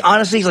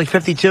 Honestly, he's like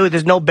 52.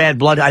 There's no bad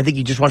blood. I think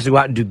he just wants to go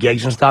out and do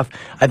gigs and stuff.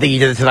 I think he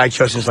did the Tonight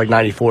Show since like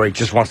 '94. He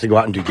just wants to go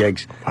out and do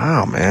gigs.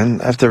 Wow,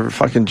 man. After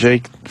fucking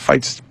Jake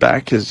fights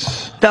back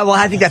his... Well,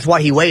 I think that's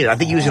why he waited. I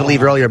think he was going to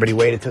leave earlier, but he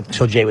waited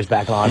till Jay was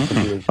back on.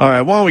 All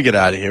right, why don't we get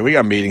out of here? We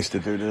got meetings to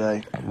do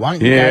today. Why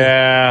don't you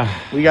Yeah.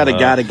 We got it.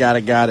 I meeting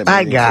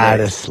gotta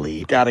today.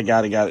 sleep. Got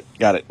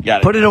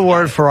it. Put in a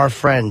word for our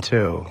friend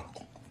too.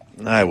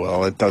 I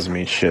will. It doesn't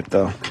mean shit,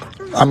 though.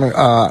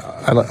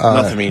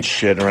 Nothing means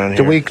shit around The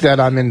here. week that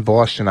I'm in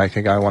Boston, I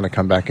think I want to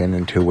come back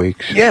in 2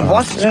 weeks. Yeah,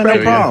 Boston's yeah, a no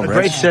great, problem, a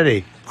great Rich.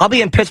 city. I'll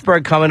be in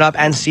Pittsburgh coming up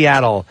and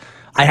Seattle.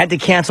 I had to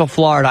cancel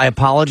Florida. I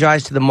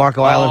apologize to the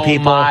Marco Island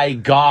people. Oh, my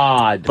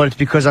God. But it's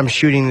because I'm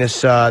shooting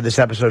this this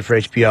episode for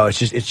HBO.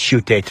 It's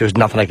shoot dates. There's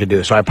nothing I can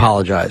do, so I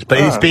apologize. But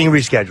it's being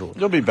rescheduled.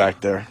 You'll be back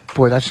there.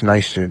 Boy, that's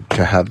nice to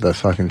have the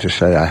fucking to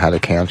say I had to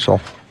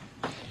cancel.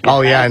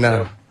 Oh yeah, I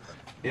know.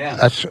 Yeah.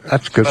 That's good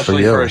Especially for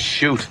you. for a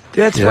shoot.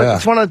 Yeah, it's, Yeah.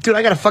 it's one of dude.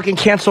 I gotta fucking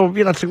cancel.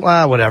 You know, it's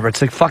like whatever.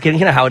 It's like fucking.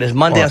 You know how it is.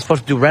 Monday I'm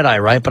supposed to do Red Eye,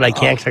 right? But I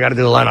can't because I gotta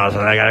do Leno. So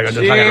I gotta go do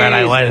fucking Red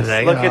Eye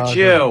Wednesday. Look at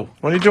you.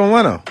 When are you doing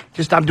Leno?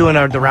 Just I'm doing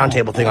the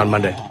roundtable thing on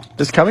Monday.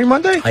 This coming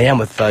Monday? I am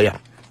with yeah.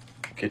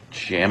 Look at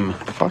Jim.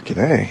 Fucking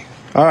A.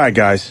 All right,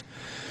 guys.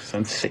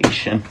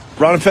 Sensation.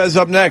 Ron and Fez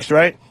up next,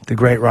 right? The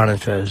great Ron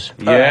and Fez.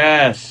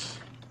 Yes.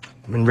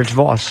 And Rich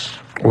Voss.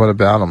 What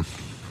about him?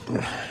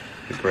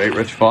 The great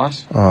Rich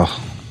Voss.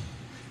 Oh,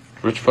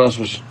 Rich Voss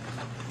was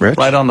Rich?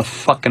 right on the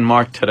fucking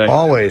mark today.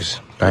 Always.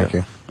 thank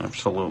you.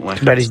 Absolutely.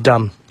 Too bad he's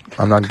dumb.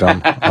 I'm not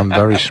dumb. I'm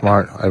very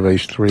smart. I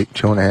raised 2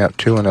 and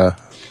a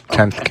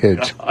 10th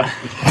kids.